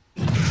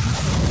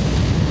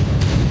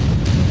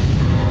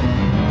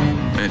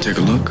take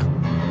a look?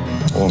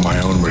 All my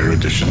own rare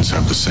editions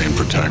have the same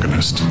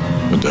protagonist,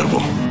 the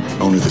devil.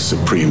 Only the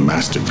supreme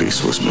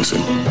masterpiece was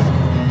missing.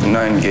 The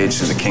Nine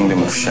Gates is a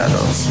kingdom of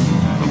shadows.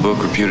 A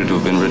book reputed to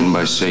have been written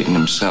by Satan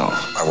himself.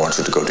 I want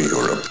you to go to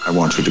Europe. I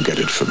want you to get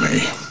it for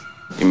me.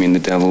 You mean the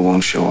devil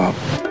won't show up?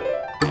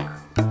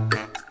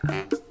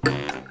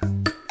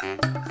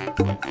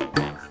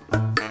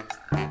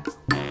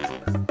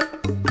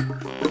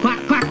 Quack,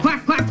 quack,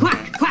 quack, quack,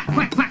 quack,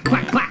 quack, quack, quack,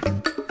 quack, quack.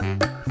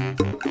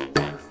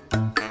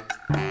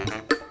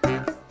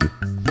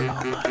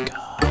 Oh my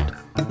God.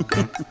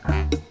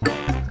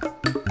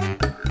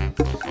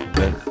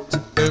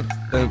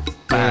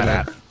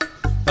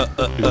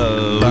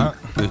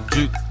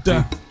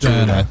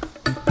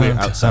 We're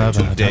outside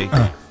today.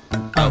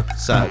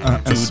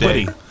 Outside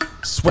today.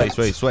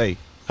 Sway.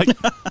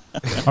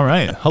 All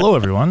right. Hello,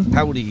 everyone.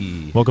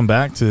 Howdy. Welcome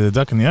back to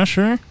Duck and the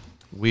Usher.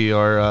 We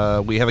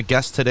have a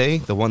guest today,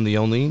 the one, the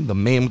only, the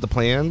man with the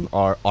plan,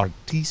 our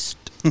artiste.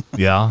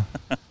 Yeah.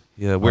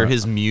 Yeah, we're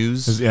his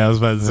muse. Yeah, I was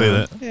about to say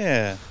that.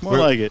 Yeah, more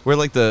like it. We're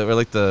like the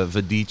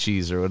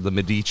Vedicis or the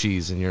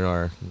Medicis, and you're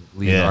our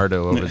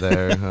Leonardo over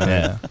there.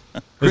 Yeah.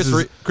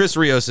 Chris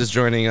Rios is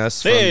joining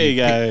us. Hey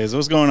guys,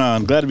 what's going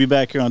on? Glad to be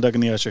back here on Duck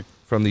and the Usher.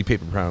 From the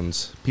Paper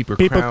Crowns Paper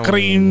Crowns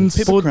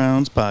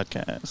Crowns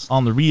podcast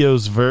on the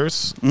Rios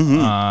verse.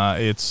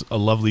 Mm-hmm. It's a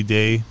lovely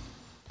day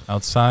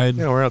outside.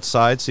 Yeah, we're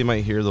outside, so you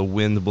might hear the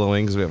wind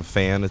blowing because we have a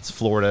fan. It's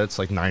Florida. It's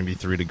like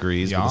 93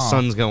 degrees, but the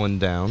sun's going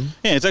down.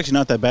 Yeah, it's actually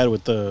not that bad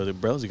with the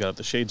umbrellas you got up.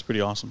 The shade's pretty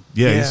awesome.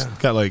 Yeah, he's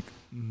got like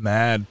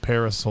mad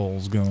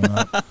parasols going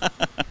up.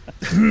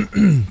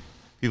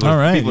 People All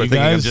right, people are you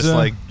thinking guys, of just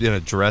like in a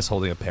dress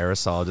holding a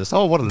parasol. Just,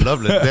 oh, what a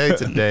lovely day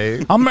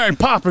today. I'm Mary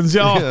Poppins,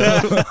 y'all.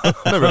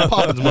 Mary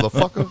Poppins,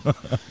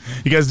 motherfucker.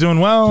 You guys doing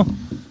well?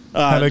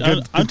 Had a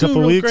good I'm couple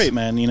doing weeks. Great,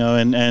 man. You know,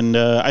 and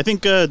I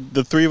think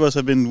the three of us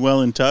have been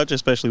well in touch,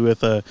 especially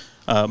with the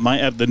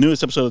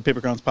newest episode of the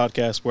Paper Crowns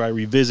podcast, where I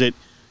revisit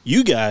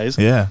you guys.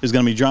 Yeah, is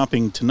going to be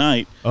dropping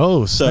tonight.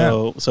 Oh,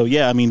 snap. so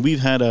yeah. I mean,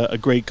 we've had a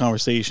great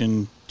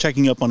conversation,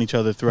 checking up on each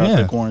other throughout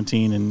the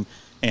quarantine, and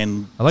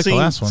I like the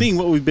last one. Seeing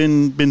what we've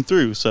been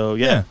through. So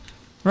yeah,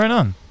 right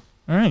on.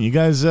 All right, you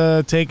guys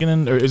taking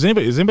in? Or is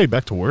anybody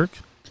back to work?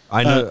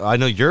 I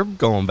know you're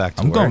going back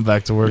to work. I'm going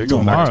back to work You're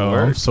going tomorrow. back to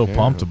work. I'm so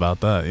pumped about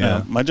that.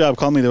 Yeah. My job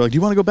called me. They're like, "Do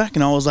you want to go back?"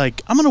 And I was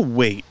like, "I'm going to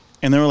wait."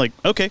 And they were like,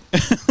 "Okay."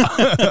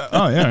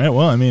 Oh yeah, right.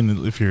 Well, I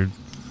mean, if you're,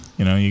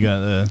 you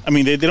got. I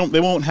mean, they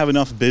won't have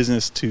enough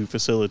business to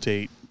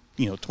facilitate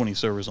 20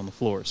 servers on the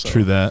floor. So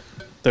True that.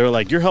 They were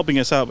like, "You're helping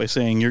us out by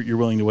saying you're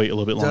willing to wait a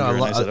little bit longer."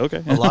 And I said,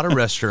 "Okay." A lot of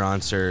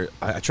restaurants are.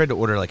 I tried to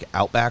order like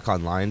Outback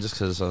online just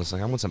because I was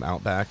like, I want some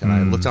Outback, and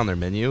I looked on their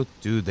menu.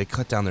 Dude, they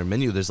cut down their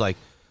menu. There's like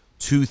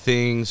 2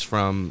 things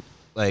from.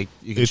 Like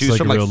you can choose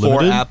from like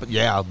 4 apps.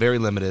 Yeah, very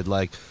limited.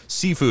 Like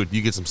seafood,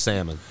 you get some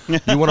salmon.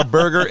 You want a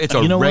burger? It's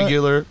a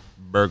regular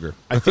burger.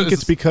 I think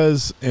it's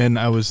because, and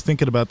I was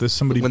thinking about this.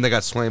 Somebody when they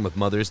got slammed with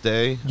Mother's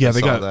Day. Yeah,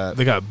 they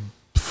got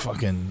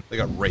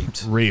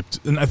raped.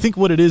 And I think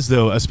what it is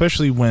though,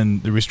 especially when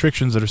the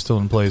restrictions that are still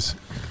in place,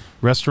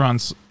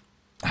 restaurants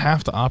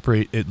have to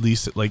operate at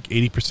least at like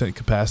 80%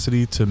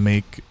 capacity to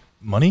make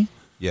money.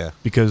 Yeah,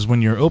 because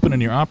when you're open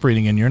and you're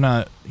operating and you're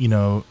not,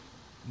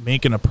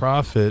 making a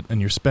profit and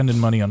you're spending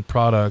money on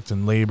product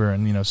and labor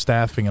and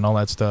staffing and all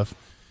that stuff,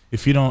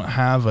 if you don't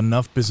have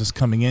enough business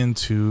coming in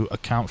to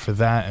account for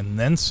that and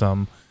then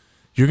some,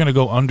 you're going to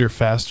go under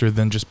faster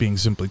than just being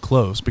simply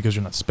closed because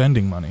you're not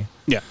spending money.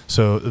 Yeah.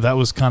 So that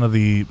was kind of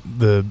the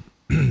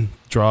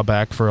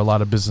drawback for a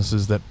lot of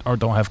businesses that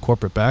don't have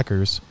corporate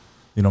backers.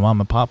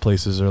 Mom and pop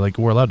places are like,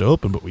 we're allowed to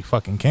open, but we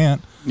fucking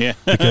can't. Yeah.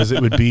 Because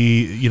it would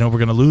be, we're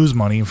going to lose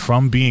money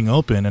from being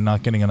open and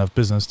not getting enough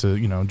business to,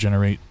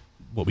 generate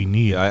what we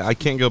need. Yeah, I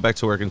can't go back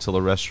to work until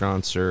the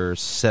restaurants are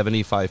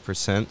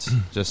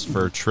 75%, just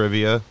for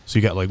trivia. So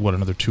you got like, what,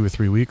 another 2 or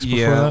 3 weeks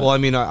before that? Well, I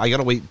mean, I got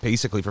to wait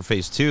basically for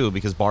phase 2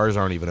 because bars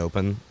aren't even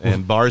open.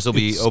 And bars will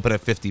be open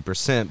at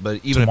 50%,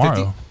 but even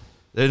tomorrow. at 50%,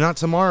 they're not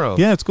tomorrow.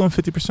 Yeah, it's going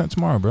 50%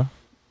 tomorrow, bro.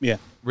 Yeah.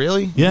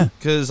 Really? Yeah.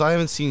 Because I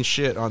haven't seen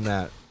shit on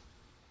that.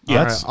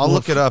 Yeah, right, I'll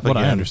look it up what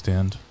again. I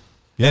understand.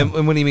 Yeah.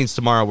 And when he means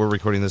tomorrow, we're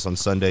recording this on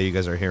Sunday. You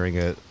guys are hearing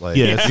it like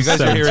you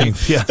guys are hearing.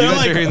 Yeah, you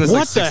guys are hearing this. What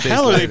like the 6 days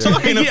hell are they later.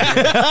 talking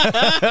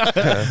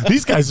about?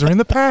 These guys are in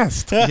the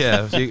past.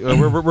 Yeah,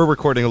 we're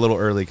recording a little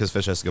early because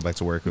Fish has to go back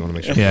to work. We want to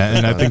make sure. Yeah,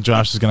 and I think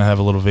Josh is gonna have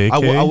a little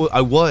vacay. I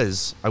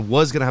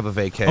was gonna have a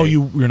vacay. Oh,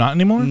 you're not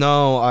anymore?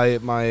 No,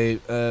 my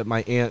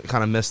aunt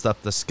kind of messed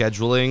up the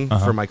scheduling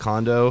for my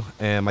condo,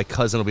 and my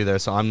cousin will be there,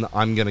 so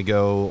I'm gonna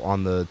go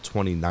on the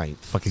 29th.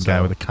 Fucking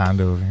guy with a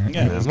condo over here.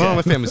 Yeah. Well,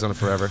 my family's on it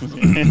forever.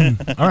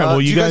 All right. Well,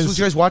 did you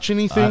guys watch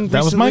anything?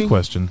 That was my recently?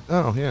 question.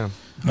 Oh yeah.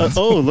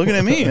 Looking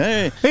at me.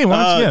 Hey,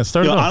 why don't you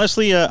start it off?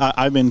 Honestly,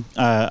 I've been.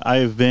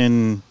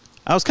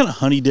 I was kind of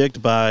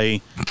honey-dicked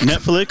by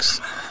Netflix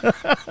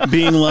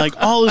being like,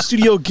 all the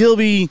Studio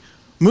Gilby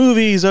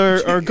movies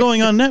are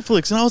going on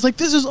Netflix, and I was like,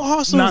 this is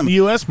awesome. Not in the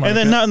U.S. market. And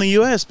then not in the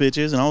U.S.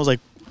 bitches, and I was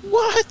like,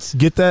 What?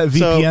 Get that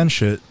VPN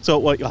shit. So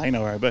what? I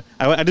know, right? But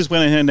I just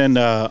went ahead and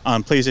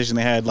on PlayStation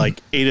they had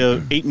like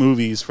eight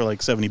movies for like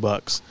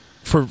 $70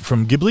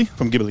 From Ghibli?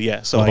 from Ghibli.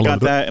 Yeah, so I got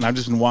that, and I've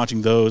just been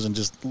watching those and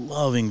just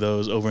loving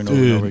those over and over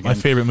and over Dude, again. my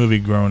favorite movie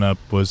growing up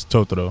was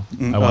Totoro.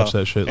 I watched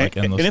that shit like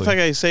endlessly. And if I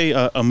could say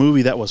a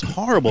movie that was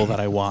horrible that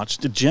I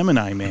watched,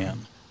 Gemini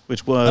Man,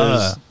 which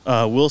was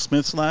Will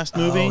Smith's last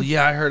movie. Oh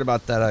yeah, I heard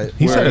about that.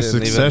 He's had a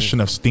succession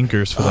of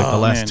stinkers for like the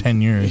last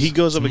 10 years. He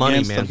goes up Money,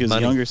 against man, like his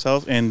money. younger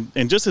self, and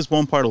just this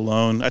one part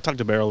alone. I talked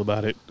to Beryl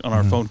about it on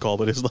our phone call,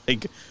 but it's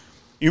like,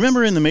 you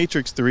remember in The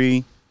Matrix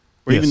 3,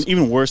 or Yes.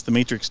 even worse, The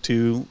Matrix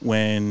 2,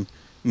 when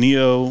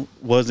Neo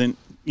wasn't,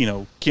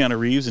 Keanu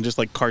Reeves and just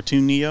like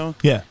cartoon Neo.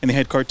 Yeah. And they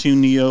had cartoon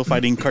Neo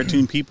fighting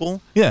cartoon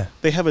people. Yeah.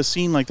 They have a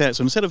scene like that.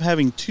 So instead of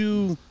having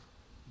two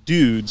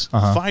dudes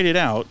fight it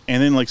out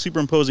and then like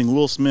superimposing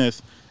Will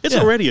Smith, it's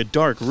Yeah. already a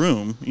dark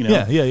room,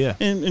 Yeah.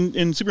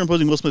 And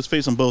superimposing Will Smith's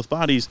face on both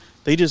bodies,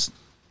 they just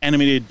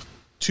animated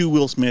two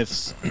Will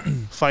Smiths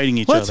fighting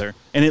each What? other,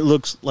 and it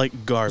looks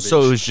like garbage.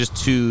 So it was just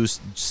two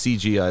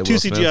CGI. two Will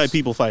CGI Smiths.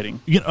 people fighting.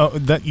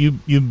 That you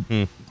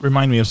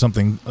remind me of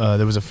something.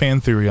 There was a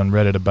fan theory on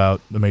Reddit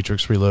about The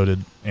Matrix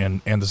Reloaded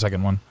and the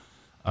second one,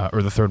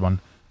 or the third one.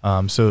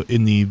 So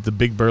in the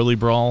big burly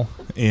brawl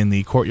in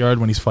the courtyard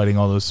when he's fighting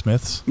all those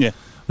Smiths, Yeah,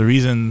 the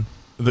reason,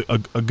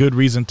 a good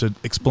reason to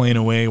explain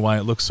away why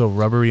it looks so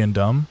rubbery and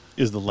dumb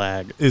is the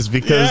lag. is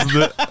because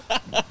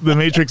the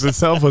Matrix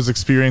itself was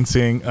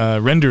experiencing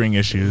rendering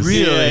issues.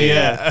 Really?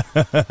 Yeah.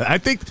 I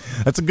think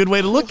that's a good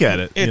way to look at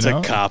it. It's you know?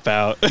 a cop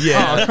out.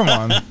 Yeah. Oh, come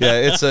on.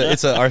 Yeah, it's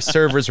a. Our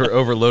servers were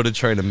overloaded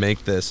trying to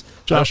make this.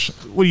 Josh,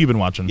 what have you been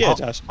watching? Yeah,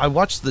 Josh. I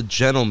watched The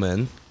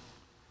Gentleman.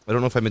 I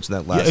don't know if I mentioned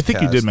that last. I think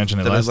you cast. did mention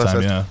it Did I last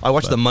time, yeah. I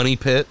watched But- The Money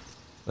Pit.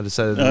 I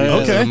decided to yeah.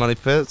 revisit Okay. The Money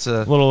Pit. It's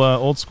a Little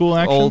old school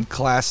action. old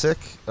classic.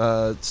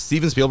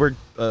 Steven Spielberg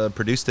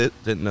produced it.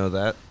 Didn't know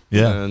that.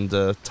 Yeah. And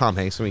Tom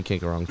Hanks. I mean, you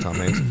can't go wrong with Tom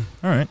Hanks.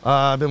 All right.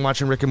 I've been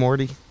watching Rick and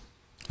Morty.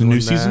 The new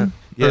doing season?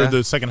 that. Yeah. Or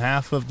the second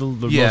half of the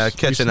Yeah, most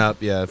catching recent? up.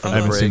 Yeah, from I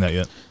haven't the seen break. that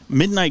yet.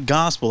 Midnight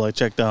Gospel I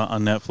checked out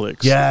on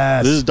Netflix.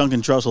 Yes. This is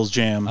Duncan Trussell's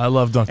jam. I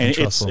love Duncan and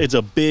Trussell. it's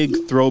a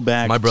big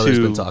throwback My brother's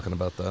to been talking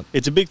about that.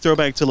 It's a big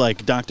throwback to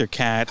like Dr.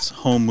 Katz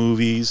home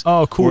movies.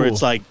 Oh, cool. Where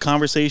it's like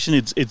conversation.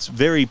 It's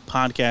very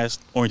podcast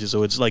oriented.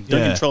 So it's like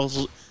Duncan Yeah.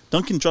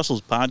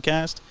 Trussell's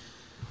podcast.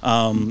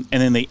 And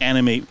then they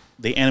animate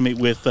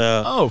with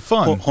Oh,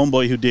 fun.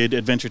 homeboy who did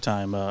Adventure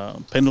Time,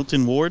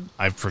 Pendleton Ward.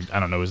 I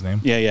don't know his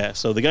name. Yeah.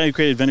 So the guy who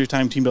created Adventure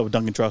Time teamed up with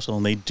Duncan Trussell,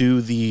 and they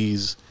do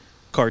these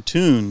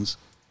cartoons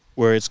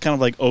where it's kind of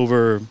like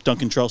over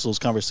Duncan Trussell's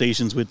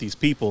conversations with these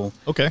people.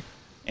 Okay.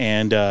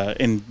 And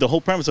the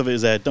whole premise of it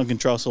is that Duncan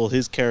Trussell,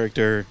 his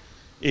character,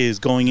 is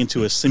going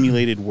into a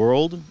simulated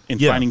world and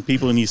Yeah. finding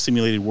people in these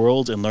simulated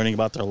worlds and learning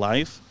about their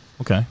life,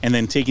 Okay. and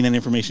then taking that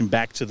information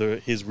back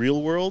to his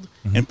real world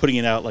and putting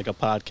it out like a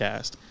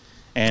podcast.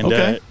 And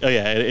Okay.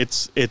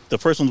 the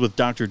first one's with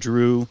Dr.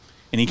 Drew,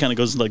 and he kind of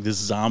goes into like this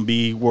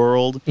zombie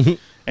world, and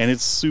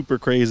it's super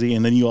crazy.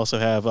 And then you also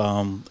have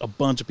a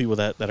bunch of people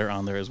that are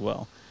on there as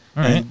well.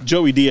 All And right.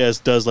 Joey Diaz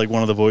does like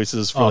one of the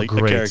voices for Oh, like a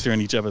great. character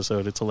in each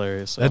episode. It's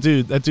hilarious. So.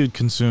 That dude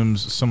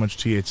consumes so much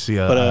THC.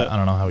 But, I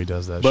don't know how he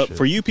does that But shit.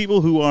 for you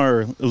people who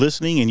are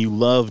listening and you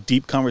love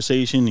deep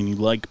conversation and you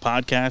like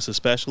podcasts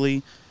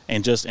especially,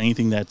 and just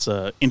anything that's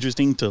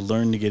interesting to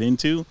learn to get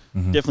into,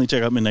 definitely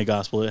check out Midnight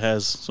Gospel. It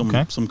has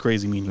some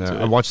crazy meaning to Yeah,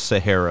 it. I watched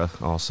Sahara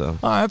also.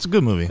 Oh, that's a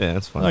good movie. Yeah,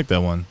 it's fun. I like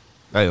that one.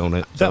 I own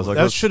it. So I was like,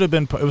 That let's- should have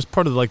been. It was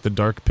part of like the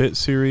Dark Pit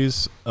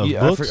series of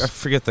yeah, I books.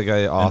 forget the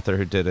guy author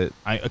who did it.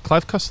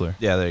 Clive Cussler.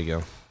 Yeah, there you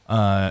go.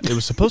 It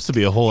was supposed to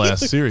be a whole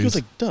ass He series. was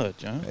like, duh,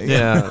 John.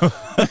 Yeah,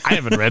 I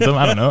haven't read them.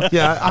 I don't know.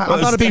 yeah.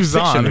 I'm not a big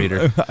Steve fiction Zahn.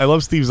 reader. I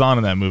love Steve Zahn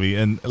in that movie,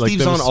 and like Steve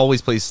there Zahn was-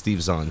 always plays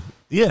Steve Zahn.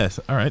 Yes.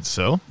 All right.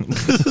 So,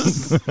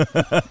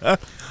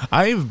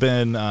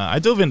 I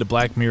dove into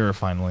Black Mirror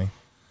finally,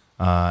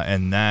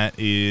 and that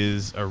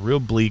is a real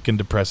bleak and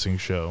depressing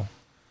show,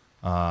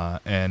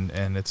 and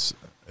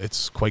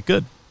it's quite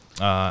good.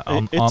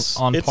 On It's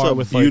par a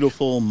with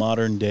beautiful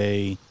modern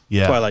day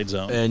Yeah. Twilight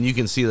Zone. And you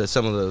can see that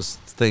some of those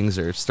things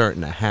are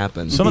starting to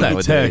happen. some of that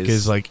nowadays. tech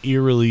is like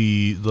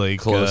eerily like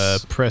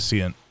Close.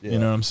 prescient. Yeah. You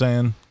know what I'm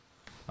saying?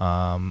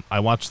 I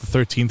watched The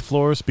 13th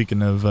Floor.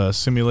 Speaking of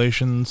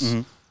simulations,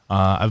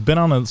 I've been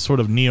on a sort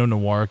of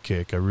neo-noir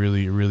kick. I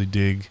really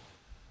dig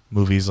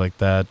movies like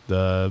that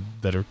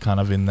that are kind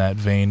of in that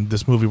vein.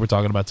 This movie we're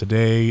talking about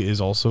today is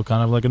also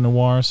kind of like a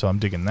noir, so I'm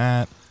digging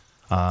that.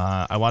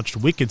 I watched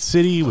Wicked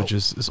City, which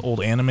is this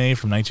old anime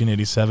from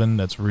 1987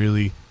 that's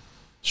really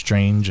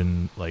strange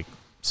and like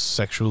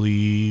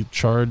sexually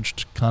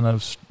charged kind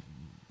of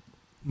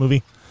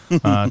movie.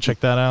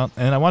 Check that out.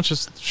 And I watched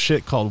this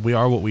shit called We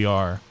Are What We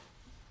Are,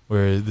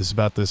 where this is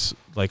about this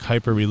like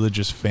hyper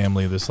religious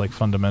family, this like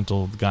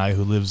fundamental guy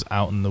who lives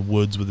out in the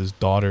woods with his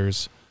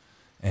daughters,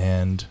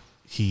 and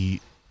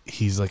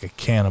he's like a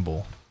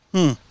cannibal.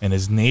 And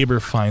his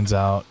neighbor finds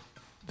out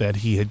that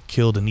he had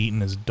killed and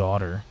eaten his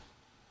daughter,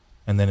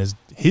 and then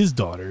his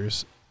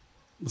daughters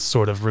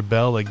sort of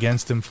rebel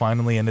against him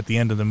finally, and at the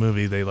end of the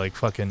movie they like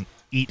fucking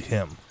eat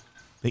him.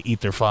 they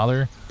eat their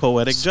father.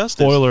 Poetic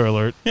justice. Spoiler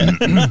alert.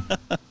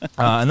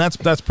 And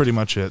that's pretty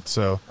much it.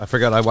 So I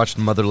forgot I watched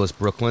Motherless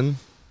Brooklyn,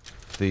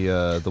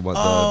 the one,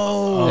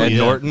 Oh, Ed yeah.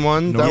 Norton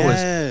one.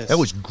 Yes. That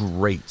was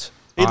great.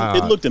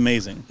 It looked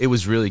amazing. It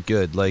was really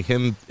good. Like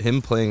him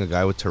playing a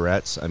guy with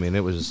Tourette's. I mean,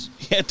 it was.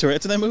 He had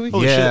Tourette's in that movie?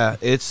 Yeah,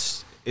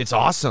 it's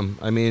awesome.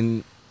 I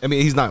mean,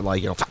 he's not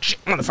like, fuck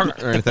shit,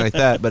 motherfucker, or anything like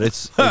that. But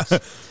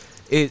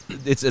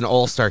it's an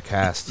all-star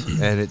cast.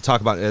 And it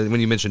talk about when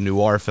you mentioned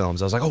noir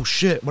films, I was like, oh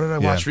shit, what did I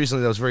watch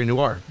recently that was very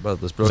noir? About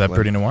this Brooklyn. is that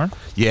pretty noir?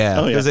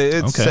 Yeah, because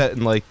it's Okay. set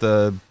in like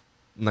the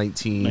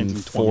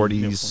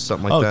 1940s,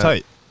 something like that. Oh,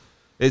 tight.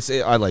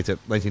 I liked it.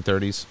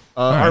 1930s.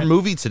 All Our right.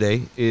 movie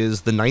today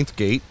is The Ninth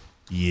Gate.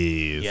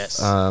 Yes.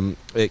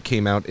 It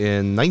came out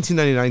in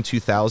 1999,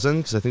 2000.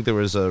 Because I think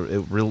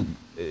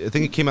I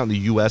think it came out in the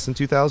U.S. in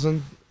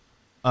 2000.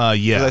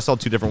 Yeah. I saw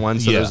two different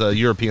ones. So Yeah. there's a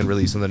European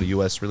release and then a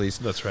U.S. release.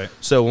 That's right.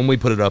 So when we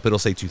put it up, it'll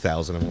say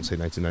 2000. I won't say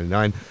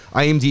 1999.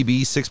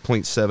 IMDb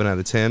 6.7 out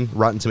of 10.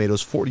 Rotten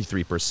Tomatoes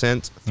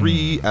 43%.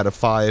 3 out of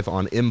 5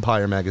 on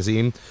Empire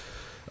Magazine.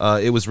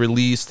 It was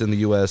released in the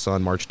U.S.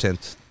 on March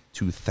 10th,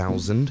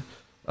 2000.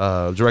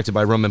 Directed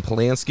by Roman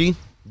Polanski.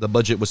 The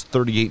budget was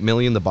 $38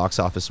 million. The box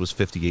office was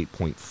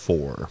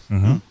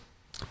 $58.4.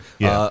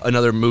 Yeah.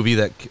 Another movie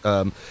that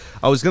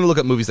I was going to look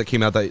at movies that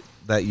came out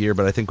that year,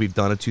 but I think we've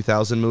done a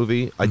 2000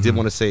 movie. I did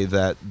want to say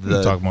that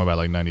We'll talk more about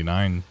like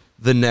 99.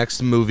 the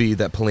next movie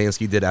that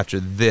Polanski did after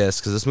this,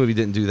 because this movie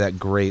didn't do that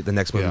great. The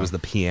next movie was The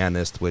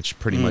Pianist, which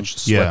pretty much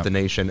swept the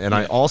nation. And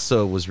I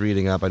also was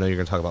reading up, I know you're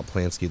going to talk about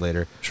Polanski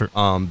later, Sure.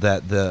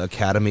 that the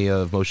Academy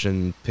of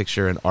Motion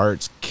Picture and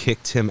Arts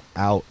kicked him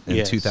out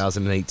in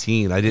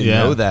 2018. I didn't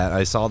know that.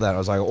 I saw that. I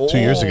was like, oh. 2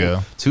 years ago.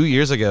 2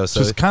 years ago.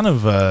 So it's kind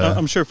of...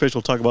 I'm sure Fish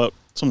will talk about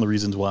some of the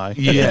reasons why.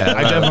 yeah,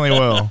 I definitely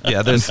will. Yeah,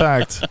 In there's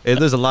fact...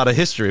 there's a lot of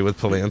history with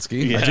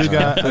Polanski. Yeah.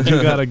 I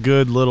do got a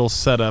good little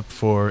setup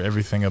for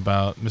everything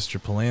about Mr.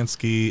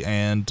 Polanski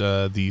and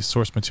the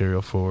source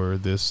material for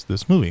this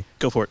movie.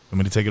 Go for it. Want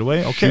me to take it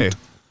away? Okay.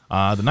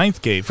 The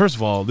Ninth Gate. First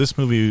of all, this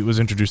movie was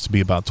introduced to me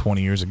about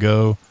 20 years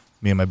ago.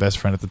 Me and my best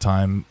friend at the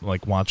time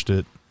watched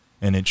it,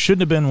 and it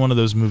shouldn't have been one of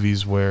those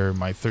movies where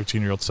my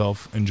 13-year-old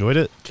self enjoyed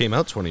it. Came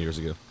out 20 years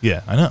ago.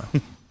 Yeah, I know.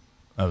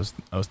 I was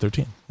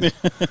 13.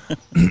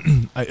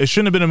 It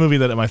shouldn't have been a movie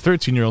that my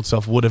 13-year-old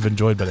self would have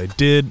enjoyed, but I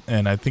did,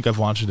 and I think I've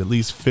watched it at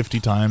least 50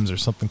 times or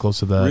something close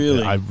to that.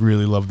 Really? I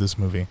really love this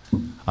movie.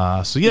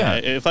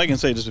 If I can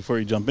say just before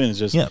you jump in, it's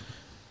just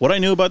what I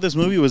knew about this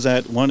movie was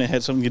that, one, it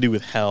had something to do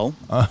with hell.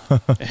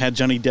 It had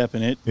Johnny Depp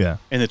in it. Yeah.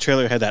 And the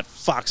trailer had that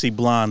foxy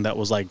blonde that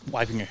was like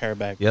wiping her hair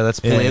back. Yeah, that's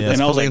And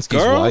I was like, Polanski's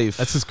girl? wife.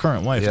 That's his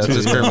current wife, Yeah, too.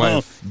 that's his current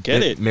wife.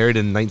 Get it. Married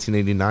in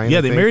 1989. Yeah,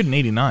 I they think. married in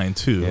 89,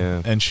 too.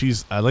 Yeah. And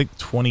she's,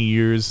 20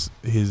 years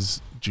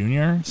his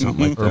junior,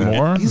 something like Or that.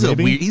 more.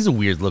 maybe? He's a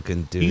weird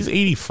looking dude. He's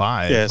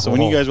 85. Yeah, so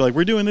when you guys were like,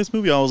 we're doing this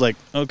movie, I was like,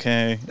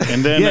 okay.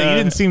 And then you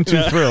didn't seem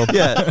too thrilled.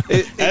 Yeah.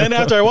 and then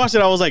after I watched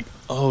it, I was like,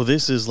 oh,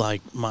 this is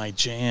like my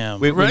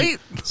jam. Wait, right?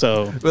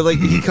 So, But like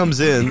he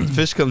comes in,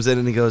 Fish comes in,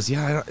 and he goes,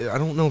 "Yeah, I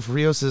don't know if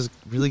Rios is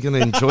really gonna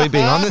enjoy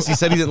being on this." He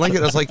said he didn't like it.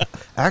 I was like,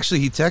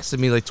 actually, he texted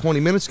me like 20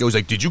 minutes ago. He's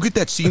like, "Did you get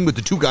that scene with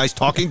the two guys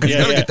talking? Because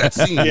you gotta get that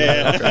scene."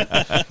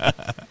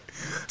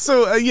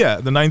 So,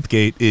 The Ninth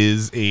Gate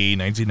is a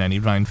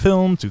 1999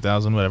 film,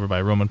 2000, whatever,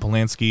 by Roman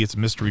Polanski. It's a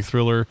mystery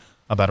thriller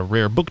about a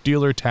rare book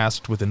dealer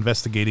tasked with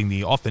investigating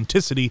the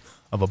authenticity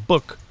of a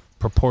book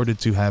purported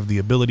to have the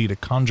ability to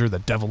conjure the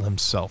devil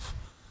himself.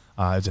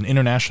 It's an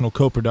international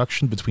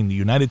co-production between the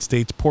United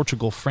States,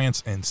 Portugal,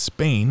 France, and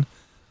Spain.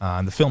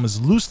 And the film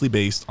is loosely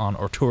based on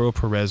Arturo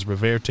Pérez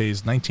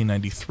Reverte's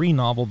 1993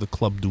 novel, The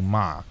Club du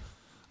Mas,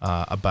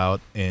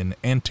 about an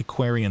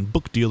antiquarian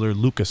book dealer,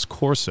 Lucas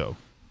Corso,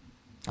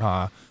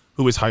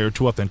 who is hired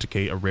to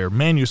authenticate a rare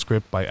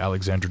manuscript by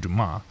Alexandre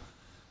Dumas,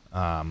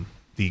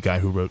 the guy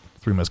who wrote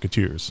Three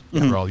Musketeers,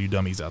 for all you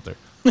dummies out there.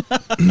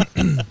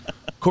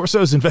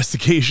 Corso's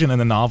investigation in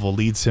the novel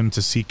leads him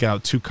to seek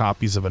out two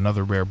copies of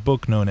another rare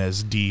book known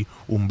as De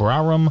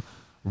Umbrarum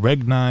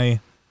Regni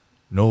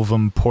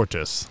Novum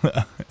Portus.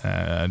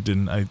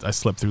 I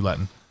slept through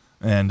Latin.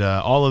 And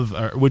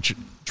which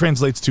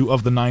translates to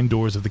Of the Nine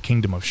Doors of the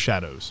Kingdom of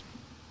Shadows.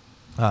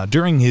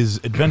 During his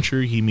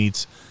adventure, he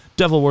meets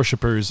devil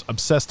worshippers,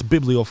 obsessed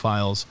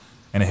bibliophiles,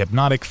 and a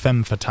hypnotic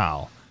femme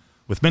fatale,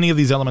 with many of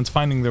these elements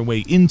finding their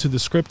way into the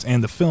script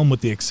and the film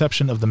with the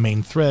exception of the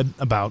main thread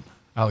about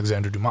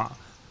Alexandre Dumas.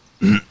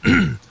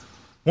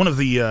 One of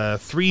the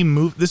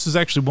this is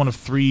actually one of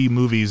three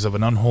movies of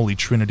an unholy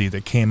trinity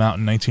that came out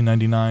in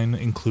 1999,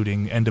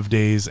 including End of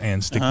Days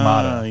and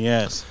Stigmata.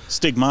 Yes.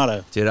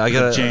 Stigmata. Dude, I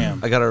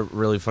got a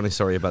really funny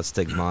story about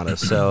Stigmata.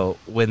 So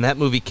when that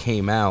movie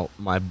came out,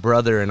 my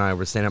brother and I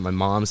were staying at my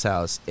mom's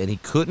house, and he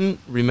couldn't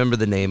remember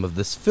the name of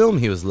this film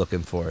he was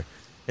looking for.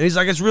 And he's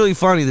like, "It's really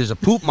funny. There's a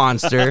poop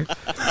monster."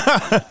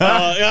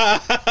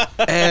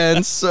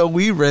 And so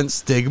we rent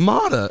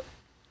Stigmata.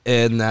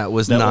 And that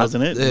was That not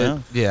wasn't it,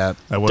 no. Yeah,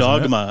 That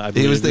wasn't Dogma. I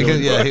believe.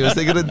 he was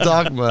thinking of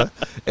Dogma,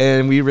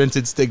 and we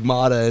rented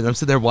Stigmata, and I'm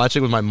sitting there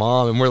watching with my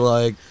mom, and we're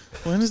like,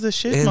 When is the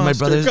shit and my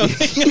monster brother's,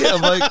 coming? yeah,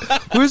 I'm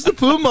like, where's the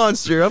poo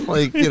monster? I'm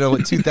like,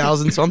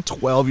 2000, so I'm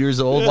 12 years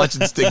old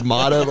watching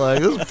Stigmata, like,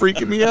 this is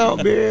freaking me out,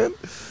 man.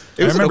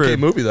 It was an okay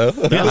movie though.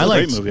 Yeah, I a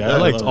liked great movie. I I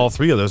liked love all it.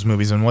 three of those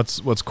movies. And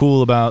what's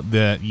cool about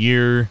that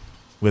year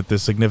with the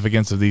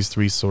significance of these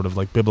three sort of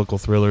like biblical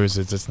thrillers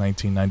is it's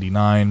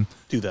 1999,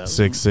 2000.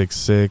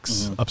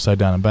 666, Upside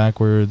Down and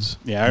Backwards.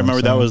 Yeah, I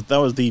remember that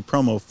was the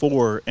promo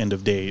for End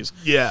of Days.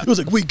 Yeah. It was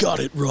like, we got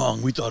it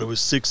wrong. We thought it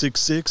was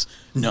 666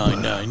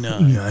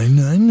 999.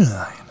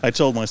 999. I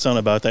told my son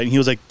about that, and he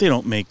was like, they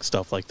don't make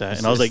stuff like that.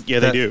 And I was like, yeah,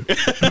 they do.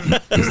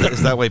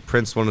 Is that why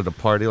Prince wanted to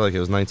party like it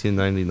was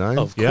 1999?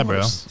 Of Yeah, bro.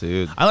 course.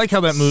 Dude. I like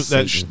how that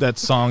Satan. that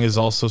song is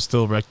also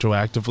still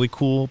retroactively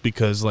cool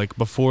because like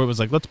before it was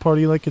like let's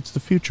party like it's the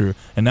future,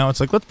 and now it's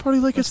like let's party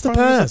like it's the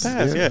past.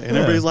 Yeah. And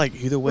everybody's like,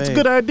 either way. It's a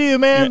good idea,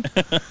 man.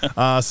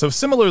 So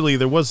similarly,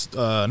 there was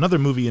another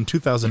movie in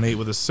 2008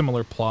 with a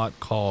similar plot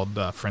called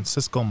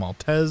Francisco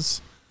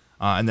Maltese.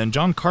 And then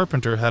John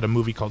Carpenter had a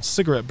movie called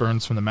Cigarette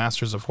Burns from the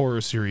Masters of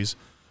Horror series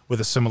with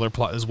a similar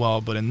plot as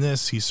well. But in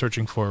this, he's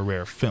searching for a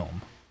rare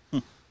film.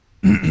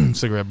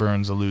 Cigarette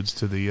Burns alludes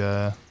to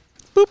the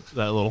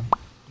boop,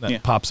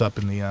 that pops up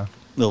in the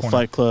Little corner.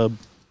 Fight Club.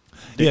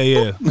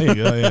 Yeah. There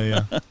you go.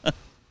 Yeah.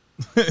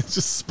 It's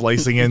just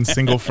splicing in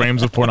single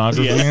frames of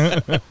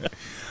pornography.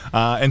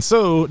 And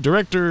so,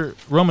 director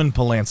Roman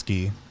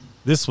Polanski,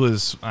 this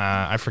was,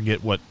 I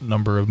forget what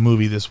number of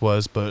movie this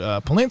was,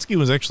 but Polanski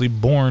was actually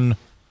born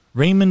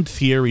Raymond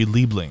Thierry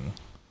Liebling.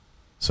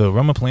 So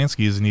Roman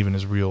Polanski isn't even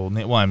his real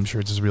name. Well, I'm sure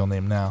it's his real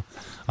name now.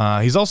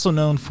 He's also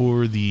known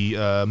for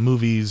the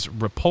movies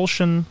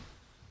Repulsion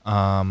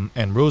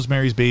and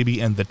Rosemary's Baby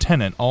and The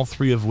Tenant, all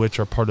three of which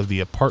are part of the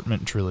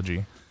Apartment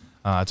trilogy.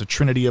 It's a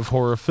trinity of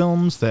horror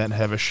films that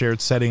have a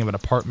shared setting of an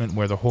apartment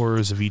where the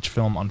horrors of each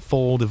film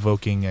unfold,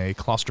 evoking a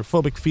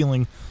claustrophobic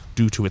feeling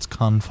due to its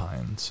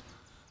confines.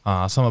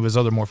 Some of his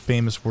other more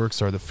famous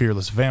works are The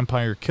Fearless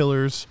Vampire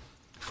Killers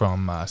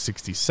from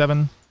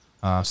 67,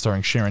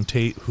 starring Sharon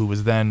Tate, who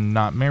was then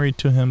not married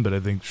to him, but I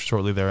think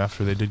shortly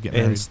thereafter they did get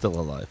married. And still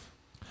alive.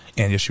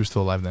 And yes, she was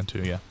still alive then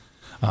too,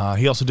 yeah.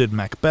 He also did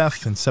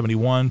Macbeth in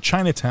 71,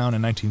 Chinatown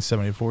in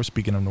 1974,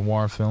 speaking of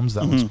noir films,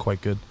 that one's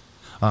quite good.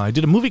 He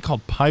did a movie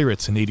called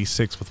Pirates in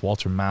 86 with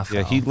Walter Matthau.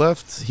 Yeah, he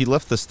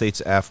left the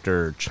States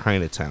after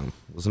Chinatown,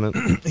 wasn't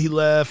it? He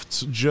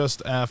left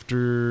just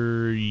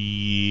after,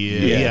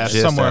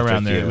 just somewhere after,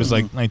 around there. yeah. It was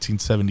like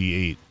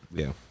 1978.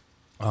 Yeah.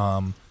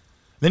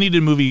 Then he did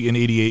a movie in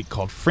 88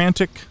 called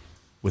Frantic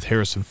with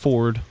Harrison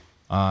Ford,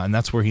 and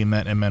that's where he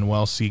met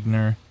Emmanuelle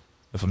Seigner,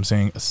 if I'm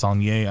saying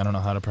Saunier, I don't know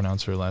how to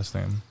pronounce her last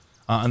name.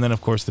 And then,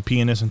 of course, The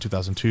Pianist in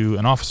 2002,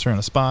 An Officer and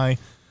a Spy.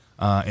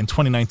 In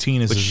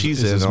 2019 Which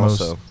she's in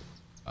also.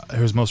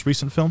 His most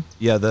recent film,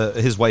 Yeah,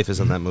 his wife is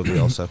in that movie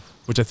also.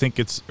 which I think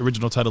its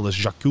original title is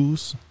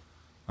J'accuse.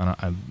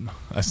 I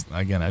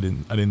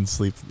didn't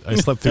sleep. I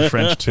slept through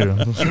French too.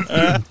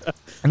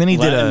 And then he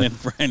Latin did and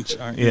French,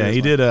 aren't you? Yeah,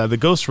 he did The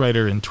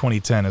Ghostwriter in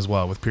 2010 as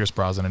well with Pierce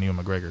Brosnan and Ewan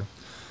McGregor.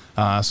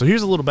 So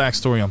here's a little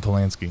backstory on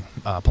Polanski.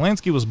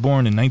 Polanski was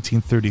born in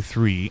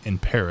 1933 in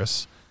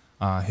Paris.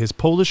 His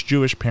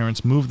Polish-Jewish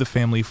parents moved the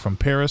family from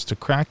Paris to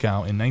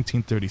Krakow in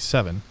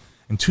 1937,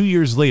 and 2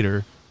 years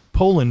later,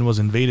 Poland was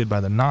invaded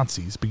by the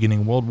Nazis,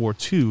 beginning World War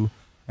II,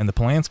 and the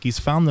Polanskis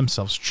found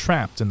themselves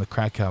trapped in the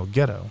Krakow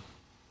ghetto.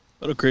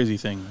 What a crazy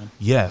thing, man.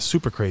 Yeah,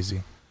 super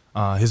crazy.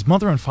 His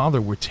mother and father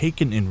were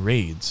taken in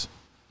raids,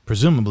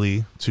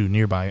 presumably to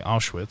nearby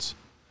Auschwitz.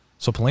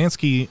 So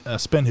Polanski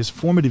spent his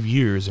formative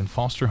years in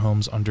foster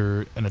homes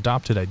under an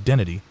adopted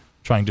identity,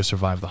 trying to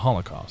survive the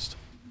Holocaust.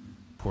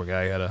 Poor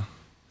guy had a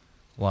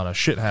lot of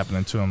shit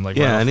happening to him, right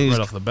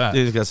off the bat.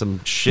 He's got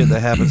some shit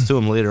that happens to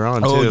him later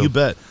on, too. Oh, you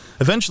bet.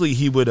 Eventually,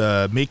 he would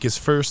make his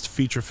first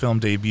feature film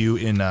debut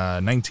in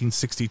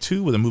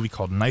 1962 with a movie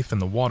called Knife in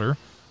the Water,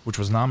 which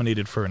was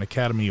nominated for an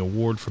Academy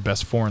Award for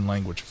Best Foreign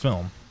Language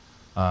Film.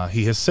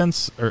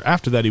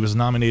 After that, he was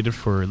nominated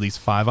for at least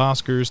 5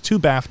 Oscars, 2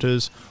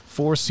 BAFTAs,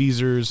 4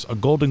 Caesars, a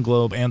Golden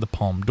Globe, and the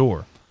Palme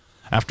d'Or.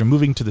 After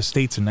moving to the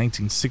States in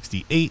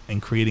 1968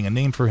 and creating a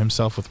name for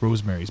himself with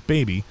Rosemary's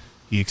Baby,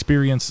 he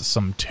experienced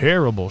some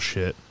terrible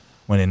shit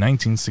when in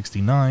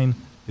 1969,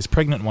 his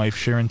pregnant wife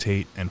Sharon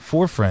Tate and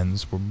 4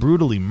 friends were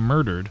brutally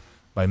murdered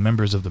by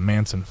members of the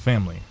Manson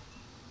family.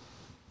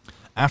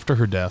 After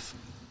her death,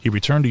 he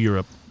returned to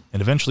Europe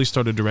and eventually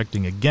started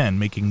directing again,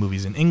 making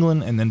movies in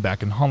England and then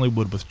back in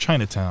Hollywood with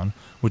Chinatown,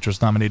 which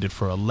was nominated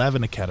for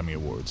 11 Academy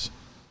Awards.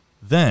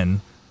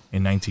 Then,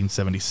 in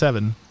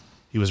 1977,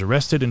 he was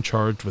arrested and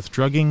charged with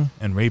drugging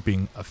and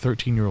raping a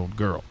 13-year-old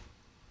girl.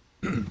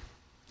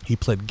 He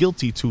pled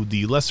guilty to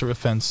the lesser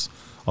offense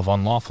of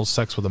unlawful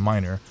sex with a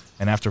minor,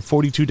 and after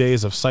 42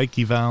 days of psych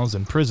evals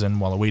in prison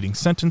while awaiting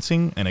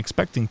sentencing and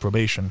expecting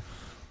probation,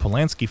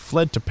 Polanski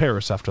fled to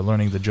Paris after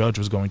learning the judge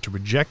was going to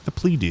reject the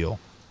plea deal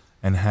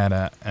and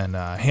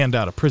hand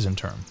out a prison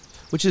term.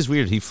 Which is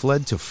weird. He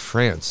fled to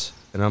France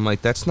And I'm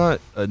like, that's not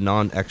a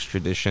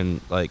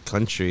non-extradition like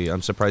country.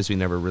 I'm surprised we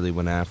never really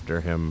went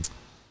after him.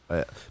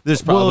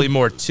 There's probably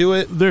more to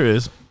it. There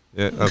is.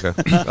 Yeah. Okay.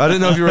 I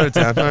didn't know if you wrote it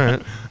down.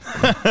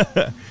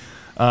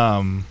 All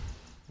right.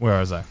 Where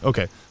was I?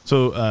 Okay.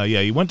 So,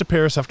 he went to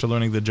Paris after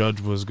learning the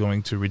judge was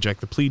going to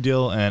reject the plea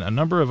deal, and a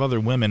number of other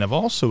women have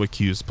also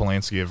accused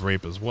Polanski of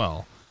rape as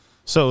well.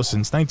 So,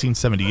 since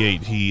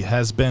 1978, he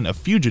has been a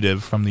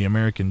fugitive from the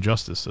American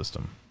justice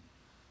system.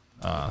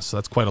 So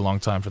that's quite a long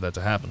time for that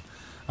to happen.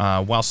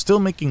 While still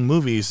making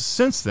movies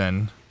since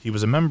then, he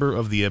was a member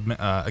of the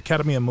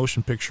Academy of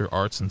Motion Picture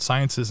Arts and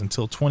Sciences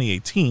until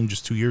 2018,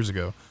 just 2 years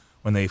ago,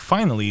 when they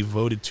finally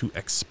voted to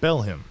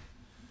expel him.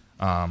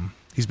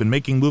 He's been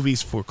making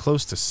movies for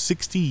close to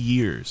 60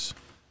 years,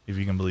 if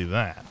you can believe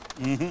that.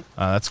 Mm-hmm.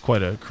 That's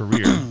quite a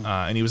career.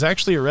 And he was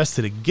actually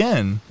arrested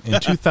again in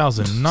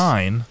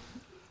 2009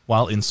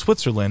 while in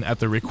Switzerland at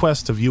the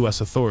request of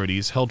U.S.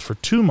 authorities, held for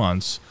 2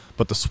 months,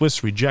 but the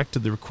Swiss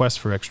rejected the request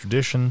for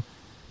extradition.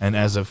 And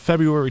as of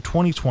February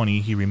 2020,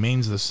 he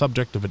remains the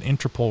subject of an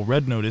Interpol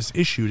Red Notice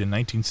issued in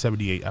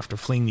 1978 after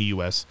fleeing the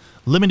U.S.,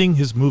 limiting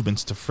his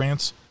movements to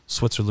France,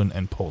 Switzerland,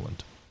 and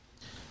Poland.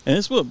 And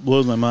this what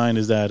blows my mind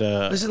is that...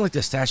 Isn't like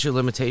the statute of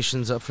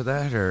limitations up for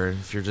that? Or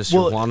if you're just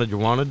you're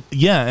wanted?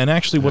 Yeah, and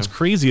actually what's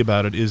crazy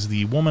about it is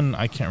the woman,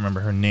 I can't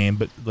remember her name,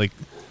 but like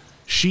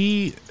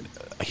he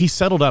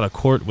settled out of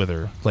court with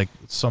her, like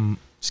some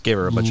just gave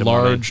her a bunch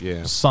large of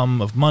money.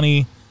 Sum of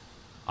money.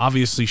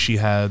 Obviously she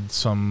had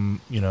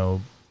some,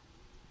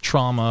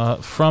 trauma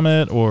from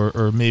it,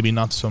 or maybe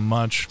not so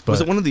much. But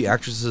was it one of the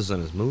actresses in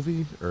his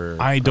movie? Or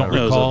I don't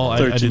recall.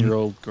 It was a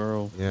 13-year-old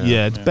girl.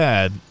 Yeah, it's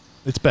bad.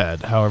 It's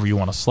bad, however you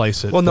want to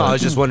slice it. Well, no, I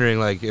was just wondering,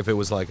 like, if it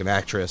was like an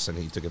actress and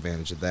he took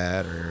advantage of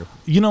that, or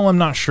I'm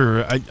not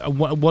sure.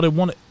 What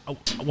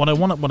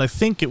I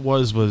think it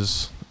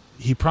was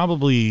he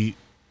probably.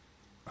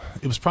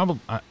 It was probably.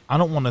 I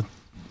don't want to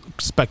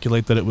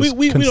speculate that it was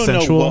consensual. We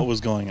don't know what was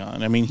going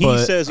on. I mean, he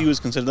says he was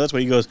consensual. That's why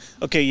he goes,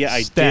 okay, yeah,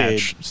 I did.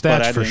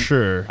 Statch for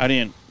sure. I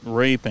didn't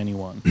rape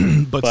anyone.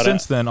 but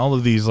since then, all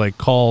of these like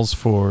calls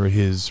for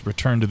his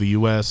return to the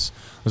U.S.,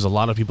 there's a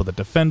lot of people that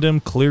defend him.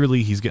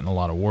 Clearly, he's getting a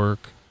lot of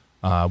work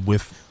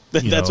with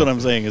that's what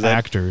I'm saying is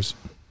actors.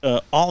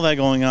 All that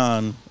going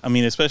on. I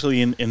mean,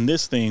 especially in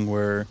this thing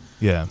where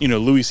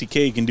Louis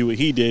C.K. can do what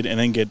he did and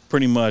then get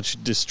pretty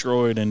much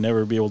destroyed and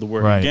never be able to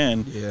work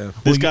again. Yeah,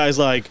 this guy's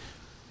like,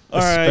 all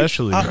right,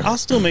 I'll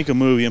still make a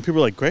movie, and people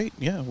are like, great,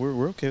 yeah,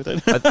 we're okay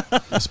with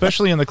that.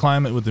 Especially in the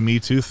climate with the Me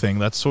Too thing,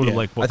 that's sort of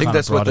like what I think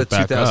that's what the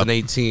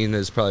 2018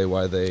 is probably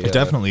why they it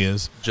definitely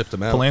is gypped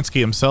him out.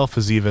 Polanski himself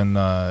has even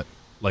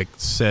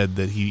said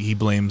that he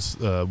blames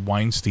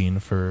Weinstein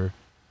for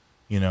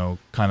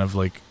kind of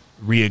like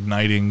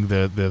reigniting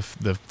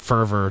the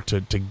fervor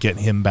to get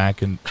him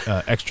back and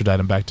extradite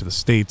him back to the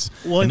States.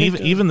 Well, and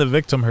even the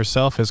victim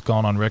herself has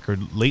gone on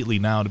record lately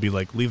now to be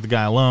like, leave the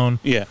guy alone.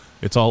 Yeah.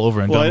 It's all over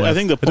and done with. I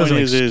think the point doesn't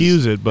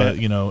excuse it, but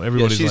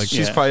everybody's like,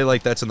 she's probably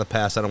like, that's in the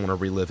past. I don't want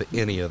to relive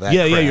any of that.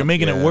 Yeah, crap. You're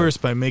making it worse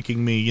by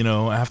making me,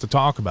 I have to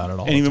talk about it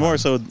all. And the even time. more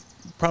so,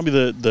 probably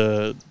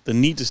the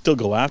need to still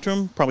go after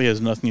him probably has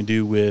nothing to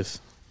do with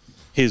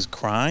his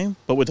crime,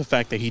 but with the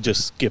fact that he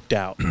just skipped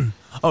out.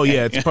 Oh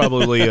yeah, it's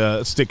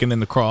probably sticking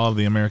in the craw of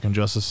the American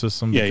justice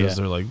system because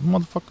they're like,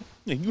 motherfucker,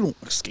 you don't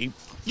escape.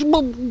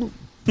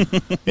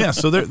 Yeah,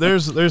 so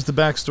there's the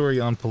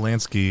backstory on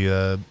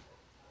Polanski.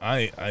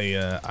 I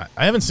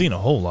haven't seen a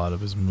whole lot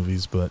of his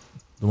movies, but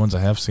the ones I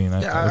have seen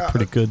are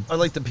pretty good. I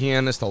like The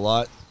Pianist a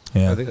lot.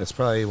 Yeah. I think that's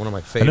probably one of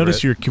my favorite. I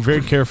notice you're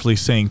very carefully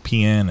saying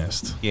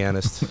pianist.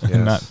 Pianist, yes.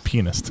 And not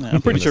pianist.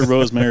 I'm pretty sure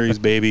Rosemary's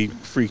Baby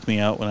freaked me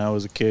out when I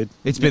was a kid.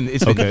 It's been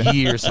years since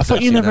I thought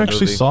I've you seen never that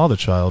actually movie. saw the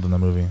child in the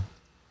movie.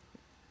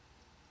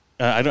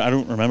 I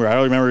don't remember. I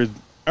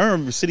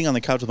remember sitting on the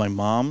couch with my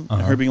mom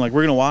and her being like,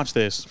 "We're gonna watch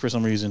this" for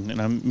some reason,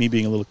 and me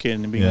being a little kid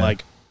and being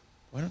like,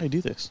 "Why did I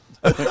do this?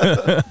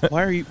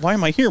 Why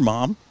am I here,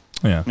 Mom?"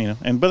 Yeah,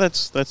 but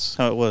that's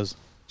how it was.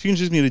 She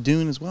introduced me to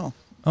Dune as well.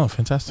 Oh,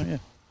 fantastic! Oh, yeah,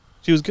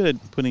 she was good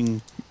at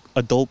putting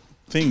adult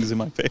things in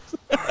my face.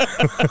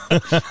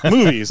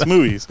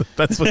 movies.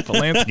 That's what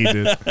Polanski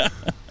did.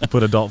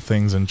 Put adult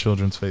things in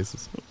children's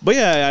faces. But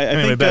yeah, I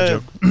think bad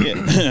joke.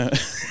 Yeah.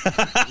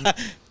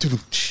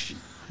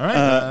 All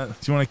right,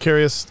 do you want to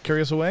carry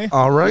us away?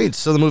 All right,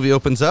 so the movie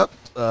opens up.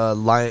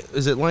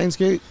 Is it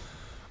Lionsgate?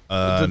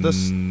 I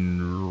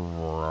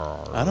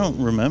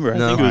don't remember.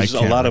 No. I think it was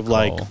a lot of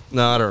like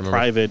no, I don't remember.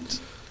 private.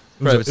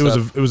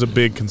 It was a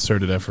big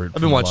concerted effort.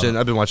 I've been watching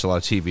a lot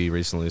of TV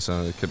recently,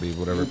 so it could be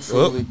whatever.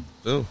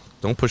 Oh,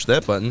 don't push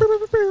that button.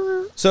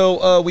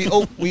 So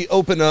we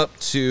open up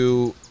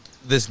to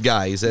this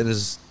guy. He's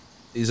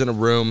in a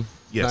room.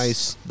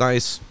 Yes.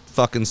 Nice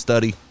fucking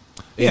study.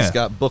 Yeah. He's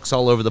got books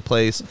all over the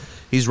place.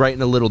 He's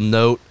writing a little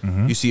note.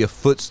 Mm-hmm. You see a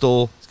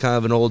footstool. It's kind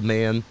of an old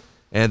man.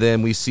 And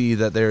then we see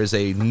that there is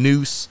a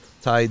noose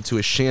tied to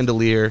a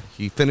chandelier.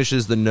 He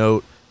finishes the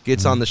note,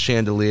 gets on the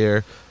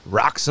chandelier,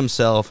 rocks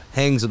himself,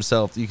 hangs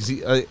himself. You can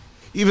see, I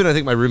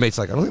think my roommate's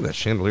like, I don't think that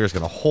chandelier is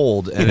going to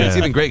hold. And it's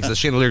even great because the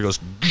chandelier goes,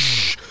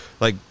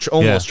 like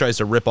almost tries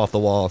to rip off the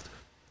wall.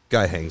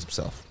 Guy hangs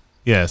himself.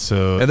 Yeah,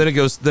 so and then it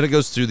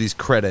goes through these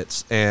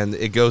credits, and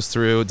it goes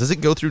through. Does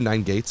it go through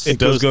 9 gates? It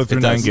does go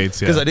through 9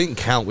 gates. Yeah, because I didn't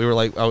count. We were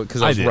like,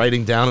 because I was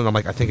writing down, and I'm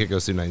like, I think it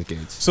goes through 9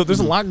 gates. So there's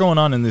a lot going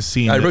on in this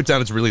scene. I wrote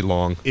down it's really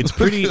long. It's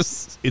pretty.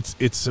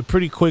 it's a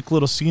pretty quick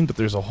little scene, but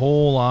there's a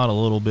whole lot of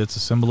little bits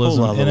of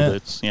symbolism in it.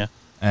 Bits, yeah.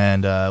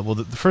 And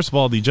first of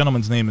all, the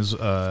gentleman's name is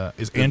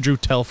Andrew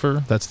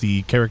Telfer. That's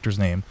the character's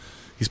name.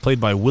 He's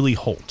played by Willie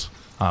Holt.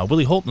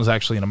 Willie Holt was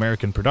actually an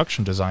American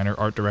production designer,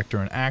 art director,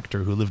 and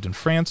actor who lived in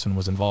France and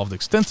was involved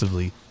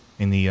extensively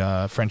in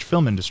the French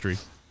film industry.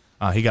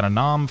 He got a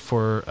nom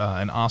for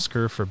an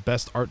Oscar for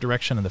Best Art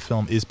Direction in the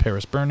film Is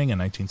Paris Burning in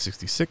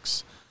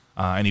 1966.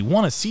 And he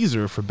won a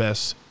César for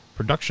Best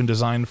Production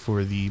Design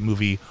for the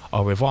movie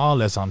Au revoir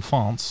les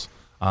enfants.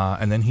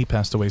 And then he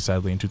passed away,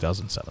 sadly, in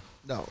 2007.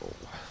 No.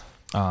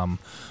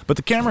 But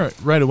the camera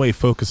right away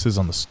focuses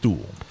on the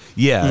stool.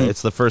 Yeah,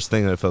 it's the first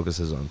thing that it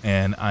focuses on.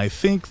 And I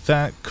think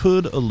that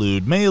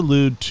may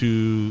allude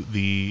to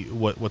the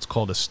what's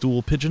called a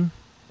stool pigeon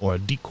or a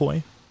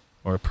decoy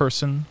or a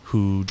person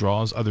who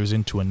draws others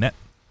into a net.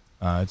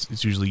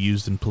 It's usually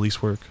used in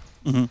police work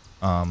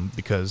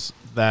because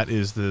that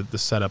is the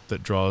setup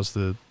that draws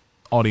the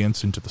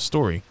audience into the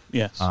story.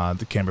 Yes.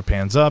 The camera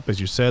pans up.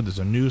 As you said, there's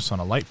a noose on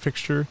a light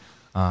fixture.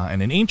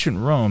 And in ancient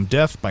Rome,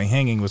 death by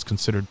hanging was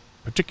considered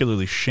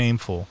particularly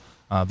shameful.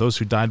 Those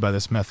who died by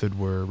this method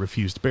were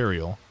refused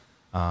burial.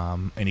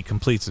 And he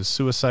completes his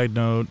suicide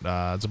note.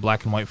 It's a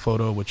black and white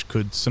photo, which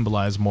could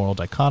symbolize moral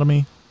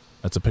dichotomy.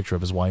 That's a picture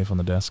of his wife on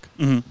the desk.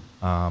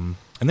 And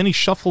then he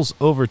shuffles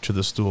over to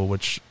the stool,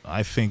 which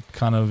I think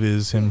kind of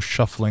is him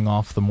shuffling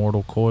off the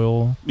mortal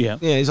coil. Yeah.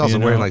 Yeah, he's also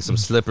wearing like some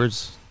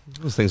slippers.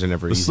 Those things are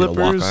never easy to walk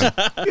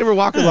on. You ever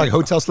walk in like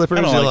hotel slippers?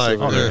 You're like,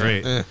 oh, they're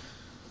great.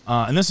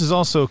 And this is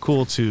also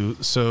cool too.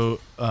 So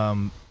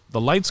the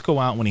lights go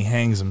out when he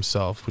hangs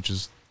himself, which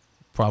is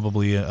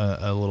probably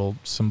a little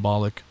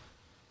symbolic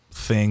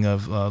thing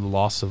of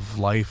loss of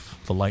life,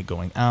 the light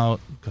going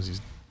out because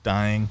he's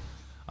dying.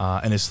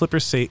 And his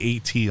slippers say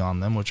AT on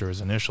them, which are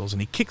his initials,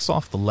 and he kicks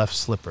off the left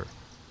slipper,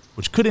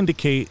 which could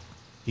indicate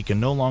he can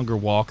no longer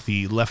walk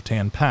the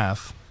left-hand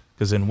path,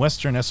 because in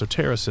Western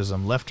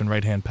esotericism, left and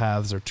right-hand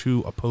paths are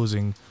two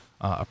opposing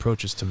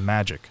approaches to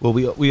magic. Well,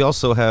 we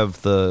also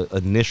have the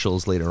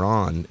initials later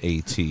on,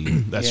 AT.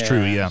 That's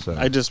true, yeah. So.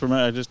 I just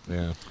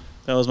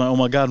that was my oh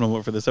my god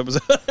moment for this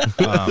episode.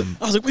 I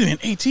was like, wait a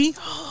minute, AT?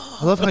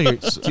 I love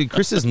how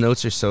Chris's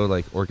notes are so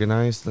like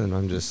organized, and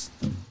I'm just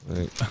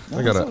like,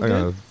 I got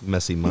a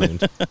messy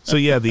mind. So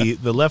yeah, the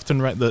left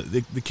and right,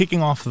 the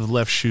kicking off of the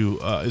left shoe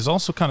is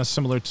also kind of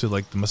similar to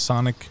like the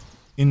Masonic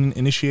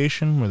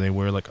initiation, where they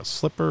wear like a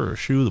slipper or a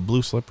shoe, the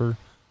blue slipper.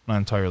 Not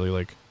entirely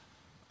like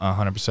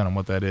 100% on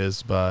what that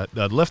is, but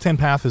the left-hand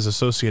path is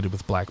associated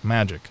with black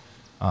magic.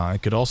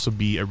 It could also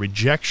be a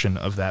rejection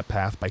of that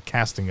path by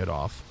casting it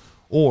off,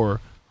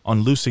 or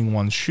unloosing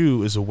one's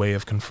shoe is a way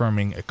of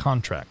confirming a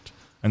contract.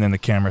 And then the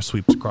camera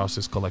sweeps across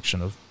his collection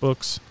of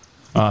books,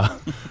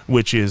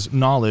 which is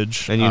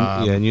knowledge. And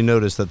and you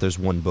notice that there's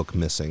one book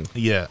missing.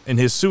 Yeah, and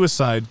his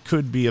suicide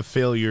could be a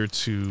failure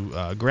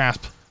to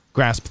grasp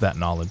that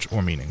knowledge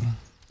or meaning.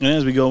 And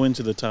as we go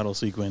into the title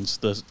sequence,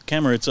 the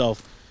camera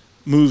itself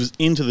moves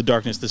into the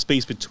darkness, the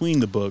space between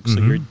the books, so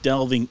you're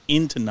delving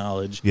into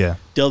knowledge,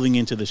 delving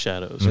into the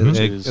shadows. And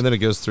then it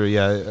goes through,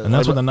 and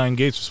that's what the 9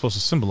 gates are supposed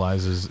to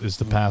symbolize, is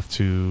the path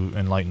to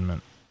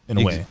enlightenment. In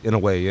a way. In a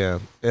way, yeah.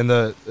 And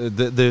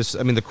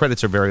the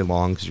credits are very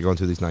long because you're going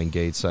through these 9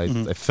 gates.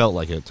 I felt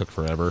like it took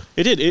forever.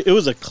 It did. It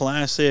was a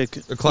classic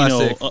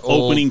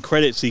opening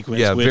credit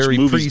sequence. Yeah, which very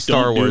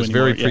pre-Star Wars,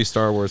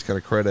 pre-Star Wars kind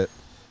of credit.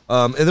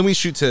 And then we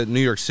shoot to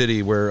New York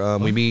City, where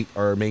we meet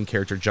our main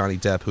character, Johnny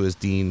Depp, who is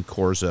Dean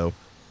Corso.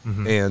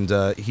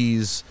 And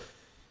he's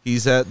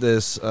at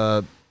this...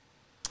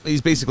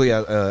 he's basically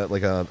at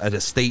an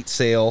estate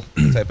sale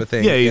type of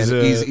thing. Yeah,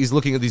 he's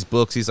looking at these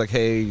books. He's like,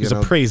 hey, he's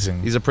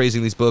appraising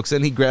these books,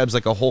 and he grabs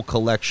like a whole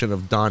collection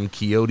of Don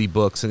Quixote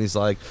books, and he's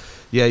like,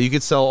 yeah, you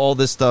could sell all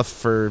this stuff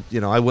for,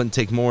 I wouldn't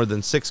take more than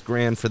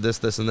 $6,000 for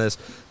this, and this,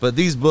 but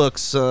these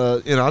books,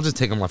 I'll just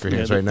take them off your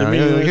hands right now.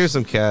 Here's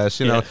some cash.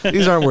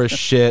 These aren't worth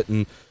shit,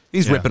 and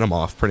he's ripping them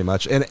off pretty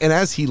much. And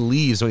as he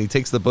leaves, when he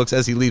takes the books,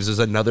 there's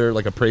another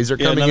like appraiser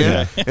coming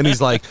in, and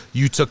he's like,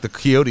 "You took the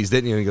Quixotes,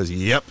 didn't you?" And he goes,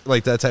 "Yep,"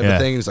 like that type of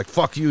thing. And he's like,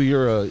 "Fuck you,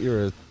 you're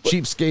a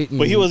cheapskate."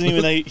 But he wasn't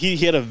even. He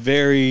had a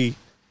very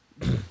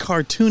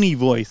cartoony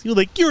voice. He was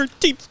like, "You're a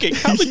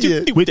cheapskate. How did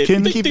you do that?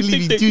 Can't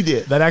believe you do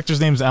that." That actor's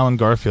name's Alan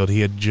Garfield. He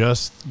had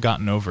just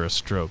gotten over a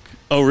stroke.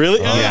 Oh, really?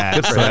 Yeah,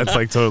 so that's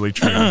like totally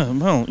true.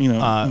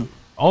 Well,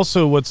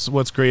 also,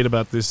 what's great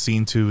about this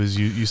scene too is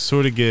you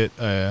sort of get.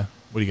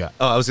 What do you got?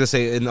 Oh, I was gonna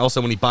say, and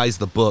also when he buys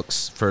the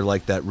books for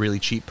like that really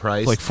cheap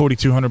price, like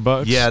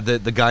 $4,200. Yeah,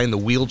 the guy in the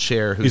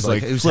wheelchair who's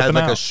had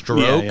like a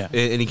stroke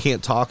and he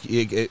can't talk.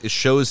 It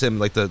shows him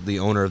like the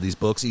owner of these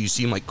books. You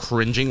see him like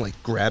cringing,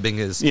 like grabbing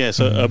his. Yeah.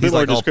 So a bit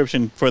more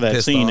description for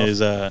that scene is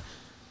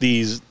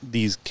these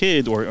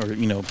kids or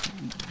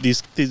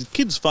these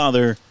kids'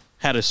 father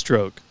had a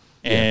stroke,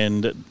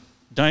 and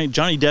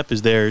Johnny Depp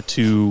is there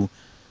to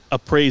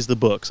appraise the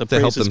books,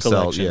 appraise help his them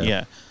sell, collection.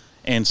 yeah.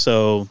 And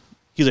so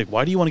he's like,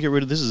 "Why do you want to get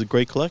rid of this? Is a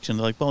great collection."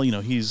 They're like, "Well,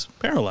 he's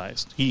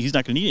paralyzed. He's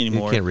not going to need it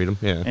anymore. You can't read them,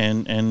 yeah.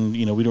 And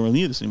we don't really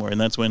need this anymore." And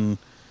that's when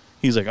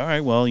he's like, "All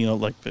right, well,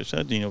 like Fish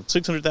said,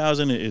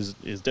 $600,000 is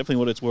definitely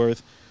what it's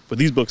worth. But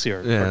these books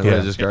here,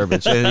 they're just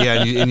garbage."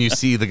 And you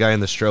see the guy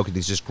in the stroke, and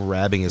he's just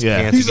grabbing his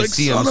pants. He's you like,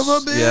 see "Son him, of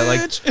a bitch!" Yeah,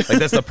 like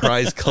that's the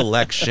prize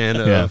collection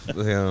of.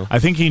 I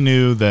think he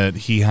knew that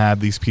he had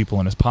these people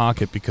in his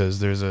pocket because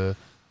there's a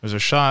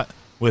shot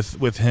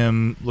with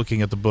him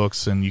looking at the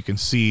books, and you can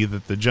see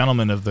that the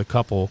gentleman of the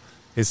couple,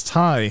 his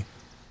tie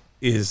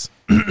is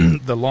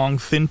the long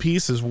thin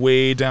piece is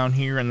way down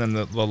here, and then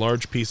the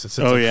large piece that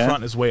sits in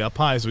front is way up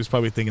high. So he's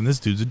probably thinking, this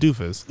dude's a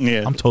doofus.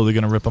 Yeah. I'm totally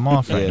gonna rip him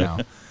off right now.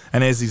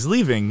 And as he's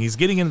leaving, he's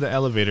getting into the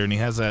elevator, and he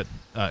has that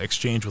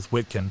exchange with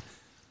Witkin.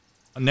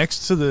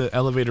 Next to the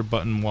elevator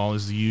button wall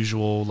is the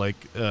usual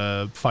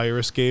fire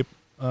escape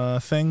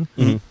thing,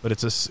 but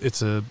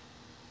it's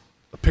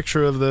a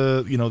picture of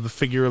the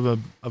figure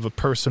of a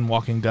person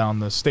walking down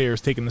the stairs,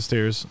 taking the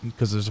stairs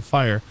because there's a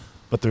fire,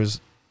 but there's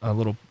a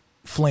little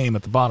flame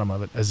at the bottom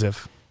of it, as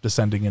if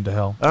descending into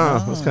hell.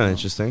 Oh, that's kind of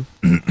interesting.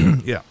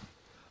 Yeah.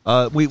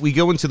 We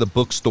go into the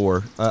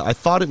bookstore. I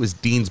thought it was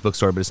Dean's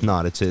bookstore, but it's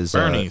not. It's his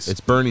Bernie's.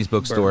 It's Bernie's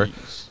bookstore.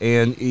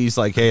 And he's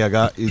like, "Hey,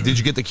 did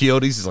you get the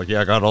Quixotes?" He's like,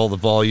 "Yeah, I got all the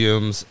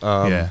volumes."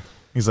 Yeah.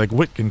 He's like,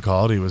 Witkin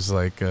called. He was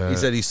like, he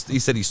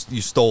said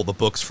you stole the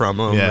books from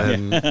him. Yeah.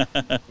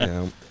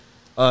 And,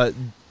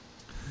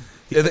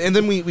 and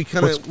then we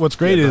kind of what's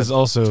great is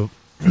also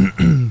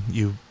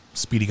you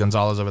Speedy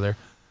Gonzalez over there.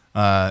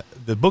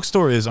 The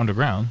bookstore is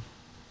underground,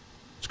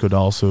 which could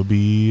also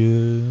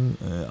be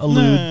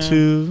allude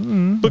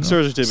to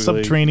bookstores are typically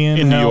subterranean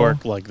in hell. New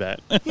York like that.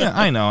 Yeah,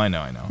 I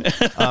know.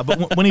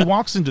 But when he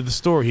walks into the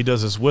store, he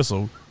does this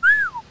whistle,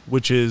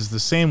 which is the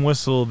same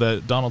whistle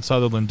that Donald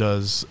Sutherland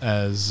does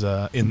as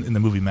in the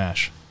movie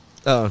MASH.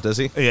 Oh, does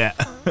he? Yeah.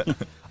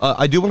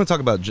 I do want to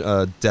talk about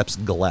Depp's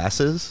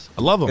glasses.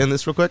 I love them. In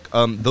this real quick,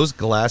 those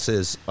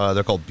glasses,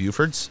 they're called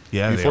Bufords.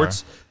 Yeah,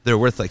 Bufords. They're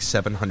worth like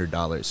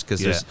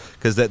 $700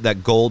 because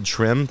that gold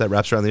trim that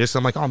wraps around the ears. So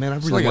I'm like, oh man, I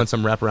really want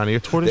some wrap around here.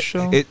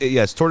 Tortoiseshell?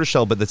 It's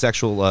tortoiseshell, but it's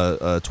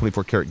actual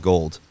 24 karat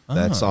gold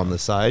that's on the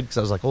side. Because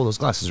I was like, oh, those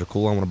glasses are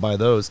cool. I want to buy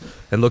those.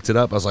 And looked it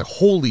up. I was like,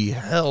 holy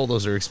hell,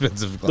 those are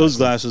expensive glasses. Those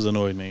glasses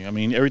annoyed me. I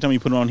mean, every time he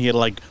put them on, he had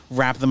to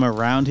wrap them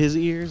around his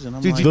ears, and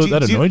I'm like,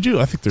 that annoyed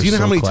you? I think they're do you know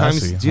so how many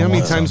classy. times? Do you know how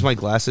many times my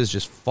glasses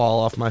just fall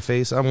off my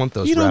face? I want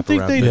those. You don't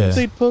think wraparound.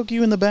 they poke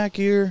you in the back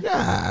ear?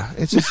 Yeah,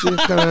 it's just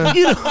kind of.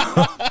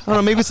 I don't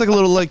know. Maybe it's like a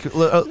little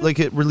like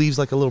it relieves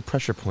like a little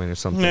pressure point or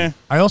something. Nah.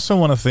 I also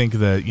want to think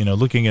that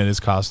looking at his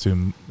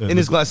costume, And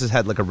his glasses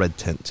had like a red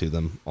tint to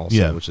them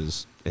also, which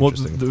is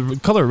interesting. Well, the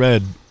color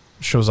red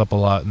shows up a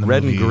lot in the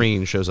red movie. and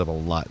green shows up a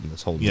lot in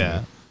this whole movie.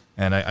 Yeah,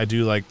 and I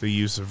do like the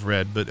use of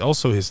red, but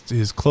also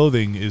his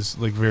clothing is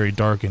like very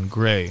dark and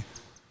gray,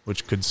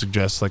 which could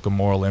suggest like a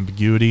moral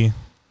ambiguity,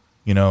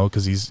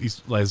 because he's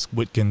as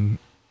Witkin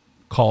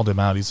called him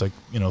out, he's like,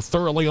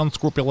 thoroughly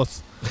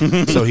unscrupulous.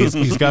 So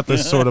he's got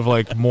this sort of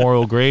like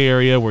moral gray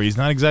area where he's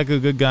not exactly a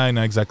good guy,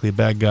 not exactly a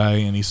bad guy,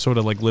 and he sort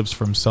of like lives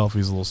for himself.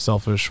 He's a little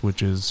selfish,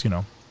 which is,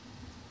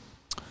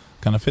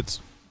 kind of fits.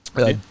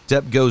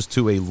 Depp goes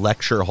to a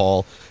lecture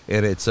hall,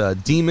 and it's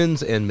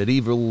Demons and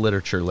Medieval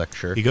Literature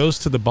lecture. He goes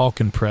to the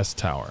Balkan Press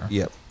Tower.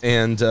 Yep.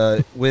 And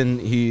when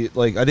he,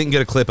 I didn't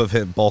get a clip of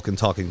him, Balkan,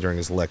 talking during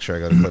his lecture. I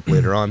got a clip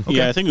later on. Okay.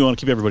 Yeah, I think we want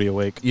to keep everybody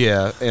awake.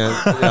 Yeah, and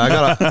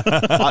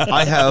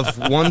I have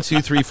 1,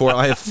 2, 3, 4.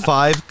 I have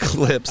 5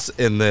 clips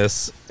in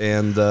this,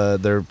 and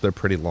they're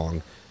pretty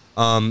long.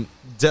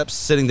 Depp's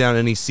sitting down,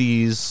 and he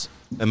sees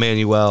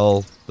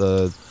Emmanuelle,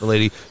 the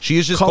lady. She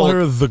is just call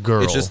her the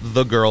girl. It's just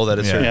the girl that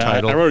is her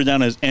title. I wrote it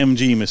down as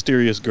MG,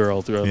 Mysterious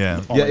Girl. Throughout.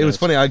 Yeah, it was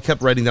funny. I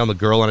kept writing down the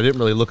girl, and I didn't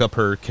really look up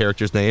her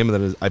character's name,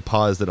 and then I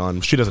paused it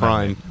on she doesn't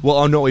Prime.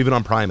 Well, no, even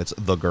on Prime, it's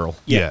the girl.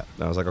 Yeah.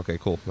 And I was like, okay,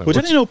 cool. Which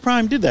I didn't know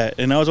Prime did that,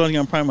 and I was watching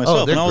on Prime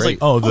myself, and I was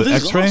great. like, the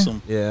this X-ray? is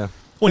awesome. Yeah.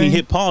 When you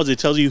hit pause, it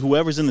tells you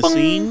whoever's in the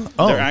scene,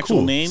 their actual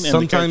cool. name, and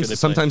the character they play.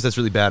 Sometimes that's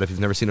really bad if you've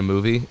never seen a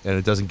movie and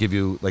it doesn't give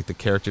you like the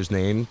character's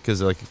name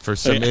because for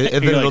some, and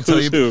then it'll tell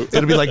you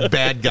it'll be like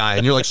bad guy,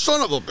 and you're like, son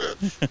of a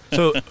bitch.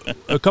 So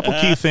a couple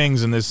key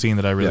things in this scene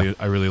that I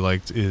really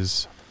liked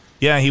is,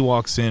 he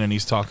walks in and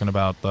he's talking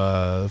about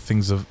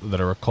things that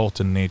are occult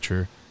in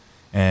nature,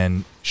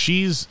 and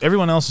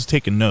everyone else is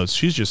taking notes.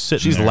 She's just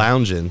sitting. She's there.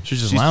 lounging.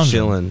 She's just lounging,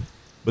 chilling.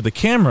 But the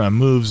camera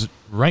moves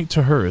right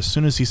to her as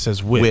soon as he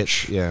says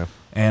witch. Yeah.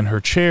 And her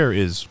chair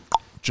is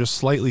just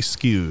slightly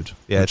skewed.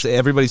 Yeah,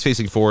 everybody's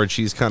facing forward.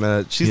 She's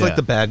like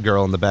the bad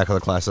girl in the back of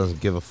the class, doesn't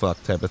give a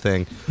fuck type of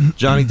thing.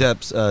 Johnny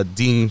Depp's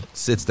Dean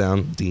sits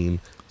down,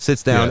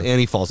 and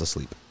he falls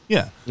asleep.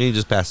 Yeah. And he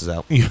just passes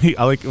out.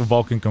 I like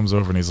Vulcan comes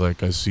over and he's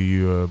like, I see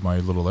my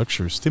little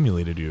lecture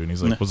stimulated you. And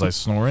he's like, was I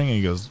snoring? And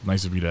he goes,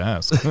 nice of you to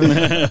ask.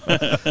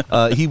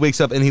 He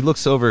wakes up and he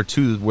looks over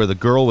to where the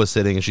girl was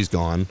sitting and she's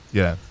gone.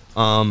 Yeah.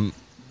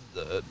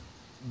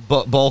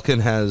 Balkan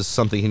has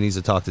something he needs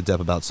to talk to Depp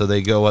about, so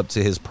they go up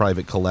to his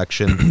private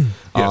collection.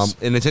 Yes.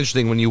 And it's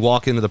interesting, when you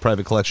walk into the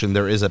private collection,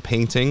 there is a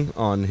painting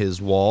on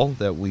his wall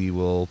that we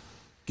will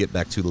get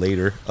back to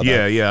later.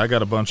 Yeah, I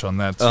got a bunch on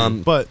that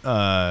too. But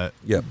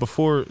yeah.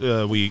 before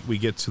we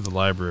get to the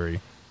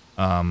library,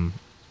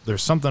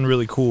 there's something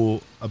really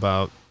cool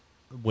about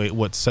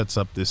what sets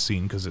up this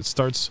scene, because it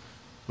starts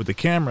with the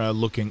camera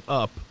looking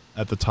up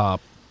at the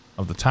top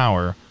of the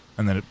tower,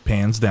 and then it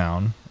pans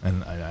down,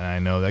 and I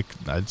know that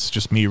it's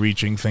just me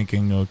reaching,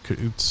 thinking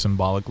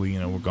symbolically,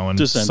 we're going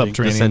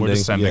subterranean, we're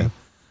descending.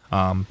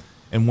 Yeah.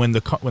 And when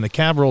the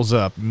cab rolls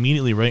up,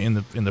 immediately right in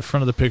the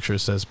front of the picture, it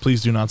says,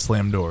 "Please do not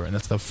slam door," and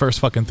that's the first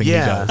fucking thing he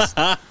does.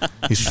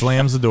 He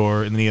slams the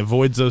door, and then he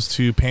avoids those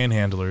two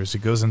panhandlers. He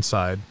goes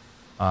inside,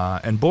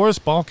 and Boris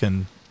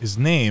Balkan, his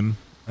name,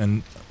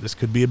 and this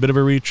could be a bit of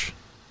a reach,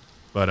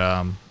 but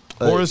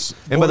Boris.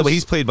 And by the way,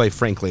 he's played by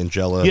Frank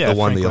Langella, Yeah, the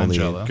one, Frank the only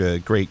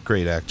Langella.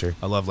 great actor.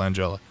 I love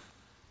Langella.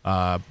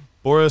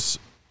 Boris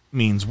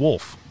means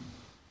wolf,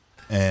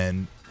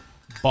 and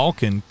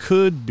Balkan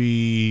could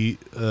be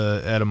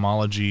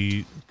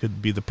etymology,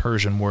 could be the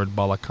Persian word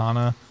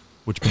balakana,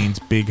 which means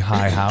big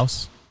high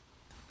house.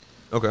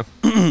 Okay.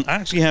 I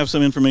actually have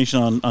some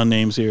information on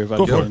names here if I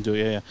go into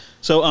it. Yeah.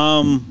 So,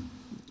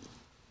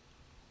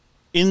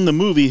 in the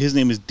movie, his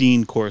name is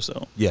Dean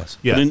Corso. Yes.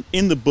 Yeah. But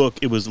in the book,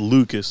 it was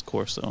Lucas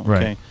Corso. Okay.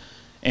 Right.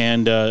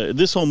 And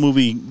this whole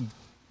movie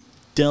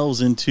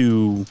delves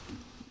into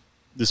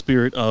the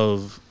spirit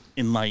of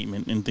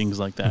enlightenment and things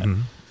like that.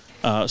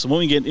 Mm-hmm. So when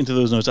we get into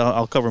those notes,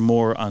 I'll cover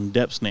more on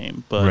Depp's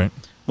name. But Right.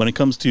 when it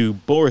comes to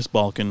Boris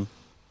Balkan,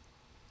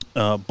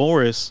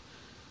 Boris,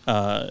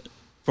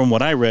 from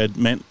what I read,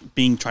 meant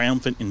being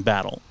triumphant in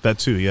battle. That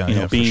too,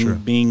 yeah,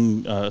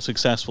 being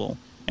successful.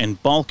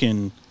 And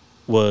Balkan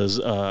was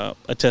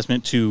a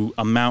testament to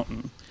a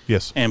mountain.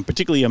 Yes. And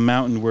particularly a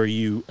mountain where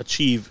you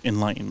achieve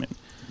enlightenment.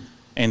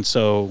 And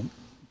so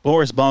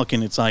Boris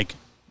Balkan, it's like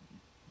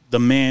the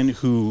man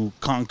who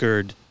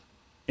conquered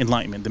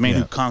enlightenment, the man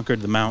who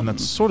conquered the mountain. And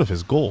that's sort of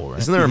his goal, right?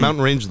 Isn't there a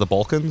mountain range of the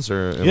Balkans,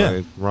 or am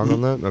I wrong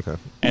on that? Okay.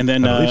 And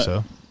then I believe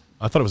so.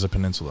 I thought it was a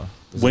peninsula.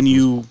 When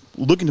you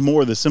look into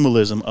more of the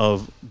symbolism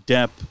of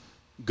Depp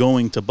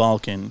going to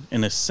Balkan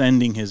and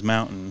ascending his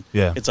mountain,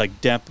 it's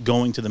like Depp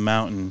going to the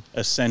mountain,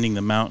 ascending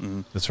the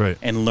mountain. That's right.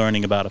 And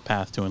learning about a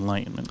path to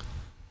enlightenment.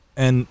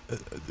 And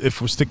if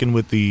we're sticking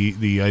with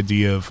the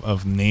idea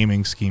of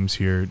naming schemes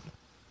here,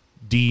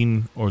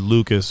 Dean or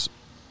Lucas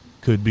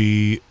could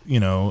be,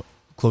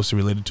 closely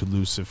related to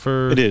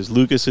Lucifer. It is.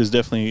 Lucas is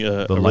definitely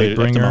a related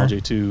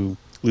etymology to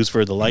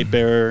Lucifer, the light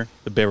bearer,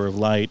 the bearer of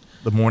light.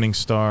 The morning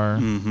star.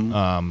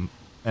 Mm-hmm.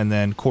 And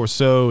then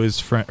Corso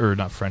is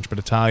not French, but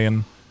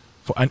Italian.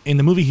 In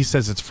the movie, he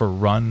says it's for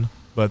run,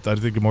 but I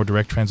think a more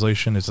direct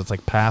translation is it's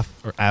like path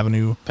or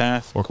avenue.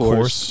 Path or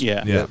course.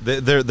 Yeah.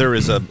 There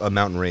is a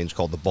mountain range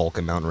called the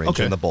Balkan Mountain Range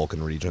in the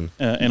Balkan region.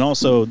 And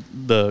also,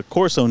 the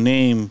Corso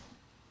name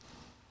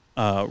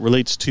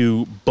relates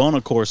to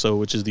Bonacorso,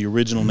 which is the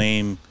original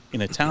name in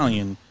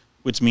Italian,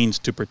 which means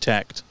to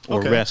protect or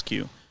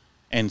rescue.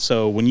 And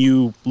so when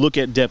you look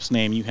at Depp's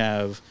name, you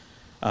have,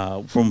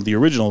 from the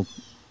original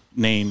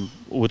name,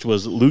 which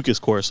was Lucas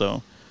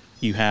Corso,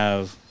 you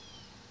have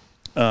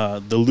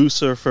the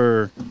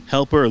Lucifer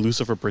Helper or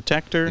Lucifer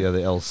Protector. Yeah, the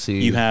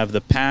LC. You have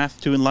the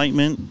Path to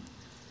Enlightenment.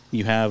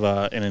 You have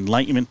an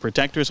Enlightenment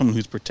Protector, someone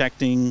who's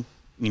protecting,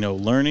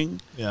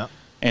 learning. Yeah.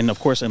 And, of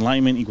course,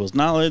 enlightenment equals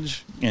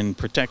knowledge, and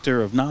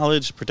protector of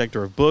knowledge,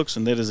 protector of books,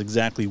 and that is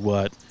exactly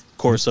what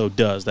Corso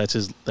does. That's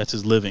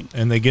his living.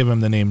 And they give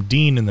him the name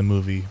Dean in the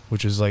movie,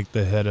 which is like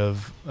the head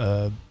of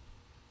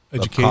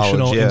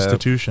educational college,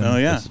 institution. Oh,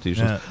 yeah.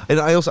 Institutions. Yeah. And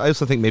I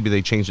also think maybe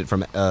they changed it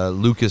from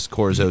Lucas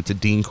Corso to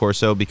Dean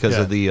Corso because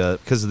of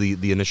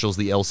the initials,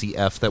 the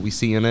LCF that we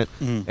see in it.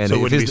 Mm. And so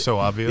it wouldn't be so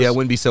obvious. Yeah, it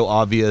wouldn't be so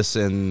obvious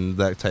and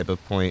that type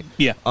of point.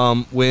 Yeah.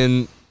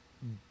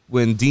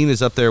 When Dean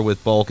is up there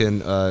with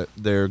Balkan,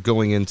 they're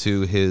going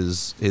into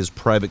his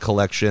private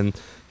collection.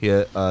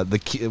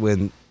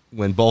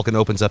 When Balkan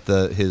opens up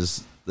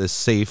this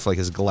safe, like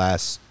his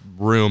glass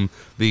room,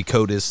 the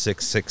code is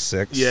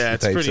 666. Yeah,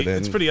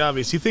 it's pretty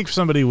obvious. You think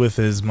somebody with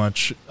as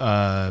much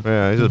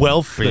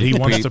wealth that he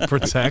wants to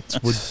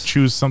protect would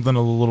choose something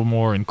a little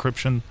more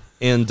encryption.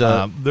 And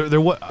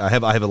I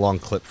have a long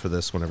clip for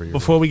this whenever you're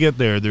before we get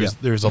there.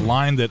 There's a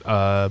line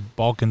that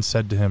Balkan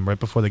said to him right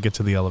before they get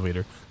to the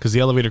elevator, because the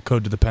elevator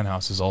code to the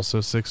penthouse is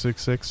also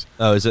 666.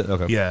 Oh, is it?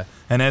 Okay. Yeah,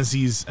 and as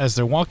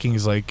they're walking,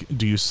 he's like,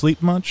 "Do you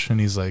sleep much?" And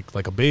he's like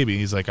a baby.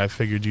 He's like, "I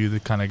figured you the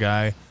kind of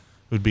guy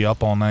who'd be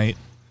up all night."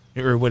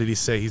 Or what did he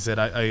say? He said,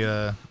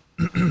 "I'd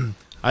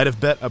have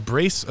bet a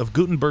brace of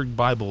Gutenberg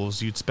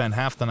Bibles you'd spend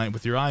half the night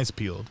with your eyes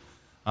peeled."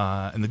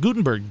 And the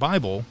Gutenberg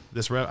Bible,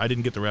 I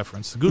didn't get the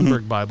reference. The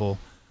Gutenberg Bible,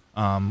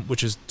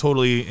 which is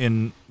totally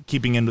in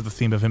keeping into the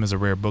theme of him as a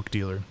rare book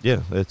dealer.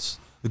 Yeah,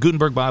 the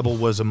Gutenberg Bible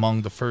was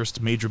among the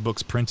first major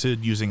books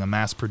printed using a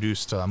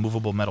mass-produced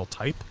movable metal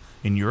type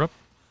in Europe,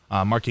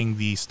 marking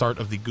the start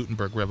of the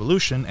Gutenberg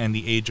Revolution and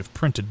the age of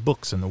printed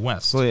books in the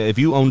West. Well, yeah, if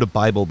you owned a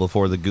Bible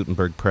before the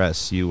Gutenberg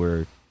press, you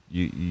were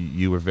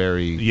you were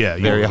very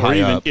very high or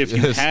even up. if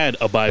you had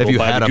a Bible if you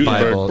by had the a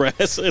Gutenberg Bible,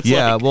 Press. It's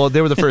well,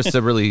 they were the first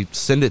to really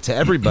send it to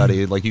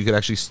everybody. Like you could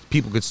actually,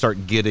 people could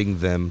start getting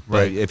them.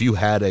 Right. But if you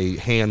had a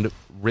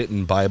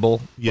handwritten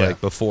Bible,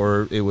 like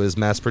before it was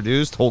mass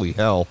produced, holy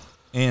hell.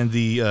 And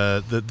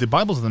the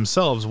Bibles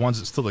themselves, ones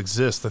that still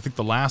exist, I think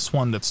the last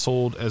one that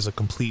sold as a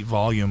complete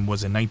volume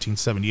was in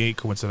 1978,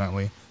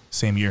 coincidentally,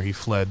 same year he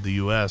fled the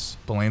U.S.,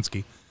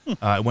 Polanski.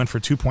 It went for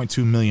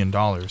 $2.2 million.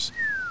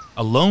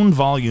 A lone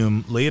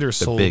volume later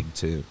sold. They're big,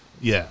 too.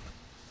 Yeah.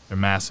 They're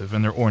massive,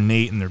 and they're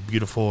ornate, and they're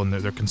beautiful, and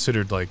they're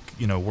considered like,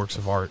 works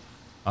of art.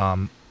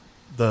 A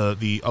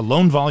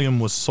lone volume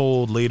was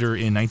sold later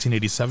in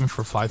 1987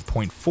 for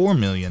 $5.4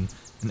 million,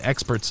 and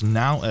experts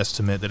now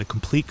estimate that a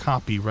complete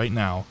copy right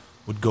now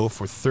would go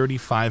for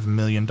 $35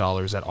 million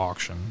at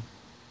auction.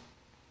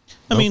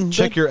 I mean,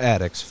 check your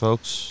attics,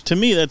 folks. To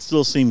me, that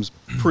still seems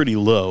pretty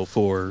low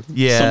for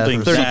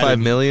something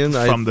 $35 million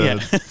from the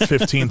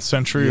 15th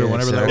century or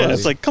whenever that was. Yeah,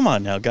 it's like, come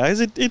on now,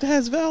 guys, it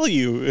has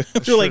value.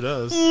 You're sure like,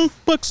 does.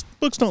 Books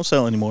don't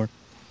sell anymore.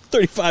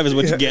 35 is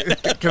what you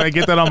get. Can I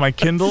get that on my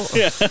Kindle?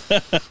 Yeah.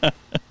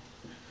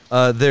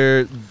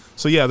 They're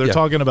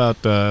talking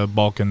about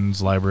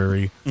Balkan's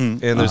library, and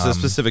there's a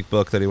specific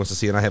book that he wants to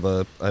see, and I have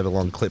a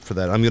long clip for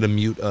that. I'm going to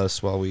mute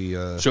us while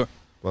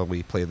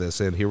we play this,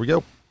 and here we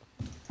go.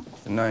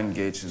 The Nine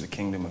Gates of the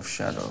Kingdom of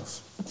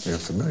Shadows. You're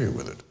familiar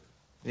with it?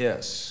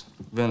 Yes,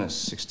 Venice,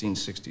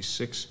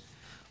 1666.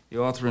 The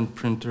author and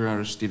printer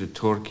Aristide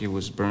Torchi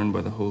was burned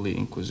by the Holy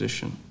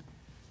Inquisition,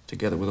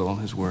 together with all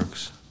his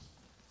works.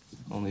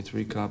 Only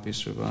 3 copies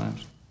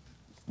survived.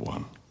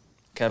 1.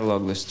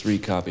 Catalog lists 3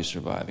 copies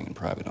surviving in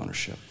private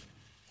ownership.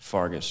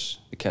 Fargus,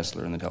 the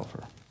Kessler, and the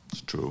Delpher.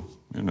 It's true.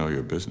 You know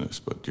your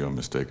business, but you're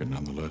mistaken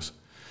nonetheless.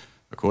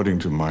 According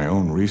to my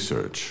own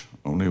research,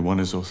 only 1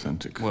 is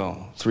authentic.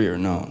 Well, 3 are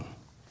known.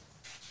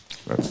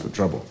 That's the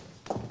trouble.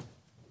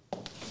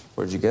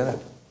 Where'd you get it?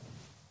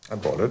 I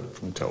bought it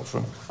from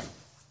Telfer.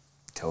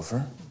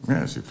 Telfer?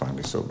 Yes, he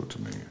finally sold it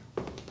to me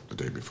the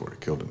day before he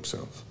killed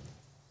himself.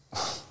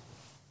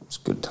 It's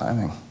good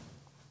timing.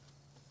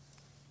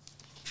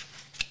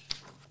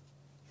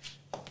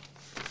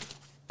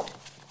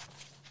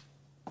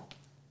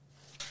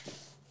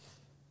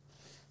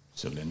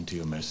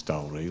 Silentium est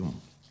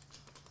aureum.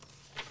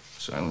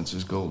 Silence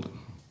is golden.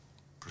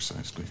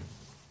 Precisely.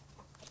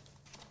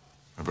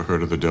 Ever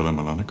heard of the Della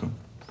Melonicon?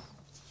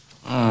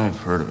 I've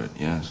heard of it,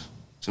 yes.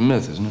 It's a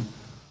myth, isn't it?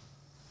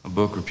 A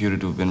book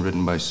reputed to have been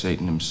written by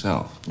Satan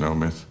himself. No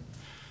myth.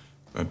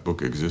 That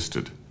book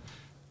existed.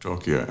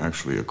 Torquia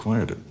actually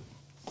acquired it.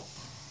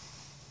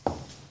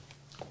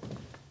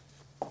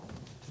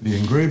 The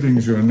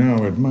engravings you're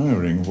now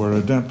admiring were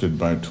adapted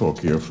by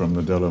Torquia from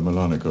the Della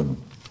Melonicon.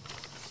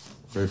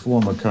 They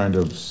form a kind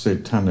of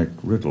satanic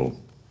riddle.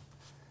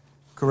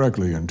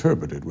 Correctly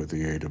interpreted with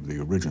the aid of the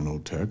original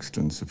text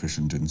and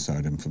sufficient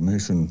inside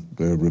information,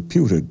 they're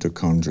reputed to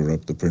conjure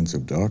up the Prince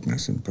of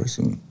Darkness in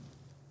person.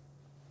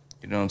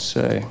 You don't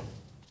say.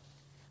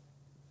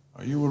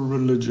 Are you a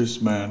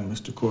religious man,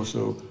 Mr.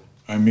 Corso?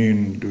 I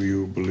mean, do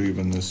you believe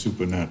in the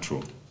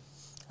supernatural?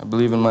 I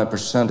believe in my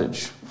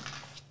percentage.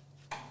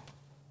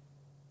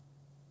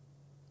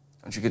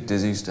 Don't you get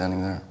dizzy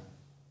standing there?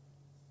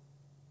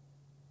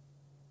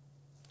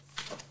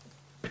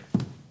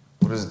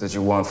 What is it that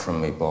you want from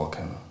me,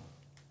 Balkan?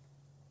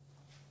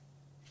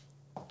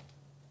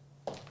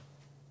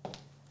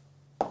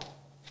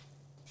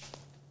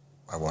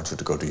 I want you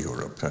to go to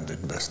Europe and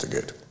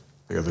investigate.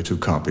 The other 2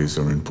 copies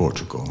are in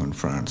Portugal and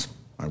France.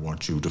 I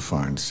want you to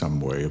find some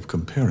way of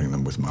comparing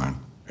them with mine.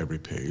 Every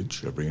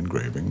page, every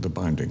engraving, the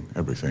binding,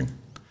 everything.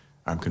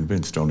 I'm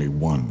convinced only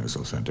 1 is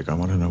authentic. I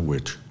want to know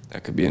which.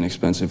 That could be an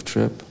expensive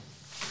trip.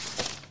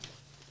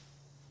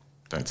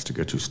 That's to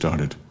get you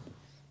started.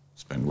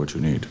 Spend what you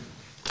need.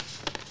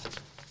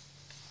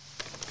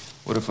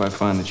 What if I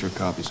find that your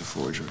copy's a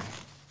forgery?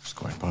 It's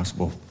quite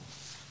possible.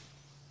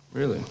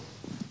 Really?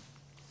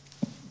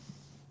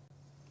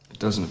 It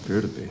doesn't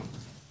appear to be.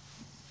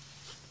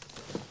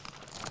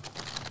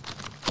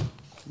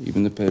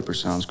 Even the paper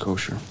sounds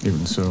kosher.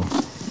 Even so,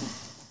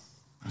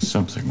 there's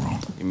something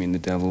wrong. You mean the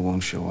devil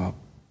won't show up?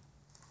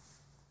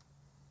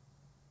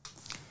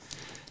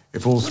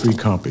 If all 3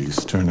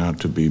 copies turn out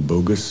to be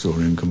bogus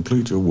or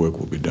incomplete, your work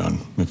will be done.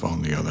 If,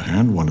 on the other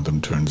hand, one of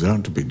them turns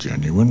out to be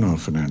genuine, I'll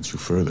finance you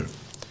further.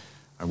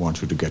 I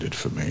want you to get it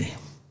for me.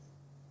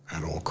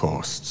 At all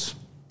costs.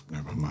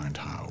 Never mind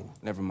how.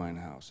 Never mind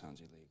how sounds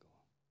illegal.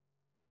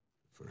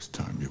 First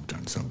time you've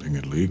done something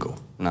illegal.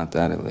 Not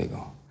that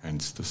illegal.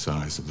 Hence the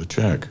size of the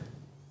check.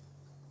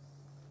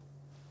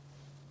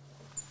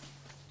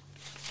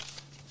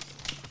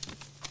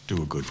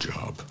 Do a good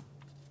job.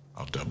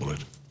 I'll double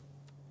it.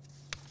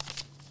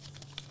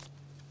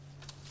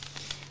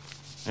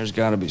 There's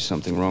got to be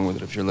something wrong with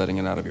it if you're letting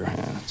it out of your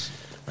hands.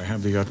 I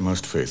have the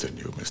utmost faith in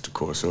you, Mr.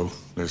 Corso.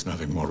 There's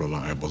nothing more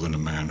reliable than a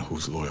man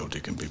whose loyalty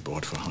can be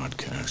bought for hard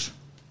cash.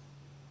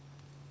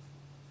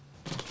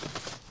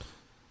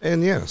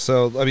 And yeah,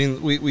 so I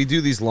mean, we do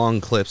these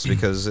long clips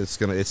because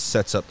it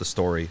sets up the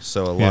story.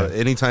 So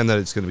anytime that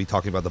it's gonna be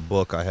talking about the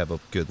book, I have a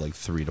good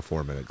 3 to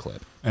 4 minute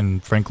clip.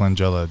 And Frank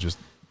Langella just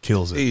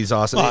kills it. He's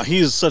awesome. Oh,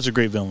 he's such a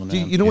great villain.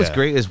 You know what's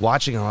great is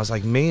watching him. I was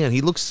like, man,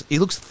 he looks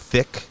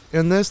thick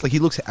in this. Like he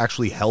looks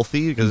actually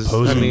healthy because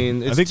Imposing. I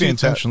mean, I think they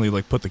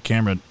intentionally put the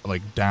camera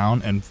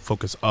down and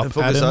focus up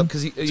at him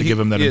to give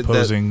him that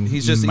imposing.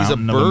 He's a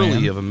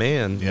burly of a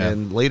man, Yeah.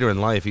 and later in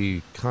life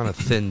he kind of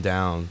thinned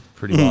down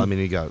pretty well. I mean,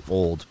 he got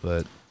old,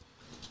 but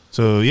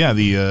so yeah.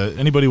 The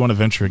anybody want to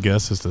venture a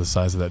guess as to the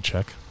size of that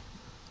check?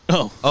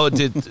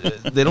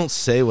 they don't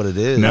say what it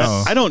is.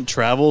 No. I don't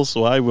travel,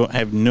 so I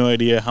have no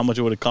idea how much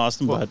it would have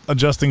cost him. But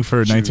Adjusting for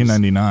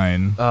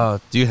 1999.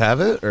 Do you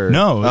have it or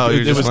no?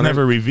 It was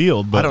never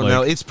revealed. But I don't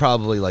know. It's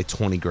probably like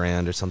 20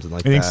 grand or something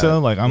like that. I think so.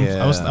 Like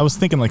I was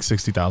thinking like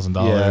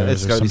 $60,000. Yeah,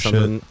 it's got to be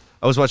something. Shit.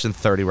 I was watching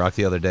 30 Rock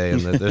the other day,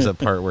 and there's a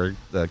part where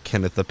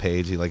Kenneth the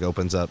Page, he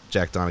opens up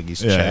Jack Donaghy's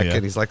check,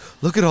 and he's like,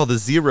 "Look at all the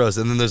zeros,"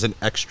 and then there's an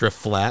extra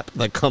flap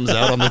that comes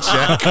out on the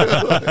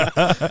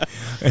check.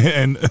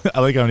 And I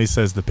like how he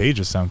says the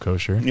pages sound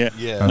kosher.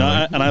 Yeah.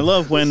 No, and I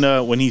love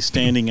when he's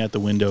standing at the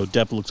window.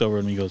 Depp looks over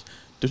and he goes,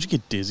 "Don't you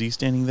get dizzy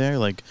standing there?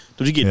 Like,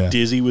 don't you get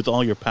dizzy with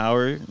all your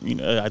power?"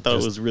 I thought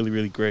it was really,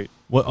 really great.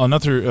 Well,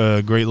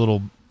 another great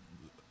little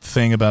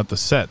thing about the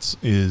sets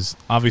is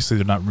obviously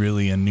they're not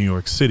really in New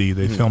York City.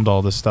 They filmed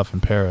all this stuff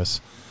in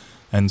Paris.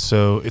 And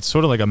so it's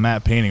sort of like a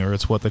matte painting, or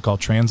it's what they call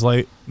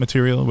translite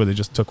material, where they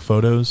just took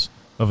photos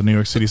of a New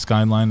York City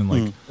skyline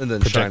and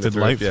then projected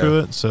light through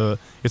it. So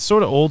it's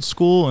sort of old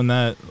school in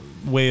that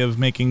way of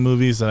making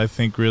movies that I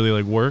think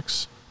really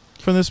works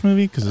for this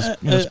movie because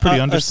it's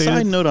pretty understated. A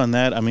side note on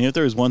that, I mean, if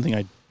there was one thing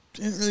I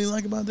didn't really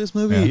like about this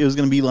movie, it was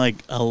going to be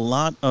a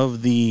lot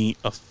of the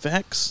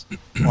effects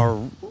are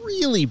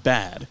really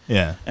bad.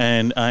 Yeah.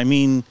 And I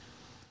mean,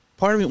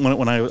 part of me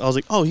when I was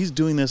like, oh, he's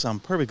doing this on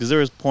purpose, because there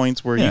was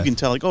points where you can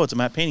tell oh, it's a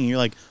matte painting, and you're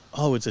like,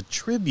 oh, it's a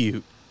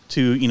tribute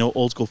to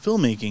old school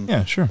filmmaking.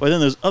 Yeah, sure. But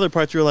then there's other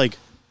parts where you're like,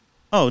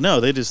 oh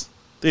no, they just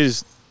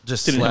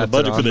didn't have a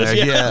budget for this.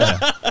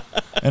 Yeah.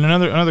 And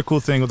another cool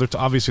thing,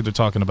 obviously they're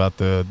talking about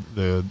the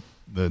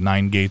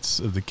 9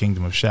 gates of the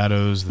Kingdom of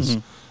Shadows.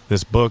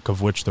 This book,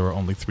 of which there are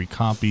only 3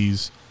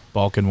 copies.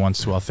 Balkan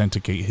wants to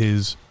authenticate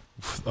his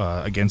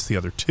against the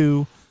other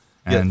 2.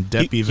 And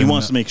Depp he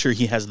wants to make sure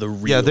he has the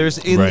real. Yeah, there's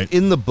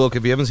in the book,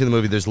 if you haven't seen the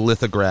movie, there's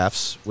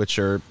lithographs, which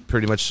are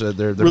pretty much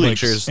they're really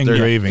pictures,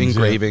 engravings.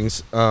 They're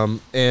engravings.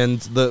 And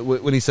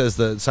when he says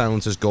the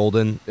silence is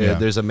golden,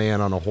 there's a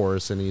man on a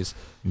horse, and he's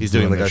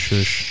doing like a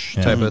shh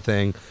type of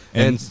thing,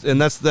 and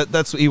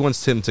that's he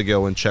wants Tim to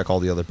go and check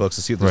all the other books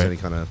to see if there's any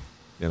kind of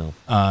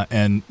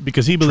and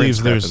because he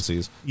believes there's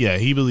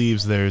he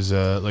believes there's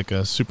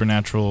a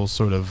supernatural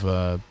sort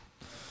of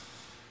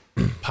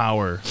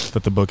power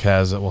that the book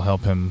has that will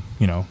help him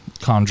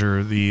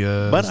conjure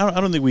the but I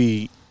don't think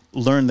we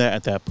learned that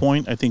at that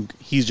point. I think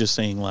he's just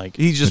saying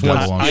he just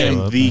wants I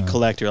am the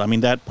collector. I mean,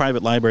 that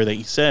private library that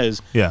he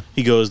says,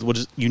 he goes, what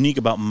is unique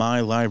about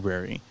my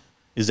library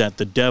is that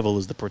the devil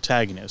is the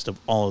protagonist of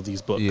all of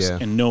these books,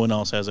 and no one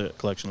else has a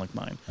collection like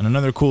mine. And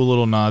another cool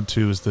little nod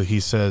too is that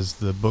he says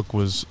the book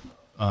was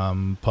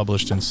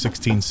published in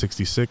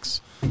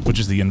 1666, which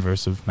is the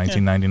inverse of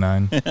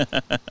 1999.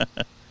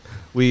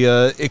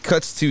 It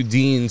cuts to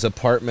Dean's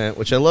apartment,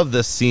 which I love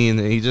this scene.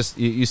 And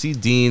you see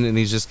Dean, and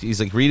he's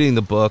like reading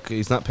the book.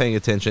 He's not paying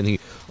attention. He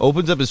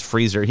opens up his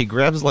freezer. He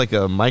grabs like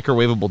a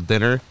microwavable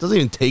dinner. Doesn't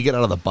even take it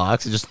out of the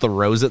box. He just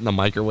throws it in the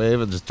microwave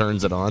and just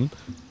turns it on.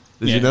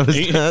 Did you notice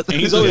that?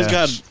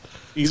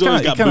 He's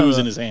always got booze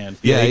in his hand.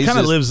 Yeah, he kind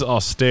of lives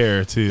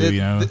austere too.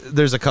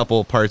 There's a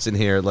couple parts in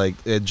here, like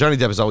Johnny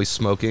Depp is always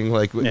smoking.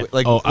 I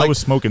was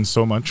smoking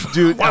so much,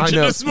 dude.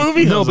 Watching this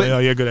movie. No, but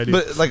good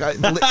idea.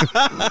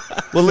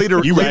 But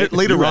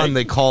later on,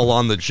 they call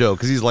on the joke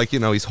because he's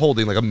he's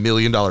holding like $1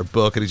 million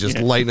book and he's just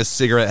lighting a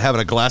cigarette,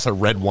 having a glass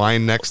of red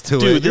wine next to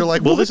it. You're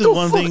like, well, this is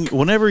one thing.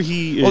 Whenever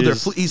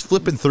he's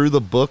flipping through the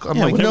book. I'm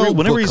like,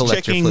 whenever he's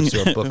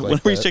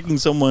he's checking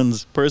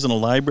someone's personal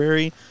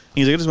library.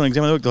 He's like, I just want to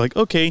examine the book. They're like,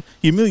 okay.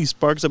 He immediately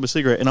sparks up a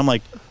cigarette, and I'm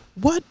like,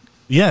 what?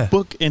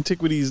 Book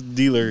antiquities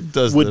dealer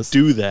would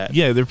do that?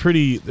 Yeah, they're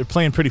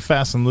playing pretty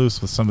fast and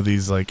loose with some of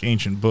these like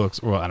ancient books.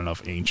 Well, I don't know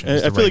if ancient.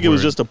 I feel like it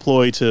was just a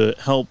ploy to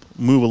help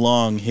move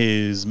along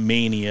his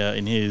mania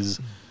and his,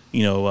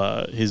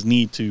 his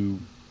need to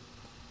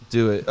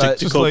do it.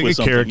 Just like a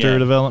character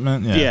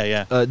development.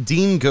 Yeah.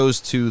 Dean goes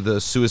to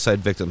the suicide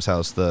victim's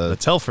house, the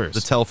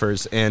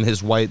Telfers, and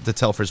his wife, the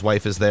Telfer's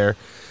wife, is there.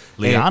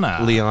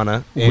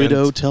 Liana,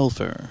 Widow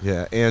Telfer.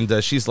 Yeah,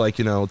 and she's like,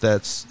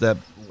 that's that.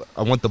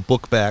 I want the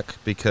book back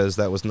because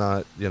that was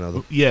not,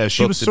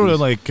 she was sort of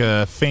like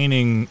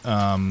feigning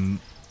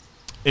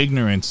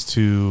ignorance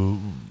to,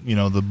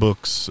 the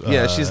books.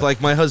 She's like,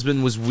 my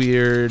husband was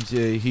weird.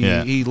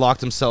 He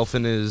locked himself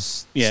in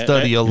his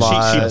study a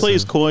lot. She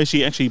plays coy.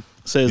 She actually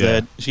says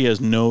that she has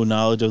no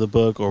knowledge of the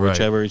book or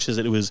whichever. She says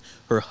that it was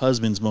her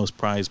husband's most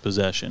prized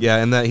possession. Yeah,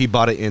 and that he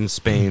bought it in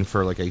Spain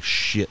for like a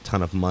shit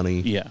ton of money.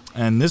 Yeah.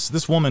 And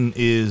this woman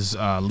is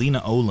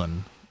Lena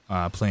Olin.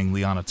 playing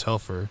Lyanna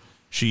Telfer.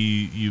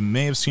 You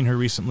may have seen her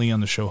recently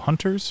on the show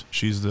Hunters.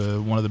 She's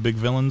one of the big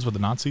villains with the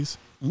Nazis.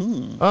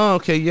 Oh,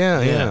 okay,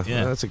 yeah.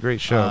 That's a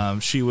great show.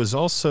 She was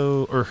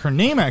also, or her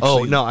name actually.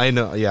 Oh no, I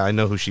know. Yeah, I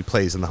know who she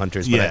plays in the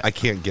Hunters, but I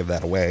can't give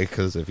that away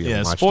because if you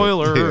haven't watched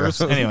spoilers.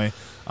 it. Anyway,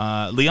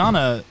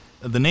 Lyanna,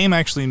 the name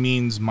actually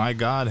means "My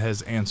God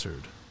has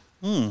answered."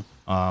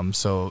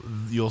 So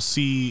you'll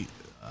see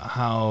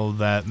how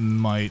that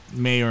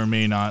may or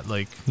may not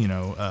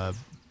have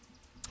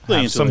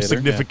some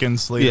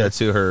significance later. Yeah,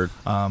 to her.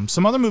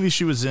 Some other movies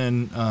she was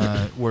in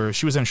where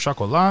she was in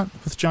Chocolat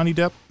with Johnny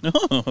Depp.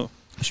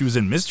 She was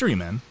in Mystery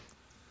Men,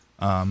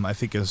 I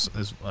think as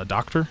a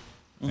doctor,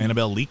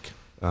 Annabelle Leake.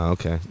 Oh,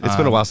 okay. It's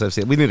been a while since I've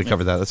seen it. We need to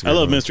cover that. That's a I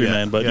love movie. Mystery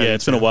Man, but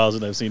it's been a while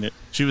since I've seen it.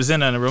 She was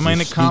in a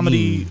romantic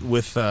comedy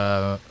with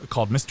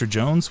called Mr.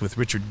 Jones with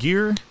Richard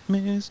Gere.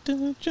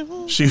 Mr.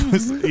 Jones. She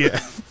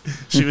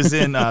was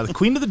in The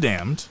Queen of the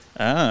Damned.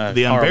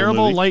 The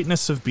Unbearable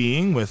Lightness of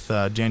Being with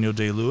Daniel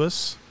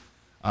Day-Lewis.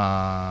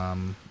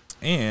 And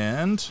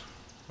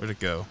where'd it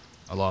go?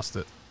 I lost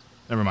it.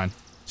 Never mind.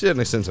 She had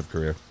an extensive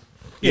career.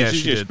 Yeah,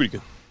 she did. Pretty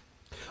good.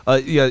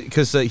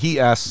 Because he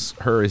asks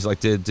her, he's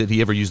like, did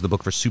he ever use the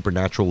book for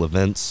supernatural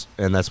events?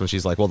 And that's when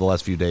she's like, well, the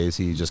last few days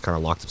he just kind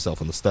of locked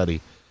himself in the study.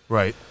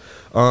 Right.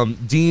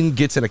 Dean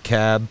gets in a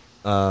cab.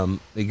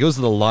 He goes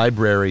to the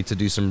library to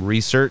do some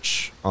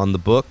research on the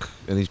book,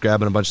 and he's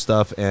grabbing a bunch of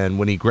stuff. And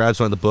when he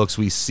grabs one of the books,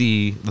 we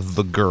see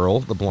the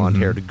girl, the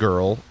blonde-haired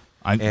girl.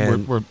 I'm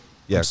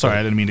sorry,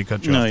 I didn't mean to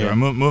cut you off there. I'm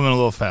moving a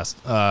little fast.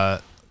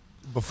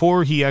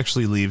 Before he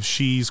actually leaves,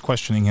 she's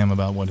questioning him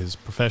about what his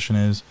profession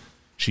is.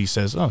 She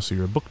says, "Oh, so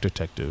you're a book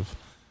detective?"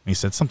 And he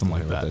said something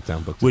like that,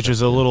 which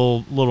is a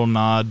little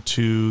nod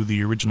to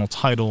the original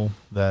title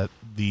that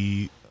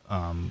the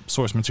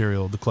source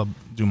material, the Club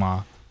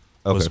Dumas,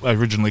 was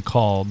originally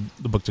called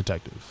The Book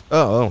Detective.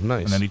 Oh,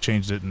 nice. And then he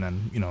changed it, and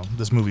then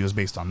this movie was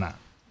based on that.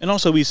 And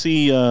also, we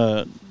see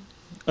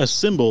a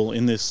symbol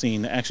in this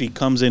scene that actually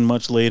comes in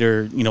much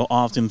later,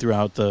 often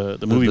throughout the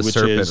movie, which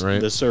serpent, is right?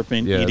 the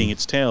serpent eating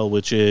its tail,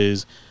 which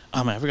is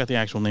I forgot the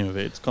actual name of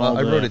it. It's called.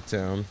 I wrote it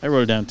down. I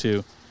wrote it down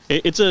too.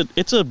 It's a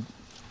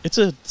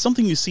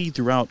something you see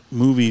throughout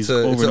movies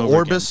over and over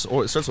Orbis, again.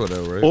 Or it starts with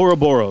O, right?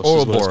 Ouroboros.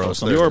 Ouroboros.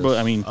 The Ouroboros.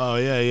 I mean,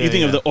 you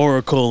think of the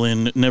Oracle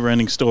in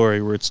Neverending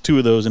Story, where it's two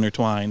of those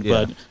intertwined.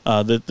 Yeah.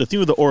 But the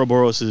theme of the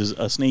Ouroboros is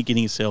a snake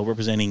eating its tail,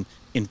 representing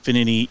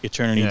infinity,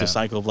 eternity, the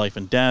cycle of life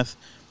and death.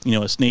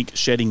 A snake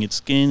shedding its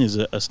skin is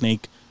a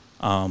snake,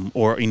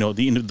 or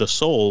the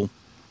soul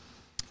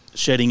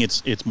shedding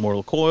its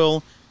mortal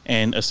coil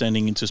and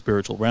ascending into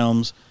spiritual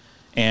realms.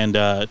 And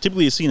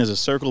typically it's seen as a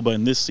circle, but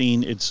in this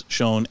scene it's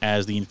shown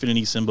as the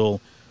infinity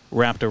symbol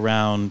wrapped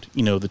around,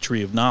 the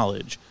tree of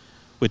knowledge,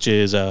 which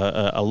is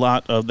a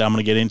lot of that I'm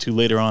going to get into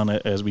later on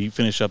as we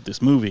finish up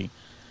this movie.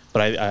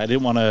 But I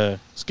didn't want to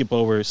skip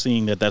over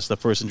seeing that that's the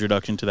first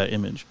introduction to that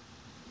image.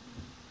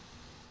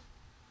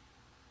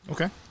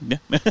 Okay. Yeah.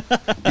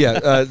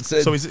 Yeah.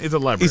 So he's at the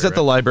library. He's at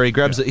the library.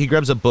 He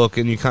grabs a book,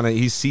 and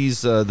he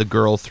sees the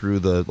girl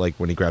through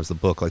when he grabs the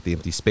book, like the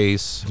empty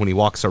space. When he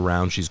walks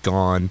around, she's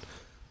gone.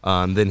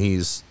 Then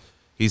he's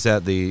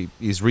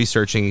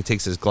researching. He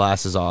takes his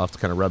glasses off to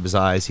kind of rub his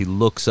eyes. He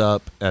looks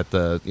up at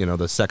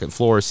the second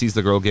floor, sees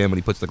the girl again. When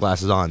he puts the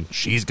glasses on,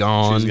 she's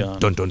gone. She's gone.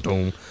 Dun dun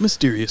dun.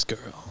 Mysterious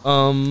girl.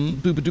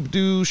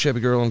 Boo shabby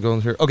girl. I'm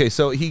going here. Okay,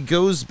 so he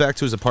goes back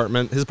to his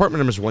apartment. His apartment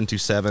number is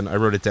 127. I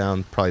wrote it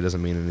down. Probably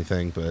doesn't mean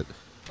anything, but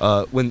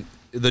when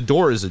the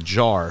door is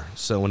ajar,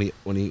 so when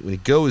he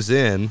goes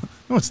in,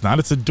 no, it's not.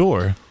 It's a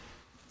door.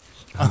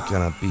 I'm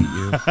gonna beat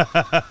you.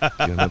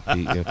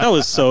 That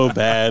was so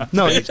bad.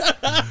 No,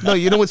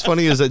 you know what's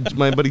funny is that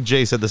my buddy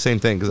Jay said the same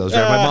thing because I was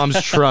driving my mom's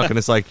truck and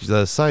it's like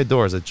the side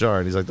door is ajar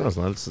and he's like, no, it's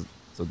not. It's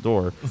a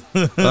door.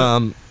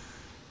 The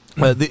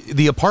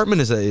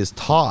apartment is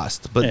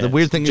tossed, but the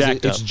weird thing is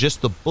it's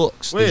just the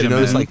books. Did you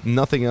notice like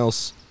nothing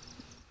else?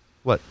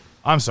 What?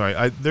 I'm sorry.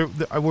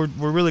 We're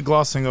really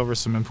glossing over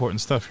some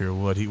important stuff here.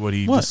 What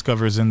he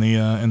discovers in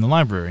the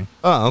library.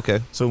 Oh, okay.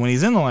 So when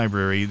he's in the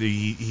library,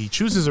 he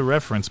chooses a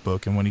reference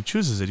book, and when he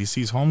chooses it, he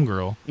sees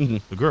homegirl,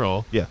 the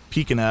girl,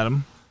 peeking at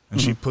him, and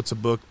she puts a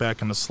book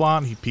back in the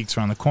slot. He peeks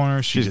around the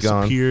corner. She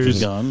disappears.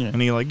 She's gone. Yeah.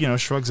 And he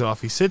shrugs it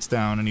off. He sits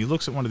down and he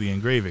looks at one of the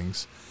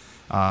engravings.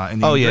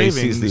 And he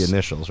sees the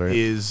initials, right?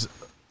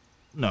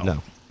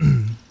 No.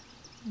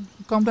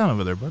 Calm down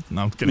over there, bud.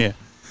 No, I'm kidding. Yeah.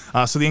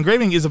 So the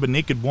engraving is of a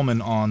naked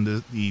woman on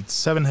the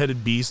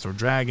seven-headed beast or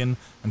dragon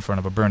in front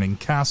of a burning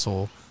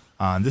castle.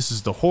 This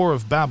is the Whore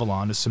of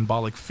Babylon, a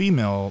symbolic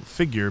female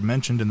figure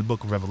mentioned in the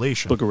Book of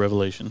Revelation. Book of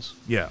Revelations.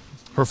 Yeah.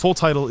 Her full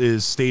title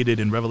is stated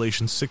in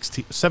Revelation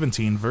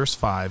 17, verse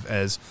 5,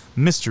 as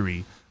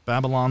Mystery,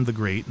 Babylon the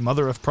Great,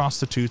 Mother of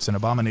Prostitutes and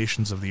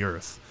Abominations of the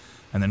Earth.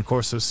 And then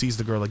Corso sees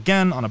the girl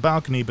again on a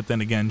balcony, but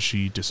then again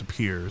she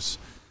disappears.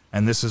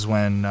 And this is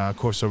when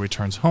Corso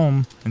returns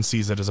home and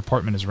sees that his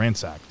apartment is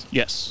ransacked.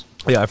 Yes.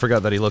 Yeah, I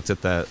forgot that he looked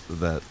at that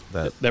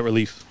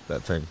relief.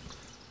 That thing.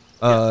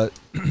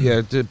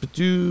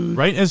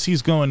 Right as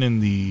he's going in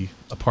the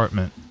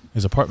apartment,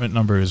 his apartment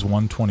number is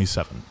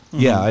 127.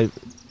 Yeah,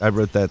 I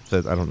wrote that.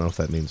 I don't know if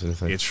that means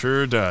anything. It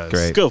sure does.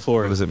 Great. Go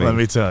for it. What does it mean? Let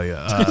me tell you.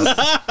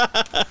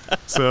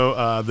 So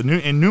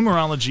in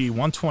numerology,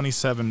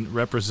 127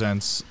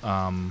 represents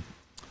an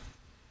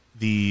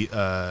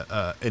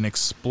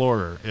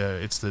explorer.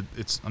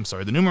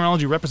 The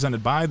numerology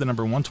represented by the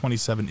number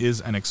 127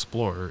 is an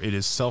explorer. It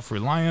is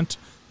self-reliant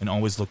and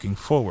always looking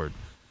forward.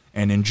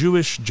 And in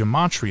Jewish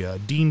gematria,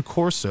 Dean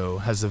Corso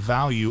has a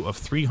value of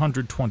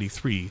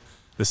 323,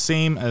 the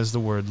same as the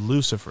word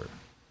Lucifer.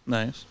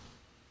 Nice.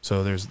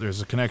 So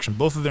there's a connection.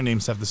 Both of their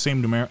names have the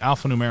same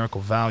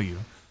alphanumerical value,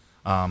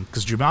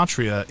 because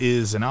gematria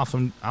is an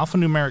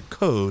alphanumeric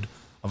code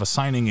of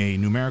assigning a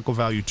numerical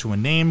value to a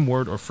name,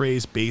 word, or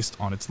phrase based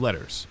on its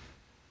letters.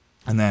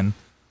 And then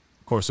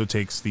Corso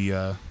takes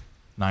the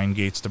 9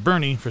 gates to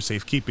Bernie for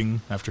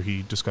safekeeping after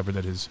he discovered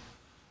that his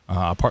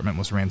apartment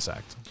was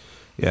ransacked.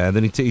 Yeah, and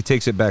then he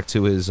takes it back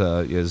to his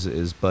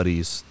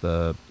buddies,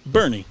 the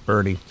Bernie.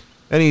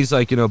 And he's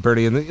like,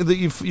 Bernie, and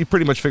you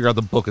pretty much figure out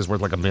the book is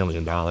worth like $1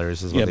 million.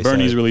 Is what they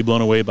Bernie's say. really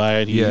blown away by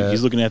it.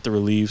 He's looking at the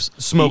reliefs.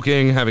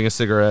 Smoking, having a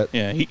cigarette.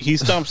 Yeah, he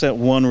stops at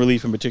one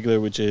relief in particular,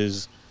 which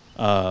is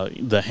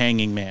the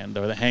hanging man,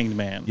 or the hanged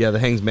man. Yeah, the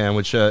hanged man,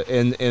 which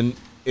and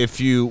if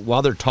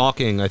while they're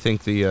talking, I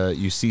think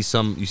you see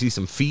some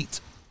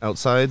feet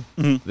outside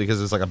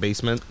because it's like a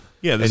basement.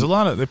 Yeah, there's a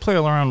lot of, they play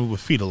around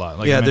with feet a lot.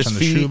 Like I mentioned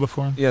the shoe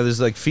before. Yeah,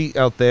 there's like feet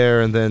out there,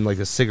 and then like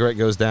a cigarette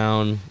goes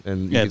down,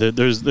 and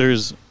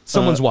there's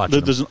someone's watching.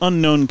 There's an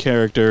unknown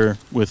character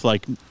with as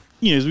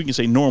we can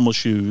say, normal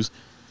shoes,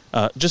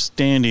 just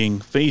standing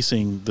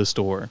facing the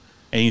store,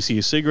 and you see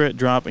a cigarette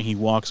drop, and he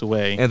walks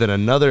away, and then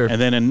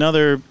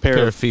another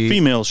pair of feet,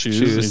 female shoes,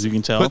 as you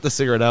can tell, put the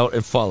cigarette out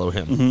and follow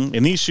him. Mm-hmm.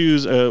 And these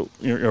shoes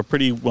are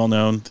pretty well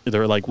known.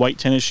 They're like white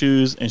tennis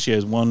shoes, and she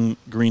has one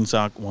green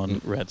sock, one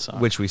red sock,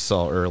 which we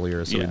saw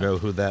earlier, so we know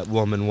who that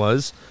woman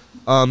was.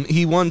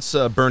 He wants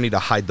Bernie to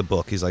hide the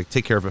book. He's like,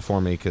 take care of it for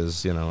me,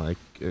 because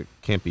it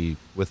can't be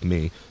with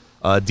me.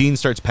 Dean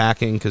starts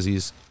packing because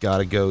he's got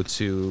to go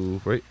to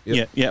right.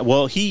 Yep. Yeah.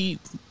 Well,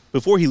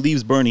 before he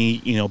leaves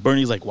Bernie,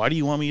 Bernie's like, why do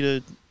you want me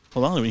to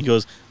hold on to me? He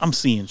goes, I'm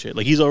seeing shit.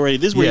 Like, he's already,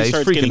 this is where he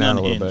starts getting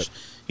unhinged.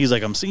 He's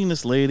like, I'm seeing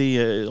this lady,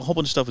 a whole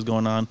bunch of stuff is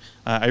going on.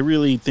 I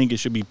really think it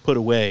should be put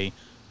away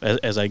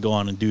as I go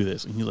on and do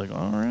this. And he's like,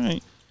 all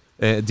right.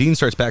 Dean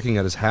starts packing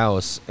at his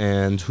house,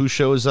 and who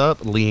shows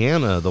up?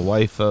 Leanna, the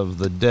wife of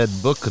the dead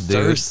book dude.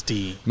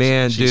 Thirsty.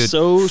 Man, she's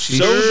dude. She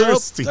shows up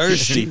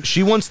thirsty.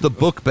 She wants the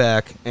book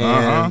back,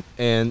 and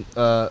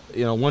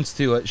wants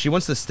to. She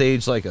wants to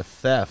stage like a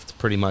theft,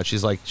 pretty much.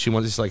 She's like,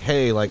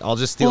 hey, like I'll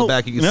just steal it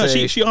back. You can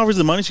say. She offers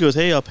the money. She goes,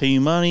 hey, I'll pay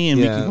you money,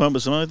 and we can come up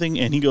with some other thing.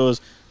 And he goes,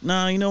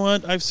 nah, you know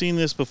what? I've seen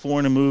this before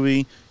in a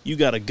movie. You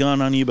got a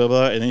gun on you, blah,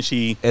 blah. And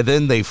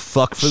then they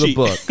fuck for the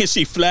book.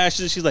 She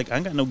flashes. She's like, I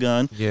ain't got no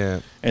gun. Yeah.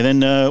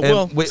 And then,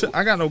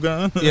 I got no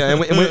gun. Yeah,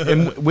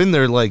 and when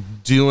they're like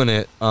doing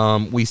it,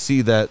 we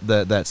see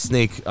that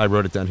snake. I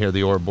wrote it down here,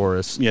 the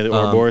Ouroboros. Yeah, the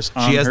Ouroboros.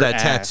 She has that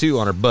ass. tattoo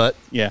on her butt.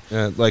 Yeah,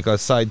 like a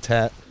side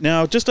tat.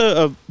 Now, just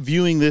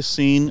viewing this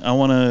scene, I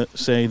want to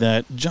say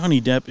that Johnny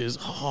Depp is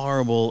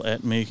horrible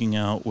at making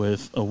out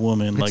with a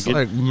woman.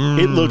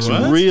 It looks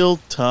real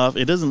tough.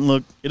 It doesn't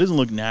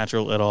look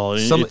natural at all.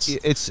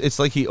 It's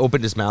like he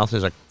opened his mouth and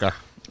is like, Gah.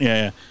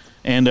 Yeah.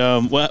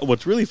 And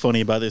what's really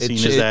funny about this scene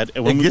is that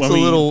it gets a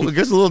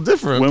little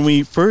different. When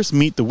we first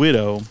meet the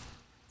widow,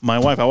 I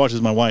watched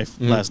with my wife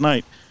last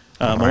night.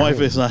 My wife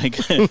is like,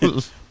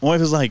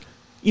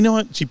 you know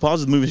what? She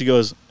pauses the movie. She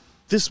goes,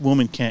 this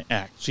woman can't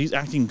act. She's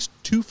acting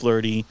too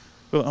flirty.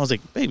 But I was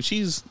like, babe,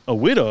 she's a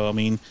widow. I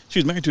mean, she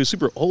was married to a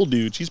super old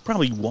dude. She's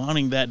probably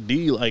wanting that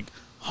D like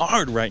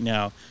hard right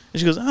now. And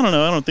she goes, I don't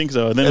know. I don't think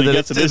so. And then it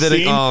gets to this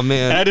scene. Oh,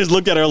 man. And I just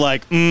looked at her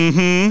like,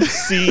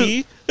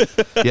 see?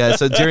 Yeah,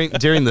 so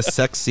during the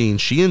sex scene,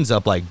 she ends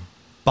up like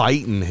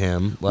biting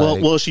him.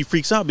 Like, well, she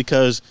freaks out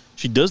because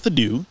she does the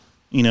do,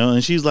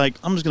 and she's like,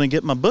 I'm just going to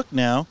get my book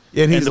now.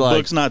 Yeah, and the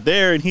book's not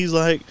there. And she's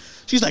like,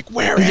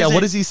 where is it? Yeah,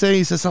 what does he say?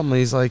 He says something.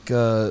 He's like,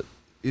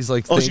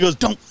 she goes,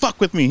 don't fuck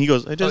with me. He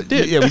goes, I just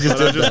did. Yeah, we just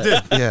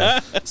did. Yeah.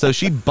 So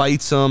she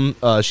bites him.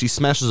 She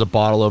smashes a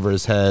bottle over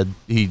his head.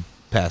 He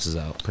passes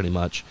out, pretty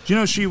much. Do you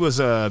know she was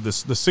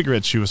the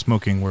cigarettes she was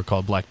smoking were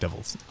called Black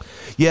Devils?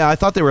 Yeah, I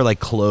thought they were like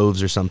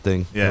cloves or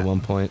something at one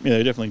point. Yeah,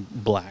 they're definitely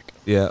black.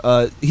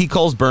 Yeah. He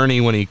calls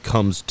Bernie when he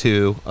comes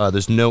to.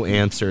 There's no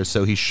answer,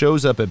 so he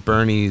shows up at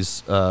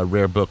Bernie's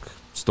rare book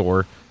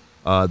store.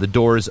 The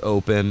door is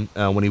open.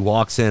 When he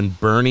walks in,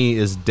 Bernie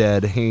is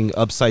dead, hanging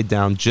upside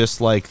down,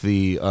 just like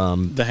the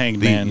hanged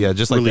man. Yeah,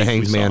 just like the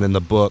hanged man in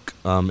the book.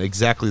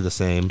 Exactly the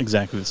same.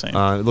 Exactly the same.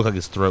 It looked like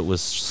his throat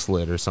was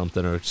slit or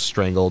something, or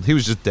strangled. He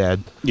was just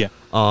dead. Yeah.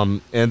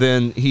 And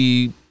then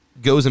he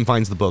goes and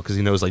finds the book because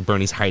he knows like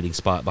Bernie's hiding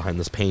spot behind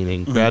this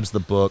painting. Grabs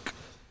the book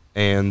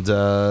and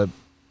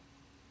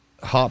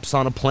hops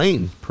on a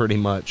plane, pretty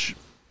much.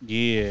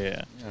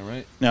 Yeah. Yeah.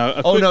 Right.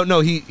 Now.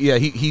 No.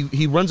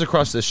 He runs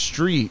across the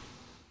street.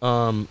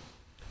 Right?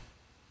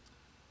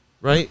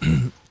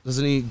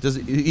 Doesn't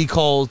he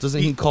call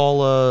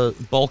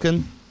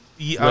Balkan?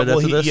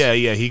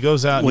 Yeah, he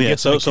goes out and he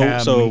gets in the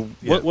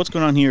cab. What's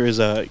going on here is,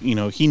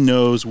 he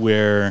knows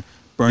where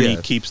Bernie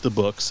keeps the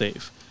book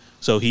safe.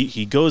 So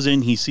he goes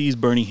in, he sees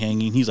Bernie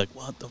hanging. He's like,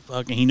 what the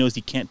fuck? And he knows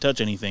he can't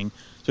touch anything.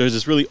 So there's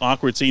this really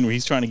awkward scene where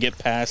he's trying to get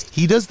past.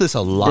 He does this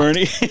a lot.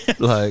 Bernie,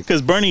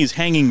 because Bernie is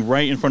hanging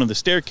right in front of the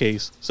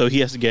staircase, so he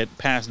has to get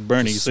past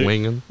Bernie.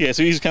 Swinging. Yeah,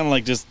 so he's kind of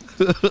like just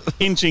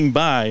inching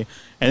by,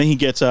 and then he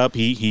gets up.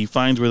 He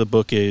finds where the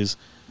book is,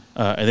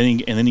 and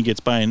then he gets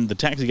by, and the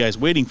taxi guy's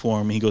waiting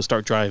for him. And he goes,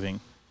 start driving,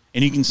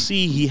 and you can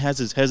see he has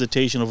his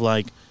hesitation of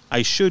like,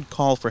 I should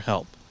call for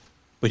help,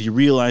 but he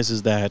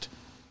realizes that,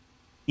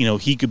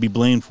 he could be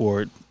blamed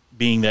for it,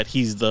 being that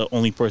he's the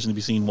only person to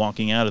be seen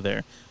walking out of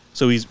there.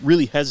 So he's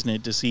really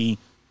hesitant to see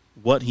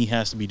what he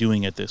has to be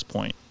doing at this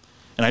point.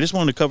 And I just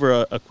wanted to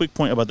cover a quick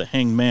point about the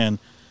Hanged Man,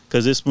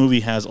 because this movie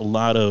has a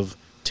lot of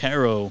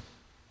tarot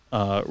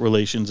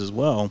relations as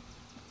well.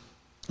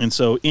 And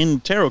so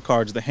in tarot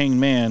cards, the Hanged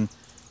Man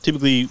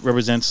typically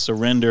represents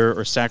surrender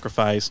or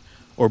sacrifice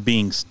or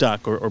being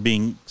stuck or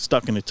being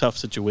stuck in a tough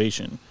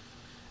situation.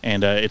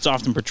 And it's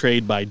often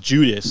portrayed by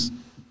Judas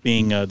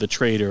being the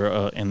traitor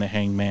and the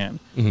Hanged Man.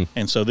 Mm-hmm.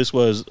 And so this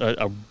was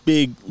a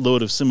big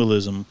load of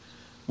symbolism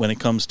when it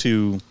comes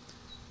to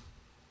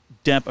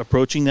Depp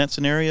approaching that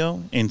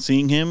scenario and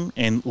seeing him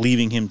and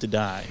leaving him to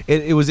die.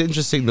 It was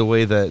interesting the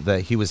way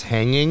that he was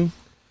hanging,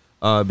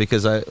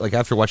 because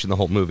after watching the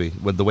whole movie,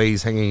 the way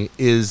he's hanging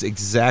is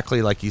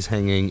exactly like he's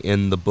hanging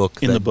in the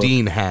book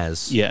Dean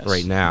has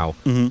right now.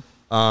 Mm-hmm.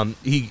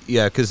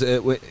 Because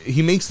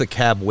he makes the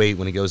cab wait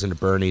when he goes into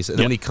Bernie's, and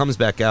then when he comes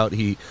back out,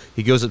 he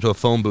goes up to a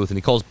phone booth and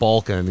he calls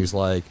Balkan and he's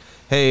like,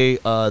 "Hey,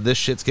 this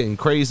shit's getting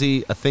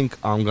crazy. I think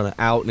I'm gonna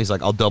out." And he's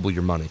like, "I'll double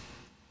your money."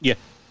 Yeah.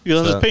 He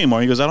goes, just pay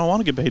more. He goes, I don't want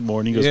to get paid more.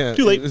 And he goes,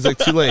 too late. He's like,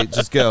 too late.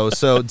 Just go.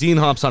 So Dean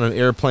hops on an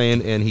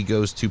airplane and he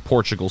goes to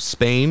Portugal,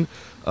 Spain,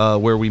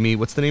 where we meet.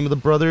 What's the name of the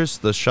brothers?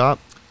 The shop?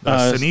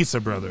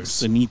 Sinisa Brothers.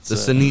 The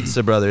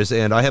Sinisa Brothers.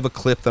 And I have a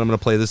clip that I'm going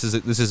to play. This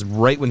is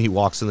right when he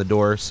walks in the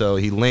door. So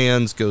he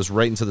lands, goes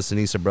right into the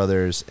Sinisa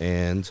Brothers,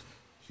 and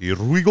here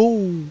we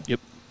go. Yep.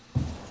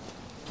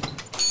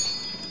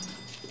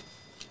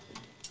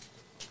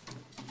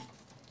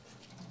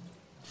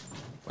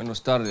 Buenos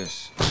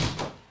tardes.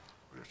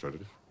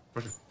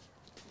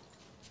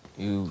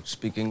 You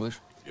speak English?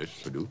 Yes,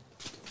 I do.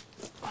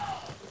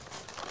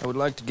 I would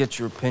like to get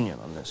your opinion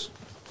on this.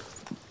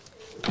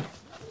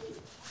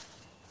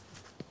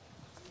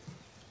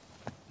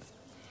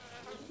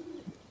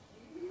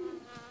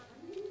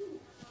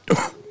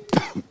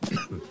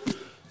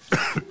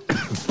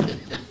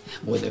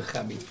 What a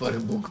habit for a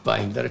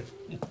bookbinder.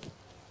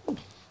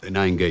 The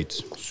Nine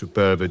Gates,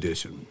 superb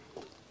edition.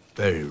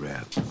 Very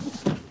rare.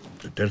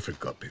 The Telford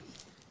copy.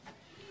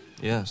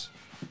 Yes.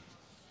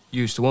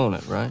 You used to own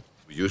it, right?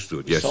 We used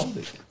to, yes. Sold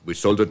it. We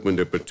sold it when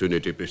the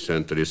opportunity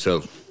presented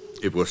itself.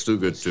 It was too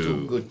good to...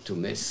 Too good to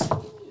miss.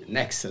 An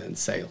excellent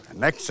sale.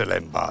 An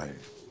excellent buy.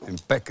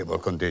 Impeccable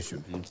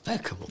condition.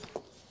 Impeccable.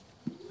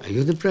 Are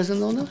you the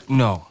present owner?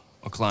 No,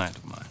 a client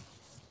of mine.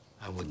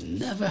 I would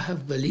never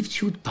have believed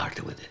she would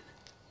part with it.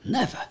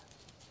 Never.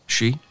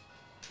 She?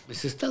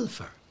 Mrs.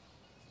 Telfer.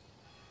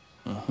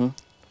 Uh-huh.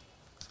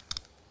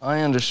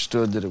 I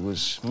understood that it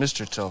was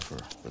Mr. Telfer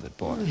that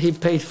bought it. He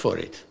paid for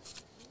it.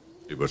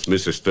 It was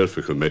Mrs.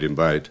 Telfer who made him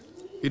buy it.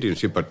 He didn't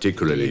seem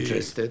particularly...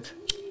 Interested.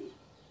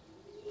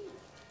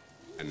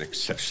 An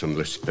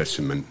exceptional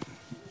specimen.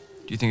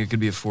 Do you think it could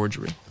be a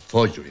forgery?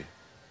 Forgery.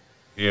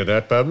 Hear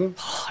that, Pablo?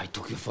 Oh, I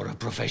took you for a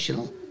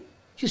professional.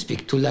 You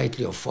speak too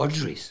lightly of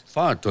forgeries.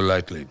 Far too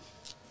lightly.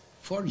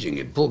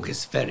 Forging a book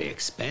is very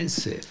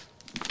expensive.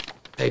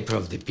 Paper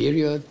of the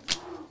period,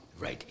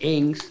 right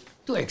inks,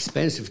 too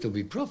expensive to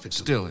be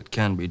profitable. Still, it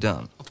can be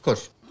done. Of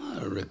course.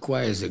 It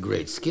requires a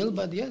great skill,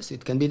 but yes,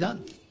 it can be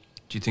done.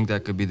 Do you think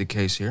that could be the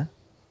case here?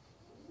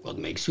 What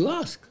makes you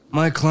ask?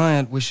 My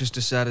client wishes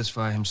to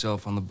satisfy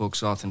himself on the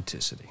book's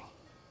authenticity.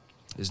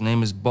 His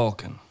name is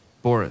Balkan,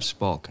 Boris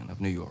Balkan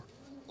of New York.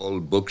 All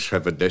books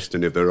have a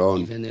destiny of their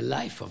own. Even a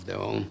life of their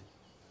own.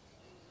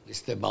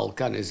 Mr.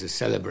 Balkan is a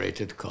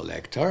celebrated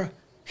collector.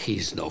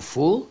 He's no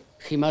fool.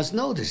 He must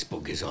know this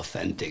book is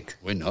authentic.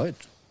 We know it.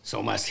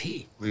 So must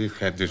he. We've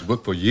had this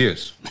book for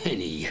years.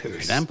 Many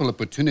years. An ample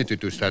opportunity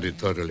to study it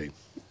thoroughly.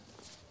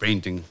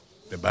 Printing,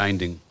 the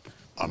binding,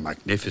 a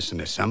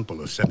magnificent example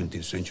of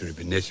 17th century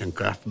Venetian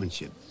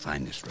craftsmanship.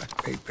 Finest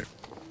rack paper,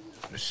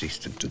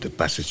 resistant to the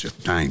passage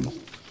of time.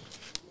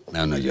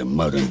 None of your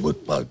modern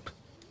wood pulp.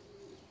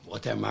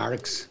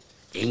 Watermarks,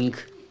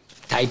 ink,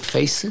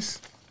 typefaces.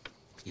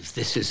 If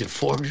this is a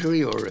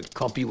forgery or a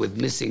copy with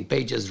missing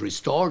pages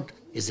restored,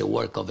 is a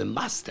work of a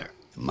master.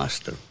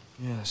 Master?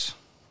 Yes.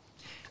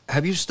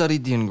 Have you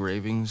studied the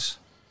engravings?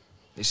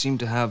 They seem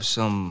to have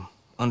some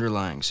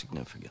underlying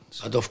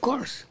significance. But of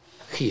course.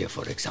 Here,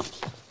 for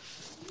example.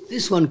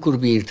 This one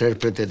could be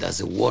interpreted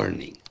as a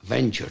warning.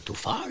 Venture too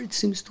far, it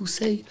seems to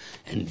say,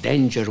 and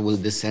danger will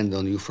descend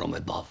on you from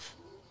above.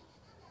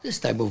 This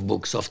type of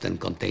books often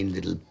contain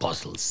little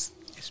puzzles.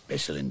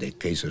 Especially in the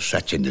case of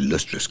such an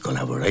illustrious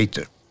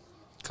collaborator.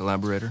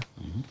 Collaborator?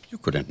 You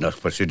couldn't not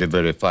proceed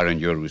very far in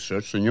your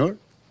research, senor.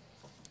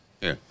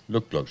 Here,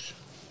 look close.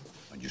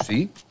 And you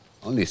see,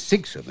 only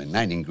 6 of the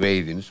 9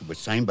 engravings were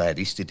signed by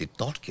Aristide de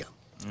Torquia.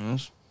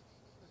 Yes.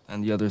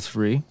 And the other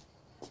 3?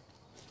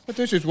 But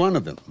this is one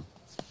of them.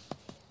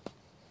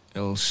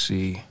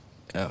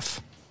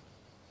 LCF.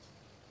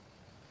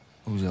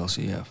 Who's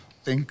LCF?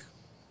 Think.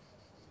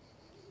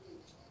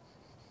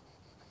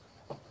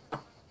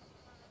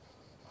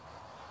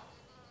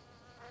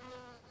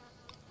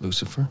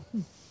 Lucifer?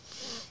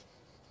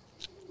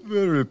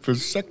 Very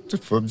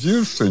perceptive of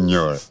you,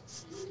 senor.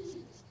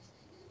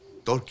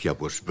 Torquia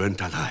was burnt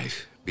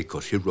alive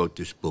because he wrote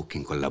this book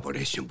in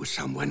collaboration with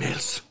someone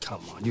else.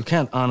 Come on, you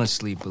can't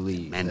honestly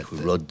believe The man that who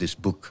wrote this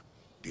book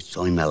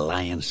joined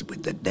alliance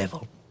with the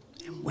devil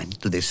and went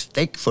to the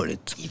stake for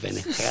it. Even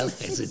hell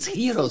has its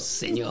heroes,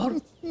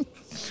 senor.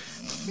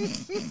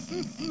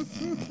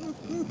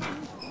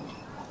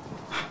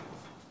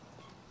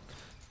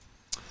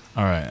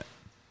 All right.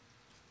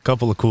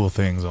 Couple of cool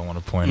things I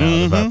want to point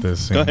out about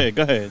this scene.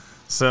 Go ahead.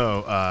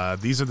 So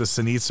these are the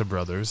Sinitza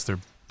brothers. They're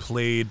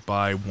played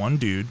by one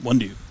dude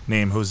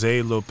named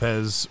Jose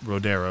Lopez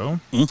Rodero.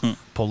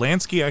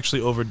 Polanski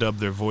actually overdubbed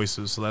their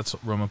voices, so that's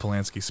Roman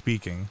Polanski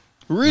speaking.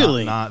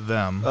 Really? Not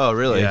them. Oh,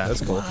 really? Yeah.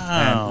 That's cool.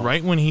 Wow. And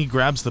right when he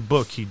grabs the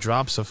book, he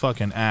drops a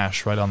fucking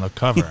ash right on the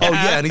cover. Oh,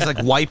 yeah, and he's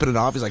like wiping it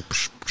off. He's like,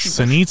 psh, psh,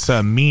 psh.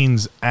 Sinitza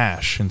means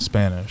ash in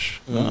Spanish.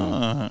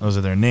 Those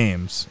are their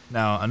names.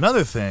 Now,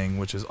 another thing,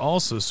 which is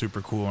also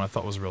super cool and I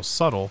thought was real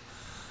subtle,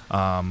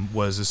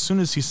 was as soon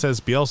as he says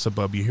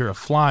Beelzebub, you hear a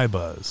fly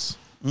buzz.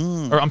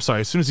 Or, I'm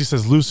sorry, as soon as he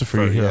says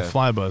Lucifer, you hear a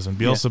fly buzz, and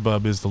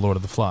Beelzebub is the Lord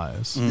of the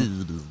Flies.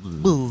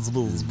 Buzz,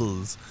 buzz,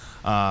 buzz.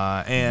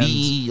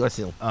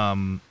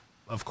 And,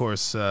 of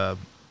course, yeah,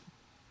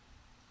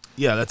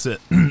 that's it.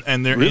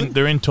 And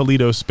they're in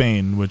Toledo,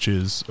 Spain,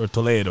 or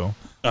Toledo,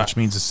 which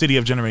means the city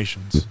of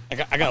generations.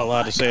 I got a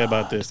lot to say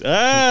about this.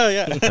 Ah,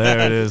 yeah. There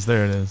it is.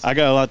 I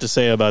got a lot to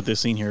say about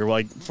this scene here.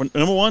 Like,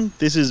 number one,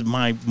 this is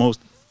my most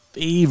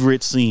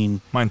favorite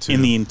scene Mine too.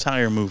 in the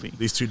entire movie.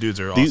 These two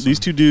dudes are awesome. These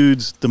two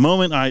dudes, the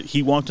moment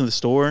he walked in the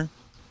store,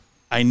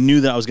 I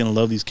knew that I was going to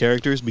love these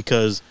characters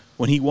because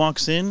when he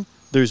walks in,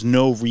 there's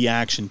no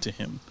reaction to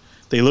him.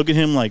 They look at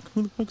him like,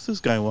 who the fuck's this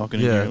guy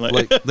walking in here?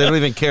 Like they don't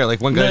even care.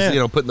 Like one guy's,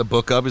 putting the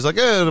book up. He's like,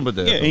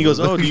 and he goes,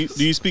 oh, do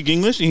you speak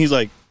English? And he's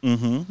like,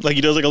 mm-hmm. Like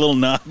he does like a little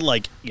nod,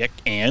 like, yeah,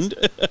 and.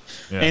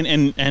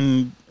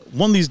 And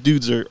one of these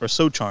dudes are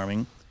so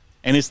charming,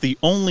 and it's the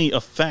only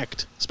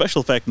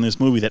special effect in this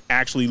movie that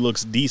actually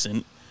looks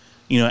decent,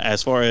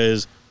 as far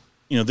as,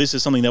 this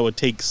is something that would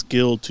take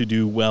skill to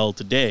do well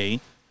today.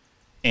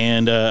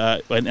 And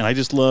I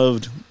just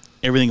loved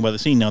everything about the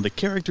scene. Now, the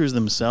characters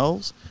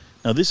themselves.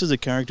 Now, this is a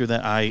character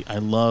that I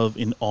love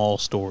in all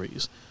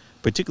stories,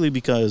 particularly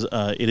because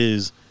it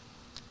is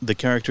the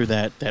character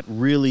that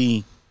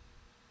really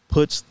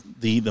puts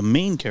the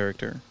main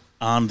character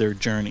on their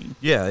journey.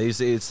 Yeah, it's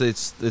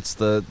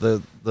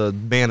the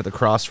man at the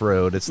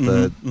crossroad. It's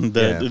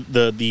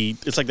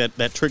it's like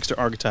that trickster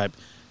archetype.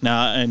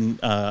 Now,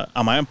 and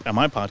on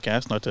my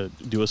podcast, not to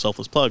do a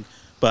selfless plug,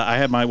 but I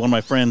had one of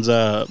my friends,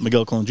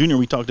 Miguel Colon Jr.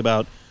 We talked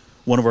about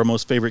one of our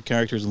most favorite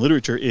characters in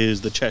literature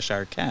is the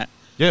Cheshire Cat.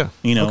 Yeah.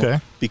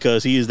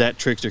 Because he is that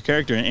trickster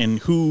character. And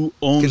who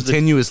owns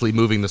continuously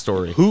moving the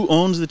story? Who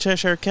owns the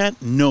Cheshire Cat?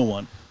 No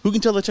one. Who can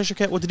tell the Cheshire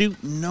Cat what to do?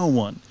 No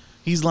one.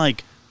 He's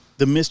like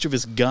the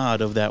mischievous god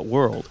of that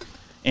world.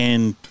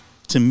 And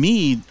to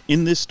me,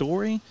 in this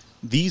story,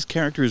 these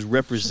characters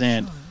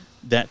represent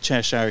that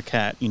Cheshire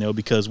Cat,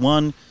 because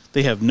one,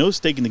 they have no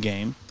stake in the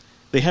game.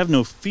 They have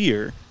no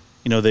fear,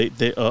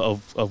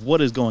 of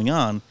what is going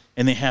on,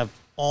 and they have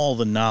all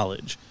the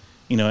knowledge.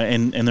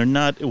 And they're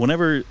not,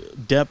 whenever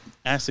Depp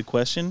asks a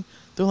question,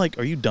 they're like,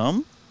 are you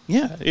dumb?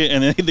 Yeah.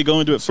 And then they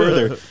go into it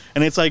further.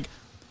 And it's like,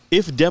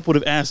 if Depp would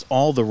have asked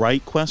all the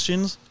right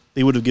questions,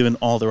 they would have given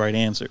all the right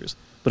answers.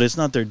 But it's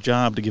not their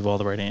job to give all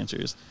the right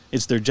answers.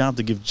 It's their job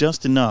to give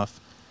just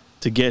enough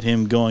to get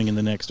him going in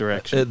the next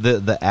direction.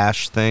 The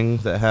Ash thing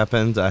that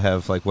happened, I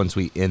have, once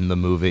we end the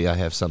movie, I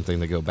have something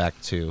to go back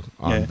to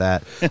on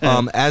that.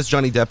 As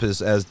Johnny Depp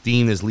as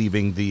Dean is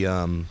leaving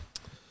the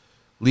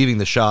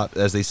shop,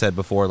 as they said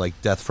before,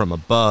 like death from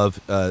above.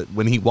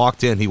 When he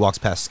walked in, he walks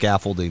past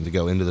scaffolding to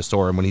go into the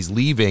store, and when he's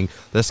leaving,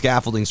 the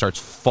scaffolding starts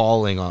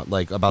falling on,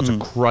 about to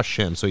crush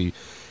him.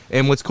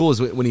 And what's cool is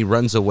when he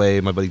runs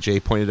away, my buddy Jay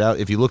pointed out,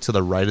 if you look to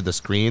the right of the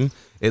screen,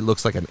 it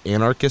looks like an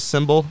anarchist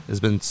symbol has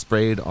been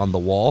sprayed on the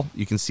wall.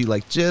 You can see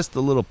just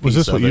a little piece. Was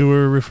this what you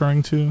were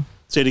referring to?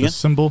 Say it again. The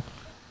symbol.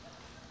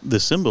 The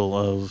symbol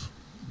of.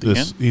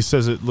 He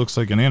says it looks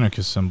like an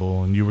anarchist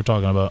symbol, and you were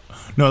talking about.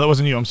 No, that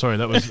wasn't you. I'm sorry.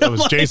 That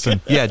was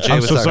Jason. Yeah, Jay I'm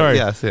was so sorry.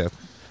 Yeah.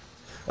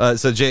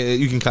 So Jay,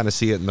 you can kind of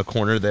see it in the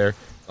corner there.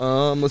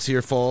 Let's see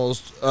here,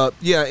 falls.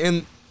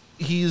 And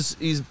he's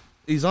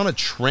on a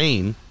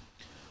train.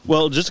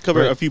 Well, just to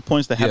cover a few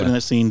points that happen in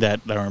that scene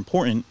that are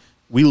important,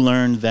 we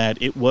learned that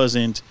it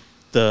wasn't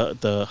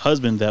the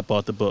husband that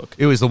bought the book.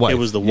 It was the wife. It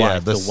was the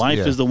wife. The wife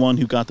is the one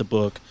who got the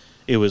book.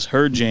 It was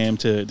her jam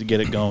to get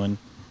it going.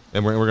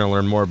 And we're going to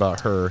learn more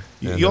about her.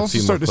 You also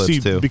start to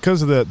see,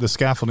 because of the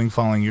scaffolding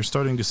falling, you're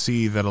starting to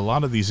see that a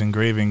lot of these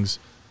engravings,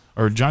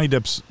 or Johnny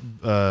Depp's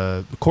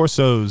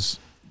Corso's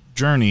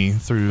journey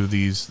through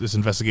this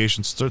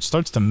investigation starts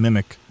to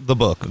mimic the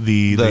book,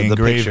 the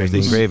engravings. The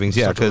engravings,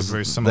 yeah, because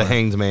the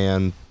Hanged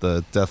Man,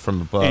 the Death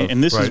from Above.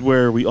 And this is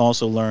where we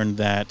also learned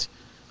that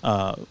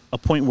a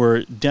point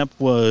where Depp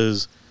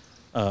was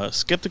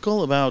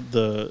skeptical about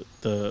the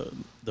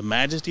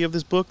majesty of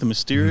this book, the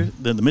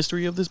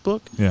mystery of this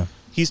book. Yeah.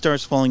 He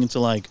starts falling into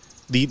like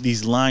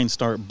these lines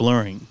start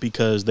blurring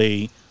because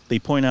they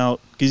point out,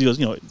 because he goes,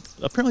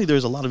 apparently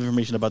there's a lot of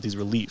information about these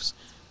reliefs.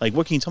 Like,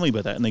 what can you tell me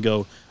about that? And they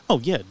go, oh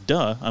yeah,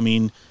 duh. I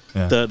mean,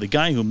 the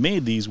guy who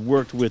made these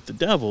worked with the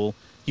devil.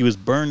 He was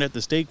burned at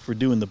the stake for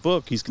doing the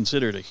book. He's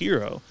considered a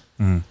hero.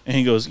 Mm-hmm. And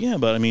he goes, yeah,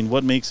 but I mean,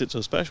 what makes it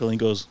so special? And he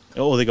goes,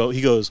 oh yeah,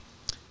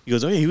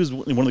 he was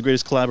one of the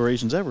greatest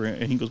collaborations ever.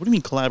 And he goes, what do you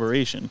mean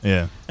collaboration?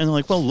 Yeah. And they're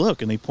like, well,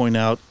 look. And they point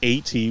out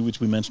AT, which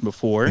we mentioned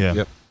before. Yeah.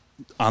 Yep.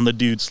 On the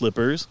dude's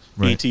slippers.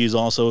 Right. AT is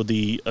also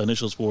the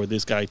initials for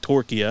this guy,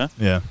 Torquia,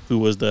 who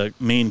was the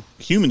main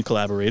human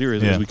collaborator,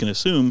 as we can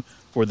assume,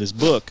 for this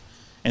book.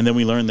 And then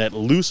we learn that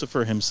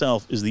Lucifer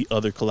himself is the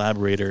other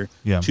collaborator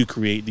to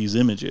create these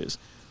images,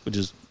 which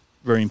is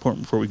very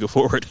important before we go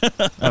forward.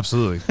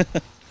 Absolutely.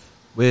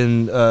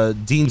 When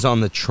Dean's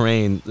on the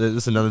train, this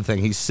is another thing.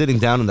 He's sitting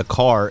down in the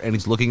car and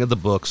he's looking at the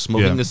book,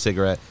 smoking a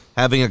cigarette,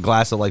 having a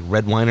glass of like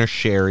red wine or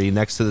sherry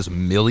next to this $1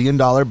 million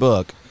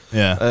book.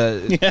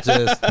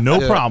 No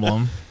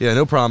problem. Yeah,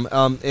 no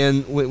problem.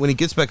 And when he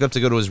gets back up to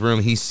go to his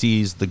room, he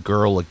sees the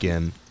girl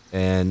again.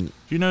 And do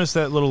you notice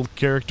that little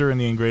character in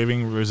the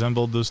engraving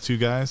resembled those two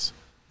guys?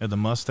 Had the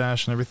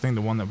mustache and everything.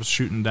 The one that was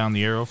shooting down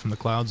the arrow from the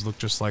clouds looked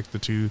just like the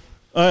two.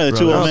 Oh, the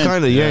two old men.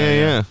 Kind of.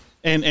 Yeah.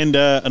 And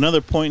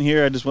another point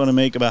here I just want to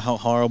make about how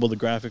horrible the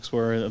graphics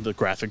were.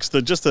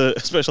 The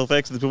special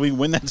effects of the movie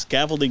when that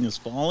scaffolding is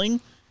falling.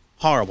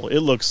 Horrible. It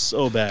looks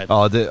so bad.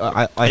 Oh, it's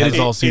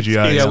all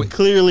CGI. It's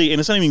clearly, and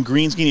it's not even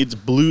green screen. It's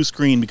blue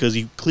screen because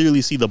you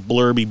clearly see the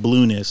blurby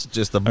blueness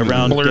just the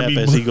around Depp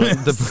as he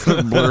goes. The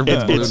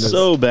blurby blueness. It's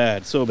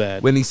so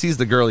bad. When he sees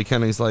the girl,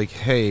 he's like,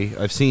 "Hey,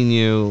 I've seen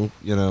you.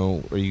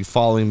 Are you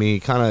following me?"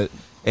 Kind of.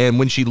 And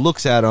when she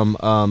looks at him,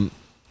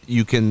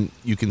 you can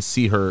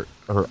see her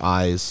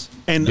eyes.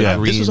 And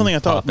this is something I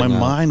thought my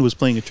mind was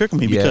playing a trick on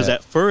me because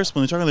at first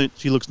when they're talking about it,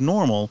 she looks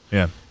normal.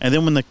 Yeah. And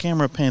then when the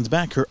camera pans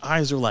back, her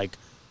eyes are like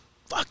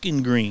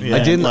fucking green. Yeah.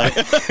 I didn't like.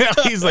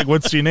 He's like,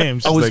 "What's your name?"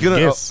 She's I was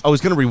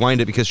like, gonna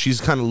rewind it because she's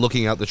kind of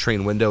looking out the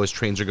train window as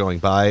trains are going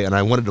by, and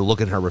I wanted to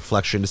look at her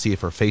reflection to see if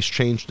her face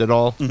changed at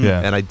all. Mm-hmm.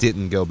 Yeah. And I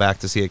didn't go back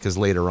to see it because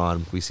later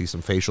on we see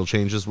some facial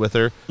changes with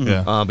her.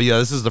 Yeah. But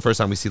this is the first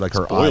time we see like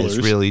her eyes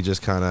really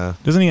just kind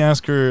of. Doesn't he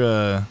ask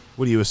her,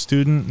 "What are you, a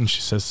student?" And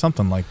she says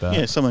something like that.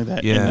 Yeah, something like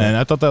that. Yeah. And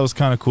I thought that was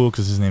kind of cool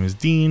because his name is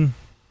Dean.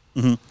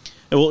 Mm-hmm.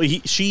 Well,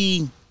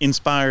 she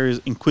inspires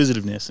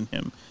inquisitiveness in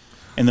him.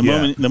 And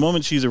the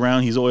moment she's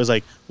around, he's always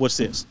like, "What's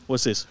this?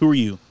 What's this? Who are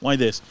you? Why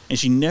this?" And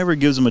she never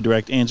gives him a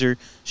direct answer.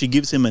 She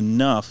gives him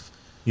enough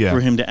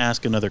for him to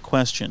ask another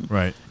question.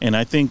 Right. And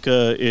I think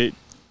if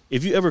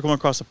you ever come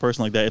across a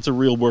person like that, it's a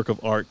real work of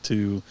art. I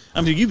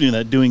mean, you've done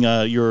that doing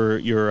your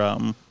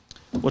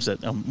what's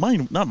that?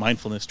 Not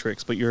mindfulness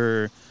tricks, but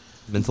your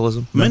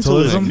Mentalism.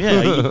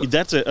 Yeah,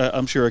 that's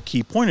I'm sure a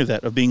key point of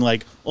that, of being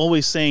like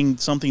always saying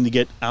something to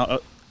get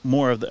out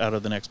more out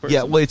of the next person.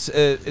 Yeah, well,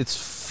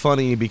 it's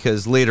funny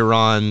because later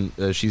on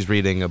she's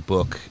reading a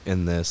book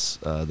in this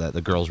that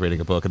the girl's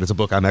reading a book, and it's a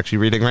book I'm actually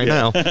reading right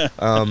now.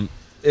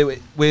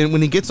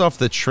 When he gets off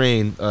the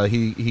train,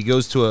 he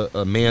goes to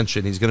a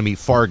mansion. He's going to meet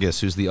Fargus,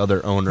 who's the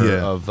other owner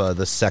of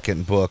the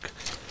second book.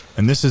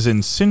 And this is in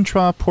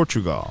Sintra,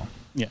 Portugal.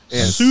 Yeah,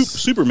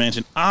 super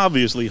mansion,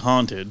 obviously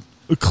haunted.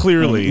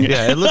 Clearly.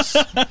 It looks.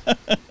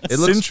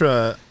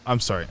 Sintra. I'm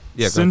sorry.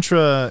 Yeah,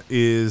 Sintra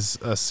is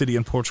a city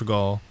in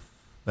Portugal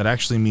that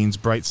actually means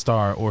bright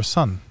star or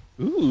sun.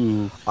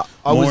 Ooh.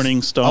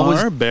 Morning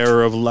star,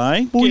 bearer of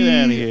light. Get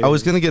out of here. I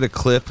was going to get a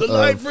clip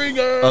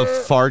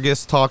of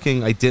Fargus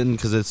talking. I didn't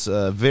because it's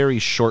a very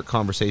short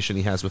conversation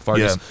he has with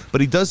Fargus. Yeah.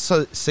 But he does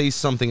say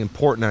something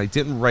important, and I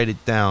didn't write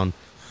it down.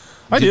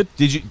 I did.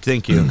 Did you?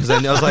 Thank you. Because I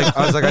was like,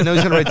 I know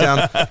he's going to write it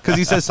down because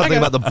he says something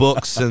about the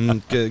books.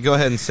 And go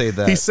ahead and say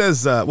that. He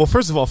says, well,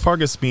 first of all,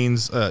 Fargus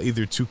means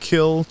either to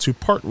kill, to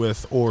part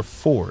with, or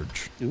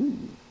forge. Ooh.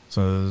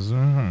 So,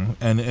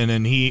 and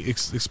then he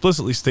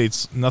explicitly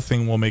states,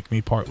 "Nothing will make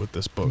me part with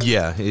this book."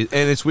 Yeah, and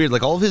it's weird.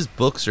 Like all of his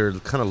books are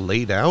kind of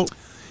laid out.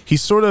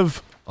 He's sort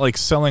of like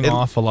selling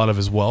off a lot of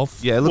his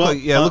wealth. Yeah, it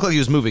looked like he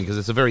was moving because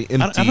it's a very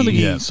empty. I don't think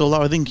he sold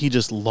out. I think he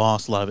just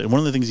lost a lot of it. And one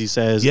of the things he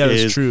says,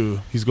 that's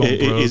true. He's going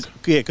broke.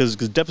 Because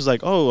Depp is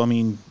like, "Oh, I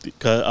mean,"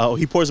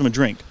 he pours him a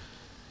drink,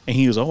 and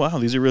he goes, "Oh wow,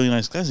 these are really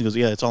nice glasses." He goes,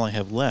 "Yeah, that's all I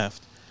have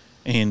left."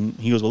 And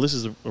he goes, "Well, this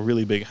is a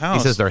really big house."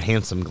 He says they're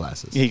handsome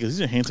glasses. Yeah, he goes,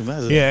 "These are handsome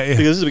glasses." Yeah.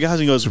 Because this is a big house.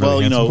 And he goes,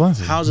 really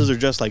glasses. Houses are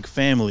just like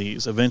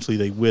families. Eventually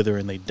they wither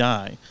and they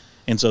die.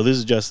 And so this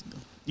is just,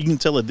 you can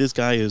tell that this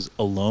guy is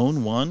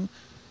alone,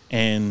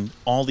 and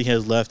all he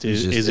has left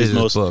is his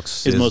most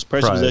books, his most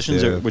precious prize,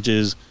 possessions, which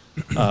is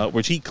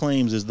which he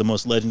claims is the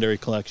most legendary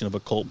collection of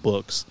occult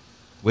books.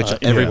 Which in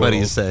the everybody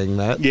world. is saying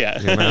that. Yeah.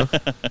 You know?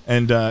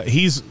 And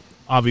he's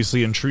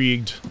obviously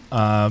intrigued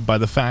by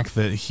the fact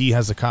that he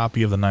has a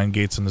copy of the Nine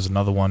Gates and there's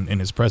another one in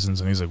his presence,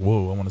 and he's like,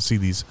 "Whoa, I want to see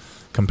these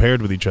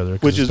compared with each other."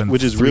 'Cause it's been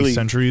Which is 3 really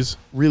centuries.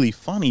 really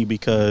funny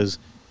because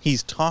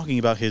he's talking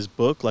about his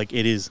book like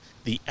it is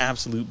the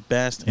absolute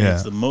best and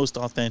it's the most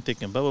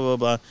authentic and blah blah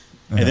blah blah.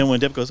 And then when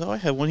Depp goes, "Oh, I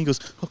have one," he goes,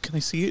 "Oh, can I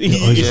see it?"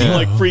 He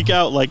like freak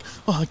out, like,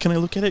 "Oh, can I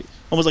look at it?"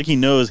 Almost like he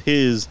knows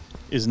his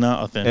is not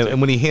authentic. And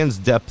when he hands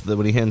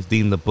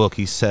Dean the book,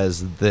 he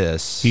says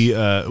this.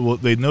 Well,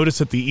 they notice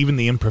that even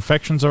the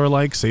imperfections are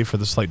alike, save for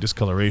the slight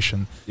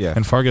discoloration. Yeah.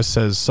 And Fargus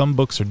says some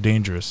books are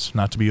dangerous,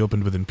 not to be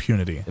opened with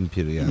impunity.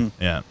 Impunity, yeah. Mm-hmm.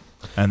 Yeah.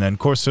 And then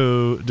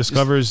Corso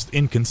discovers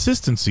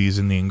inconsistencies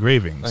in the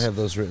engravings. I have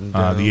those written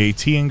down. The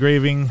AT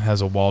engraving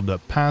has a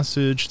walled-up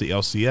passage. The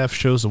LCF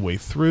shows a way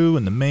through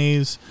in the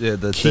maze. Yeah,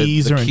 the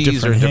keys are in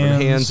different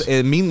hands.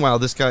 And meanwhile,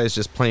 this guy is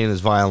just playing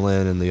his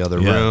violin in the other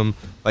room.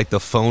 Like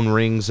the phone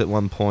rings at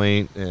one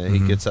point. And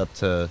he gets up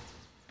to.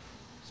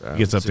 He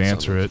gets up to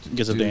answer it.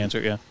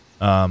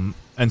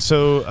 And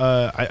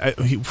so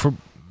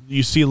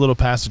you see a little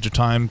passage of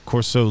time.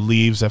 Corso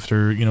leaves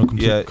after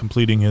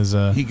completing his.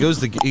 He goes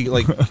he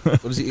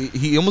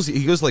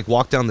goes like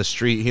walk down the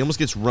street. He almost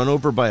gets run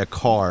over by a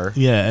car.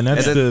 Yeah, and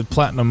that's the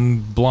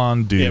platinum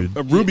blonde dude.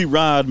 Yeah, Ruby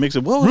Rod makes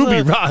it.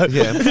 Ruby Rod.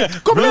 Yeah,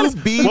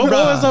 Ruby What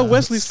Rod. was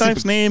Wesley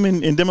Snipes' name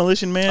in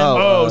Demolition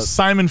Man?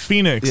 Simon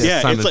Phoenix.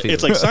 Yeah, Simon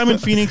it's like Simon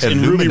Phoenix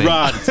and Ruby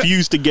Rod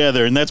fused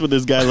together, and that's what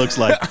this guy looks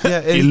like. Yeah,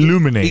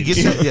 Illuminate. He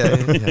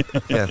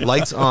gets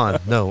lights on.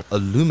 No,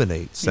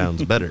 illuminate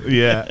sounds better.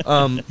 Yeah.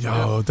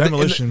 Yo,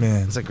 Demolition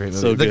Man. It's a great movie.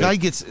 So the good. guy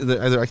gets.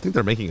 I think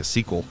they're making a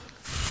sequel.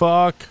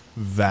 Fuck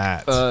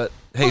that.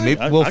 Hey,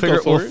 maybe I'd we'll figure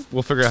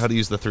out how to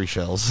use the 3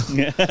 shells.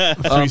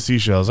 3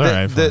 seashells. All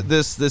right. fine.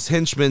 This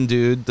henchman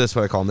dude. That's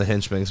why I call him the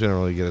henchman. Because we don't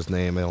really get his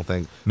name. I don't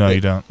think. No,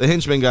 you don't. The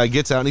henchman guy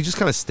gets out and he just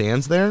kind of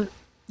stands there.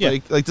 Yeah.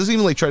 Like doesn't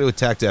even like try to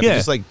attack Depp. Yeah. He's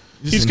just like.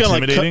 He's kind of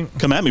intimidating. like,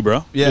 come at me,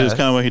 bro. Yeah. That's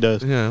kind of what he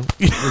does. Yeah,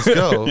 let's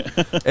go.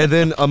 And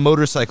then a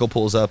motorcycle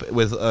pulls up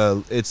with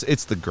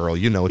it's the girl.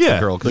 You know, it's the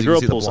girl because the you girl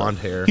see the pulls up. blonde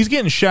hair. He's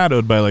getting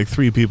shadowed by like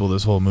 3 people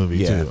this whole movie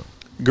Yeah. too.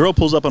 Girl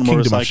pulls up on a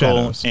Kingdom of motorcycle,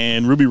 Shadows.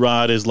 and Ruby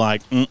Rod is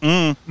like,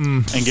 and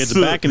gets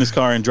back in his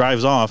car and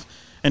drives off.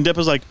 And Depp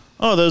is like,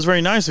 "Oh, that was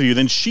very nice of you."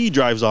 Then she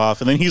drives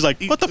off, and then he's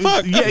like, "What the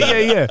fuck?"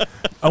 Yeah.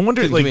 I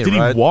wonder, Give like, me a did he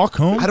ride. walk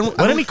home? I don't-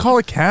 Why didn't he call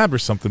a cab or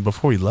something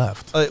before he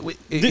left?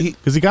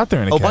 Because he got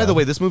there in a cab. by the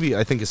way, this movie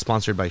I think is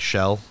sponsored by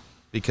Shell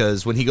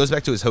because when he goes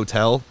back to his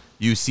hotel,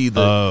 you see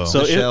the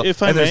So Shell.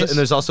 if I and may-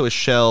 there's also a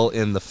Shell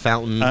in the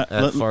fountain at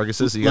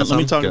Fargus's. You got let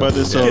me some? talk about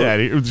this. Get So, out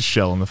of here. It was a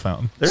shell in the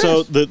fountain.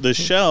 so the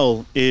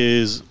shell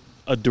is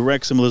a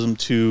direct symbolism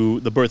to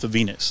the birth of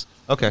Venus.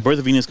 Okay. The birth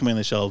of Venus coming in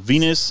the shell.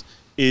 Venus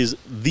is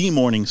the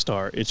morning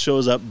star. It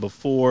shows up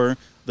before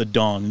the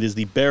dawn. It is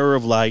the bearer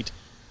of light.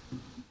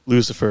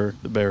 Lucifer,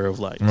 the bearer of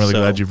light. I'm really So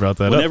glad you brought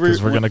that up whenever-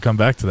 because we're going to come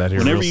back to that here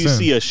Whenever real you soon.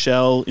 see a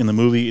shell in the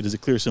movie, it is a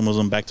clear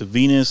symbolism back to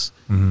Venus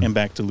and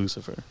back to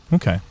Lucifer.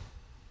 Okay.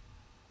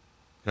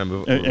 Can I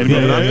move? Yeah, moving yeah,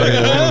 on? yeah, Okay,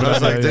 yeah. I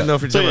was like, didn't know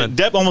if you're So yeah, jumping.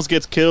 Depp almost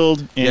gets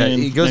killed. Yeah,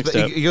 And he goes. next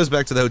step. He goes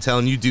back to the hotel,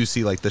 and you do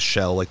see like the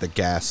Shell, like the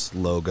gas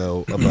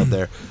logo above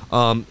there.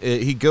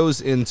 He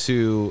goes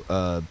into.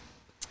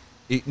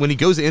 When he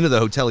goes into the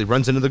hotel, he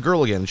runs into the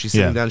girl again. And she's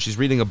sitting down. She's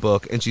reading a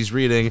book, and she's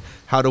reading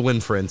 "How to Win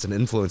Friends and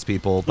Influence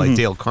People" by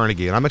Dale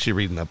Carnegie. And I'm actually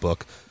reading that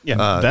book.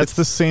 Yeah, That's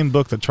the same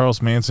book that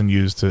Charles Manson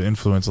used to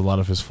influence a lot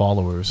of his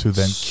followers, who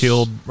then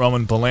killed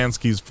Roman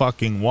Polanski's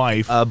fucking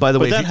wife. By the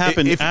way, But that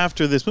happened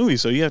after this movie,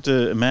 so you have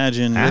to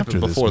imagine. After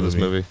before this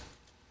this movie.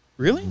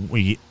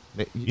 Really?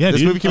 Yeah,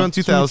 this dude. movie came out in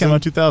This movie 2000. came out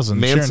in 2000.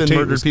 Manson Sharon Tate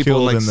murdered was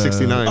people in killed like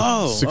 69.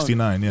 Oh,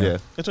 69, yeah. Yeah.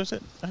 That's what I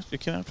said. It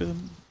came after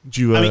them. Did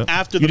you, I mean,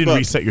 after the you didn't book.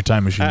 reset your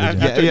time machine,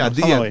 did you? After- Yeah,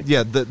 hold on, wait.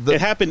 The It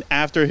happened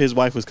after his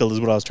wife was killed, is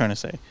what I was trying to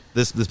say.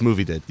 this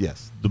movie did,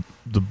 yes.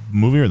 The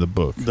movie or the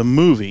book? The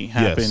movie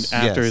happened Yes.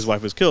 after Yes. his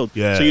wife was killed.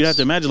 Yes. So you'd have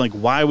to imagine, like,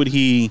 why would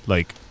he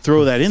Like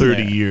throw that in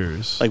 30 there?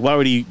 years. Like, why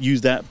would he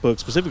use that book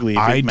specifically? If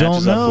I it don't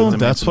matches up know. with the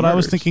That's Manson what I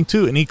was murders? thinking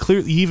too. And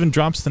he even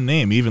drops the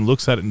name. He even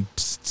looks at it and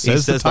He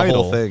says the the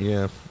title. whole thing,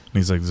 yeah. And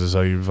he's like, "This is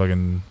how you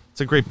fucking."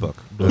 It's a great book.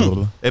 Blah, blah,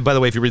 blah. And by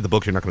the way, if you read the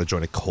book, you're not going to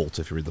join a cult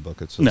if you read the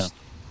book. It's just No.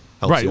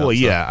 helps Right. you out Well, and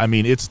stuff. yeah. I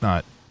mean, it's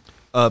not.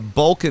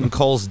 Balkan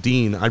calls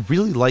Dean. I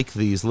really like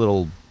these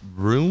little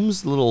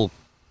rooms, little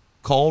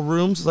call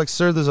rooms. It's like,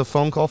 sir, there's a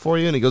phone call for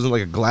you, and he goes in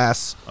like a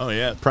glass Oh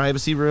yeah.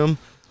 privacy room.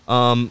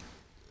 What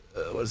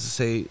does it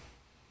say?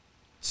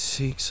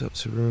 Takes up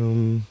to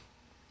room.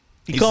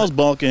 He calls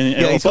Balkan. And Yeah,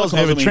 he Balkan calls They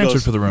have him a and transfer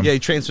goes, for the room. Yeah, he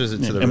transfers it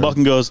to the room. and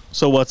Balkan goes,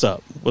 "So what's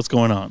up? What's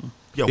going on?"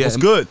 Yo, Yeah, what's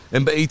and- good?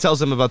 And he tells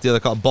him about the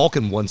other copy.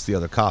 Balkan wants the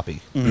other copy.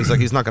 He's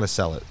like, he's not going to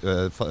sell it.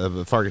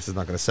 Fargus is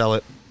not going to sell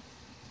it.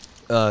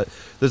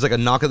 There's like a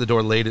knock at the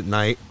door late at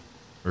night.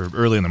 or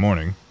early in the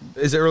morning.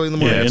 Is it early in the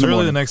morning? Yeah, it's in the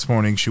early morning. the next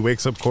morning. She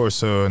wakes up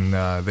Corso,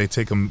 and they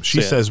take him. She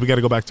So, yeah. says, "We got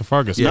to go back to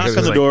Fargus." Yeah, now." Knocks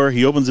because on the door.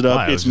 He opens it up.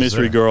 Why? I was It's just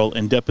Mystery there. Girl,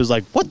 and Depp is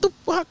like, "What the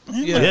fuck?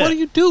 Man? Yeah. Like, what are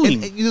you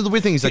doing?" And, the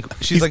weird thing is, like,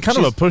 she's He's like kind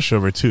of a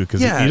pushover too,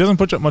 because Yeah. he doesn't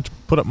put up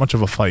much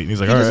of a fight. He's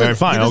like, all right,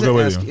 fine, I'll go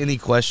with ask you. any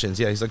questions.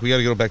 Yeah, he's like, we got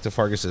to go back to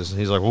Fargus's, and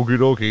he's like, okie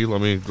dokie,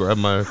 let me grab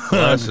my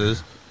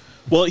glasses.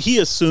 Well, he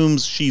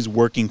assumes she's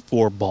working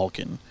for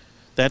Balkan.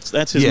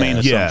 That's his main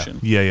assumption.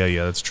 Yeah,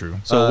 that's true.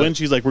 So when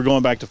she's like, "We're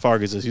going back to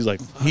Fargus's," he's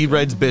like, He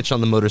rides bitch on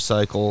the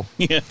motorcycle,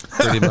 "Yeah."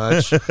 pretty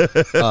much.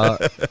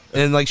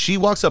 And like she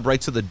walks up right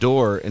to the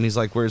door, and he's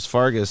like, "Where's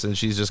Fargus?" And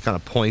she just kind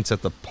of points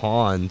at the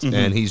pond,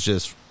 and he's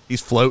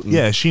floating.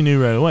 Yeah, she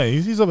knew right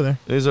away. He's over there.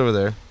 He's over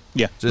there,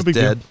 Yeah. just big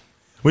dead. deal.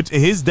 Which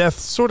his death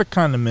sort of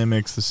kind of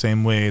mimics the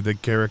same way the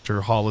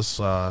character Hollis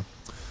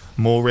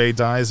Mulray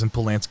dies in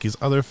Polanski's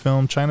other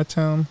film,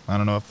 Chinatown. I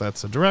don't know if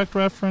that's a direct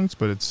reference,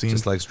 but it seems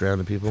Just likes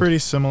drowning people. pretty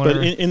similar.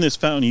 But in this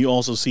fountain, you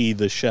also see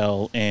the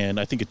shell, and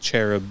I think a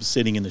cherub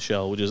sitting in the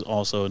shell, which is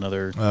also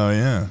another oh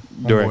yeah,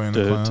 direct Homeboy in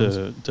the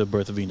Clouds. to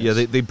Birth of Venus.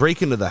 Yeah, they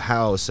break into the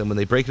house, and when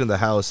they break into the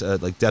house,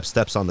 like Depp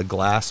steps on the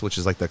glass, which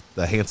is like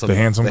the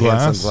handsome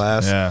glass.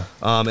 Yeah.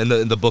 And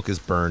the book is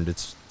burned.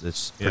 It's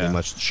pretty Yeah.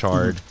 much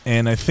charred.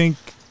 And I think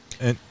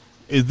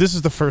this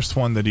is the first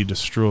one that he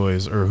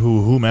destroys, or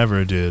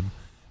whomever did.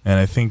 And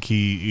I think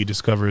he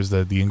discovers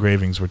that the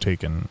engravings were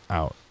taken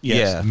out.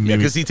 Yes. Yeah,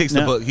 because he takes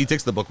Now, the book. He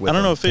takes the book with I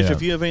don't him. know, Fish, Yeah.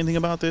 if you have anything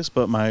about this,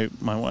 but my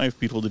wife,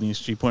 Beetle Denise,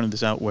 she pointed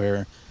this out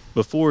where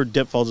before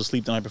Depp falls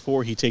asleep the night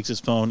before, he takes his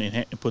phone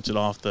and puts it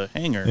off the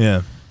hanger.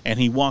 Yeah. And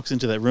he walks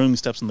into that room,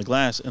 steps on the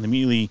glass, and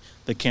immediately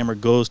the camera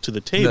goes to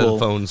the table. The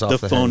phone's off the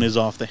the phone hanger. is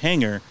off the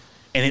hanger,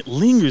 and it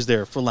lingers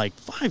there for like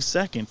 5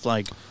 seconds,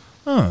 like.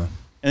 Huh.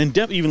 And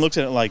then Depp even looks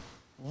at it like,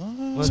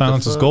 "What?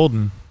 Silence is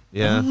golden.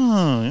 Yeah,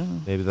 Oh, yeah,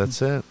 maybe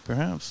that's it.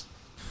 perhaps."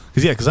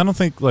 Because I don't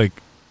think like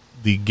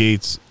the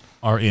gates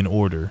are in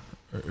order,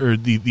 or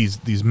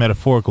these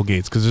metaphorical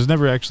gates. Because there's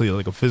never actually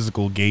like a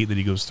physical gate that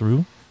he goes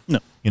through. No.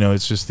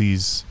 It's just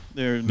these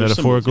They're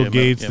metaphorical symbols,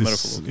 gates.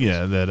 metaphorical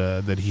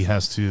gates. That he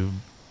has to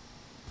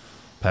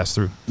pass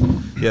through.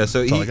 Yeah,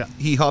 so all I got.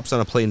 he hops on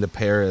a plane to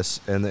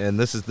Paris, and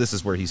this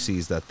is where he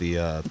sees that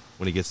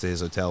when he gets to his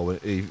hotel,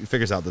 he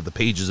figures out that the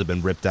pages have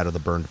been ripped out of the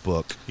burned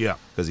book. Yeah.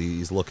 because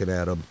he's looking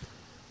at them.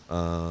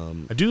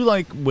 I do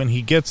like when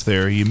he gets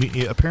there.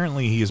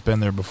 Apparently he has been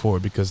there before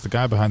because the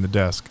guy behind the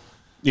desk,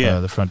 Yeah.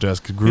 the front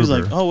desk, Gruber. He's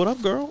like, "Oh, what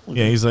up, girl?"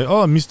 yeah, he's like,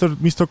 "Oh,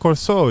 Mr.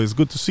 Corso, it's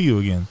good to see you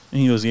again."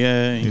 And he goes,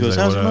 "Yeah." And he He's goes,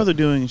 like, "How's "What your up?" mother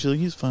doing?" And she's like,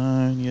 "He's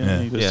fine." Yeah.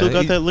 Yeah. He goes, Yeah, "Still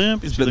got he- that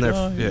limp?" he's And she's been like,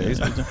 there. "Oh, Yeah,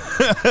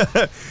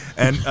 he's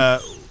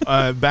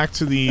And back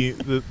to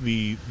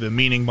the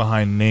meaning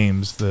behind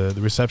names. The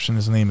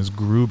receptionist's name is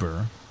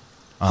Gruber.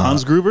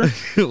 Hans Gruber,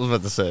 I was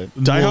about to say.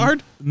 Die Well,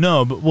 Hard.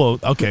 No,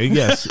 but okay,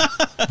 yes,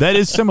 that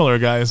is similar,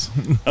 guys.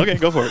 Okay,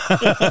 go for it.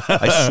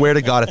 I swear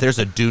to God, if there's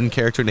a Dune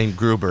character named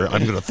Gruber,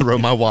 I'm gonna throw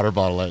my water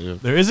bottle at you.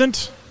 There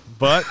isn't,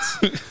 but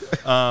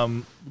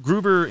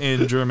Gruber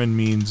in German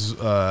means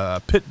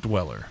pit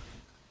dweller.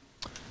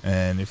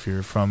 And if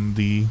you're from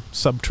the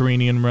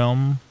subterranean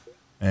realm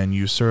and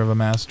you serve a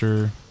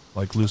master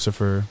like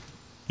Lucifer,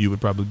 you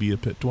would probably be a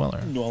pit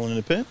dweller. Dwelling in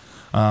a pit.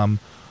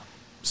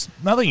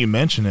 Now that you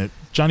mention it,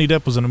 Johnny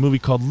Depp was in a movie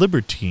called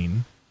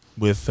Libertine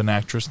with an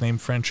actress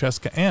named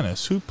Francesca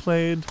Annis, who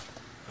played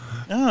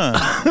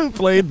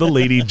the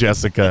Lady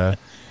Jessica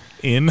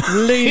in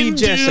Lady in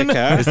Dune.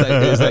 Jessica.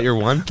 Is that your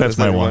one? That's Is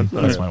that my your one.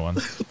 That's my one.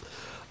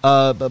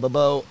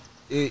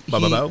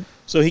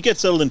 So he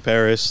gets settled in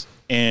Paris,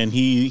 and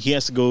he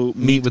has to go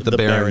meet with the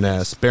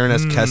Baroness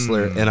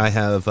Kessler, and I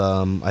have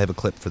a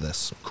clip for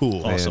this.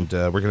 Cool. Awesome.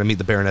 And we're gonna meet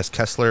the Baroness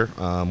Kessler.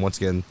 Once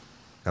again,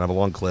 kind of a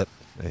long clip,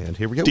 and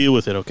here we go. Deal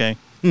with it, okay?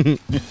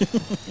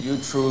 You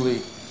truly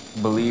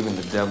believe in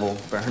the devil,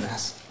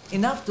 Baroness?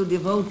 Enough to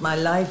devote my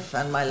life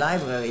and my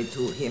library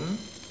to him.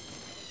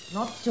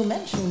 Not to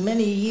mention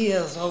many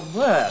years of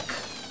work.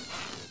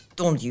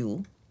 Don't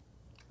you?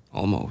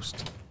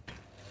 Almost.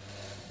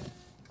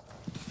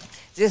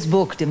 This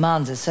book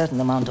demands a certain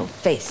amount of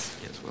faith.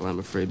 Yes, well, I'm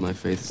afraid my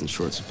faith is in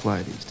short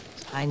supply these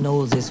days. I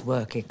know this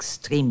work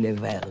extremely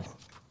well.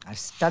 I've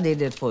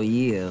studied it for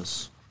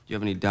years. Do you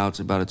have any doubts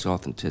about its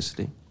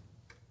authenticity?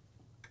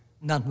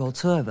 None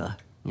whatsoever.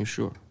 You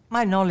sure?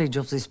 My knowledge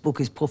of this book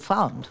is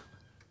profound.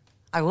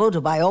 I wrote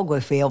a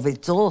biography of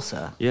its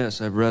author.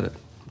 Yes, I've read it.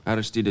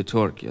 Aristide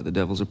Torquia, The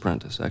Devil's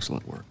Apprentice.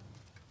 Excellent work.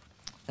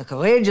 A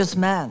courageous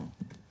man.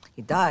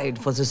 He died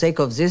for the sake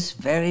of this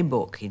very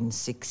book in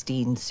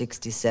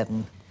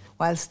 1667.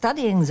 While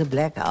studying the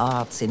black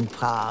arts in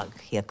Prague,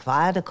 he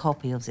acquired a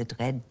copy of the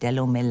dread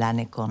Dello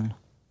Melanicon.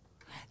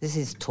 This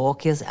is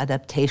Torquia's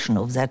adaptation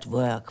of that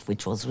work,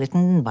 which was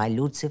written by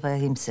Lucifer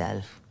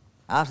himself.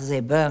 After they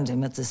burned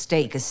him at the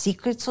stake, a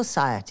secret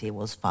society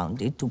was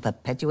founded to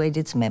perpetuate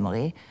its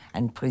memory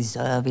and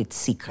preserve its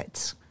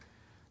secrets.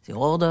 The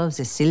Order of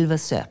the Silver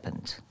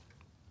Serpent.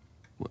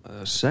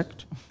 A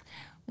sect?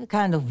 A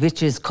kind of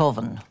witches'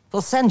 coven.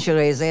 For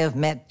centuries they have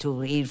met to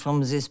read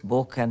from this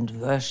book and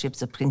worship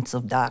the Prince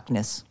of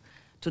Darkness.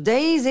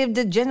 Today, they've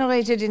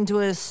degenerated into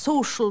a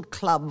social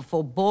club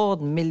for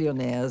bored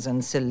millionaires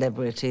and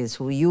celebrities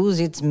who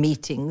use its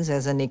meetings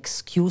as an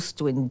excuse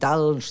to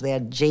indulge their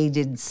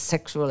jaded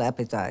sexual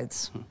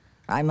appetites.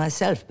 I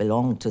myself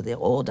belonged to the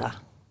order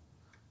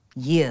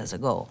years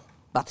ago,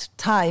 but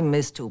time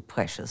is too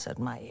precious at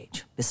my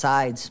age.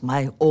 Besides,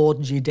 my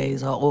orgy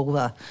days are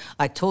over.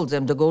 I told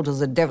them to go to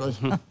the devil.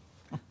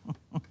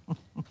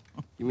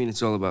 You mean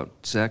it's all about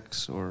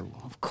sex, or...?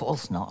 Of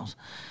course not.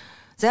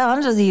 They're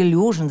under the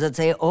illusion that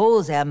they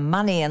owe their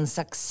money and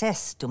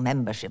success to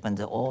membership in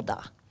the order.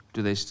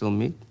 Do they still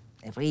meet?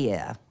 Every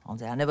year, on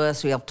the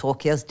anniversary of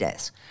Torquia's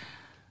death.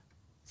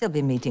 They'll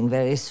be meeting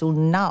very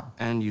soon now.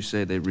 And you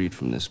say they read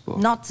from this book?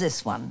 Not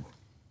this one.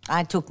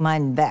 I took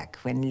mine back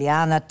when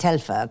Liana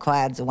Telfer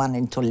acquired the one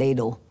in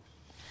Toledo.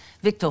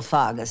 Victor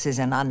Fargas is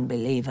an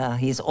unbeliever.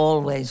 He's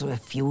always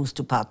refused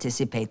to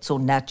participate, so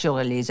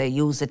naturally they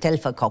use the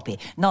Telfer copy.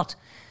 Not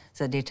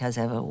that it has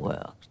ever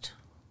worked.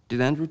 Did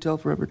Andrew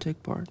Telfer ever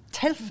take part?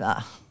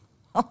 Telfer?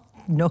 Oh,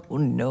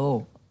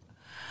 no.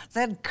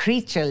 That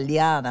creature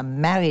Liana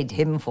married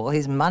him for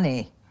his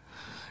money.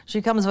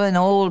 She comes of an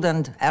old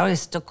and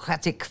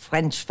aristocratic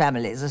French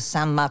family, the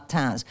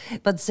Saint-Martins,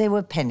 but they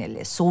were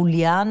penniless, so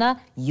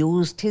Liana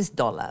used his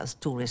dollars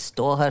to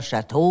restore her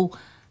chateau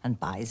and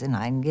buy the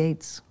 9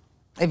 gates.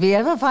 If he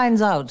ever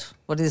finds out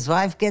what his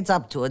wife gets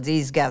up to at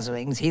these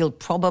gatherings, he'll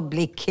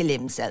probably kill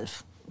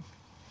himself.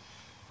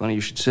 Funny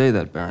you should say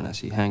that, Baroness.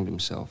 He hanged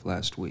himself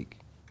last week.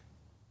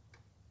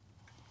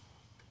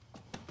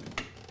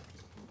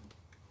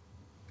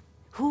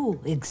 Who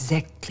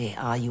exactly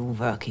are you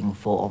working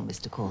for,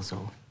 Mr.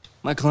 Corso?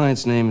 My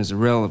client's name is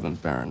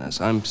irrelevant, Baroness.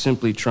 I'm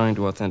simply trying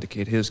to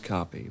authenticate his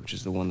copy, which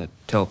is the one that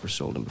Telfer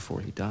sold him before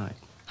he died.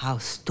 How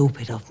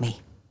stupid of me.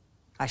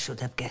 I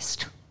should have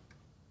guessed.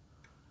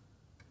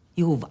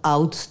 You've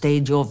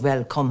outstayed your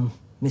welcome,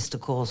 Mr.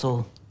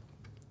 Corso.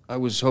 I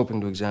was hoping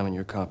to examine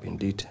your copy in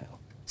detail.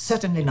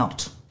 Certainly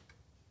not.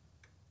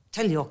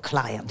 Tell your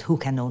client, who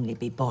can only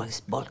be Boris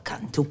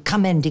Balkan, to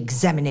come and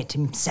examine it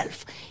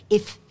himself,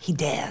 if he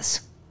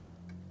dares.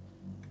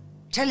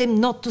 Tell him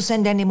not to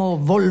send any more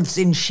wolves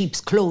in sheep's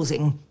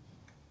clothing.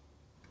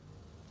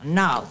 And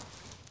now,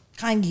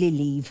 kindly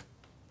leave.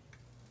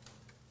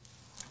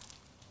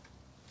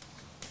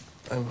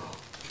 I'm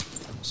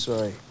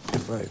sorry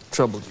if I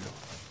troubled you.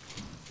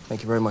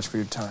 Thank you very much for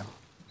your time.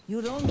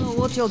 You don't know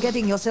what you're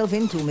getting yourself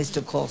into,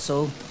 Mr.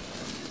 Corso.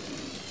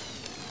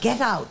 Get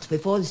out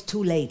before it's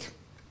too late.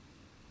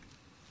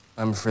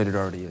 I'm afraid it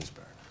already is,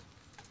 Baron.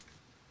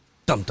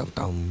 Dum dum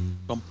dum.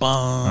 Bum, bum.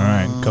 All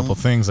right, a couple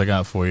things I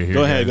got for you here.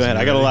 Go ahead.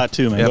 I got a lot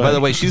too, man. Yeah. Go By ahead.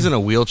 the way, she's in a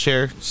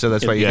wheelchair, so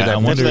that's why you hear Yeah, I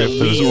that. wonder if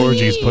those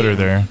orgies put her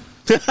there.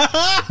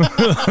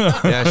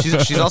 Yeah,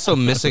 she's also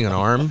missing an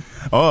arm.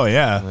 Oh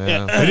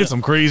yeah. They did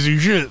some crazy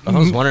shit. I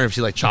was wondering if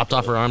she like chopped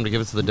off her arm to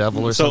give it to the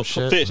devil or some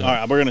shit. Fish. All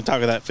right, we're gonna talk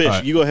about that. Fish. All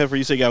right. You go ahead for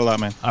you say you got a lot,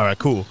 man. All right,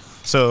 cool.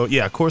 So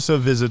yeah, Corso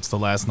visits the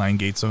last 9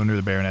 gates owner,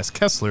 the Baroness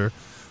Kessler,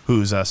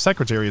 whose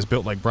secretary is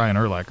built like Brian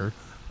Urlacher.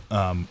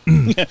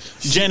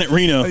 Janet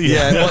Reno.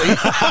 Yeah.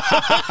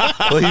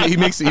 Well, he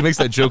makes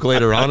that joke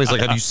later on. He's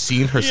like, "Have you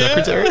seen her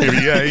secretary?"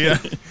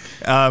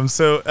 Yeah.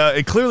 So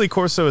clearly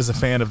Corso is a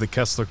fan of the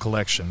Kessler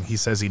collection. He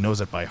says he knows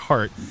it by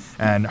heart.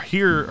 And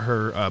here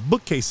her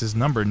bookcase is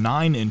number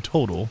 9 in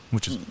total,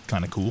 which is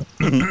kind of cool.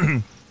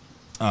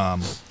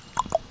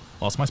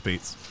 Lost my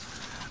space.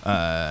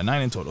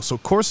 9 in total. So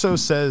Corso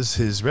says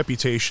his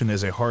reputation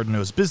as a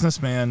hard-nosed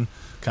businessman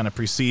kind of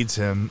precedes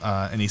him,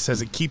 and he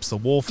says it keeps the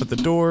wolf at the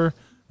door.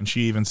 And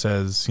she even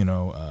says,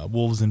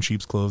 wolves in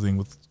sheep's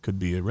clothing could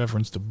be a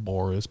reference to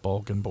Boris,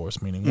 Balkan,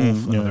 Boris meaning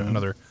wolf.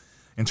 Another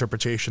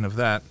interpretation of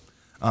that.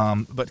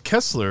 But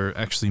Kessler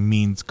actually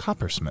means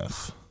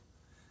coppersmith.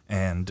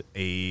 And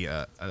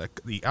the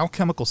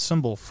alchemical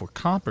symbol for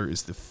copper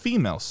is the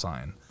female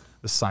sign.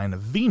 The sign of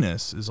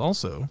Venus is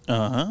also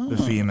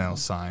the female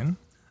sign.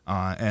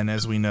 And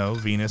as we know,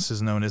 Venus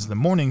is known as the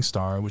morning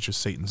star, which is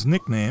Satan's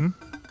nickname.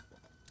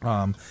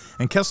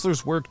 And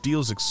Kessler's work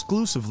deals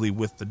exclusively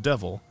with the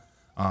devil.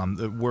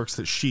 The works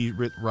that she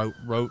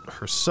wrote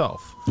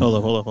herself.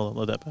 Hold up.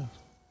 Let that pass.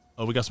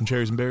 Oh, we got some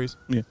cherries and berries?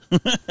 Yeah.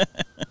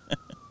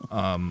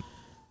 All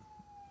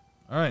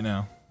right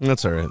now.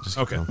 That's all right. Just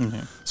Okay.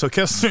 So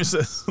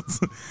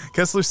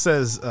Kessler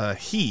says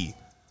he,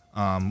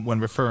 when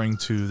referring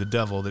to the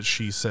devil that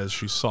she says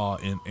she saw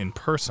in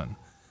person.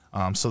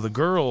 So the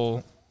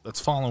girl that's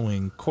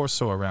following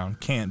Corso around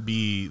can't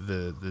be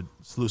the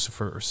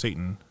Lucifer or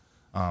Satan,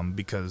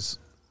 because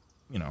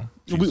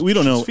we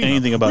don't know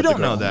anything about we don't the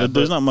girl. know that.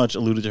 There's not much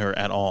alluded to her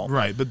at all.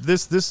 Right, but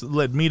this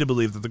led me to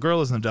believe that the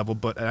girl isn't the devil,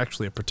 but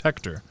actually a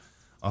protector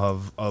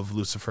of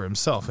Lucifer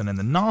himself. And in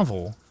the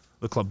novel,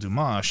 Le Club du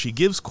Mal, she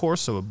gives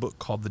Corso a book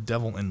called The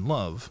Devil in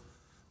Love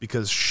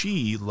because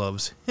she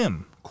loves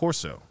him,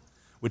 Corso,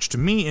 which to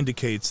me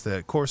indicates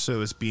that Corso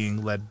is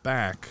being led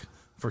back,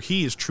 for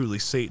he is truly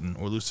Satan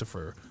or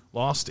Lucifer,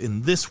 lost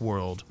in this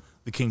world,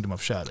 the Kingdom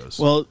of Shadows.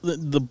 Well,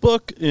 the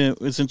book,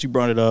 since you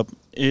brought it up,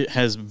 it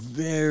has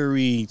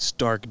very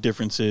stark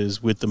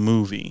differences with the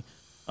movie.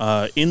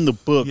 In the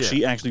book,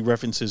 she actually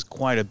references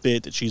quite a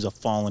bit that she's a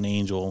fallen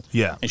angel.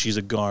 Yeah. And she's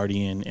a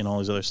guardian and all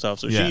this other stuff.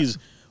 So she's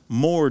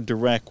more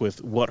direct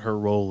with what her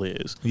role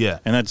is. Yeah.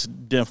 And that's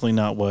definitely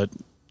not what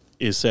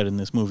is said in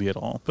this movie at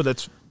all. But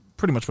that's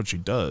pretty much what she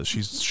does.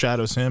 She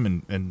shadows him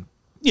and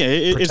yeah,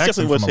 it's protects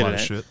him definitely what's from a lot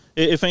hidden. of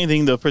shit. If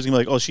anything, the person can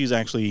be like, oh, she's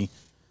actually...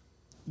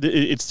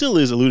 It still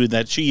is alluded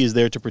that she is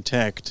there to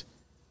protect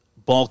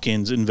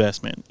Balkan's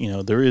investment. You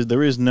know, there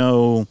is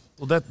no...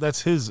 Well,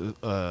 that's his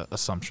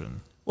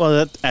assumption. Well,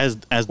 that as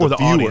Or the the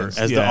viewer, audience.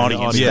 as Yeah, the the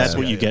audience, audience. that's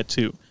what Yeah, you yeah. get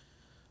too.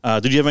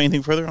 Did you have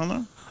anything further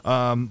on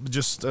that?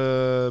 Just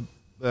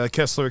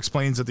Kessler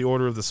explains that the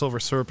Order of the Silver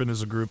Serpent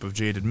is a group of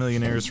jaded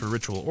millionaires for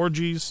ritual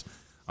orgies,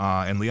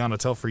 and Lyanna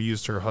Telfer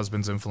used her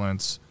husband's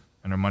influence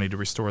and her money to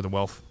restore the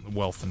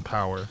wealth and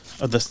power.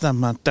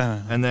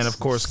 And then, of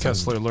course,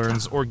 Kessler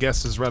learns, or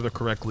guesses rather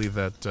correctly,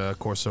 that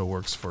Corso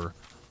works for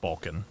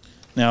Balkan.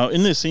 Now,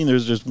 in this scene,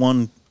 there's just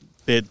one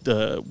bit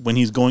when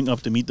he's going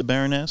up to meet the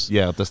Baroness.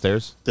 Yeah, up the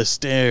stairs. The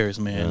stairs,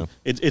 man.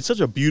 Yeah. It's such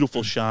a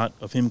beautiful shot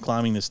of him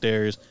climbing the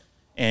stairs,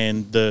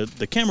 and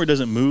the camera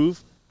doesn't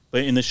move,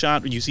 but in the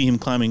shot you see him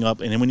climbing up,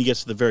 and then when he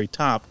gets to the very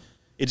top,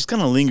 it just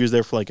kind of lingers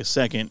there for like a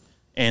second,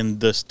 and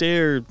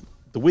the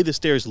way the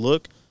stairs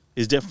look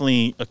is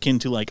definitely akin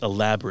to like a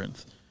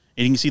labyrinth.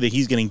 And you can see that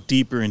he's getting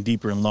deeper and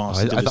deeper and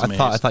lost into this maze.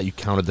 I thought you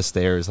counted the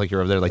stairs like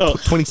you're over there, like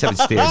 27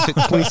 stairs.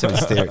 27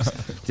 stairs.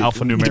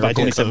 Alphanumerical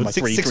 27 by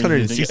 3,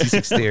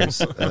 666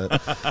 stairs.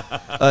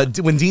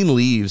 When Dean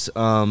leaves,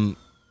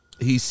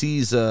 he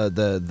sees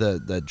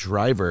the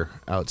driver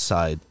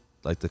outside,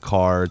 like the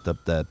car, the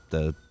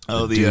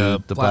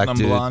dude, the black platinum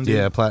dude, blonde dude?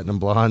 yeah, platinum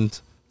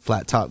blonde,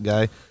 flat top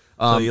guy.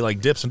 So he like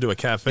dips into a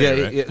cafe,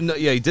 Yeah, right?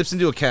 he dips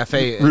into a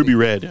cafe. Ruby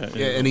Red.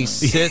 Yeah, and he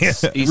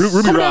sits.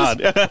 Ruby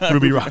Rod.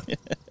 Ruby Rod.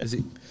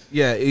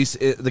 Yeah,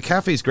 the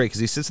cafe's great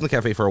because he sits in the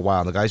cafe for a while,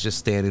 and the guy's just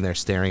standing there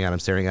staring at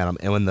him.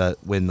 And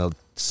when the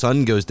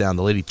sun goes down,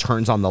 the lady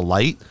turns on the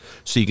light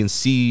so you can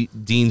see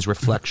Dean's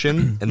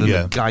reflection, and then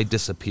the guy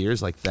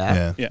disappears like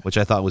that, which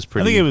I thought was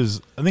pretty.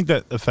 I think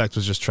that effect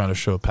was just trying to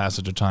show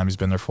passage of time. He's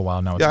been there for a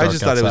while now. It's Yeah, I dark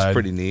just thought it was outside.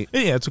 pretty neat.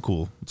 Yeah, it's a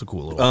cool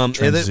little And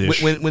then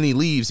transition. when he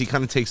leaves, he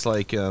kind of takes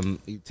like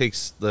he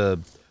takes the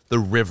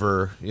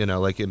river,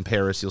 like in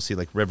Paris, you'll see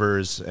like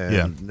rivers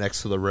and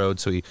next to the road.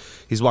 So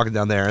he's walking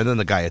down there, and then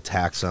the guy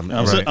attacks him.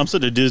 I'm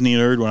such a Disney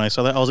nerd. When I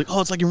saw that, I was like,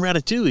 "Oh, it's like in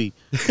Ratatouille."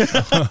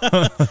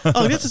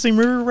 Oh, that's the same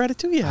river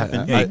Ratatouille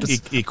happened. Yeah,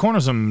 he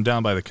corners him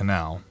down by the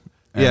canal.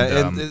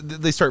 And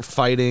they start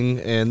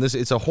fighting, and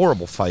it's a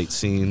horrible fight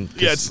scene.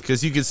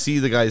 Because you can see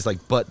the guy's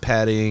like butt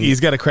padding. He's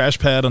got a crash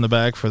pad on the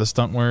back for the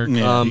stunt work. You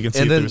can see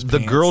and then the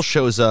girl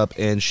shows up,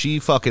 and she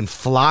fucking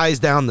flies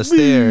down the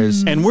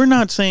stairs. And we're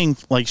not saying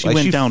like she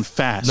went down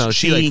fast. No,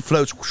 she like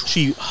floats.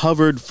 She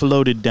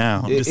floated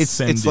down.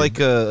 It's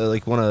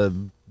like one of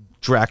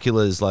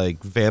Dracula's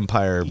like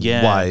vampire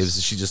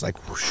wives. She just like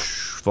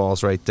whoosh,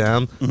 falls right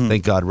down.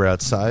 Thank God we're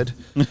outside.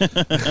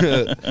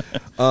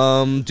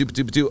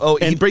 Oh,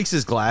 he breaks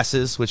his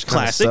glasses, which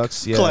kind of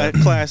sucks. Yeah,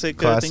 classic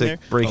thing there.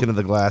 Breaking of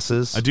the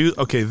glasses. I do.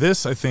 Okay,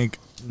 this I think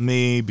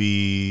may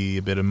be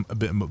a bit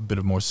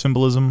of more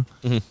symbolism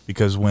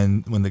because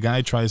when the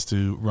guy tries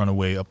to run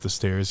away up the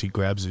stairs, he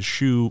grabs his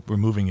shoe,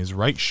 removing his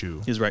right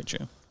shoe. His right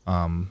shoe.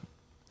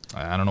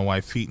 I don't know why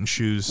feet and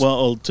shoes.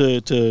 Well,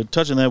 to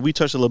touch on that, we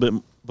touched a little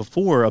bit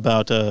before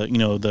about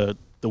the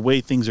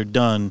way things are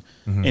done,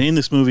 and in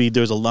this movie,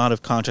 there's a lot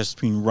of contrast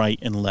between right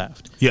and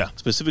left. Yeah,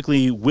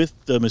 specifically with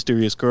the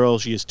mysterious girl,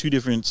 she has two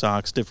different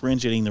socks,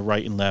 differentiating the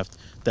right and left.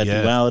 That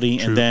duality,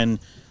 true. and then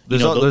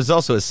there's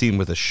also a scene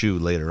with a shoe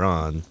later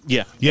on.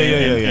 Yeah.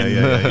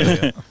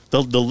 The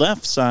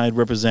left side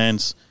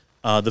represents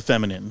the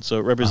feminine, so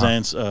it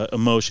represents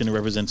emotion, it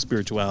represents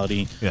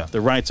spirituality. Yeah.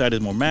 The right side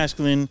is more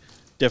masculine,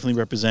 definitely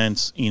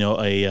represents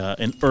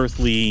an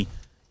earthly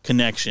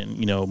connection,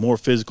 more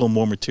physical,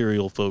 more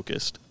material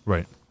focused.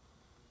 Right.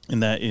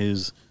 And that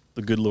is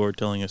the good Lord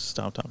telling us to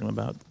stop talking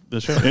about the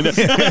show.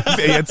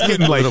 It's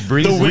getting like the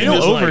breeze. real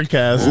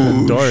overcast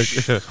and dark.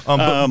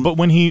 But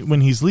when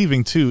he's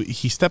leaving too,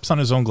 he steps on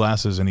his own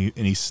glasses and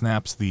he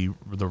snaps the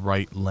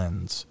right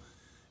lens.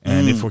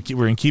 And if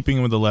we're in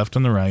keeping with the left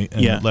and the right,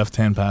 and left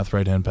hand path,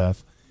 right hand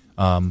path,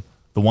 the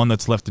one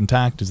that's left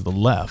intact is the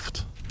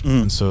left.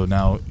 And so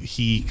now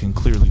he can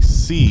clearly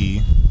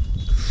see.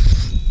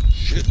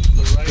 Shit.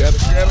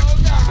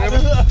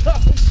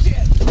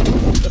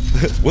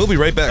 We'll be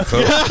right back,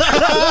 folks.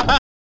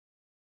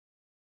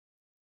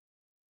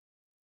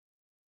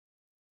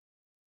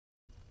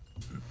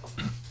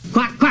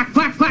 Quack, quack,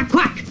 quack, quack,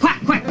 quack,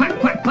 quack, quack, quack,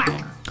 quack,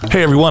 quack.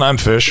 Hey everyone, I'm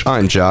Fish.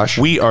 I'm Josh.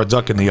 We are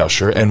Duck and the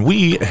Usher, and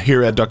we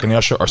here at Duck and the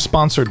Usher are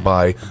sponsored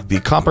by the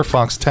Copper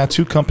Fox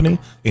Tattoo Company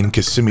in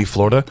Kissimmee,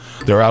 Florida.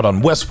 They're out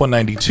on West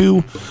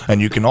 192, and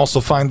you can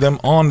also find them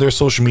on their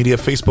social media,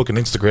 Facebook and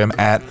Instagram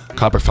at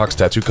Copper Fox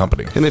Tattoo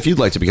Company. And if you'd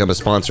like to become a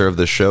sponsor of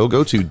the show,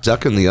 go to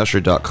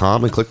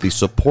duckandtheusher.com and click the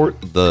support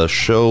the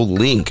show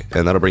link,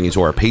 and that'll bring you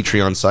to our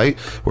Patreon site,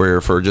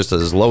 where for just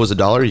as low as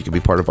 $1, you can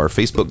be part of our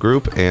Facebook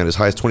group, and as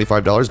high as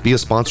 $25, be a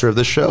sponsor of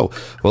this show.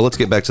 Well, let's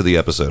get back to the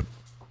episode.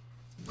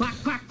 Quack,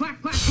 quack,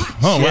 quack, quack, quack.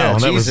 Oh Yeah, wow,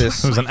 that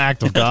Jesus. was an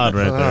act of God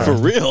right there. For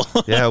real.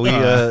 Yeah, we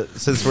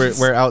since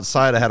we're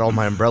outside, I had all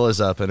my umbrellas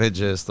up, and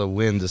the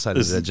wind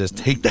decided to just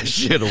take that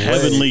shit away.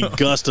 Heavenly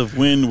gust of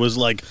wind was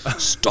like,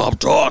 stop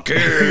talking.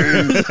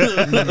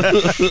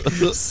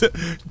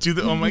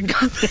 Oh my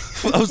God.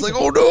 I was like,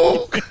 oh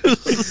no.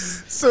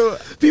 So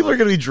People are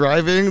gonna be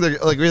driving. They're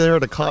like, we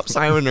heard a cop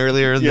siren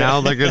earlier, and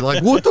now they're gonna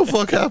like, what the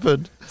fuck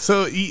happened?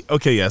 so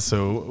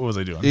so what was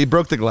I doing? He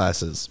broke the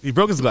glasses. He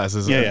broke his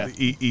glasses. Yeah.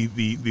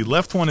 The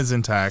left one is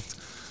intact,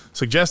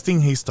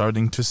 suggesting he's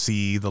starting to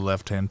see the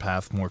left-hand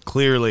path more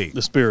clearly.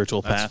 The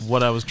spiritual That's path.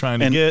 what I was trying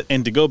to get.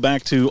 And to go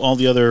back to all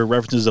the other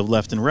references of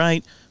left and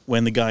right,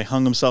 when the guy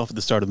hung himself at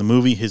the start of the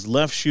movie, his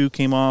left shoe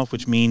came off,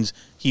 which means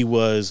he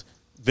was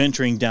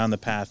venturing down the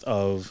path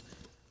of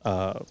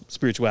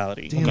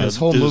spirituality. Damn, Okay, this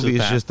whole the movie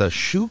is path. just a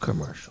shoe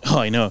commercial. Oh,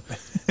 I know.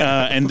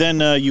 And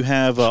then you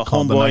have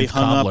called The homeboy Ninth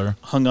Cobbler.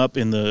 hung up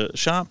in the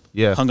shop,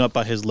 Yeah. hung up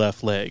by his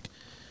left leg.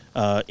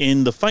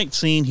 In the fight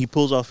scene, he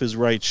pulls off his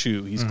right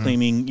shoe. He's Mm-hmm.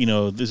 claiming,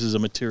 this is a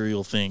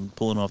material thing,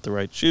 pulling off the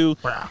right shoe.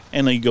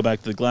 And then you go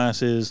back to the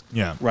glasses.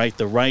 Yeah. Right,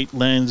 the right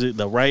lens,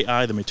 the right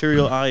eye, the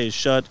material eye is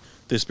shut.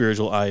 The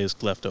spiritual eye is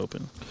left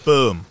open.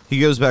 Boom. He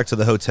goes back to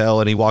the hotel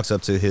and he walks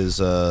up to his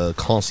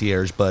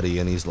concierge buddy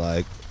and he's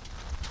like,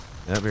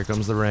 "Yep, here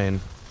comes the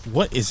rain.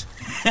 What is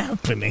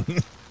happening?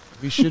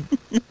 We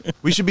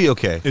should be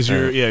okay." Is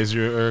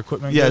your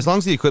equipment? Yeah, good? as long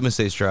as the equipment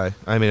stays dry.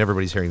 I mean,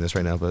 everybody's hearing this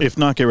right now, but If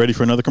not, get ready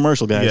for another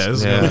commercial, guys. Yeah, this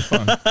is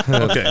gonna be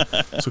fun. Okay.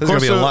 So there's gonna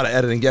be a Corso- lot of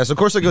editing. Yeah, so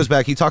Corso goes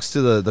back. He talks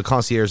to the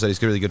concierge that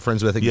he's really good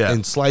friends with, and, Yeah.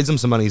 and slides him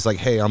some money. He's like,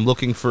 "Hey, I'm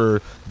looking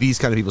for these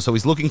kind of people." So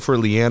he's looking for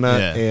Leanna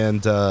Yeah.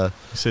 and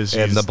He says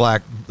and she's-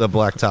 the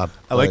black top.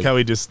 I like how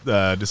he just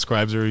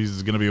describes her.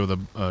 He's gonna be with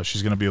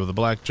she's gonna be with a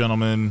black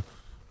gentleman,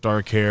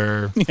 dark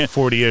hair,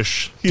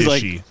 40-ish, He's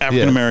dishy. like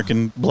African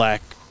American,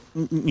 black,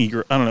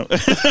 Negro. I don't know.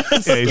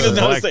 Yeah, he's a doesn't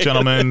know black what to say.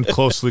 gentleman,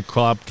 closely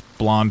cropped,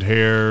 blonde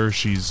hair.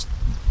 She's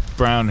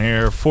brown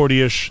hair,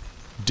 40-ish,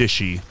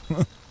 dishy.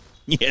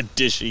 Yeah,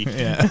 dishy.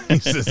 Yeah, he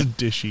says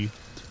dishy.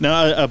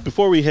 Now,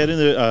 before we head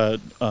into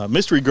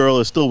Mystery Girl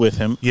is still with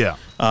him. Yeah.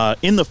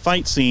 In the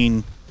fight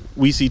scene,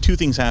 we see two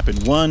things happen.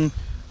 One,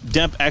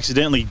 Depp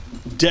accidentally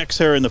decks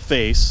her in the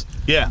face.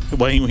 Yeah.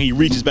 When he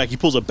reaches back, he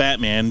pulls a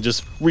Batman,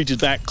 just reaches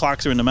back,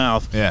 clocks her in the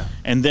mouth. Yeah.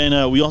 And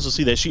then we also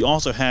see that she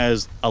also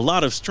has a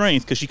lot of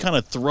strength because she kind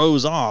of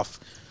throws off.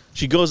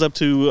 She goes up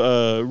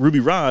to Ruby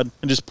Rod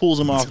and just pulls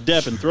him off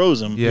Depp and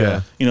throws him.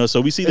 Yeah.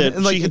 So we see that.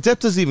 and like she, Depp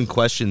doesn't even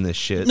question this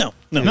shit. no,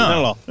 not at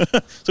all.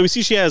 So we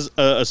see she has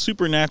a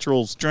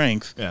supernatural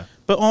strength. Yeah.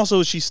 But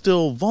also she's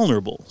still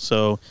vulnerable.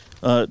 So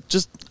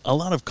just a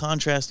lot of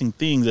contrasting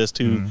things as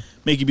to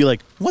make you be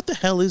like, what the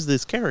hell is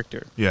this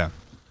character? Yeah.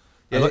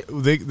 Yeah.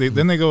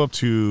 Then they go up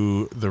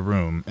to the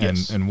room, and,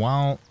 Yes. and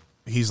while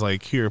he's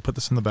like, "Here, put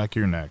this in the back of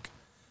your neck,"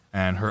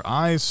 and her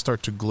eyes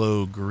start to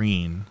glow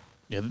green.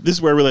 Yeah, this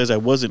is where I realized I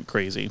wasn't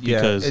crazy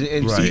because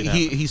and Right.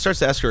 he starts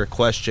to ask her a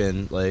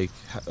question like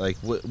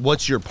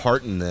what's your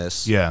part in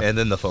this? Yeah. And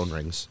then the phone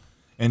rings.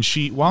 And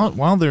she, while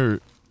they're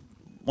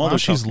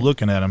she's talking.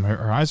 looking at him,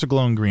 her eyes are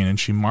glowing green, and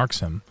she marks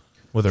him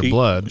with her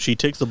blood. She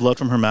takes the blood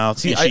from her mouth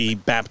See, and she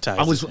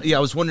baptizes. I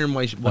was wondering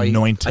why.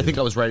 Anointed. I think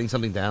I was writing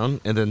something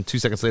down, and then 2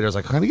 seconds later, I was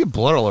like, "How do you get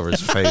blood all over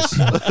his face?"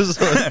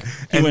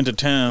 He went to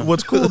town.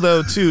 What's cool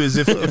though too is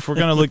if we're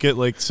gonna look at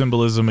like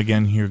symbolism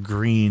again here,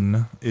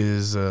 green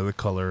is the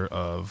color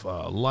of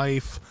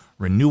life,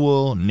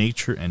 renewal,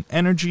 nature, and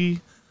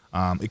energy.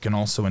 It can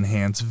also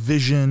enhance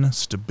vision,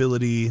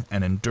 stability,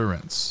 and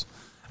endurance.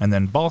 And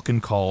then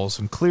Balkan calls,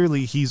 and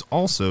clearly he's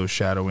also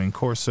shadowing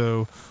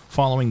Corso,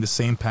 following the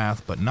same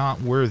path, but not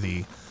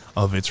worthy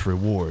of its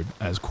reward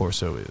as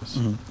Corso is.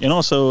 And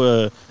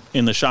also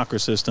in the chakra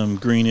system,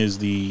 green is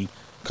the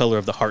color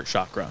of the heart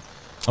chakra.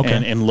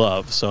 Okay. And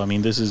love. So I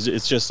mean,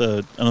 it's just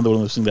another one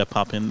of those things that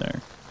pop in there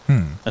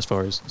as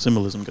far as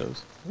symbolism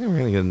goes. We're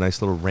gonna get a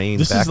nice little rain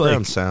This is background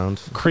like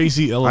sound.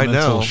 Crazy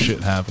elemental know. shit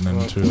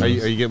happening too. Are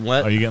you getting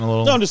wet? Are you getting a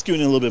little? No, I'm just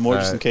giving it a little bit more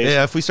just in case.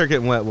 Yeah, if we start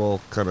getting wet, we'll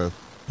kind of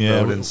Yeah, throw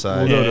it we'll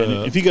inside. go Yeah, to-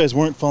 and if you guys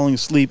weren't falling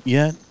asleep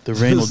yet, the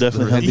rain will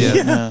definitely help you. Yeah.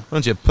 Yeah. Why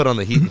don't you put on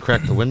the heat and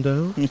crack the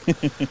window?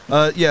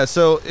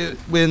 So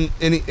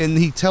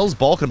he tells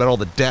Balkan about all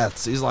the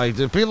deaths. He's like,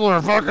 "The people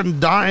are fucking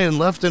dying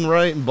left and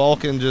right," and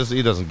Balkan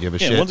he doesn't give a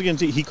Yeah, shit. once again,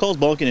 he calls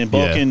Balkan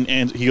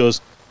and he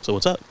goes, "So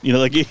what's up?"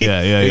 Like He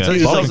Balkan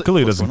tells-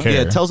 clearly doesn't care.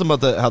 Yeah, tells him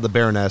about how the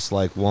Baroness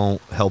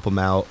won't help him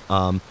out.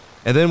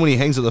 And then when he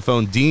hangs up the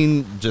phone,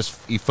 Dean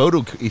he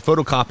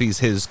photocopies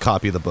his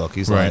copy of the book.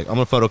 He's Right. like, "I'm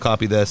gonna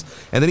photocopy this,"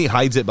 and then he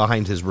hides it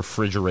behind his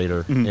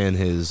refrigerator in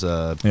his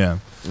Yeah.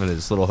 in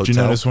his little hotel. Did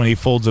you notice when he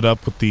folds it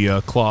up with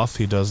the cloth,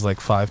 he does like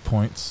 5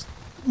 points,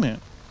 Man.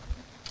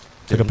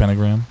 like a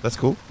pentagram? That's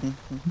cool.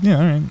 Yeah,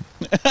 all right.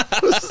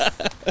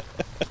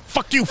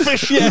 Fuck you,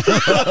 fish.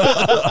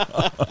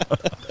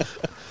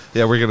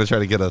 Yeah, we're gonna try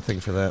to get a thing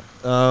for that.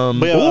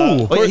 But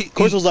yeah, Ooh.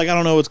 Corso's like, I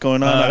don't know what's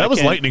going on. I that was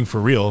can't- lightning for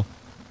real.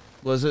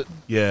 Was it?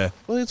 Yeah.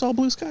 Well, it's all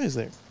blue skies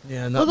there.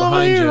 Yeah, Look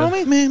over here,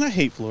 homie. Man, I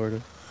hate Florida.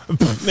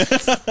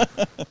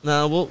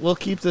 No, we'll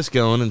keep this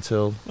going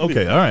until.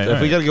 Okay, all right.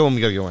 If we gotta go in,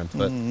 we gotta go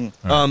in.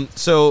 But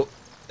so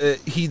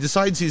he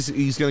decides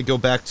he's gonna go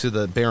back to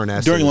the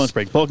Baroness during lunch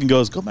break. Balkan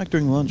goes, "Go back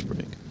during lunch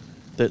break."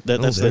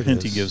 That's the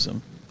hint he is. gives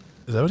him.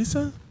 Is that what he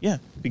said? Yeah,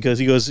 because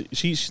he goes,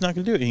 she's not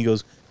going to do it. And he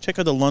goes, check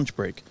out the lunch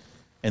break.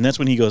 And that's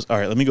when he goes, all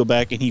right, let me go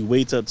back. And he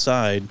waits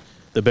outside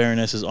the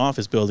Baroness's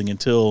office building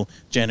until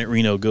Janet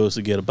Reno goes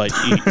to get a bite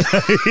to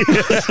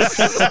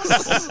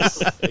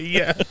eat.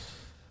 Yeah.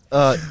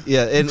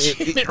 Yeah, and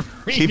Janet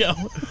Reno.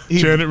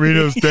 Janet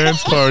Reno's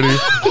dance party.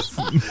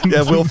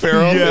 Yeah, Will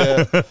Ferrell.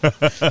 Yeah.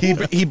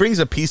 He brings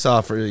a peace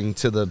offering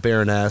to the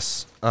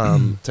Baroness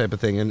type of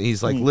thing, and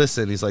he's like,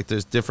 listen, he's like,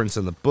 there's difference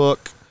in the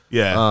book.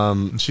 Yeah.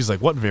 And she's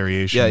like, what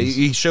variations? Yeah,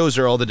 he shows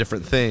her all the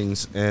different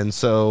things, and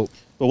so.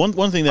 But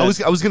one thing that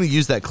I was going to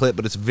use that clip,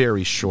 but it's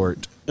very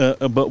short.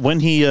 But when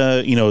he,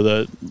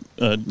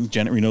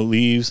 Janet Reno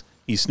leaves,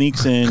 he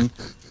sneaks in,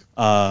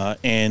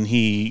 and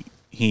he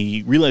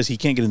realizes he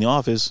can't get in the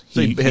office.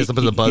 So he has to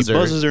put the buzzer. He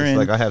buzzes her in.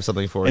 Like, I have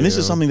something for you. And this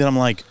is something that I'm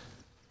like,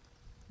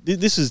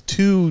 this is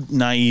too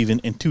naive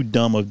and too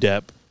dumb of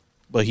Depp.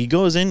 But he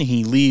goes in, and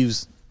he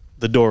leaves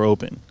the door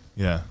open.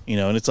 Yeah.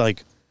 And it's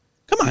like,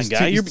 come on,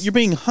 guy, you're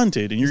being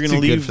hunted, and you're going to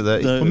leave. For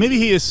that. Well, maybe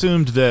he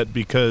assumed that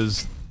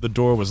because the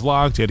door was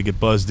locked, he had to get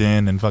buzzed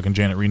in, and fucking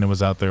Janet Reno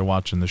was out there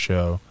watching the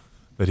show,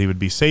 that he would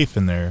be safe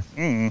in there.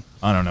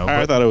 I don't know.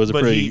 I thought it was a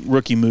pretty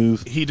rookie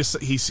move.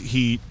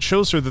 He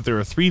shows her that there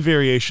are 3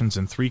 variations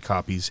and 3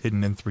 copies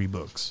hidden in 3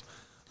 books.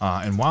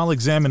 And while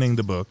examining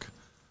the book,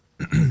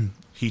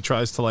 he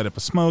tries to light up a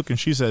smoke, and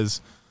she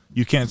says,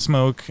 "You can't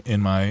smoke in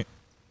my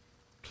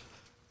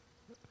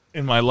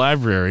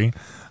library."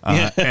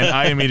 And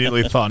I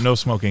immediately thought, no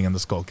smoking in the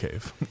Skull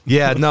Cave.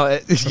 Yeah, no,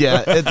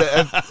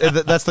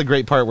 that's the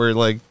great part where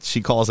like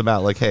she calls him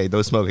out, like, "Hey,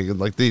 no smoking." And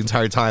like the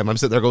entire time, I'm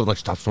sitting there going, like,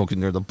 "Stop smoking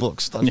near the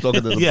books. Stop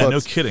smoking near the Yeah,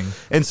 books." no kidding.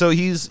 And so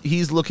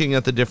he's looking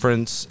at the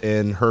difference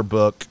in her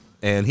book,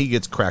 and he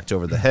gets cracked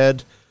over the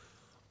head.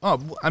 Oh,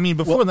 I mean,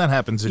 before that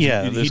happens, he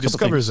there's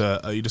discovers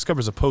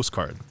a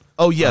postcard.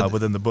 Oh yeah,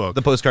 within the book,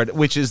 the postcard,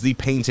 which is the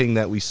painting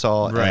that we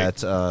saw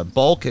at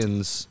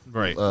Balkan's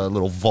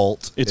little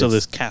vault. It's of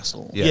this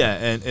castle. Yeah,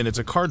 and it's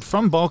a card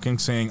from Balkan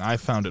saying, "I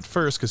found it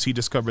first," because he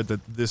discovered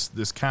that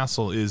this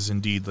castle is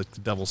indeed like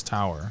the Devil's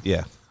Tower.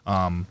 Yeah.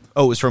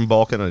 It's from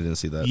Balkan. I didn't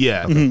see that.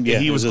 Yeah, Yeah,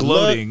 he was it was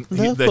gloating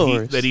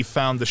the that he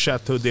found the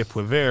Chateau de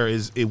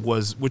Poivers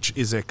which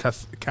is a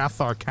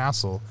Cathar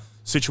castle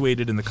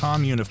situated in the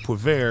commune of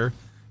Poivers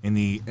in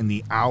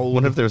the Owl. I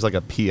wonder if there's like a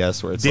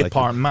PS where it's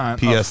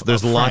Department like PS.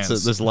 There's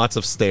France. lots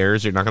of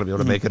stairs. You're not going to be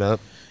able to make it up.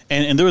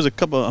 And there was a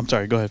couple. I'm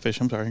sorry. Go ahead, Fish.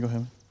 I'm sorry. Go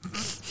ahead.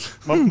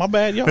 My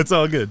bad, y'all. It's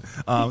all good.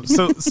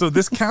 So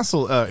this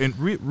castle,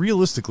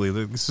 realistically,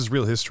 this is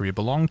real history. It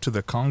belonged to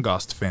the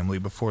Congost family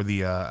before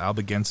the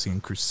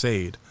Albigensian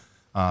Crusade.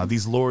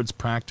 These lords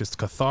practiced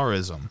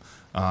Catharism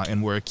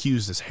and were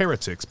accused as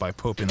heretics by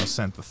Pope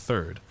Innocent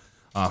III,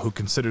 who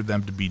considered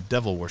them to be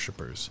devil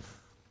worshippers.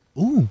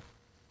 Ooh.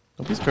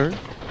 Don't be scared.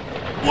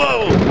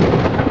 Whoa!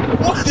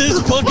 What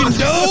is fucking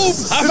dope?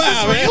 High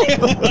five,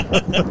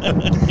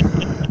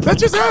 man. That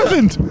just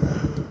happened.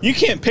 You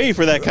can't pay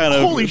for that kind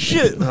of Holy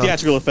shit.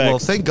 theatrical effects. Well,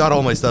 thank God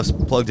all my stuff's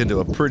plugged into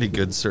a pretty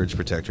good surge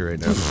protector right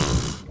now.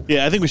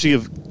 Yeah, I think we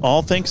should give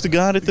all thanks to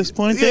God at this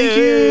point. Thank Yeah,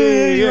 you.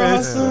 You're yeah.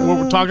 awesome.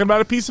 We're talking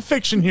about a piece of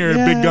fiction here,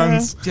 Big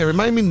Guns. Yeah,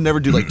 remind me to never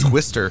do like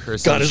Twister or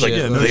something. God is like,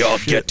 they are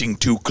getting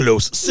too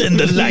close. Send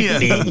the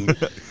lightning.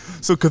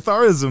 So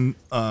Catharism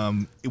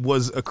it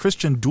was a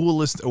Christian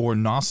dualist or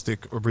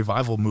Gnostic or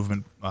revival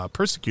movement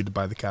persecuted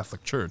by the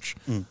Catholic Church.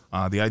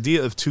 The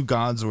idea of 2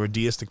 gods or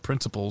deistic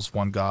principles,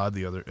 one God,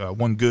 the other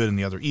one good and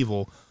the other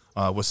evil,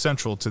 was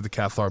central to the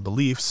Cathar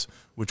beliefs,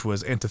 which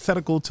was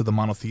antithetical to the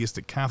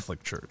monotheistic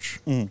Catholic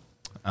Church.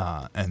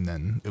 And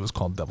then it was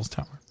called Devil's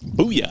Tower.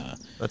 Booyah.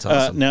 That's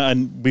awesome. Now,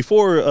 and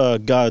before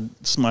God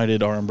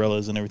smited our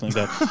umbrellas and everything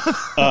like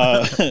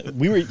that,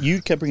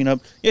 you kept bringing up,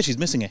 she's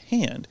missing a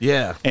hand.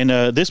 Yeah. And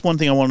this one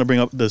thing I wanted to bring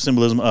up, the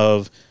symbolism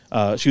of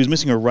she was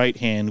missing her right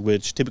hand,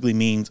 which typically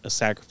means a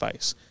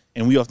sacrifice.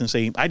 And we often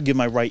say, I'd give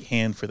my right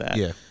hand for that.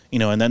 Yeah.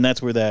 And then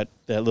that's where that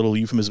little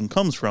euphemism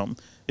comes from,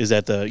 is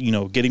that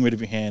getting rid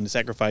of your hand,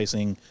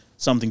 sacrificing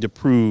something to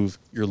prove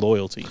your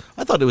loyalty.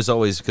 I thought it was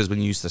always because when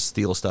you used to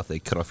steal stuff, they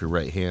cut off your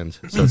right hand.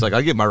 So it's like,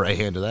 I give my right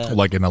hand to that.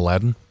 Like in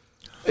Aladdin?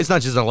 It's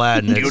not just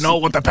Aladdin. Do you know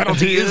what the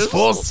penalty is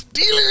for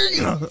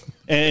stealing?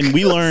 And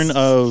we learn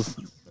of,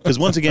 because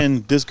once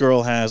again, this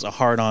girl has a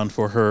hard-on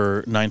for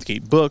her Ninth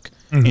Gate book,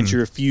 and she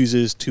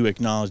refuses to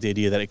acknowledge the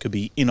idea that it could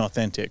be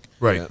inauthentic.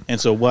 Right. And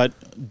so what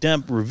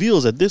Demp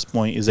reveals at this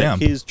point is that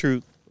his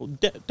true...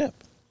 Depp.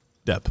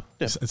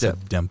 I said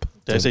Demp.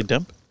 Did I say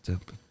Demp? A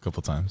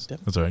couple times.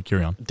 That's all right.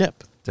 Carry on. Depp.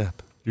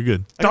 You're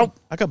good.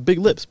 I got big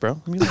lips, bro.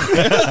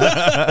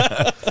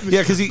 Yeah,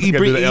 because he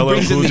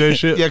brings in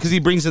shit. he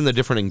brings in the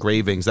different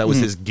engravings. That was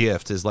his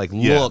gift. Is like,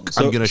 look,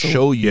 I'm going to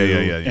show you.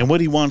 Yeah. And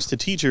what he wants to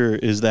teach her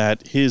is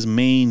that his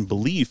main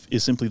belief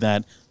is simply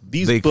that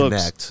these They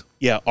books,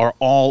 connect. are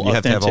all You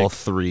have authentic. to have all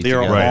 3 They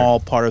are together. all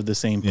part of the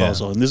same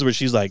puzzle. And this is where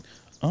she's like,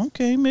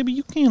 okay, maybe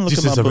you can look This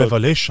at my is a book.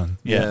 revelation.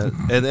 Yeah.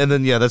 And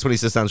then that's when he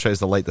sits down and tries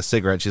to light the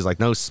cigarette. She's like,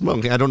 no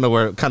smoking. I don't know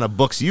what kind of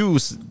books you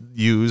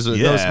use. No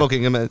Yeah.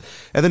 smoking. And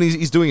then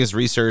he's doing his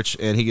research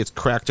and he gets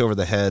cracked over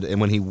the head. And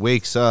when he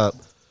wakes up,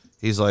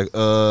 he's like,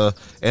 and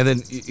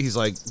then he's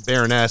like,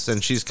 Baroness,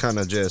 and she's kind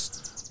of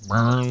just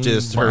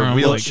her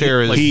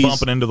wheelchair is He's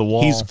bumping into the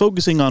wall. He's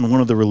focusing on one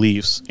of the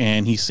reliefs,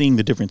 and he's seeing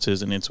the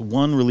differences. And it's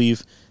one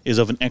relief is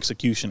of an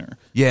executioner.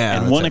 Yeah,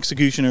 and that's one it.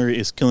 executioner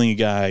is killing a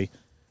guy,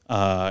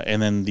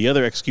 and then the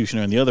other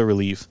executioner in the other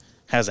relief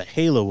has a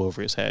halo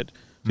over his head.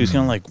 So he's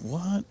kind of like,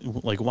 what?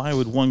 Like, why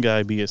would one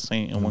guy be a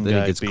saint and one then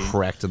guy he gets be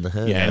cracked in the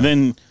head. Yeah, and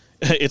then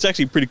it's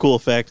actually a pretty cool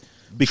effect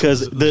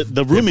because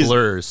the room is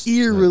blurs.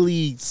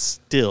 eerily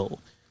still.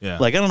 Yeah.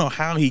 Like, I don't know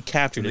how he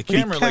captured The it, but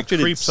he camera, like, captured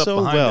it creeps up so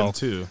behind well. him,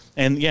 too.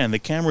 And and the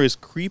camera is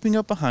creeping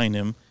up behind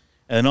him,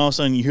 and then all of a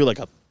sudden you hear like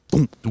a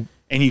boom,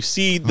 and you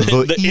see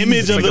the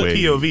image of like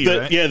the a POV,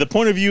 right? Yeah, the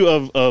point of view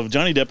of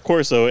Johnny Depp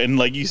Corso, and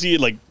like you see it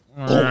like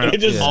boom, it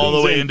just all the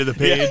zooms way in. into the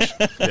page.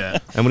 Yeah.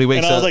 And when he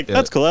wakes And I up, was like,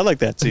 that's cool. I like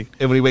that. See,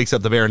 And when he wakes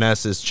up, the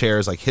Baroness's chair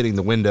is like hitting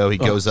the window. He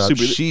goes up.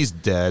 super. She's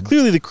dead.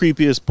 clearly the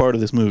creepiest part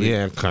of this movie.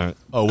 Yeah. Cunt.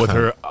 Oh, with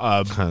her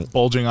Cunt.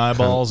 bulging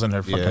eyeballs and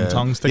her fucking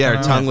tongue sticking out. Yeah,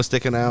 her tongue was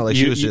sticking out. Like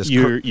she was just.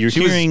 You're she was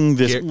hearing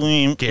this.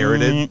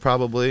 garroted,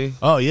 probably.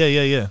 Oh,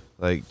 yeah.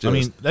 Like, I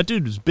mean, that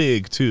dude was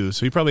big, too,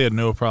 so he probably had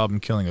no problem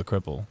killing a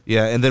cripple.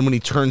 yeah. And then when he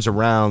turns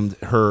around,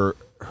 her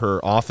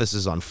office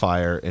is on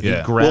fire, and Yeah.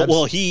 he grabs.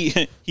 Well,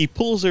 he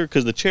pulls her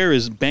because the chair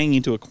is banging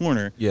into a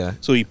corner. Yeah.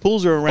 So he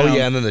pulls her around.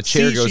 yeah, and then the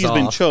chair sees goes she's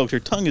been off. choked. Her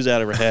tongue is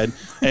out of her head,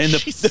 and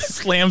She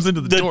slams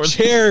into the the door.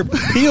 chair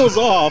peels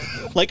off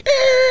like,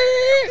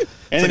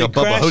 and like then a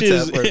Bubba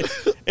crashes.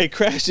 Hotep It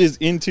crashes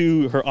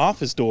into her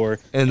office door,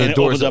 And the it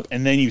door's opens up,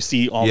 and then you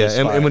see all yeah, this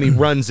and fire. when he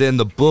runs in,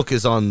 the book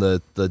is on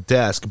the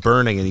desk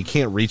burning, and he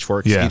can't reach for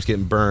it because Yeah. he keeps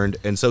getting burned.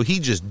 And so he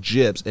just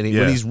jips, and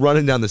Yeah. when he's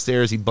running down the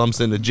stairs, he bumps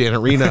into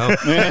Janet Reno.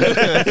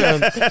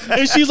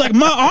 and she's like,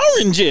 "My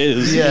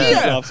oranges!" Yeah.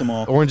 She drops them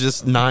all.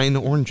 Oranges, 9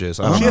 oranges.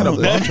 I don't She had know.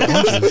 a bunch of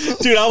oranges.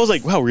 Dude, I was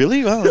like, "Wow,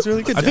 really? Wow, that's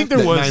really good." I think there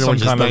was 9 some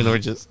oranges, kind 9 of.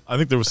 oranges. I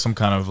think there was some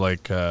kind of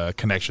like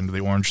connection to the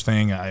orange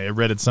thing. I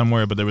read it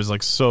somewhere, but there was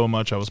like so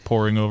much I was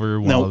pouring over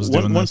while Now, I was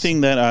doing one this.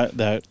 thing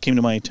that came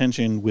to my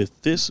attention with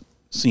this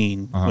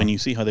scene when you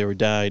see how they were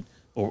died,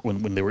 or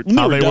when they were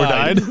How they were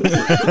died?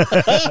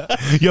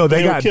 Yo,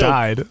 they were got killed,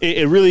 died.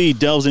 It really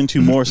delves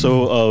into more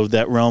so of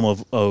that realm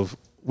of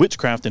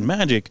witchcraft and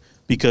magic,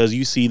 because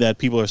you see that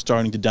people are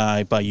starting to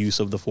die by use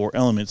of the 4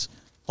 elements.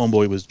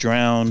 Homeboy was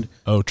drowned.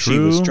 Oh, She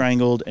was true.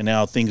 strangled, and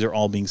now things are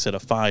all being set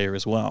afire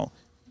as well.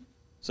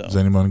 So Is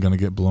anyone going to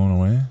get blown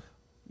away?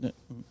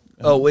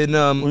 Oh, when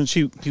when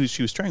she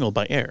was strangled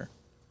by air.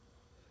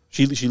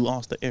 She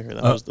lost the air.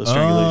 That was the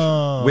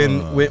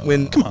strangulation.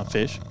 when Come on,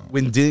 fish.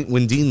 when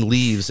Dean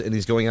leaves and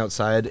he's going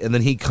outside, and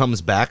then he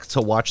comes back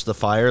to watch the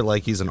fire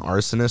like he's an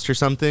arsonist or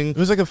something. It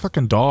was like a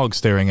fucking dog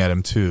staring at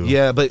him too.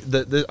 Yeah, but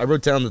I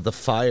wrote down that the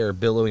fire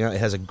billowing out, it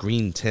has a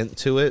green tint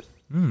to it.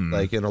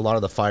 Like, in a lot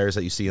of the fires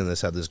that you see in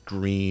this have this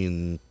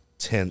green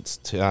tint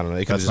to, I don't know.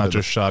 It could've That's not been-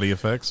 just shoddy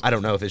effects. I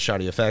don't know if it's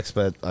shoddy effects,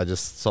 but I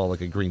just saw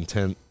like a green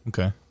tint.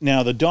 Okay.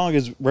 Now, the dog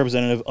is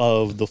representative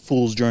of the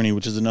Fool's Journey,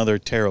 which is another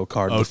tarot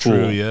card. Oh, the Fool.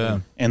 true, yeah.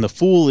 And the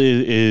Fool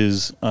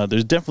is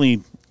there's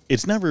definitely,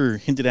 it's never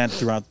hinted at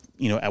throughout,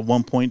 at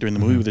one point during the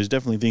movie, but there's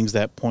definitely things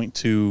that point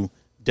to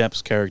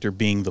Depp's character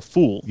being the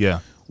Fool.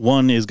 Yeah.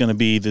 One is going to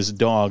be this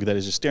dog that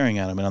is just staring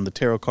at him, and on the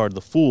tarot card,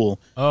 the Fool.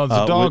 Oh,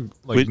 the dog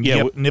with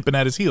nipping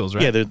at his heels,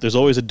 right? Yeah, there's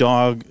always a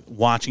dog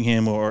watching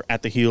him, or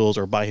at the heels,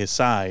 or by his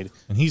side.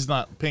 And he's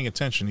not paying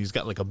attention. He's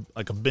got like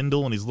a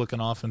bindle, and he's looking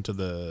off into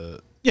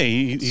the Yeah,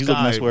 he's sky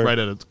looking elsewhere. right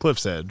at a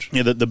cliff's edge.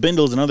 Yeah, the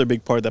bindle is another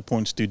big part that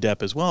points to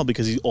Depp as well,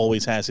 because he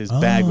always has his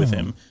bag with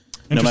him.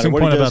 No matter Interesting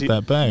what point he does,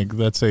 about that bag.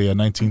 That's a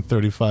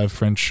 1935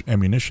 French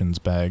ammunitions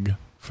bag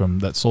from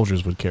that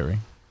soldiers would carry.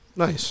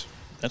 Nice.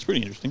 That's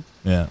pretty interesting.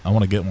 Yeah, I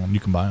want to get one. You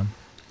can buy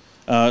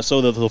them. So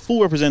the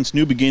Fool represents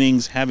new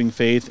beginnings, having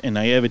faith, and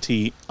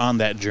naivety on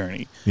that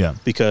journey. Yeah.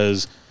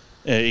 Because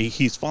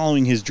he's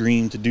following his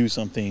dream to do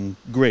something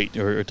great,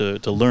 or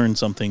to learn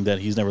something that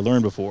he's never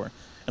learned before.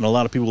 And a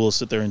lot of people will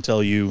sit there and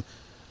tell you,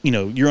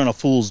 you're on a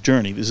fool's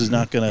journey. This is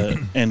not going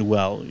to end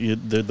well.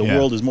 The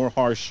world is more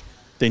harsh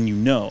than you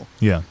know.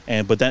 Yeah.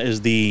 But that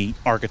is the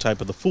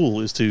archetype of the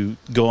Fool, is to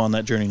go on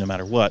that journey no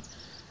matter what.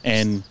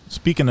 And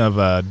speaking of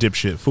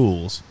dipshit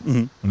fools,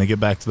 when they get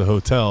back to the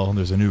hotel,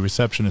 there's a new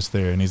receptionist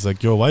there, and he's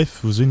like, "Your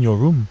wife was in your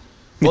room."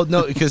 Well,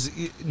 no, because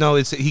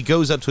he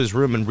goes up to his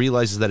room and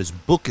realizes that his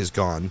book is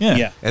gone.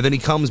 Yeah. And then he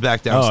comes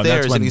back that's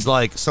downstairs when- and he's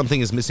like,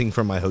 something is missing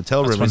from my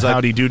hotel That's room. when He's like,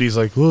 Howdy Doody's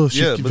like, "Oh,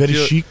 chic, but very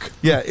your- chic."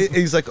 Yeah,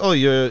 he's like, "Oh,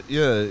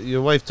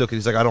 your wife took it."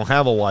 He's like, "I don't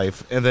have a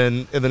wife." And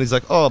then he's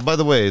like, "Oh, by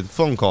the way,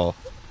 phone call."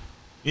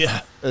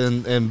 Yeah.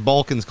 And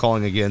Balkan's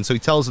calling again. So he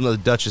tells him that the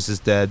Duchess is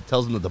dead,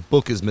 tells him that the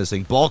book is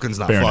missing. Balkan's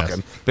not Baroness.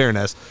 fucking.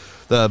 Baroness.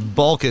 The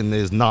Balkan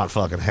is not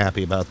fucking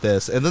happy about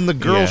this. And then the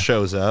girl Yeah.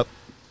 shows up.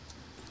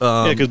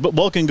 because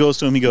Balkan goes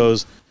to him. He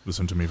goes,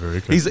 Listen to me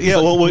very carefully. He's like,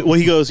 well,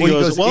 he goes,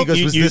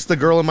 was you, this the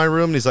girl in my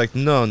room? And he's like,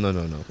 no.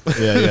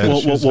 Yeah. Well,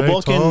 She's well, very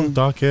Balkan- tall,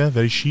 dark hair,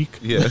 very chic.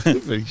 Yeah,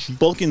 very chic.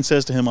 Bulkin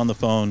says to him on the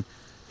phone,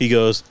 he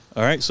goes,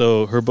 all right,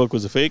 so her book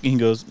was a fake? And he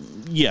goes,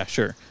 yeah,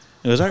 sure.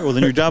 He goes, all right, well,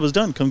 then your job is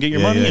done. Come get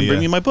your money and bring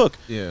me my book.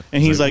 Yeah.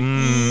 And he's like,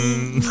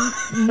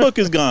 book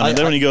is gone. And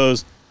then when he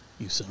goes,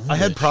 you son of a I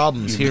had bitch.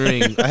 problems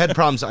hearing. I had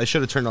problems. I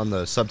should have turned on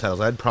the subtitles.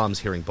 I had problems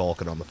hearing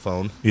Balkan on the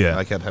phone. Yeah.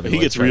 I kept having. He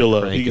to, gets try to real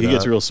low. crank He it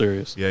gets up. real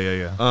serious.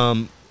 Yeah.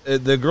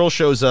 The girl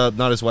shows up,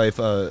 not his wife.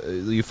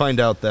 You find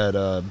out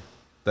that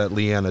that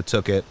Leanna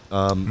took it.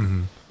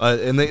 And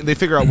they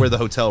figure out where the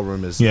hotel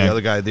room is. Yeah. The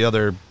other guy, the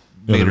other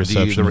The maitre d',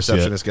 receptionist, the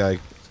receptionist guy.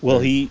 Well,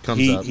 he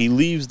comes up. he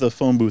leaves the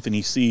phone booth and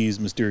he sees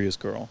Mysterious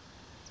Girl.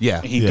 Yeah.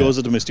 And he goes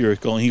to the Mysterious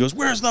Girl and he goes,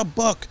 "Where's the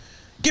book?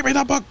 Give me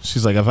the book."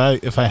 She's like,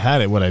 if I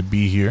had it, would I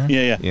be here?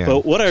 Yeah. Yeah.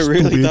 But what I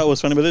really Stupid. thought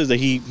was funny about this is that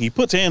he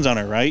puts hands on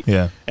her, right?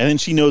 Yeah. And then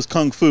she knows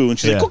kung fu and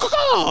she's Yeah. like,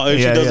 "Caw-caw-caw," and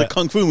she Yeah, does yeah. a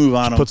kung fu move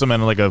on him. Puts him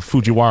in like a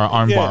Fujiwara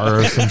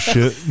armbar or some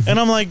shit. And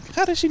I'm like,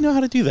 how does she know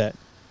how to do that?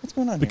 What's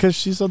going on? Because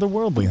she's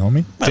otherworldly,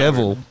 homie.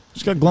 Devil.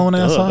 She's got glowing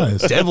ass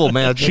eyes. Devil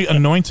magic. She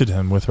anointed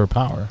him with her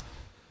power.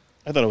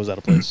 I thought it was out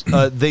of place.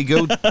 They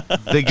go.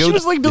 She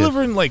was like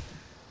delivering like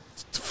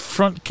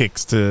front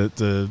kicks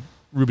to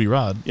Ruby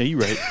Rod. Yeah, you're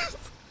right.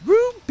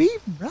 Ruby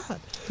Rod.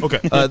 Okay.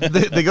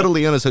 They go to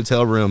Leanna's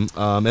hotel room,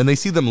 and they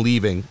see them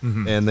leaving,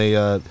 and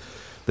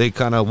they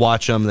kind of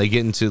watch them. They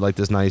get into like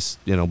this nice,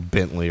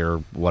 Bentley or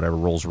whatever,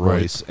 Rolls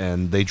Royce,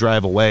 and they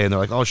drive away. And they're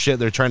like, "Oh shit!"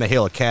 They're trying to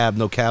hail a cab.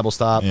 No cab will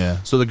stop. Yeah.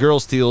 So the girl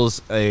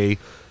steals a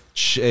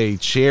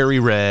cherry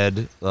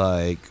red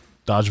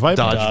Dodge Viper.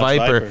 Dodge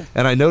Viper. Viper.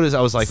 And I noticed,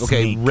 I was like,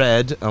 okay, Sneak.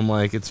 red. I'm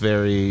like, it's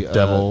very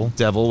devil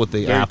with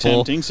the Very apple.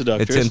 tempting,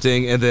 seductress. It's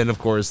tempting, and then of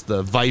course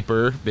the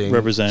Viper being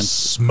Represents.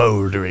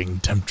 Smoldering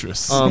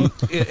temptress.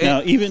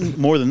 Now, even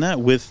more than that,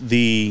 with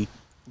the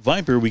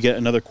Viper, we get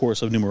another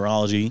course of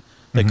numerology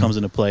that comes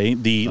into play.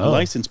 The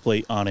license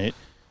plate on it.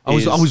 I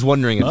was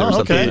wondering if there was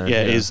something okay.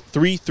 there. Yeah, is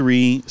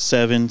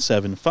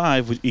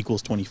 33775, which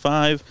equals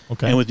 25.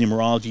 Okay. And with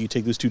numerology, you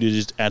take those two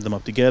digits, add them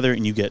up together,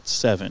 and you get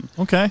 7.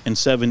 Okay. And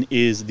 7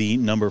 is the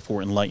number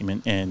for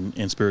enlightenment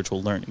and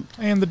spiritual learning.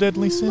 And the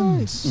deadly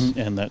sins.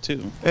 And that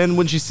too. And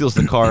when she steals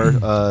the car,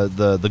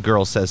 the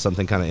girl says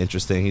something kind of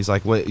interesting. He's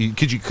like, "What?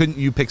 Couldn't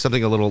you pick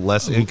something a little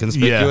less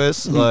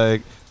inconspicuous?"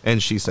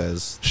 And she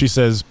says,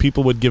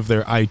 people would give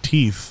their eye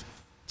teeth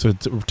to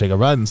take a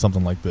ride in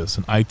something like this.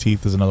 And eye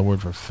teeth is another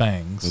word for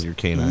fangs, "Your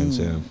canines,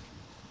 yeah."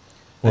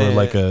 or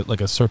like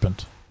a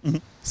serpent.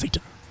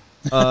 Satan.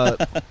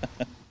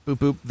 Boop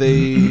boop.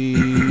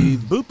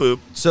 Boop boop.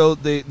 So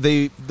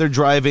they're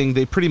driving.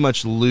 They pretty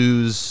much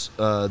lose.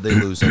 They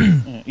lose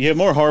them. You have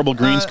more horrible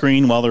green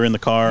screen while they're in the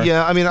car.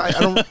 Yeah, I mean, I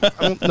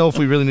don't know if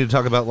we really need to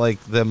talk about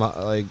like them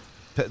like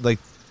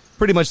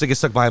pretty much they get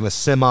stuck behind a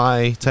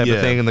semi type of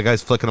thing, and the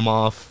guy's flicking them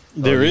off.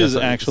 There is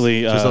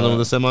actually just something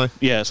with a semi.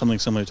 Yeah, something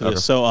similar to Okay.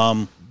 this.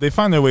 So They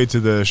find their way to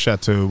the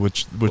chateau,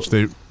 which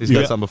they. He's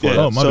got something before.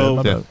 Oh, my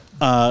So- bad.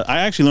 I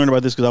actually learned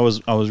about this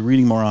because I was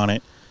reading more on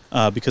it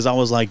because I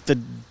was like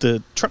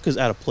the truck is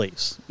out of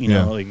place. You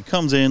know, like it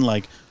comes in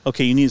like,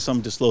 okay, you need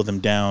something to slow them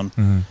down,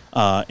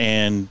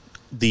 and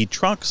the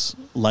truck's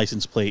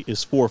license plate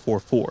is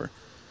 444.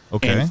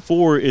 Okay. And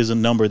 4 is a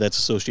number that's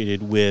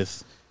associated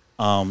with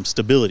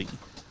stability.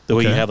 The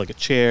way you Okay. have like a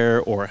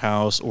chair or a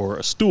house or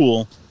a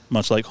stool,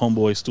 much like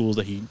Homeboy's stools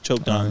that he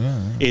choked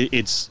on.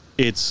 It's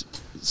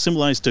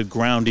symbolized to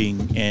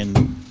grounding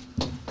and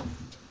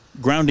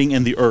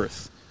the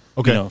earth.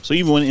 Okay. You know, so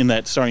even when in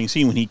that starting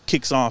scene when he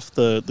kicks off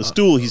the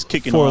stool, he's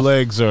kicking Four off.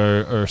 legs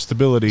are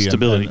stability.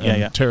 Stability, and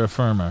yeah. terra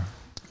firma.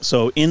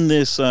 So in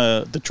this,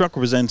 the truck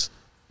represents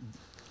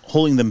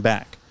holding them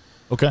back.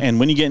 Okay. And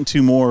when you get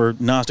into more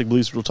Gnostic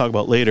beliefs, which we'll talk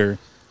about later,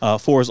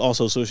 4 is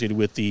also associated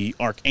with the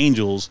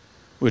archangels,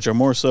 which are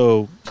more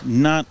so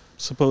not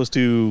supposed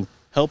to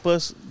help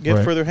us get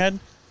Right. further ahead.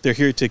 They're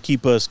here to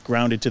keep us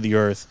grounded to the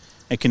earth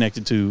and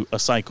connected to a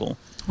cycle,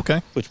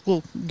 Okay. which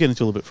we'll get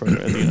into a little bit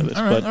further at the end of this.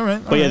 All right, all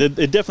right, But all yeah, right.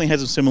 it definitely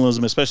has a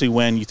symbolism, especially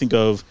when you think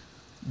of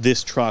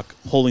this truck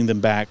holding them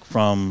back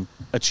from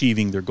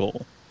achieving their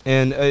goal.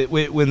 And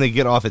when they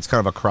get off, it's kind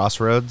of a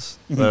crossroads.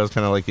 It's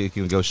kind of like you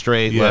can go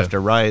straight, Yeah. left,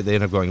 or right. They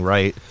end up going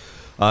right.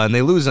 And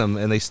they lose them,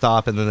 and they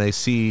stop, and then they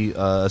see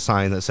a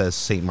sign that says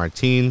Saint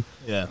Martin.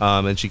 Yeah.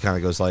 And she kind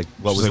of goes like,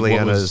 "What She's was like,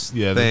 what Leanna's was-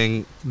 yeah,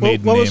 thing?"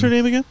 What was her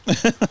name again?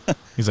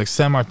 He's like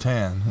Saint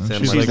Martin. And Saint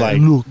she's Martin. like,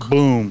 Like, look,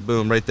 boom.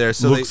 Boom, right there.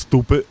 So look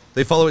stupid.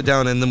 they follow it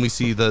down, and then we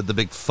see the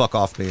big fuck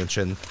off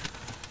mansion.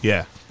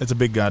 Yeah, it's a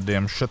big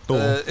goddamn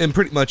chateau. And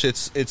pretty much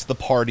it's the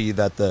party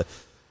that the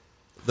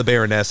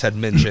Baroness had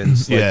mentioned,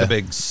 like Yeah. the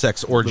big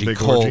sex orgy big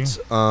cult.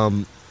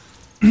 orgy.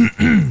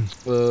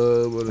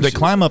 What is They it?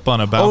 climb up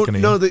on a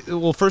balcony. Oh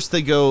no! First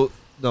they go.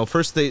 No,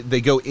 first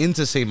they go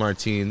into Saint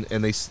Martin,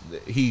 and he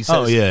says,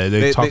 Oh, yeah,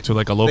 they talk to,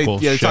 like, a local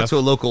They talk chef. to a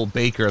local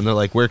baker, and they're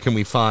like, "Where can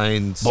we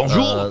find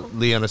Bonjour.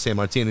 Leanna Saint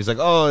Martin?" He's like,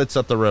 "Oh, it's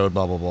up the road."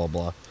 Blah blah blah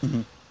blah.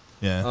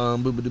 Yeah,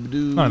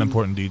 Boo-ba-doo-ba-doo. not an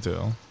important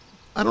detail.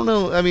 I don't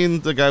know. I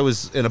mean, the guy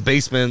was in a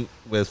basement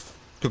with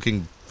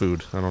cooking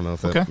food. I don't know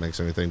if that Okay. makes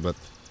anything, but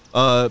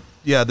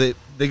Yeah, they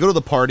go to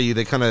the party.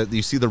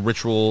 You see the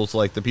rituals,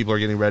 like the people are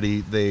getting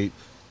ready.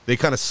 They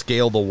kind of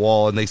scale the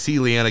wall, and they see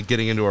Lyanna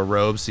getting into her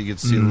robe, so you can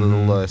see a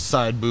little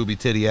side booby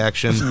titty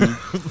action,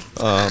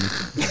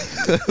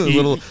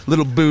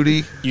 little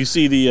booty. You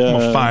see the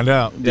we'll find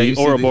out the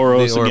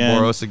Ouroboros, the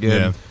Ouroboros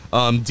again.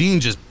 Yeah.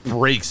 Dean just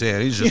breaks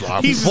in. He's just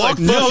like, he's fuck like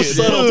no this.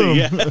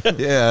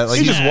 subtlety. Yeah, like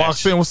he just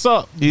walks in. What's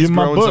up? He's Give me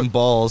my growing book. some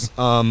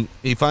balls.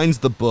 He finds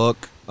the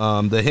book.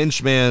 The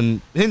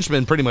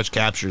henchman pretty much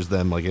captures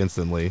them like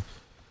instantly.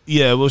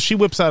 Yeah, well, she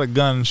whips out a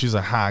gun, and she's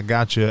like, ha, I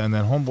gotcha. And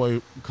then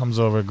homeboy comes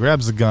over,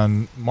 grabs the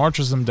gun,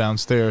 marches him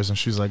downstairs, and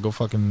she's like, go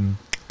fucking,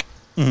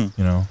 you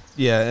know.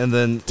 Yeah, and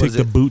then... Take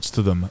the boots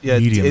to them, yeah,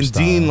 medium and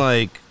style. Dean,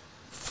 like,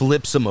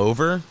 flips him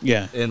over.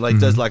 Yeah. And, like,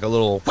 does, like, a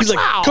little... He's like,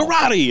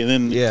 karate! And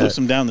then flips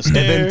him down the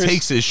stairs. And then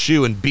takes his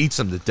shoe and beats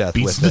him to death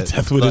with it. Beats him to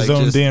death with his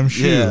own damn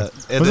shoe. Yeah.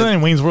 Wasn't that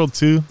in Wayne's World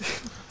 2?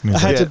 I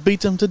had to beat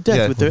them to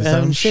death with their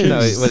own shoes. No,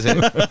 it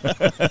wasn't.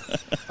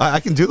 I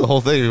can do the whole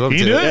thing. You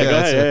do it?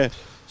 Yeah.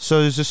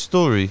 So there's a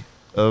story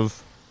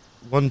of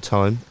one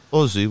time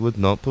Ozzy would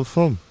not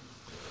perform.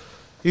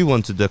 He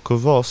wanted a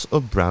kvass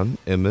of brown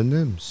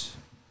M&Ms,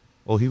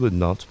 or he would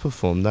not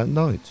perform that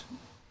night.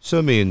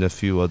 So me and a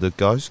few other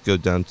guys go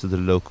down to the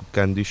local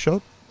candy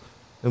shop,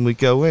 and we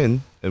go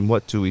in, and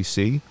what do we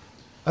see?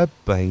 A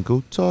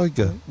Bengal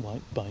tiger.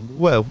 White Bengal?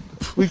 Well,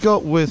 we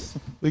got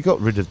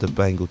rid of the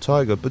Bengal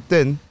tiger, but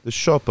then the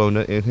shop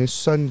owner and his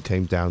son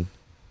came down,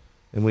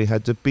 and we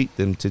had to beat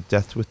them to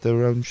death with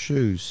their own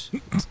shoes.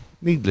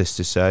 Needless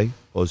to say,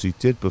 Ozzy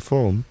did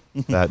perform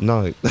that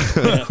night. That's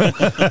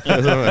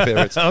one of my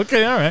favorites.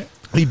 Okay, all right.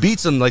 He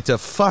beats him like to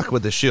fuck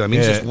with the shoe. I mean,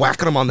 he's just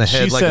whacking him on the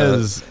head. She like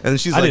says,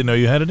 and she's I like, didn't know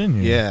you had it in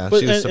you. Yeah,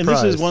 But, she was and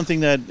surprised. this is one thing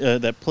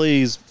that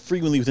plays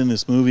frequently within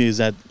this movie is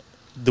that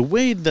the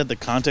way that the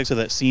context of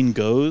that scene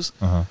goes,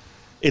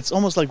 it's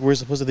almost like we're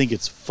supposed to think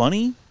it's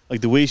funny, like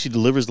the way she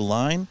delivers the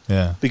line.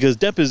 Yeah. Because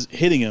Depp is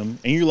hitting him,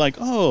 and you're like,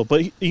 oh,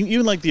 but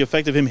even like the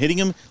effect of him hitting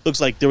him looks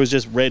like there was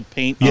just red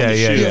paint on the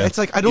shoe. Yeah, it's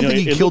like I don't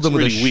think he killed him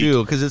with a looks really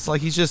shoe because it's like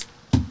he's just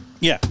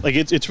Yeah, like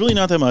it's really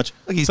not that much.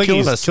 like he's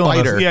killing a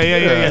spider. Yeah.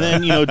 And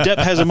then Depp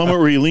has a moment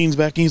where he leans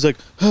back and he's like,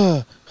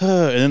 huh,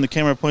 and then the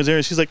camera points there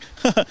and she's like,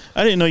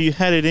 I didn't know you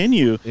had it in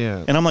you.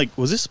 Yeah. And I'm like,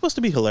 was this supposed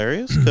to be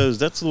hilarious? Because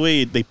that's the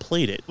way they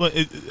played it. Well,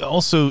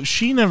 also,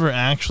 she never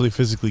actually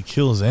physically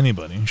kills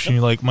anybody. She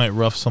might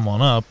rough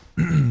someone up,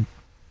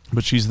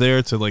 but she's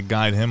there to like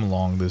guide him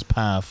along this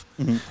path.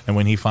 Mm-hmm. And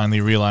when he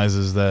finally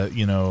realizes that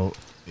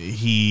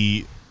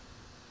he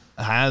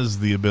has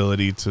the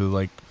ability to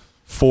like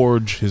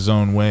forge his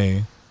own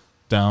way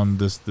down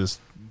this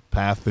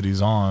path that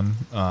he's on,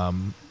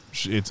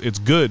 it's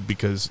good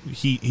because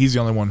he's the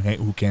only one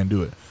who can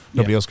do it.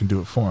 Nobody else can do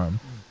it for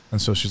him.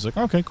 And so she's like,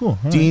 okay, cool.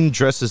 All Dean right.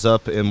 dresses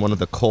up in one of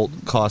the cult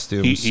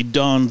costumes. He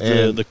donned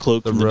the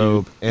cloak, the from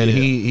robe, dude. and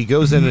he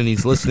goes in and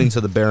he's listening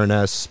to the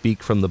Baroness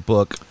speak from the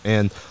book.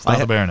 And It's not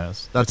the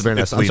Baroness. Not the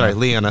Baroness. I'm sorry,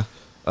 Lyanna.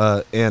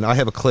 And I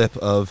have a clip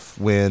of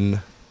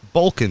when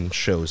Balkan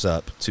shows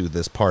up to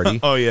this party.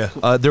 Oh, yeah.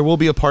 There will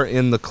be a part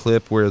in the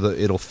clip where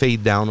it'll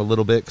fade down a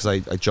little bit because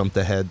I jumped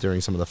ahead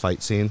during some of the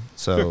fight scene.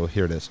 So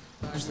here it is.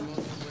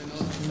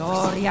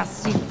 Gloria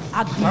sit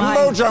ad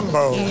Mambo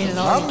jumbo,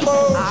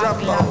 mambo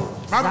jumbo,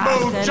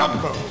 mambo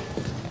jumbo,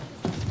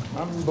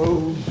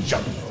 mambo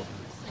jumbo.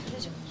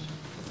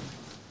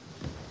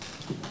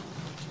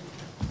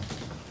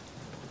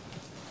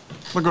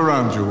 Look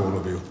around you, all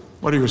of you.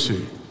 What do you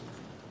see?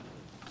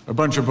 A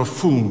bunch of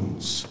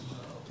buffoons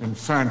in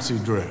fancy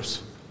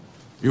dress.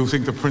 You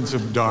think the Prince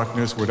of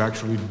Darkness would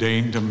actually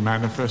deign to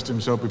manifest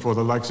himself before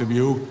the likes of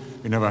you?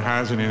 He never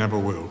has and he never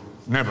will.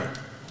 Never.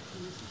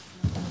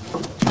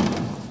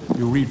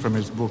 You read from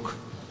his book,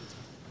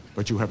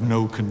 but you have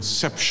no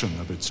conception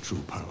of its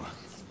true power.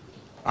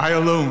 I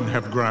alone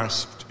have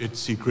grasped its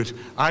secret.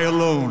 I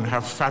alone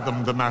have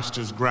fathomed the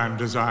Master's grand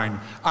design.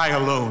 I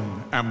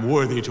alone am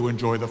worthy to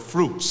enjoy the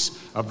fruits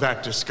of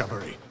that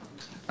discovery.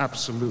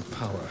 Absolute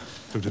power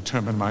to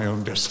determine my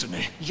own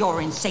destiny. You're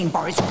insane,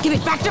 Boris. Give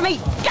it back to me!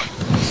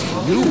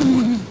 You,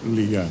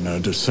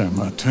 Lyanna de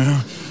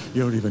Saint-Martin,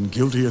 you're even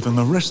guiltier than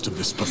the rest of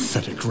this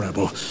pathetic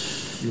rabble.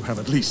 You have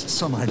at least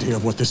some idea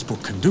of what this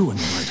book can do in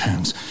the right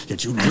hands,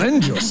 yet you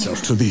lend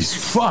yourself to these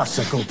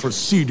farcical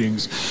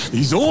proceedings,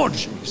 these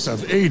orgies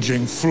of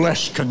aging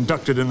flesh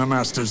conducted in the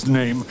Master's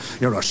name.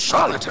 You're a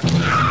charlatan.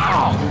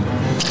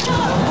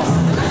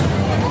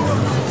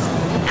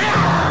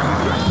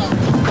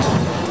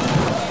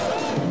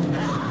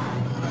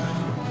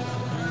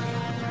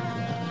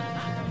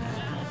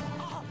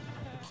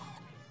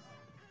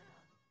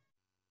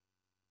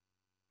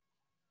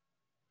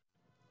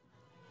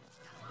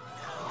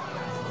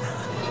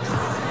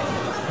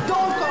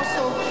 Don't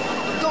also!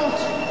 Don't!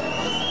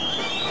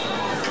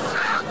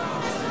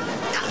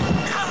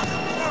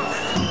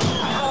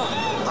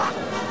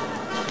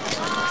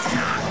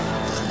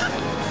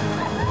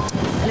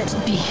 Let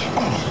it be.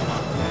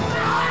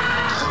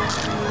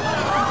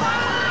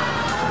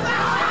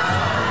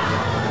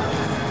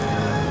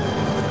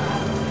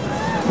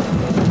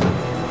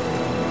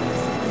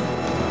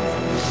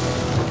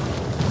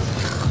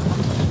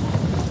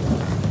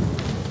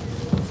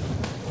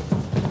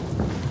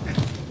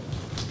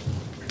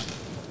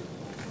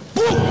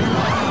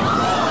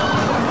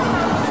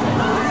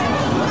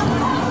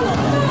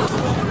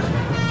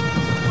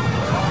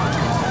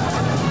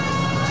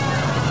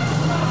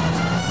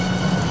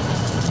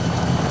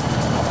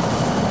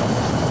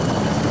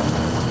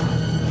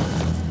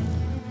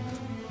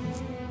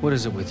 What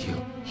is it with you?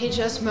 He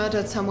just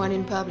murdered someone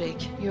in public.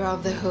 You're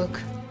off the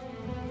hook.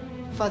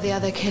 For the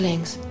other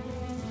killings.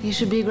 You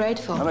should be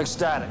grateful. I'm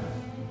ecstatic.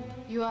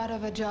 You're out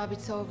of a job,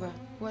 it's over.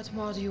 What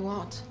more do you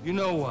want? You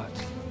know what?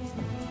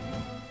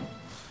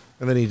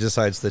 And then he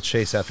decides to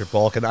chase after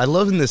Balkan. I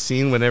love in this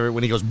scene when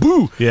he goes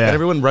boo, and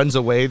everyone runs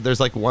away. There's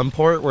like one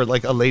part where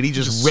like a lady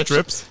just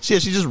rips. She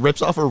just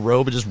rips off her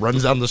robe and just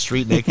runs down the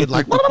street naked,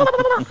 like.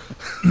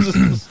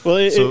 Well,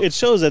 it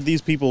shows that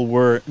these people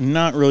were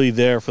not really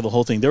there for the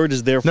whole thing. They were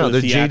just there for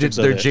the theatrics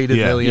of it. They're jaded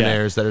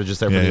millionaires that are just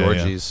there for the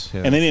orgies.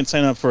 Yeah. And they didn't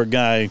sign up for a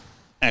guy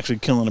actually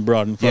killing a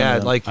broad in front of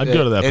them. Like I'd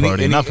go to that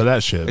party. Enough of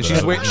that shit. And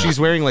she's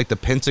wearing like the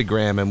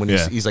pentagram, and when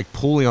he's like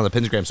pulling on the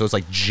pentagram, so it's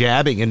like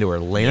jabbing into her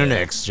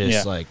larynx,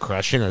 just like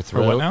crushing her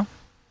throat. Or what now?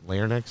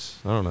 Larynx?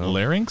 I don't know.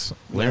 Larynx?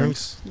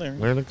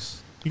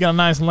 Larynx. You got a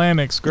nice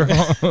larynx, girl.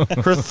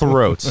 Her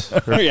throat.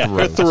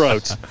 Her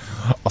throat.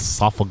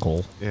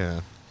 Esophageal.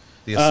 Yeah.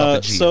 The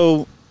esophageal.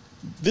 So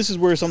this is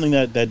where something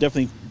that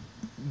definitely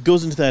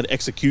goes into that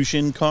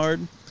execution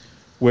card,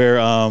 where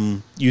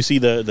you see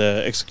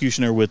the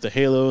executioner with the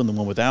halo and the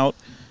one without.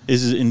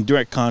 This is in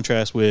direct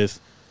contrast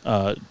with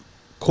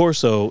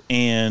Corso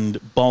and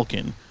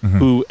Balkan,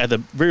 who at the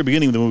very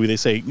beginning of the movie they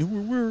say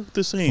we're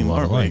the same,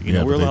 aren't we?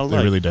 We're a lot alike.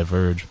 They really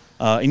diverge.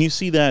 And you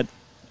see that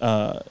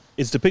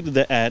it's depicted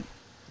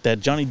that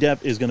Johnny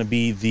Depp is going to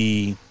be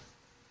the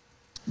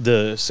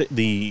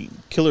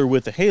killer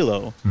with the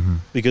halo,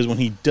 because when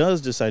he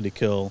does decide to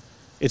kill,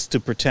 it's to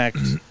protect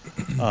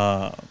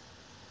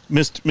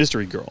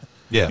Mystery Girl.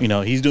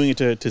 Yeah, he's doing it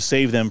to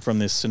save them from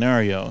this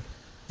scenario,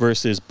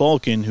 versus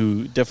Balkan,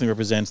 who definitely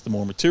represents the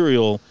more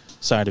material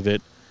side of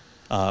it,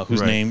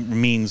 whose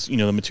name means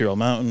the material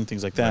mountain,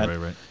 things like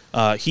that.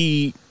 Right.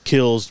 He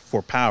kills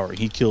for power.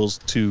 He kills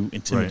to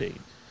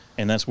intimidate,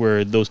 and that's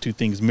where those two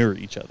things mirror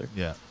each other.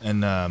 Yeah,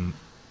 and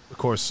of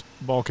course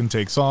Balkan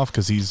takes off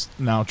because he's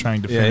now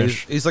trying to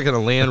finish. He's like in a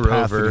Land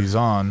Rover that he's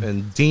on,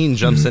 and Dean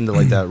jumps into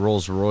like that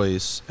Rolls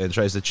Royce and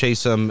tries to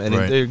chase him, and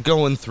they're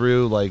going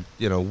through like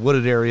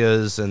wooded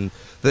areas, and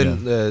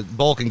then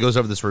Balkan goes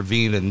over this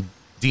ravine, and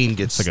Dean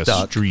gets like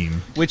stuck. A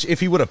stream. Which if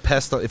he would have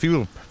pressed on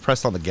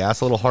the gas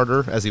a little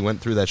harder as he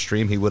went through that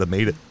stream, he would have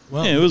made it.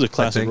 Well, it was a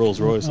classic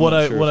Rolls Royce. What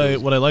I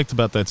liked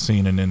about that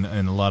scene, and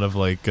in a lot of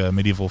like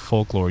medieval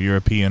folklore,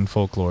 European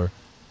folklore,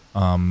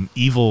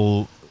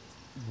 evil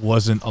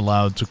wasn't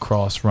allowed to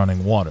cross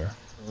running water.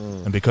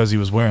 And because he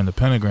was wearing the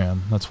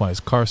pentagram, that's why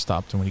his car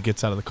stopped. And when he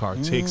gets out of the car,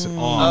 takes it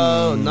off.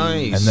 Oh,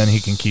 nice. And then he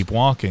can keep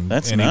walking.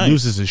 That's and nice. he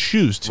loses his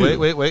shoes too.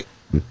 Wait.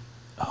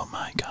 Oh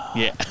my god.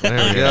 Yeah. There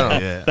we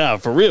go. No,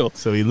 for real.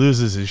 So he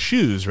loses his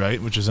shoes, right?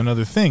 Which is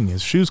another thing.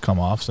 His shoes come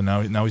off, so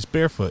now he's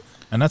barefoot.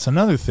 And that's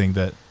another thing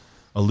that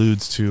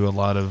alludes to a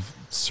lot of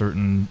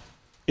certain...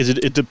 Is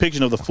it a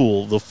depiction of the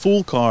Fool? The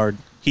Fool card,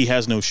 he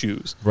has no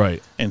shoes.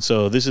 Right. And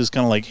so this is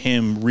kind of like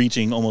him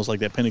reaching almost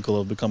like that pinnacle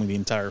of becoming the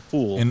entire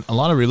Fool. And a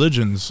lot of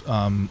religions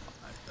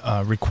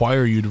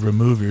require you to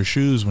remove your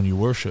shoes when you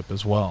worship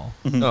as well.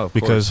 Oh, of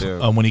because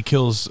course, when he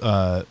kills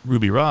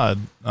Ruby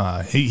Rod,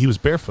 he was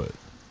barefoot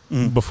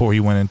before he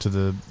went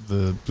into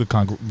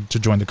to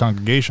join the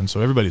congregation. So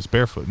everybody's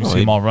barefoot. You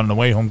see them all running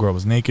away. Homegirl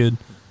was naked.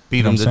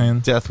 Beat him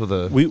to death with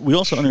a... We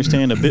also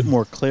understand a bit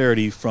more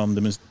clarity from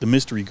the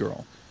Mystery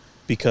Girl,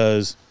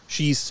 because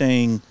she's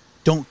saying,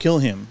 don't kill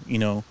him,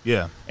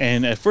 Yeah.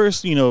 And at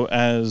first,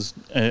 as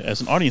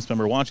an audience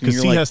member watching,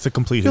 because he has to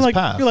complete his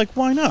path. You're like,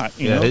 why not?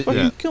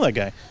 Fucking kill that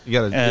guy. You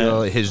got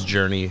to his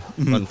journey.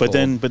 But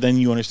then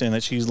you understand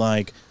that she's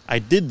like, I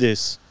did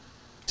this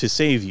to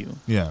save you.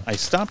 Yeah. I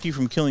stopped you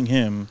from killing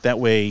him. That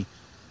way,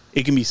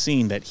 it can be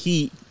seen that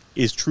he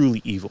is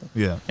truly evil.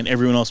 Yeah. And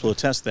everyone else will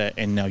attest that.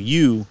 And now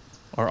you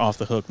are off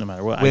the hook no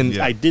matter what.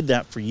 I did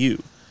that for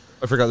you.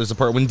 I forgot there's a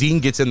part when Dean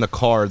gets in the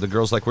car, the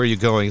girl's like, where are you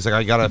going? He's like,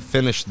 I gotta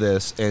finish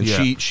this, and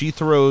she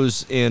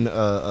throws in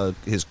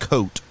his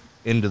coat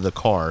into the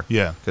car.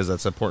 Yeah. Because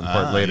that's an important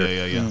part later.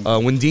 Yeah.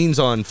 When Dean's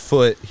on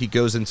foot, he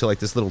goes into like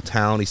this little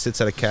town. He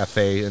sits at a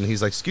cafe, and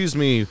he's like, excuse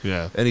me.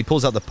 Yeah. And he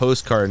pulls out the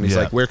postcard, and he's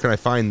like, where can I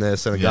find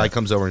this? And a guy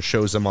comes over and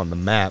shows him on the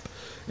map.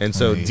 And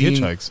so Dean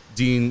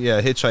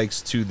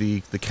hitchhikes to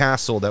the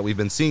castle that we've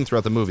been seeing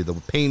throughout the movie, the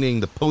painting,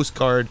 the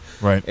postcard,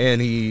 right?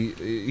 And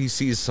he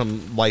sees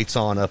some lights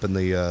on up in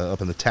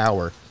the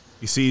tower.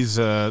 He sees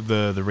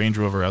the Range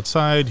Rover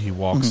outside. He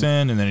walks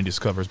in, and then he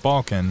discovers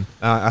Balkan.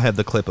 I have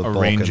the clip of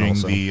arranging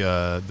Balkan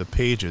also. the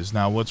pages.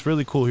 Now, what's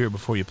really cool here,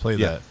 before you play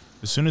that,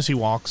 as soon as he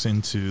walks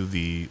into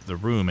the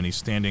room and he's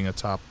standing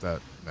atop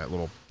that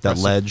little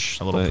ledge,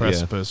 a little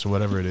precipice or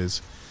whatever it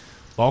is,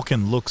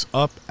 Balkan looks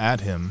up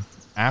at him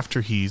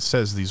after he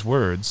says these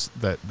words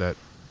that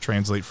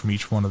translate from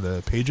each one of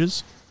the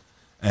pages,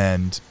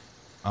 and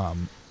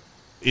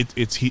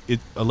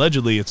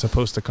allegedly it's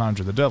supposed to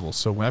conjure the devil.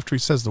 So after he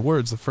says the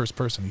words, the first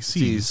person he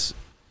sees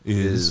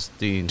is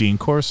Dean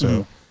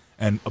Corso,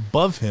 and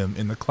above him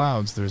in the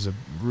clouds, there's a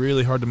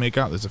really hard to make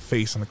out. There's a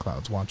face in the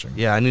clouds watching.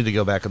 Yeah, I need to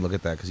go back and look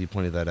at that because you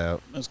pointed that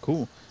out. That's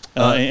cool.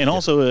 And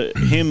also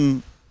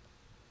him,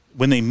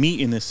 when they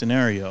meet in this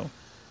scenario,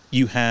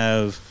 you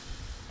have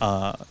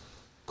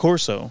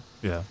Corso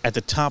Yeah. at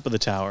the top of the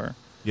tower.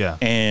 Yeah.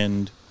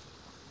 And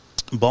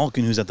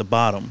Balkan, who's at the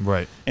bottom.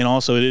 Right. And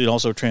also, it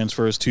also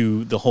transfers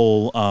to the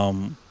whole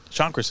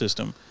chakra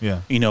system.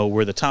 Yeah. You know,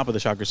 where the top of the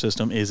chakra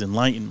system is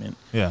enlightenment.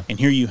 Yeah. And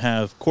here you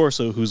have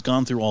Corso, who's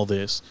gone through all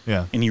this.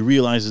 Yeah. And he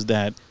realizes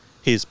that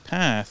his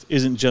path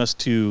isn't just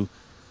to,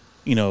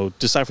 you know,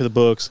 decipher the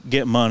books,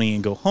 get money,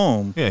 and go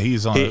home. Yeah,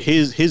 he's on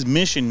his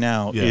mission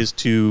now Yeah. is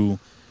to,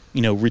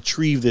 you know,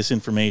 retrieve this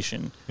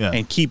information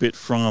and keep it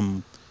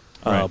from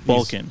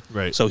Balkan.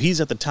 Right. So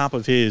he's at the top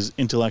of his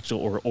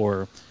intellectual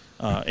or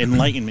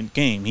enlightenment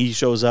game. He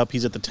shows up.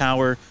 He's at the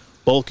tower.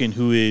 Balkan,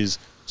 who is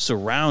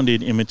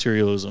surrounded in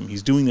materialism.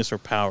 He's doing this for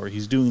power.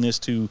 He's doing this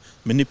to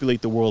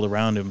manipulate the world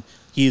around him.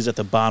 He is at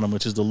the bottom,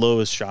 which is the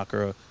lowest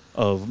chakra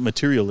of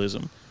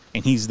materialism.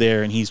 And he's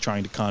there, and he's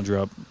trying to conjure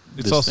up.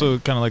 It's also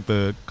kind of like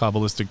the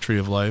Kabbalistic tree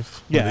of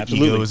life. Yeah, where the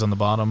absolutely. ego is on the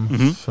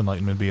bottom,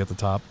 enlightenment be at the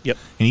top. Yep.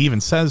 And he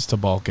even says to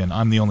Balkan,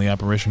 "I'm the only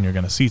apparition you're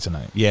going to see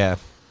tonight." Yeah.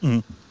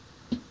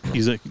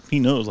 He's like, he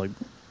knows, like,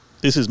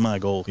 this is my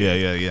goal.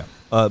 Yeah.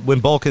 When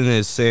Balkan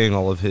is saying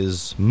all of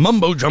his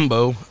mumbo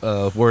jumbo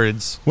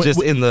words,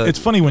 it's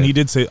funny when he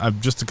did say,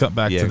 just to cut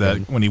back Yeah, to go that,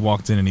 ahead. when he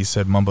walked in and he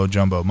said mumbo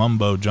jumbo.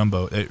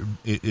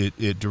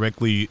 It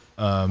directly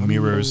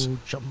mirrors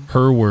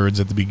her words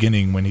at the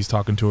beginning when he's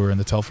talking to her in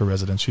the Telfer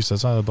residence. She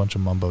says, "Oh, a bunch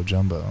of mumbo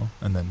jumbo,"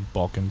 and then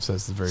Balkan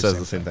says the very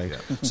same thing.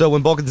 So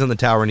when Balkan's in the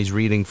tower and he's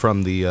reading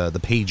from the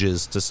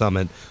pages to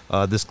summon,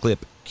 this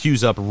clip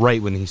cues up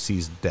right when he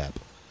sees Depp,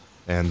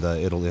 and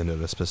it'll end at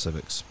a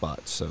specific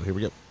spot. So here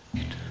we go.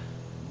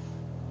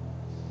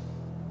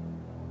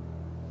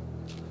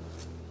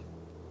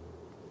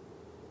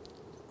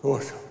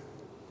 Corso.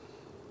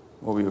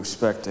 What were you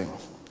expecting?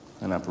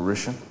 An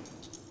apparition?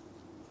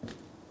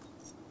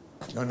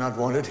 You're not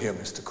wanted here,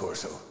 Mr.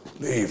 Corso.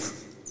 Leave.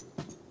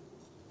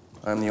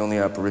 I'm the only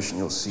apparition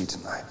you'll see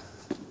tonight.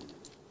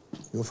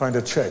 You'll find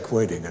a check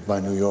waiting at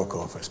my New York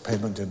office.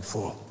 Payment in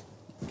full.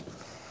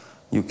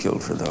 You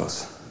killed for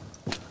those.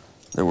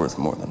 They're worth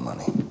more than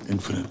money.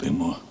 Infinitely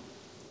more.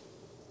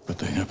 But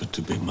they happen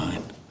to be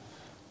mine,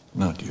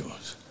 not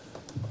yours.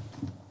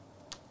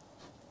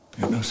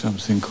 You know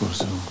something,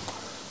 Corso? In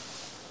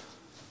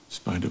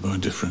spite of our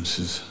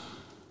differences,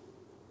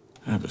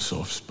 I have a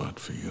soft spot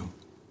for you.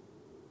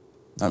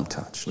 I'm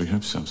touched. We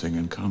have something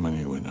in common,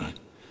 you and I.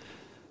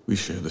 We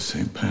share the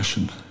same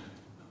passion.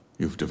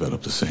 You've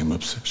developed the same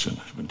obsession,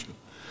 haven't you?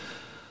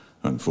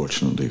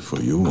 Unfortunately for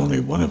you,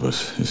 only one of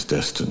us is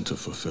destined to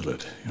fulfill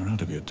it. You're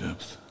out of your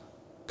depth.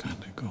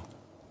 Kindly go.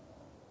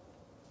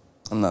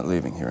 I'm not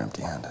leaving here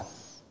empty-handed.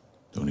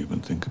 Don't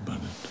even think about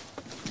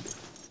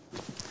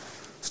it.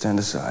 Stand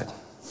aside.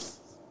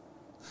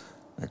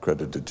 I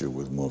credited you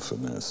with more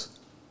finesse.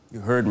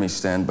 You heard me.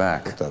 Stand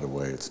back. Put that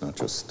away. It's not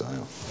your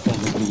style.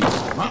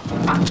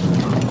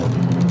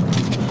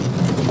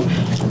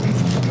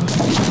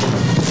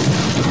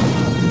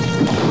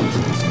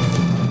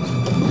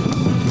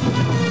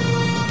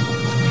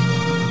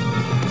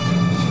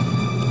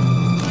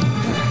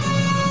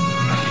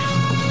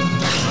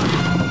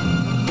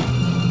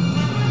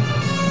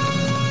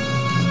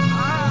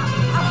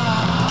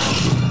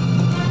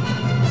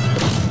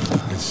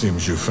 It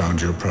seems you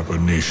found your proper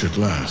niche at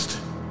last.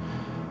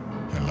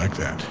 I like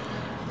that.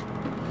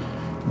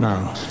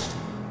 Now,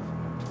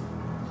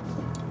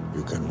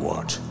 you can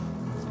watch.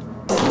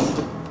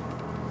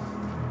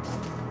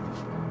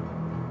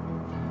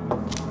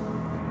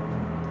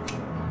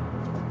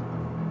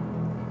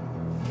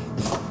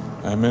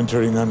 I'm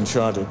entering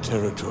uncharted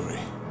territory,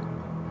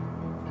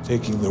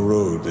 taking the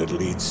road that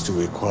leads to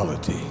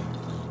equality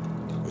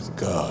with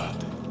God.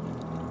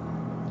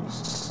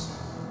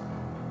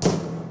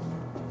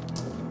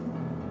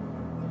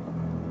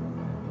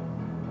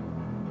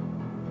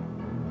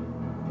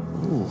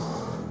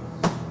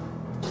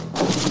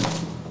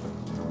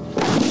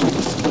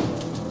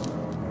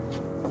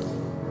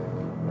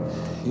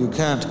 You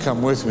can't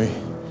come with me.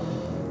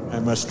 I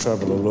must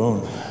travel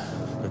alone,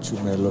 but you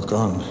may look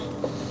on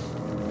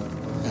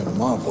and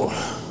marvel.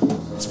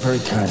 It's very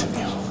kind of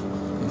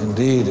you.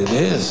 Indeed, it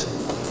is.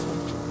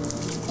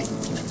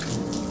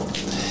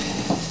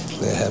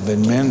 There have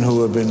been men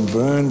who have been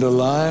burned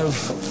alive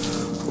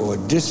or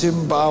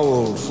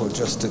disemboweled for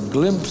just a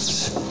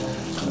glimpse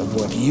of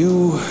what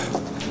you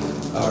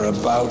are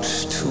about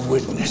to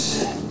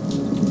witness.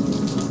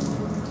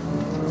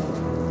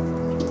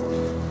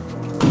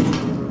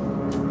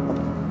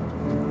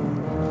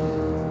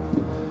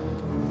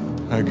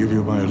 I give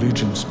you my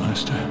allegiance,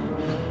 Master.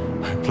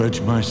 I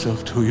pledge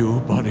myself to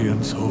you, body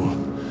and soul.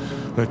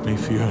 Let me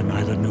fear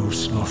neither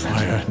noose nor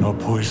fire nor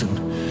poison.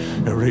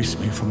 Erase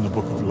me from the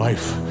book of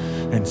life.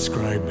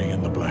 Inscribe me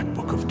in the black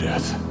book of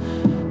death.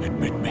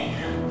 Admit me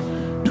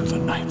to the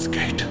ninth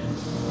gate.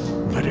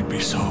 Let it be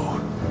so.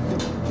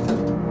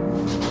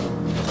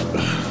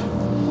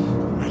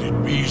 Let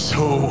it be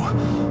so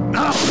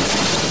now!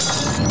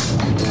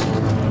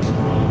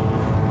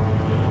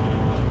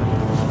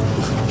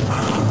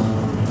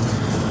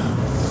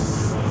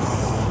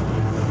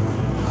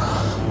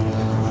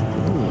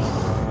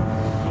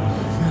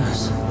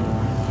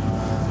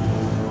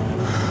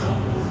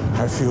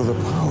 feel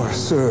the power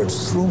surge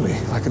through me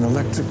like an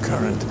electric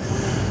current,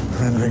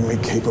 rendering me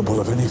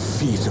capable of any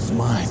feat of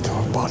mind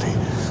or body.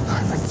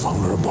 I'm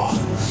invulnerable.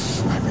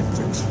 I'm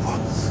invincible.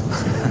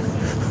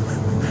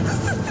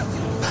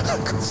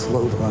 I could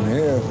float on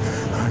air.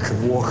 I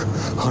could walk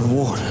on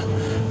water.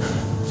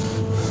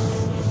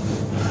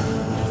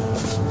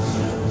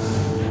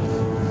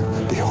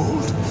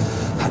 Behold,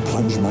 I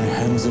plunge my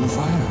hands in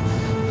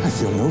fire. I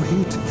feel no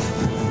heat.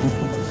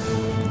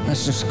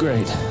 That's just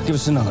great. Give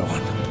us another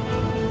one.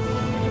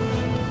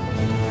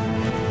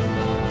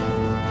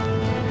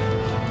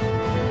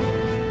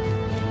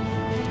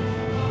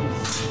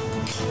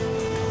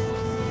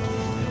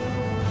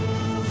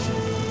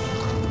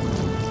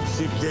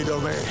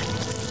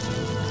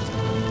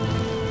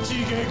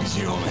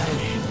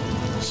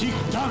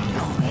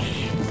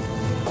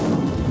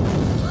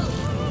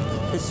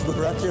 It's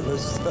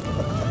miraculous.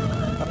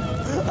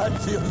 I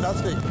feel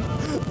nothing.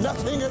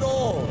 Nothing at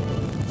all.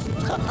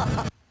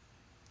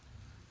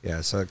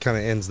 Yeah, so it kind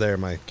of ends there.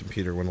 My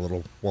computer went a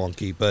little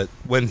wonky, but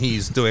when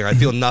he's doing I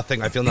feel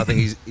nothing,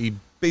 he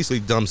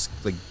basically dumps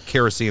like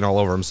kerosene all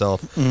over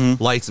himself,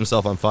 lights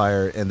himself on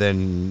fire, and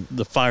then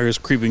the fire is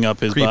creeping up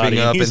his body.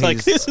 He's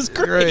like, this is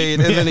great.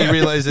 And then he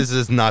realizes this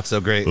is not so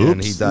great,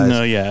 and he dies.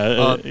 No,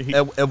 yeah.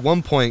 At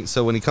one point,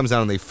 so when he comes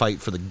down and they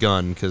fight for the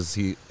gun, because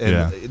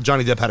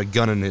Johnny Depp had a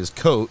gun in his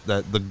coat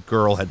that the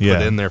girl had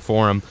put in there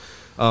for him.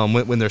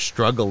 When they're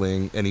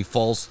struggling and he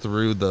falls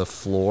through the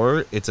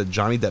floor, it's a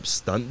Johnny Depp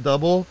stunt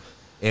double,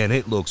 and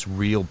it looks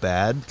real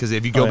bad. Because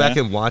if you go back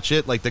and watch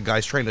it, like the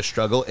guy's trying to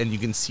struggle, and you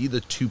can see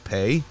the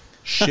toupee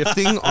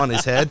shifting on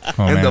his head,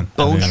 the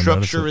bone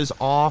structure is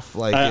off.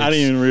 Like I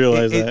didn't even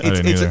realize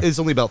that. It's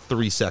only about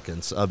 3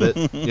 seconds of it.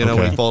 You know,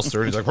 when he falls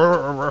through, he's like,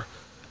 rrr,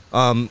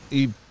 rrr.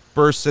 He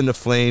bursts into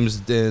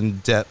flames, then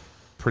Depp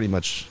pretty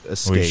much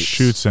escapes. Well, he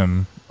shoots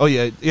him. Oh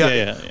yeah.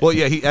 Well,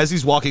 yeah. As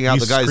he's walking out,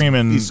 he's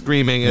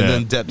screaming, and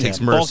then Depp takes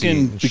mercy.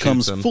 Balkan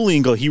becomes fully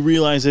engulfed. He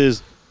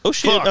realizes, oh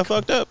shit, I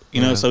fucked up.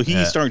 You know, so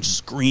he starts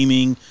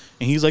screaming,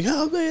 and he's like,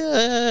 oh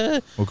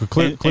man. Well,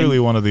 clearly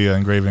one of the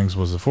engravings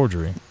was a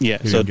forgery.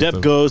 Yeah. So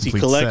Depp goes, he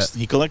collects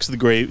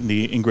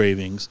the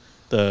engravings,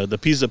 the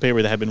pieces of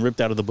paper that have been ripped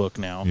out of the book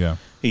now. Yeah.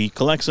 He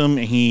collects them,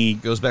 and he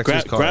goes back to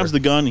his car, grabs the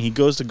gun, and he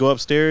goes to go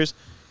upstairs.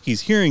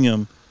 He's hearing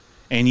him,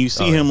 and you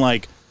see him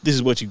like, this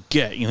is what you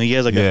get. You know, he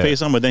has like a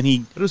face on, but then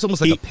it was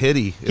almost like a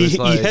pity. He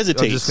hesitates.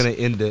 I'm just going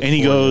to end it. And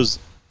he goes,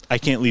 I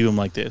can't leave him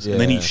like this. Yeah.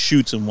 And then he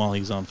shoots him while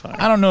he's on fire.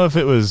 I don't know if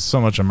it was so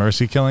much a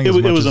mercy killing. It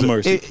was a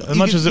mercy. As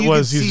much as it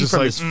was, he's just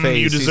like,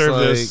 you deserve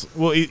this. Like,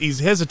 well, he's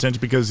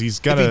hesitant because he's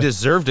got If he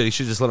deserved it, he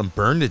should just let him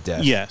burn to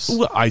death. Yes.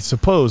 Well, I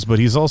suppose, but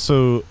he's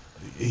also,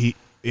 he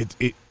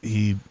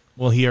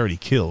already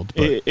killed.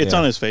 But it's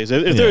on his face.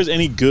 If there was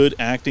any good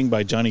acting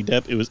by Johnny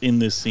Depp, it was in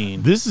this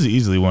scene. This is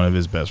easily one of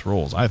his best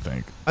roles, I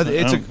think.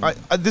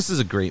 This is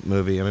a great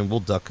movie. I mean,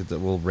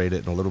 we'll rate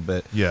it in a little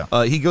bit. Yeah.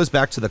 He goes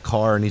back to the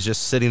car and he's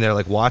just sitting there,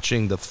 like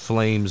watching the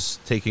flames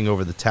taking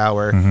over the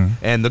tower,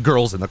 and the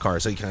girl's in the car.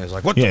 So he kind of is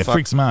like, "What the fuck?" Yeah, it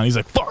freaks him out. He's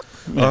like, "Fuck."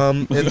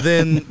 And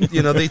then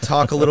they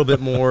talk a little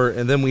bit more,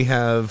 and then we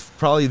have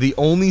probably the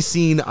only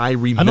scene I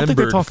remember. I don't think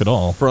they talk at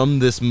all from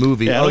this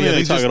movie. Yeah,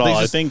 they talk at all.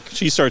 I think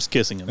she starts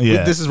kissing him.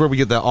 Yeah. This is where we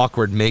get that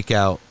awkward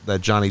makeout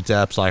that Johnny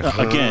Depp's like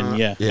again.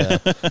 Yeah.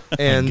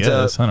 And I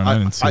guess. I don't know. I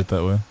didn't see it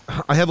that way.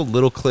 I have a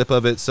little clip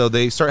of it. So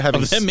they start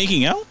having them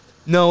making out.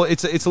 No,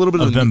 it's a little bit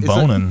of them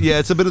boning.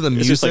 It's a bit of the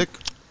music.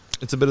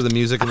 It's a bit of the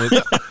music,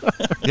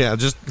 and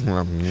just.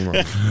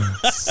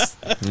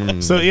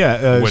 So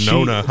yeah,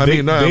 Winona.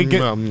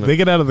 They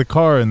get out of the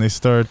car and they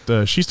start.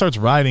 She starts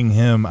riding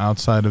him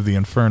outside of the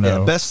Inferno.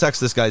 Yeah, best sex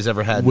this guy's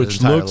ever had in which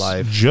his entire looks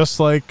life. just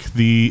like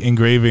the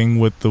engraving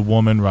with the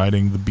woman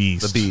riding the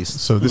beast.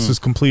 So this is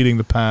completing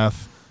the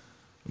path,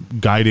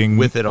 guiding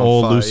with it on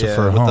old fire,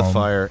 Lucifer home. with the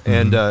fire.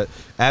 And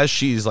as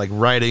she's like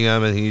riding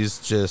him, and he's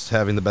just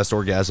having the best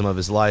orgasm of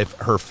his life,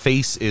 her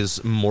face is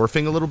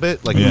morphing a little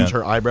bit, like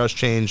her eyebrows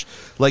change,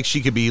 like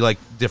she could be like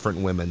different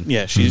women.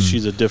 Yeah,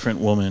 she's a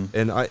different woman.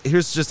 And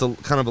here's just a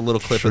kind of a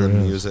little clip of the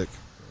music.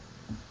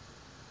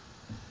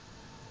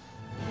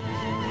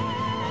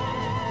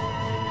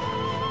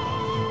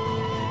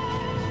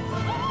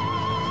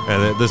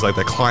 And there's like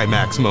the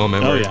climax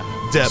moment where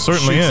Depp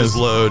certainly shoots is his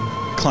load.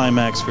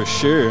 Climax for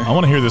sure. I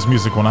want to hear this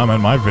music when I'm at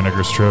my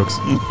vinegar strokes.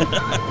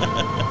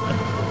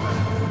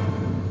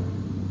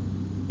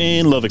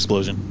 And love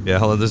explosion. Yeah,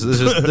 hold on.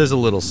 There's a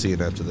little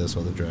scene after this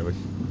while they're driving.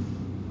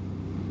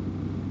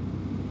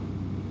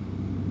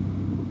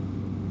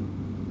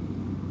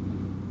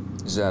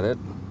 Is that it?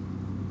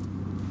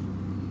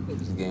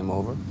 Is the game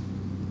over?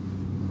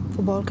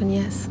 For Balkan,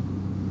 yes.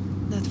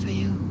 Not for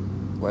you.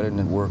 Why didn't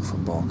it work for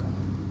Balkan?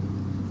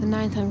 The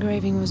 9th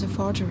engraving was a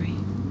forgery.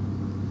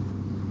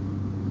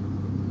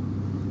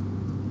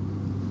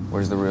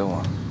 Where's the real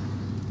one?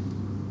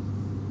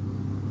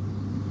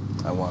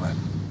 I want it.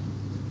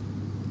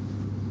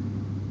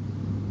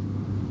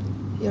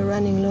 You're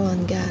running low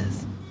on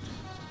gas.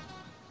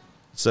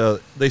 So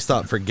they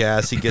stop for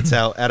gas. He gets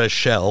out at a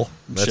Shell.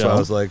 That's why I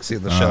was like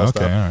seeing the Shell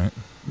stop. Okay, all right.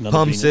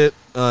 pumps it.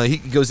 He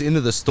goes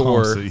into the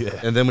store,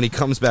 and then when he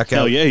comes back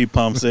out, he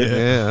pumps it.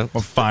 Yeah,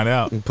 we'll find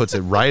out. He puts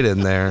it right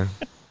in there.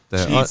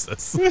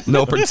 Jesus.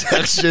 No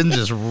protection,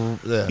 just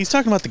He's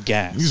talking about the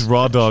gas. He's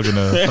raw dogging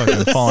a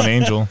fucking fallen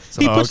angel.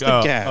 He puts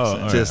the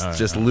gas.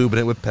 Just lubing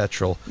it with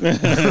petrol.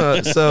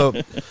 So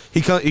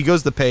he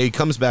goes to pay. He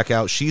comes back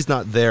out. She's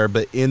not there,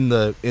 but in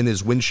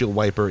his windshield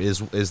wiper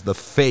is the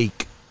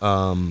fake.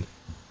 The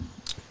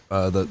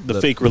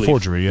fake relief.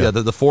 Forgery, yeah.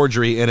 The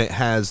forgery, and it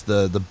has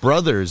the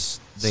brothers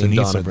named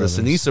on it, the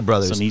Sinisa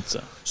brothers.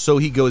 Sinisa. So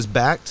he goes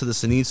back to the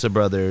Sinisa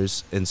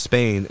brothers in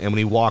Spain, and when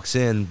he walks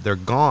in, they're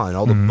gone.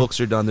 All the books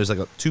are done. There's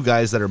like two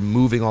guys that are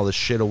moving all the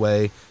shit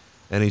away,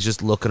 and he's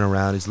just looking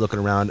around. He's looking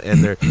around,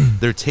 and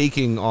they're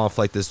taking off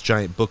like this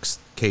giant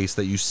bookcase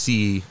that you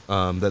see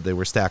that they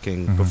were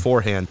stacking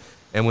beforehand.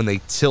 And when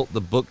they tilt the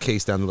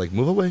bookcase down, they're like,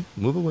 move away.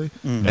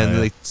 And then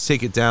they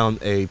take it down,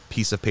 a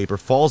piece of paper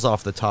falls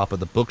off the top of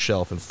the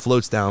bookshelf and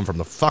floats down from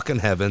the fucking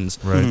heavens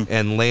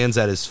and lands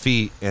at his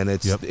feet. And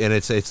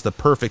it's the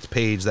perfect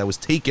page that was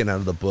taken out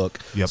of the book.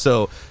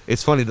 So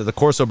it's funny that the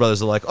Corso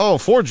brothers are like, oh,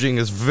 forging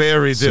is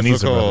very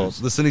difficult.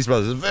 The Sinise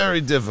brothers is very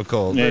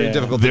difficult. Very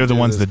difficult. They're the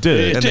ones that did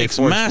it. It takes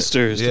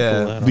masters to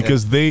pull that off.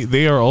 Because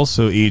they are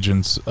also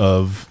agents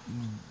of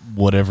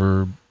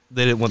whatever.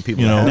 They didn't want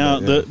people.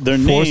 Now their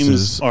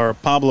names are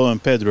Pablo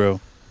and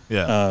Pedro.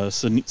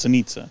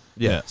 Sinitza.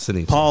 Yeah,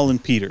 Sinitza. Paul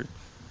and Peter.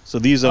 So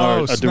these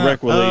are a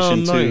direct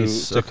relation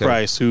to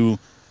Christ, who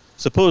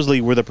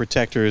supposedly were the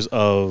protectors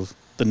of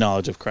the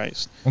knowledge of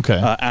Christ. Okay.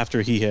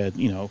 After he had,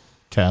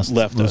 cast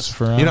left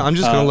Lucifer us. out? I'm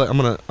just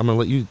gonna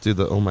let you do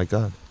the oh my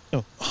god.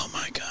 Oh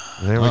my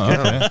god. There we go.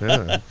 Okay.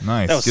 Yeah.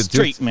 Nice. That was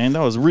straight, man.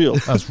 That was real.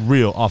 That's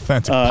real,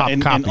 authentic. Pop copy.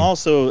 And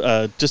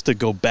also, just to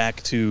go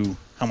back to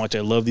how much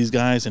I love these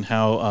guys and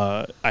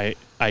how I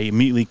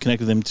immediately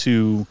connected them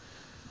to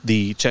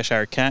the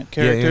Cheshire Cat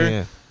character.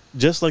 Yeah.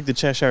 Just like the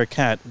Cheshire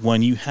Cat,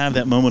 when you have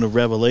that moment of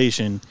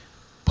revelation,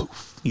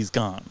 poof, he's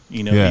gone.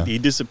 He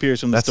disappears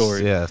from the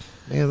story. Yeah,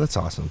 that's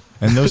awesome.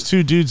 And those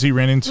two dudes he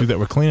ran into that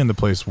were cleaning the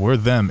place were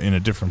them in a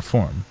different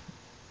form.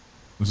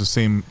 It was the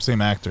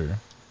same actor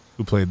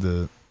who played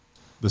the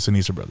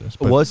Sinisa brothers.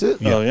 But, was it?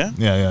 Oh, yeah?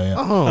 Yeah.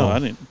 Oh, I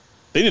didn't.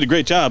 They did a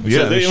great job.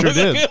 Yeah, they sure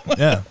did.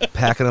 Yeah.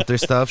 Packing up their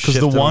stuff. Because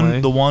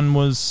the one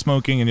was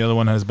smoking and the other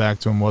one had his back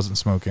to him, wasn't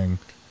smoking.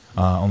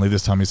 Only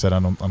this time he said, I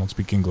don't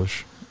speak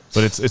English.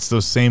 But it's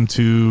those same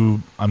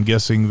two. I'm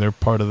guessing they're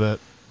part of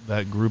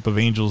that group of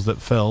angels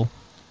that fell,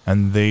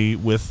 and they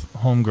with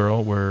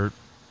Homegirl were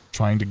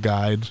trying to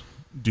guide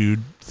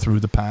dude through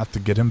the path to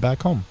get him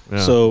back home. Yeah.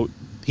 So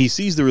he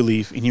sees the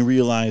relief and he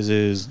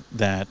realizes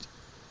that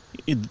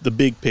the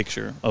big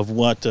picture of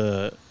what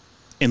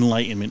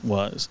enlightenment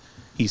was.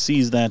 He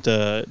sees that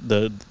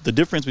the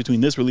difference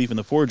between this relief and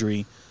the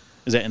forgery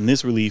is that in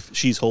this relief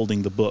she's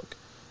holding the book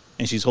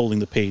and she's holding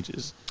the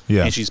pages.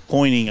 Yeah. And she's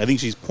pointing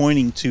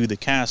to the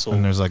castle.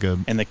 And there's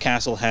and the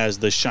castle has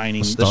the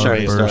shining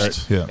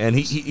burst. Yeah. And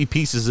he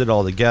pieces it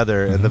all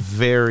together, and the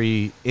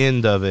very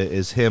end of it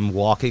is him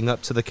walking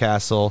up to the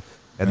castle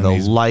and the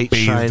light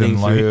shining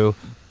through,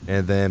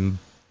 and then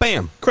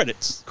bam,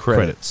 credits.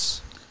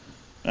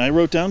 I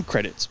wrote down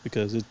credits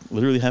because it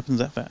literally happens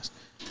that fast.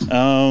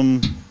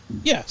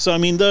 Yeah, so I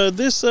mean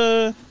this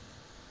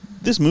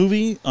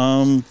movie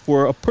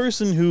for a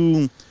person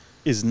who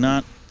is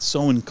not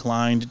so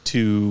inclined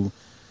to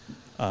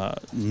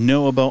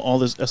know about all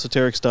this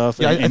esoteric stuff.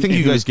 Yeah, I think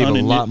you guys gave a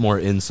lot more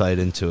insight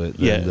into it.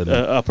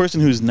 A person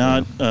who's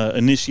not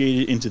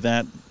initiated into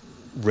that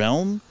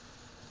realm,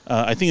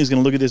 I think is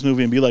going to look at this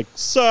movie and be like,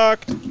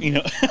 "Sucked,"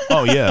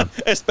 Oh yeah,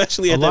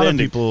 especially at a that lot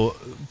ending. of people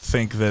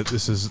think that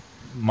this is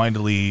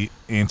mightily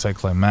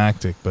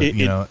anticlimactic, but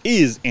it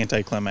is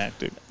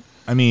anticlimactic.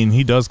 I mean,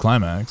 he does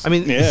climax. I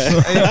mean, it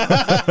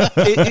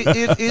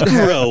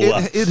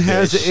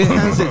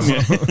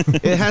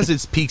has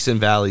its peaks and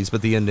valleys,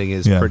 but the ending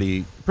is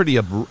pretty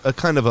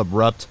kind of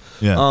abrupt.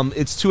 Yeah.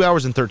 It's 2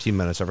 hours and 13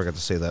 minutes. I forgot to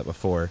say that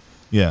before.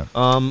 Yeah.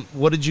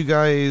 What did you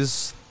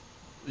guys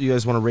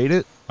want to rate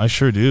it? I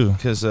sure do.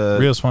 Because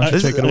Rios, why don't you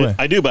take it away?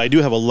 I do, but I do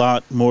have a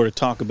lot more to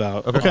talk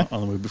about on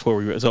the movie before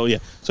we. So yeah.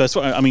 So that's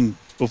why I'm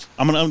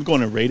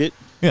going to rate it.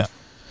 Yeah.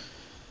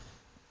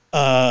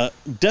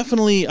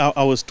 Definitely,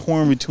 I was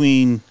torn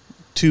between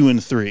 2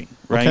 and 3,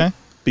 right? Okay.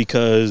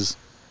 Because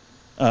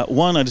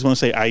one, I just want to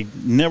say I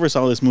never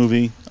saw this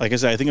movie. Like I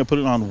said, I think I put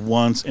it on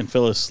once and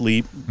fell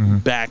asleep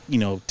back,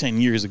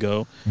 10 years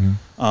ago.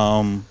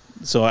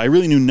 So I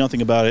really knew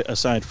nothing about it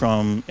aside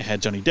from it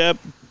had Johnny Depp,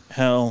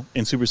 Hell,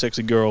 and super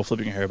sexy girl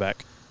flipping her hair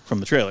back from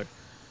the trailer.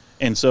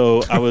 And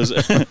so I was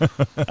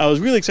I was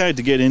really excited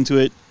to get into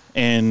it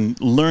and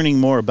learning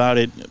more about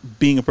it,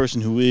 being a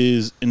person who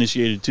is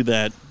initiated to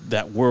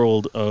that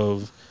world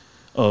of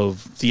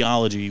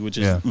theology, which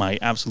is my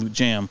absolute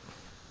jam.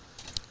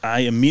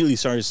 I immediately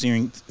started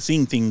seeing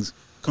things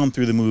come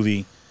through the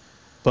movie,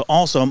 but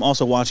also I'm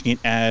also watching it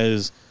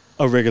as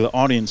a regular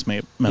audience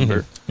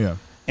member. Yeah.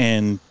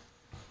 And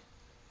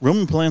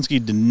Roman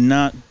Polanski did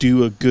not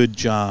do a good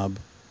job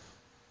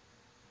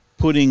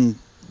putting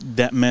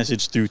that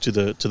message through to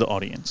the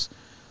audience.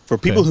 For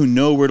people who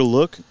know where to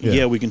look,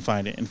 we can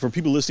find it. And for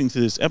people listening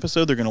to this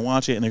episode, they're going to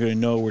watch it and they're going to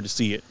know where to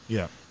see it.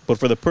 Yeah. But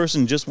for the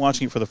person just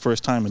watching it for the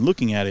first time and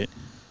looking at it,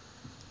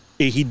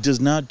 he does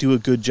not do a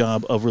good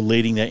job of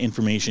relating that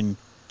information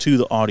to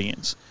the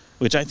audience,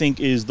 which I think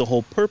is the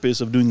whole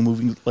purpose of doing a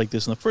movie like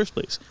this in the first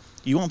place.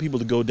 You want people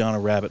to go down a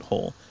rabbit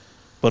hole.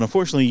 But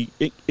unfortunately,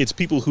 it's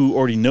people who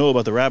already know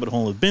about the rabbit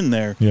hole, have been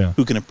there,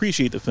 who can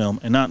appreciate the film,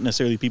 and not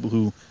necessarily people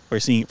who are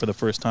seeing it for the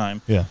first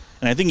time. Yeah.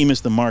 And I think he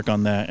missed the mark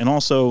on that. And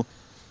also,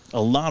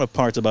 a lot of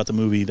parts about the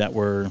movie that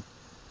were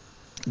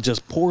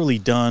just poorly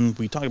done.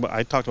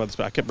 I talked about this,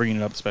 but I kept bringing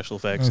it up, special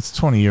effects. It's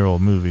a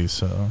 20-year-old movie,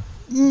 so...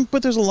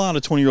 But there's a lot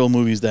of 20-year-old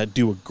movies that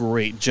do a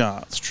great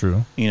job. It's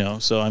true. You know,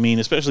 so, I mean,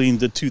 especially in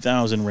the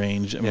 2000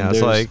 range. I mean,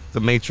 it's like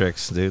The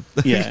Matrix, dude.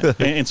 Yeah.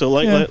 And so,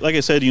 like I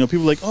said, you know,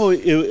 people are like, oh,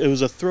 it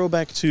was a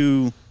throwback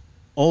to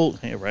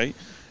old... Hey, right?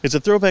 It's a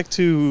throwback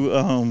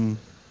to...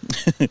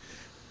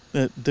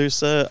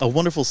 there's a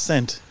wonderful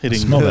scent hitting...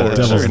 I smell that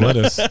devil's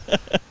lettuce.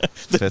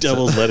 The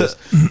devil's lettuce.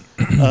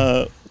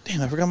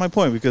 Damn, I forgot my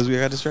point because we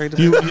got distracted.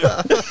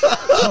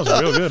 That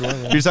was real good.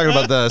 You're talking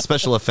about the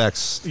special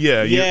effects.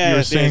 Yeah,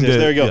 you're saying that.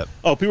 There you go. Yeah.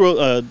 Oh, people.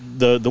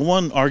 The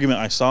one argument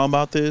I saw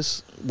about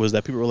this was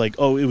that people were like,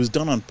 "Oh, it was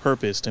done on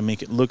purpose to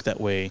make it look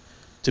that way,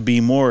 to be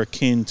more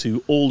akin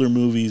to older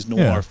movies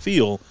noir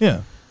feel."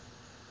 Yeah.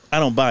 I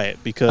don't buy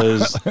it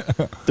because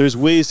there's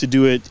ways to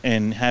do it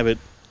and have it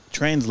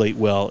translate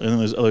well, and then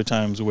there's other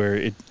times where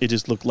it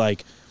just looked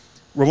like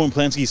Roman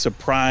Polanski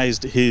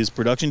surprised his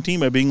production team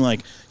by being like,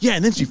 yeah,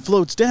 and then she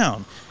floats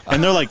down.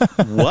 And they're like,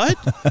 what?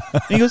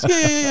 And he goes,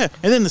 yeah.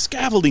 And then the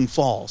scaffolding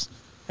falls.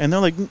 And they're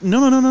like,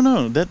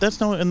 no. That's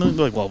not... And they're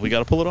like, well, we got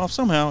to pull it off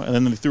somehow. And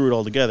then they threw it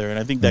all together. And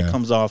I think that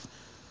comes off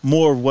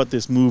more of what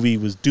this movie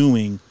was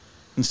doing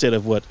instead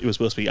of what it was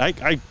supposed to be.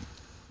 I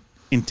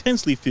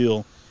intensely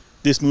feel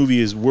this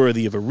movie is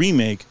worthy of a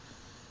remake,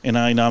 and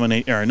I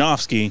nominate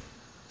Aronofsky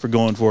for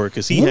going for it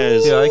because he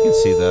has... Yeah, I can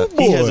see that.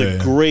 He has a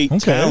great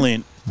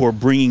talent for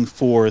bringing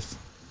forth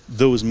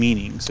those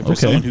meanings. And for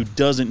someone who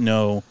doesn't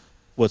know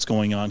what's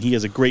going on, he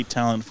has a great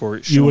talent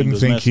for showing. You wouldn't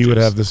those think messages. he would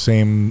have the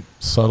same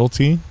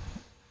subtlety,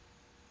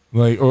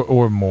 like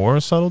or more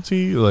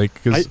subtlety,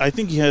 like. Cause I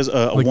think he has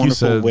a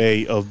wonderful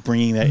way of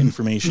bringing that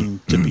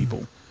information to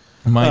people.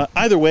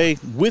 Either way,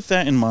 with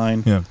that in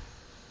mind,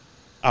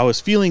 I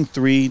was feeling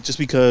 3 just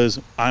because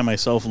I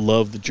myself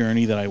love the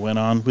journey that I went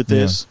on with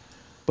this.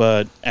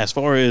 But as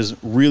far as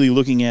really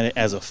looking at it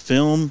as a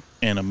film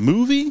and a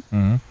movie,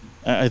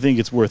 I think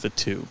it's worth a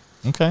 2.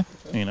 Okay.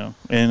 You know,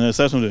 and that's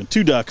what I'm doing.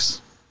 2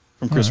 ducks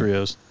from Chris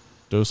Rios.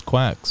 Those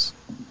quacks.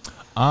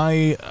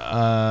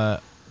 I,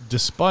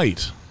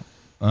 despite,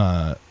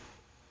 some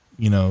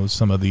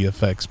of the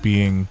effects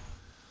being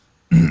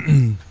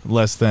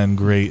less than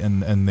great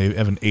and they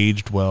haven't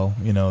aged well,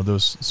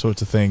 those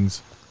sorts of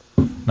things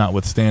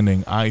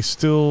notwithstanding, I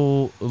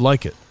still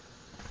like it.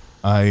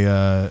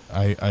 I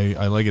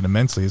like it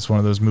immensely. It's one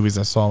of those movies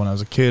I saw when I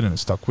was a kid, and it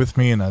stuck with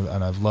me, and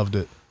I've loved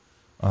it,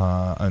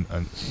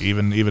 and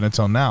even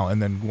until now.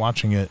 And then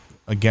watching it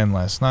again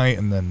last night,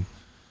 and then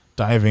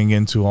diving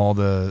into all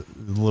the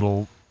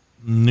little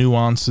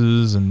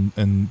nuances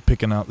and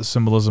picking out the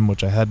symbolism,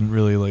 which I hadn't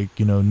really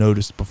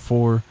noticed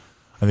before.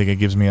 I think it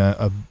gives me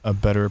a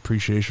better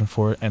appreciation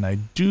for it, and I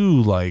do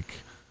like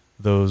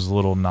those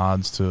little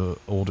nods to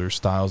older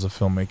styles of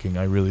filmmaking.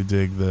 I really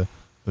dig the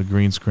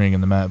green screen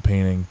and the matte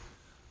painting.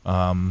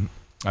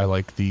 I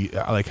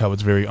like how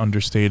it's very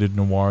understated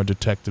noir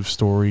detective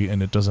story,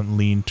 and it doesn't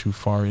lean too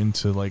far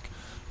into like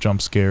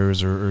jump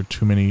scares or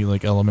too many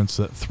like elements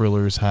that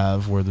thrillers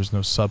have where there's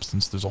no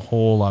substance. There's a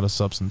whole lot of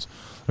substance.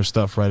 There's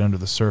stuff right under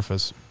the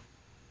surface,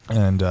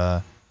 and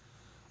I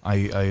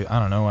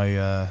don't know.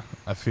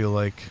 I feel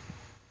like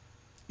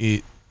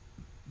it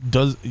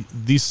does.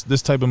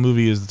 This type of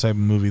movie is the type of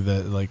movie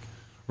that like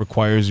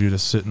requires you to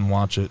sit and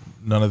watch it.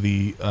 None of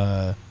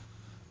the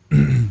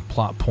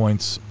plot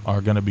points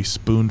are going to be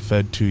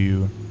spoon-fed to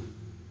you.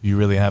 You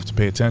really have to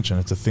pay attention.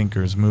 It's a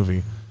thinker's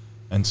movie,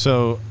 and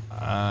so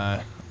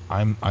I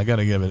got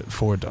to give it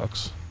 4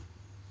 ducks.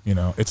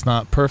 It's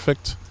not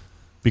perfect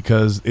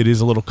because it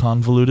is a little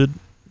convoluted.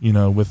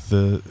 With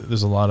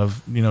there's a lot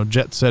of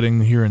jet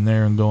setting here and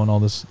there and going all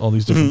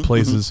these different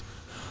places,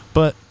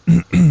 but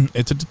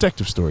it's a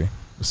detective story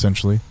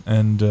essentially,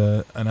 and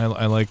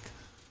I like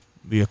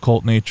the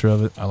occult nature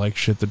of it. I like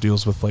shit that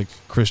deals with like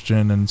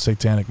Christian and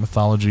satanic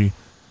mythology,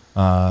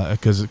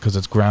 because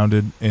it's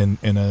grounded in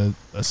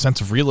a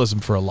sense of realism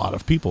for a lot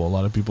of people. A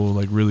lot of people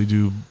like really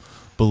do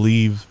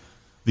believe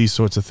these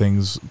sorts of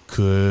things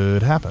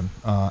could happen,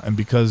 and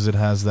because it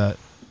has that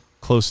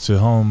close to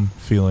home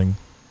feeling,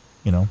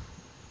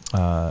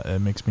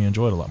 it makes me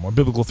enjoy it a lot more.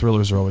 Biblical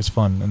thrillers are always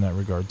fun in that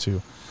regard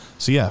too.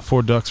 So yeah,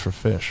 4 ducks for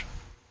Fish.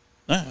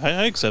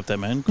 I accept that,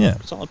 man. Yeah.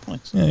 Solid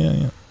points.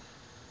 Yeah.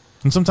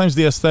 And sometimes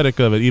the aesthetic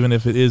of it, even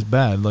if it is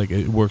bad, like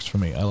it works for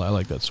me. I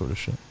like that sort of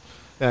shit.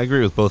 Yeah, I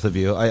agree with both of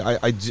you.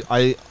 I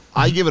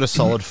give it a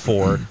solid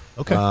 4.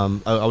 Okay.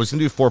 I was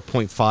gonna do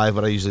 4.5,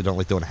 but I usually don't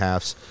like doing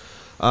halves.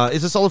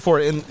 It's a solid 4,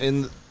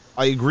 and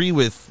I agree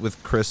with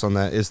Chris on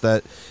that. Is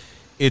that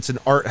it's an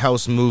art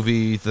house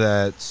movie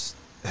that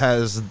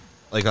has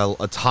like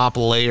a top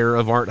layer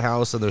of art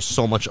house, and there's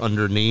so much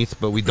underneath,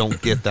 but we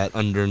don't get that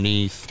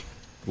underneath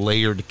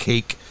layered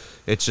cake.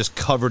 It's just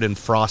covered in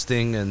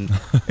frosting, and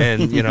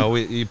you know,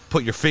 you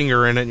put your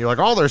finger in it, and you're like,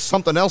 oh, there's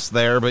something else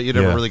there, but you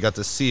never really got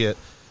to see it.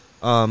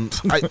 I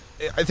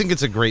think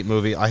it's a great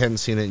movie. I hadn't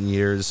seen it in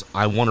years.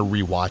 I want to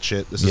rewatch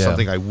it. This is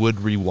something I would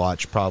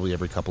rewatch probably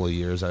every couple of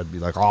years. I'd be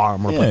like, oh,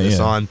 I'm gonna put this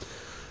on.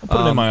 I'll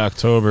put it in my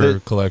October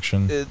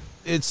collection.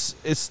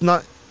 It's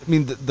not. I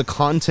mean, the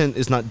content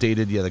is not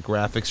dated. Yeah, the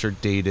graphics are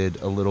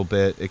dated a little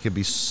bit. It could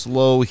be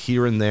slow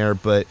here and there,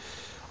 but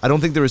I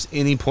don't think there was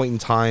any point in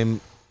time,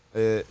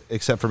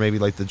 except for maybe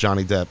like the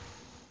Johnny Depp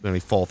when he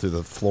fall through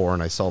the floor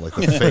and I saw like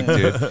the fake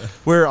dude,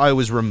 where I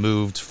was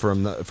removed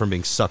from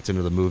being sucked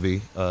into the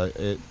movie.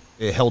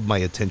 It held my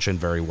attention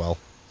very well,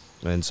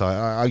 and so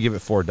I give it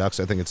 4 ducks.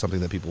 I think it's something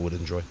that people would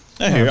enjoy.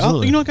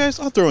 You know, guys,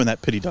 I'll throw in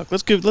that pity duck.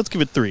 Let's give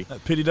it 3.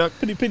 Pity duck,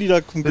 pity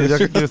duck from Pity duck,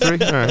 give it 3.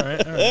 All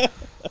right.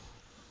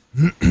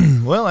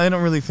 Well, I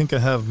don't really think I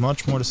have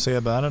much more to say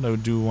about it. I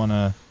do want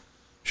to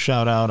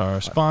shout out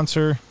our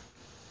sponsor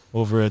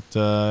over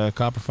at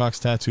Copper Fox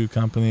Tattoo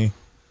Company.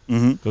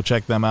 Go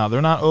check them out. They're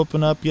not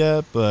open up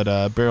yet,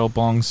 but Beryl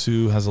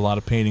Bongsu has a lot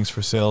of paintings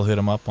for sale. Hit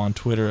them up on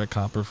Twitter at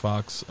Copper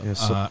Fox, at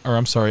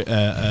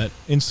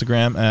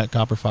Instagram at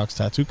Copper Fox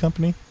Tattoo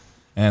Company,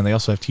 and they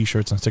also have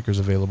T-shirts and stickers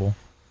available.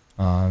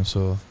 And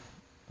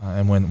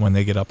when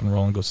they get up and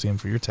rolling, go see them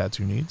for your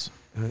tattoo needs.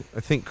 I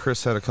think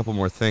Chris had a couple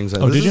more things.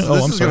 Oh, did you?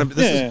 I'm sorry.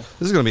 This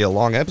is going to be a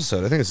long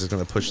episode. I think this is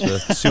going to push the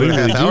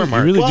 2.5 hour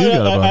mark. You really do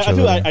got a bunch of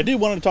them. I did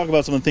want to talk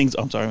about some of the things.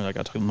 I'm sorry, I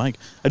got to talk to Mike.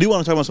 I do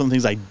want to talk about some of the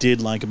things I did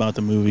like about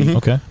the movie.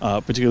 Okay.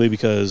 Particularly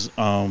because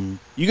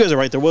you guys are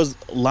right. There was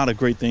a lot of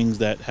great things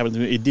that happened.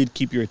 It did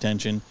keep your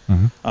attention.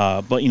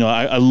 But, you know,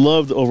 I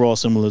love the overall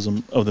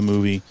symbolism of the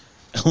movie.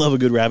 I love a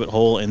good rabbit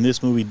hole, and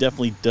this movie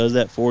definitely does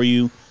that for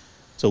you.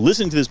 So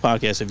listening to this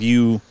podcast, if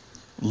you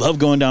love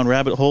going down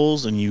rabbit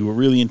holes and you were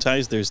really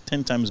enticed, there's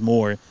 10 times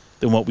more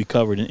than what we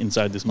covered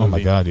inside this movie. Oh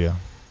my God, yeah.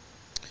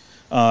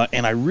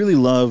 And I really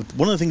loved,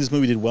 one of the things this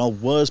movie did well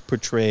was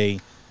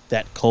portray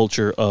that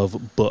culture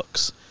of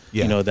books.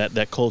 You know,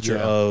 that culture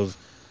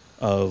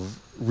of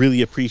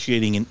really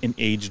appreciating an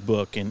aged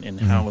book and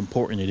how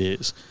important it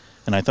is.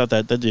 And I thought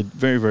that did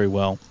very, very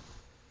well.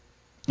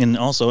 And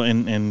also,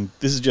 and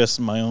this is just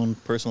my own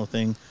personal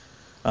thing,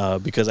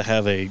 because I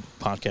have a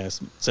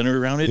podcast centered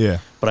around it. Yeah.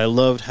 But I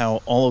loved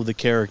how all of the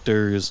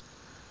characters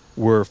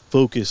were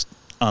focused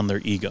on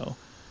their ego.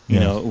 You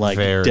know, like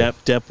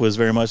Depp was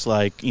very much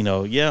like, you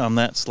know, I'm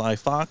that sly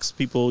fox.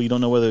 People, you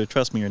don't know whether to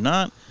trust me or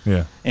not.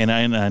 Yeah. And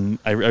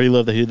I really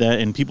love that he did that.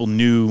 And people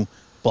knew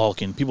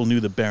Balkan. People knew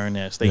the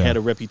Baroness. They had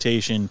a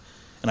reputation.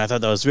 And I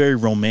thought that was very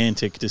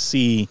romantic to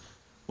see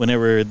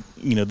whenever,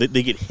 you know,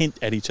 they get hint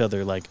at each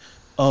other like,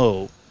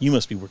 oh, you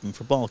must be working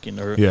for Balkan,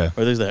 or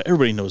there's that.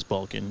 Everybody knows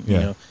Balkan. You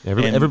know?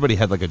 Everybody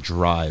had like a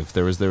drive.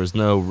 There was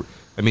no.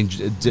 I mean,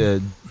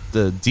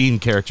 the Dean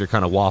character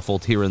kind of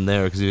waffled here and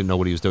there because he didn't know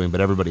what he was doing,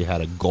 but everybody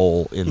had a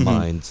goal in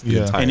mind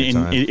the entire time.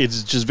 And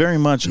it's just very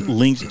much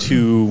linked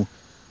to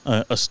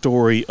a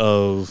story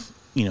of,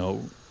 you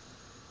know,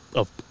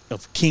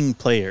 of king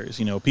players.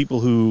 You know, people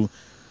who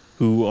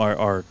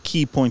are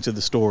key points of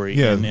the story.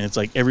 Yeah. And it's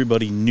like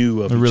everybody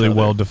knew of They're each really other.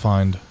 well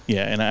defined.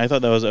 Yeah, and I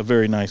thought that was a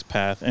very nice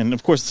path. And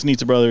of course, the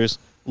Snitzer brothers,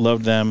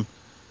 loved them.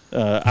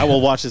 I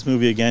will watch this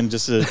movie again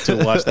just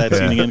to watch that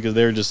scene again because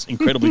they're just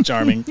incredibly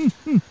charming.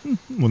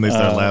 When they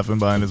start laughing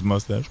behind his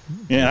mustache.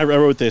 Yeah, I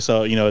wrote this,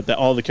 you know, that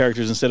all the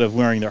characters, instead of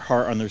wearing their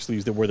heart on their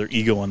sleeves, they wear their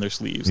ego on their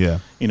sleeves. Yeah.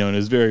 You know, and it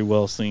was very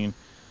well seen.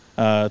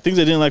 Things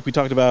I didn't like, we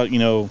talked about, you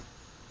know,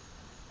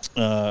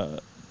 the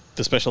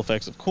special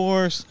effects, of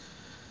course.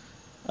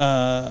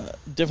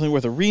 Definitely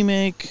worth a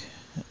remake.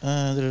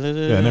 Yeah,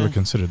 I never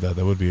considered that.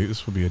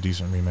 This would be a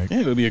decent remake.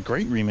 Yeah, it would be a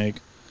great remake.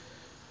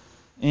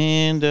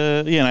 And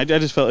and I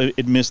just felt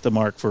it missed the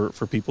mark for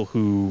people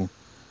who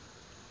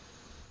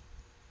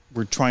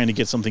were trying to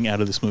get something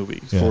out of this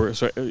movie. Yeah.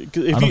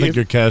 I don't think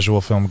your casual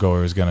film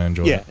goer is going to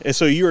enjoy it. Yeah,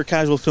 so you're a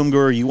casual film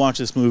goer, you watch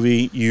this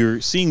movie, you're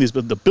seeing this,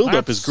 but the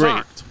build-up is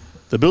great.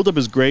 The build-up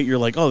is great. You're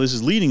like, oh, this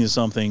is leading to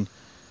something.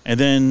 And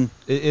then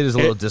it is a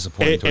little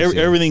disappointing.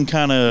 Everything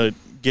kind of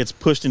gets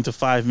pushed into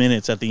 5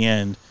 minutes at the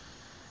end.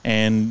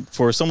 And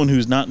for someone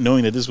who's not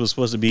knowing that this was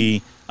supposed to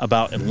be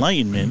about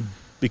enlightenment,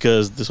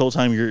 because this whole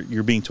time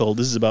you're being told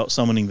this is about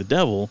summoning the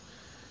devil,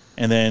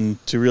 and then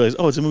to realize,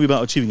 oh, it's a movie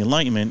about achieving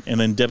enlightenment, and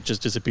then Depp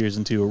just disappears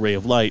into a ray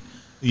of light.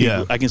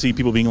 Yeah. I can see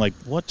people being like,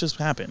 what just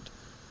happened?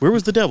 Where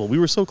was the devil? We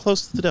were so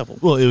close to the devil.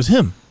 Well, it was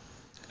him.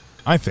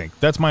 I think.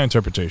 That's my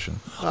interpretation.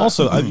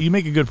 Also, you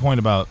make a good point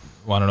about,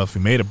 well, I don't know if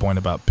you made a point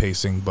about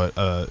pacing, but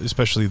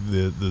especially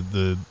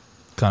the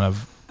kind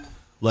of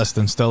less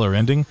than stellar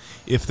ending.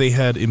 If they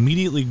had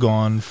immediately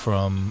gone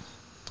from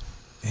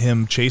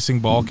him chasing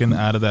Balkan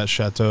out of that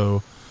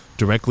chateau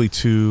directly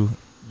to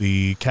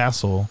the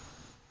castle,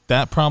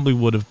 that probably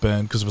would have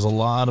been, because there was a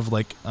lot of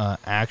like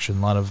action,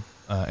 a lot of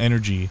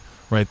energy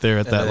right there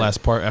at that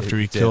last part after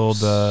he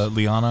killed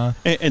Liana.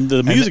 And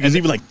the music is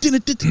even like...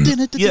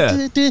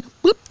 Yeah.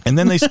 And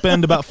then they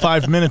spend about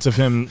 5 minutes of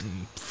him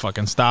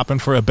fucking stopping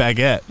for a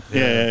baguette.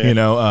 Yeah. You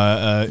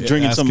know,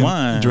 drinking some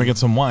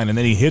wine. And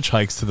then he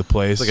hitchhikes to the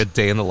place. It's like a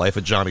day in the life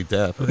of Johnny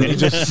Depp.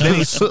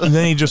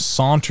 Then he just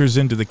saunters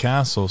into the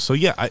castle. So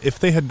yeah, if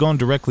they had gone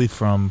directly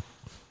from,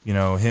 you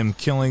know, him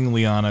killing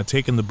Liana,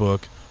 taking the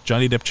book,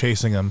 Johnny Depp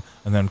chasing him,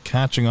 and then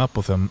catching up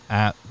with him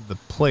at the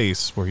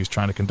place where he's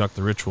trying to conduct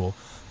the ritual,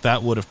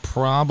 that would have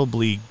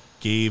probably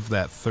gave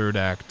that third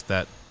act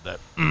that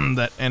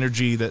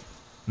energy,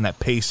 and that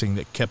pacing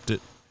that kept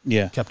it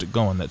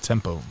going, that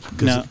tempo,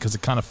 because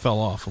it kind of fell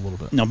off a little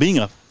bit. Now, being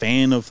a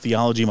fan of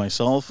theology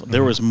myself,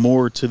 there was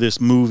more to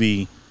this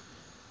movie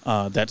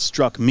that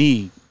struck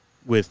me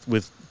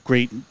with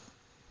great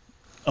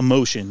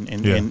emotion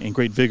and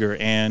great vigor.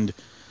 And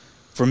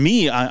for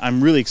me,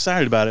 I'm really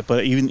excited about it,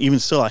 but even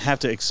still, I have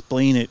to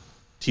explain it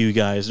to you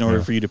guys in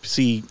order for you to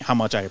see how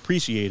much I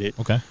appreciate it.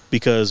 Okay.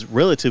 Because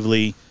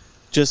relatively,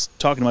 just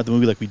talking about the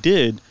movie like we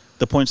did,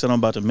 the points that I'm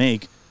about to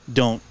make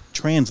don't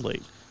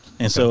translate.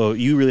 And so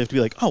you really have to be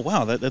like, oh,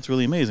 wow, that's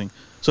really amazing.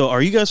 So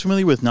are you guys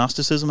familiar with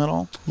Gnosticism at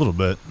all? A little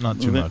bit, not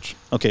too much.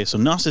 Okay, so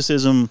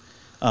Gnosticism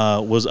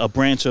was a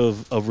branch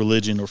of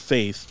religion or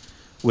faith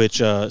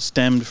which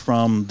stemmed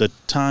from the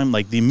time,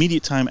 like the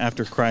immediate time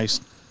after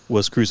Christ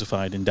was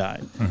crucified and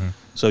died. Mm-hmm.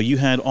 So you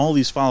had all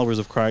these followers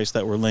of Christ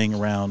that were laying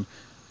around,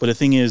 but the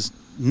thing is,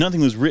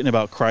 nothing was written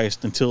about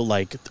Christ until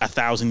like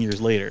 1,000 years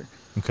later.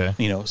 Okay.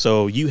 You know,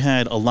 so you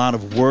had a lot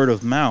of word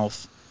of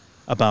mouth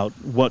about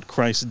what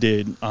Christ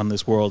did on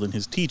this world and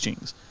his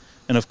teachings.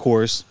 And of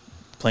course,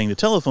 playing the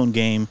telephone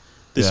game,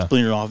 this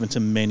splintered off into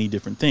many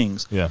different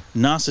things. Yeah.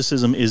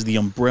 Gnosticism is the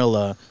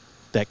umbrella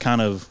that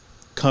kind of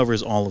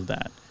covers all of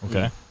that.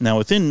 Okay. Now,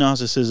 within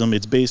Gnosticism,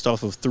 it's based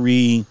off of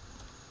 3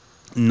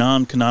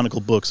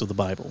 non-canonical books of the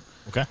Bible.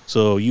 Okay.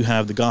 So you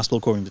have the Gospel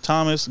according to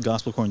Thomas, the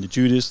Gospel according to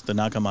Judas, the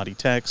Nag Hammadi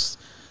texts,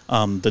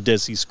 the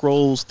Dead Sea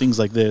Scrolls, things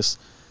like this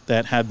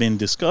that have been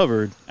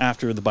discovered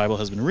after the Bible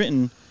has been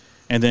written.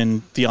 And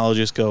then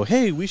theologists go,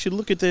 hey, we should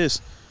look at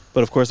this.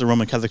 But of course, the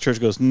Roman Catholic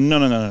Church goes,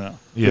 no.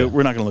 Yeah.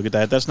 We're not going to look at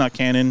that. That's not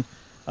canon.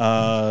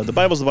 The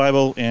Bible's the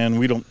Bible, and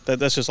we don't.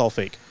 That's just all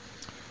fake.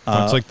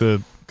 It's like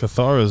the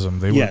Catharism.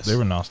 They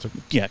were Gnostic.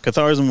 Yeah,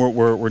 Catharism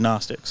were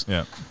Gnostics.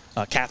 Yeah.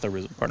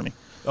 Catharism, pardon me.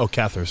 Oh,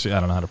 cathars. Yeah, I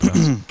don't know how to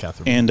pronounce it.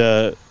 Cathar. And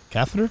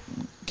catheter?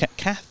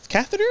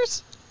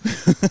 Catheters?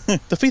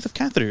 The faith of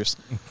catheters.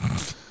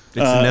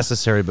 It's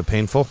necessary but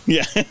painful.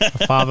 Yeah.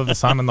 The Father, the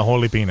Son, and the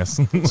Holy Penis.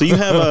 So you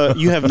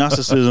have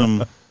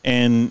Gnosticism,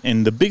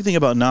 and the big thing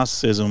about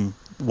Gnosticism,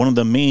 one of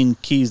the main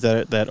keys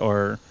that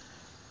are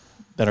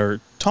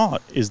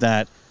taught is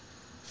that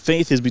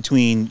faith is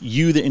between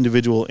you, the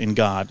individual, and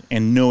God,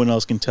 and no one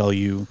else can tell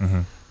you.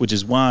 Mm-hmm. Which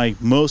is why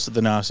most of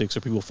the Gnostics, or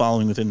people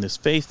following within this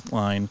faith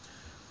line,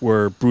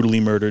 were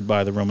brutally murdered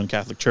by the Roman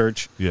Catholic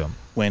Church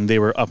when they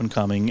were up and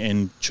coming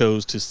and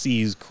chose to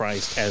seize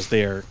Christ as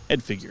their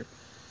head figure.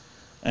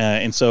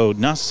 And so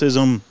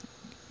Gnosticism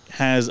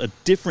has a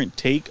different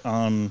take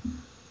on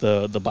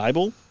the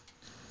Bible,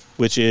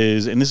 which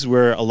is, and this is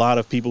where a lot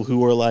of people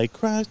who are like,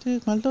 Christ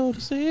is my Lord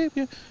and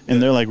Savior,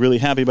 and they're like really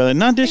happy about it.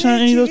 Not dishing on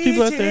any of those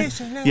people out there.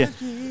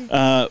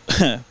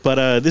 Yeah.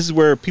 But this is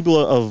where people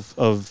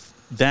of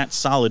that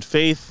solid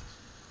faith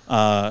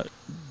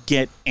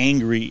get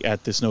angry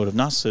at this note of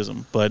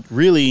Gnosticism. But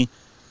really,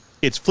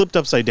 it's flipped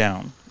upside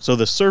down. So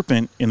the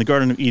serpent in the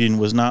Garden of Eden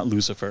was not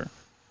Lucifer.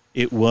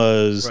 It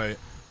was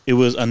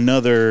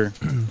another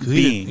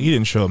being. He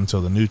didn't show up until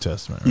the New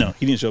Testament. Right? No,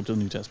 he didn't show up until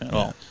the New Testament at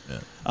all.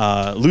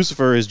 Yeah.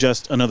 Lucifer is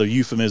just another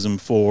euphemism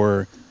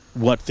for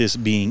what this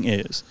being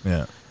is.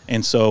 Yeah.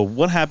 And so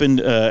what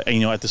happened, at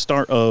the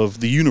start of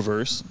the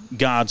universe,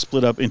 God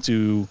split up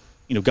into,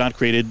 God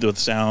created the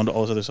sound,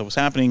 all this other stuff was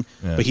happening,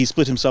 but he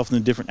split himself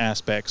into different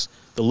aspects.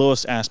 The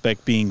lowest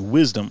aspect being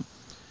wisdom.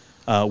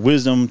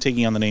 Wisdom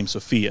taking on the name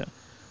Sophia,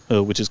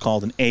 which is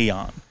called an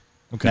aeon.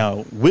 Okay.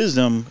 Now,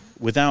 wisdom,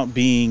 without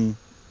being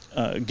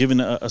given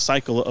a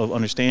cycle of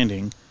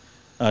understanding,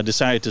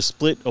 decided to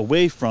split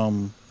away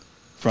from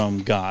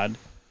God,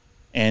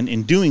 and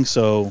in doing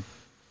so,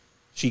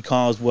 she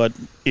caused what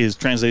is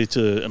translated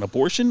to an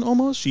abortion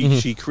almost.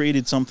 She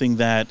created something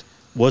that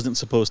wasn't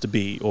supposed to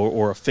be,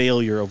 or a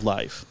failure of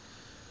life.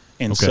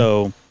 And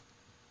so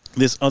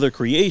this other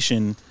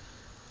creation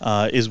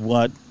is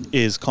what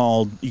is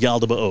called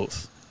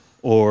Yaldabaoth,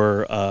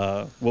 or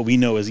what we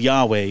know as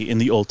Yahweh in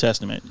the Old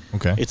Testament.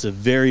 Okay. It's a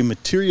very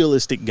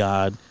materialistic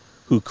God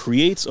who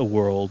creates a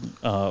world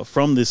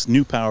from this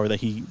new power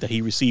that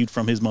he received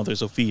from his mother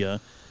Sophia,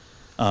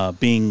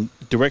 being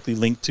directly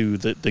linked to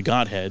the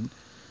Godhead.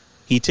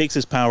 He takes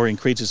his power and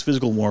creates his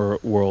physical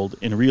world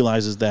and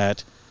realizes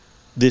that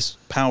this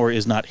power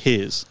is not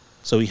his.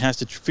 So he has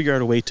to figure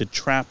out a way to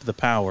trap the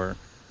power.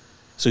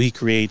 So he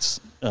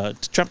creates, to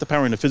trap the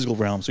power in the physical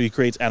realm. So he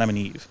creates Adam and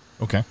Eve.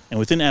 Okay. And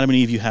within Adam and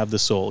Eve, you have the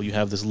soul. You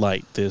have this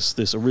light.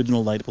 This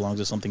original light belongs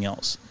to something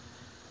else.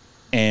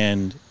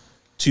 And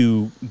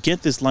to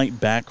get this light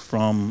back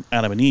from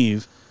Adam and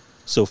Eve,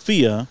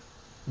 Sophia,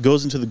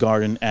 goes into the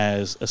garden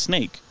as a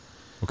snake.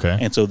 Okay.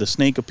 And so the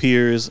snake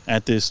appears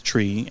at this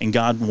tree, and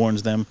God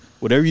warns them,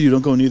 whatever you do,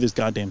 don't go near this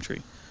goddamn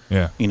tree.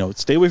 Yeah.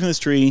 Stay away from this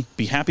tree.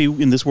 Be happy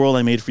in this world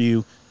I made for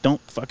you.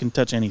 Don't fucking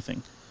touch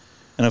anything.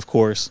 And of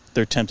course,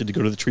 they're tempted to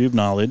go to the tree of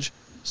knowledge.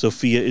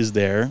 Sophia is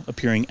there,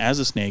 appearing as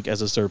a snake,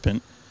 as a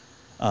serpent,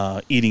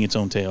 eating its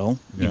own tail,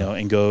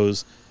 and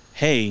goes,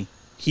 hey,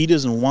 he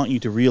doesn't want you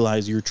to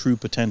realize your true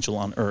potential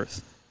on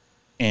Earth.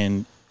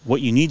 And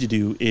what you need to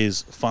do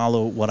is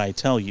follow what I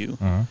tell you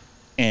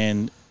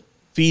and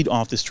feed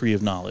off this tree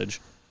of knowledge.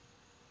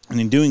 And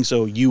in doing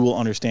so, you will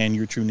understand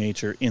your true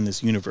nature in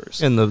this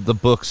universe. And the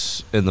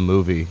books in the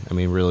movie, I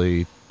mean,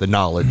 really, the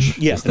knowledge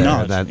is there.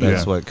 Knowledge.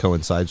 That's what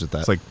coincides with that.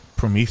 It's like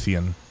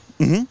Promethean.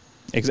 Mm-hmm.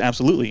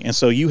 Absolutely. And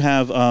so you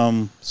have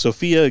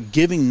Sophia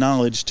giving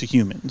knowledge to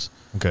humans.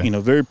 Okay.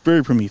 Very,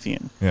 very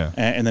Promethean. Yeah.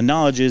 And the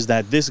knowledge is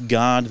that this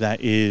God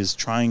that is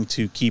trying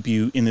to keep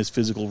you in this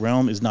physical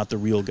realm is not the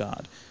real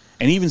God.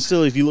 And even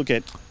still, if you look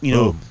at,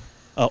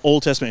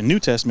 Old Testament and New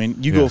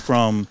Testament, you go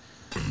from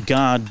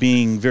God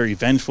being very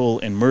vengeful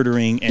and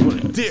murdering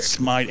and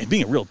smite and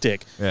being a real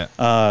dick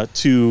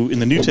to, in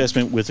the New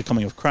Testament, with the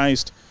coming of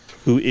Christ,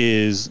 who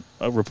is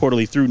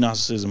reportedly through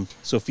Gnosticism,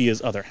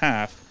 Sophia's other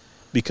half,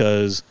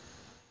 because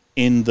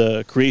in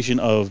the creation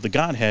of the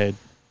Godhead,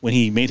 when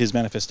he made his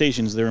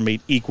manifestations, they were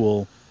made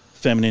equal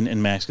feminine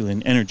and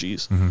masculine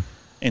energies. Mm-hmm.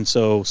 And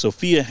so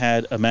Sophia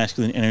had a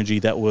masculine energy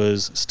that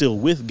was still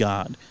with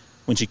God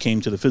when she came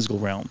to the physical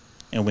realm.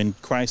 And when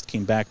Christ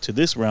came back to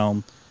this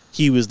realm,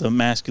 he was the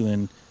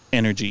masculine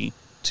energy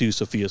to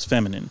Sophia's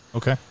feminine.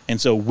 Okay.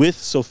 And so with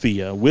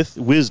Sophia, with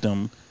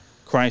wisdom,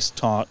 Christ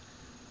taught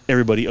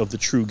everybody of the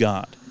true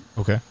God.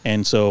 Okay.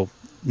 And so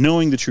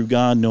knowing the true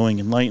God, knowing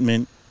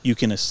enlightenment, you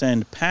can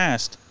ascend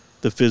past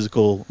the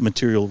physical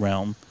material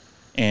realm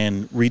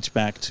and reach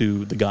back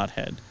to the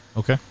Godhead.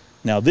 Okay.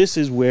 Now, this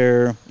is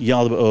where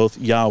Yaldabaoth,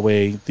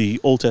 Yahweh, the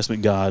Old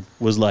Testament God,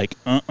 was like,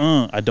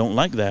 I don't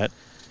like that.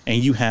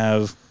 And you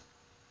have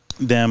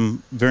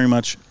them very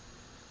much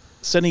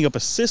setting up a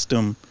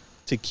system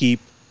to keep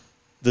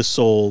the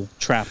soul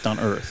trapped on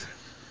Earth.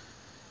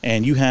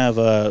 And you have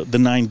the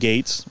 9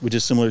 gates, which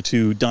is similar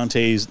to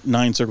Dante's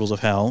 9 circles of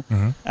hell,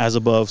 as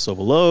above, so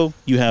below.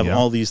 You have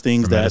all these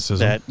things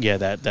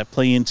that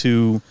play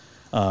into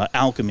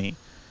alchemy.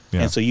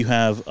 Yeah. And so you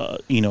have,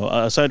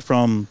 aside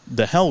from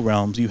the hell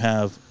realms, you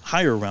have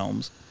higher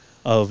realms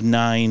of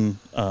 9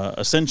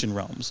 ascension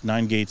realms,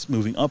 9 gates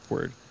moving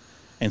upward.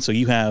 And so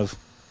you have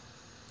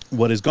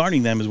what is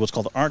guarding them is what's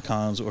called the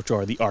archons, which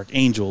are the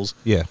archangels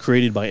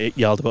created by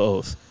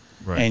Yaldabaoth.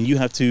 Right. And you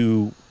have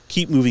to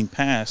keep moving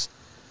past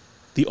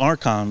the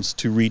archons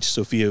to reach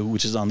Sophia,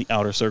 which is on the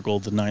outer circle,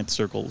 the 9th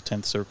circle,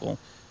 10th circle,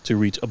 to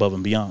reach above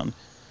and beyond.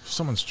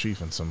 Someone's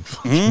chiefing some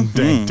fucking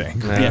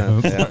dank.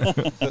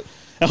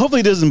 And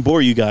hopefully it doesn't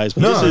bore you guys,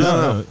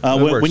 but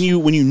when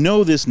you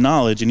know this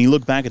knowledge and you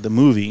look back at the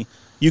movie,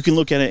 you can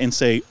look at it and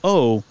say,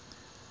 oh,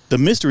 the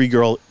mystery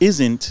girl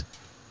isn't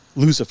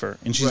Lucifer,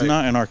 and she's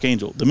not an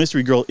archangel. The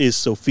mystery girl is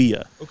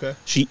Sophia. Okay.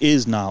 She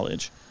is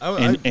knowledge.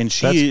 And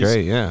she that's is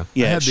great, yeah. I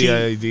had the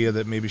idea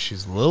that maybe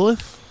she's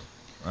Lilith.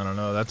 I don't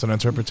know. That's an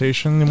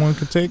interpretation one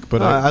could take,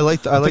 but I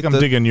think I'm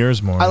digging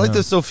yours more. I like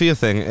the Sophia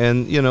thing,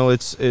 and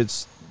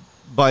it's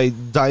by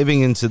diving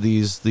into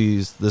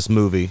this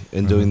movie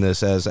and doing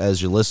this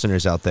as your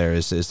listeners out there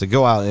is to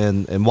go out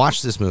and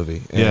watch this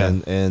movie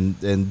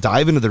and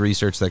dive into the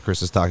research that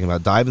Chris is talking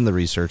about, dive into the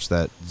research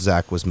that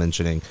Zach was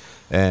mentioning,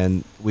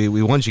 and we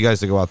want you guys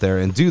to go out there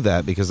and do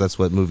that, because that's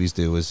what movies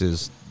do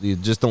is you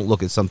just don't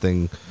look at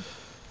something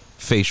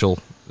facial,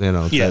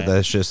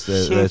 that's just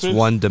that's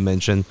one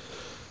dimension.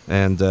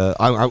 And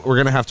we're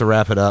gonna have to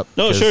wrap it up.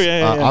 No, sure,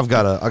 yeah. I've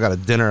got a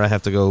dinner I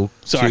have to go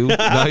to.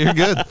 No, you're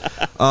good.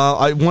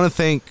 I want to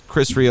thank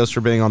Chris Rios for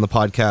being on the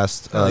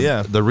podcast.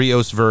 The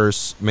Rios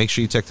Verse. Make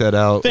sure you check that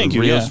out. Thank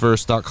you.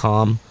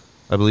 Riosverse.com,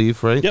 I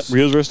believe, right? Yep,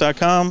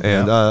 Riosverse.com.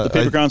 And the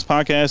Paper Crowns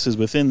podcast is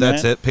within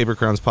that's it. Paper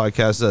Crowns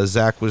podcast.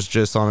 Zach was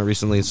just on it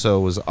recently,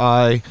 so was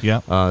I.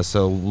 Yeah.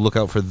 So look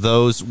out for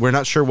those. We're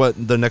not sure what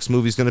the next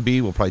movie's going to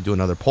be. We'll probably do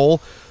another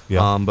poll.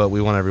 Yeah. But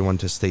we want everyone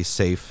to stay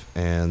safe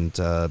and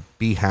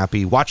be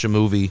happy. Watch a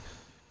movie.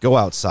 Go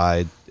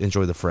outside.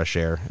 Enjoy the fresh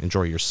air.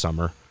 Enjoy your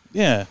summer.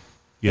 Yeah.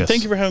 Yes.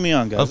 Thank you for having me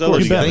on, guys. Of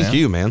course. Thank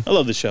you, man. I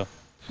love this show.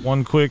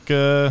 One quick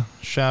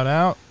shout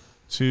out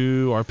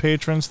to our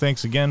patrons.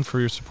 Thanks again for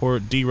your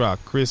support. D-Rock,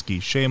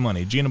 Krisky, Shea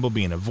Money, Gina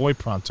Bobina, Voy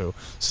Pronto,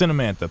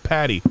 Cinemantha,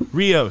 Patty,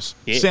 Rios,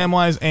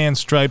 Samwise, and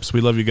Stripes.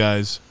 We love you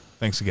guys.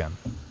 Thanks again.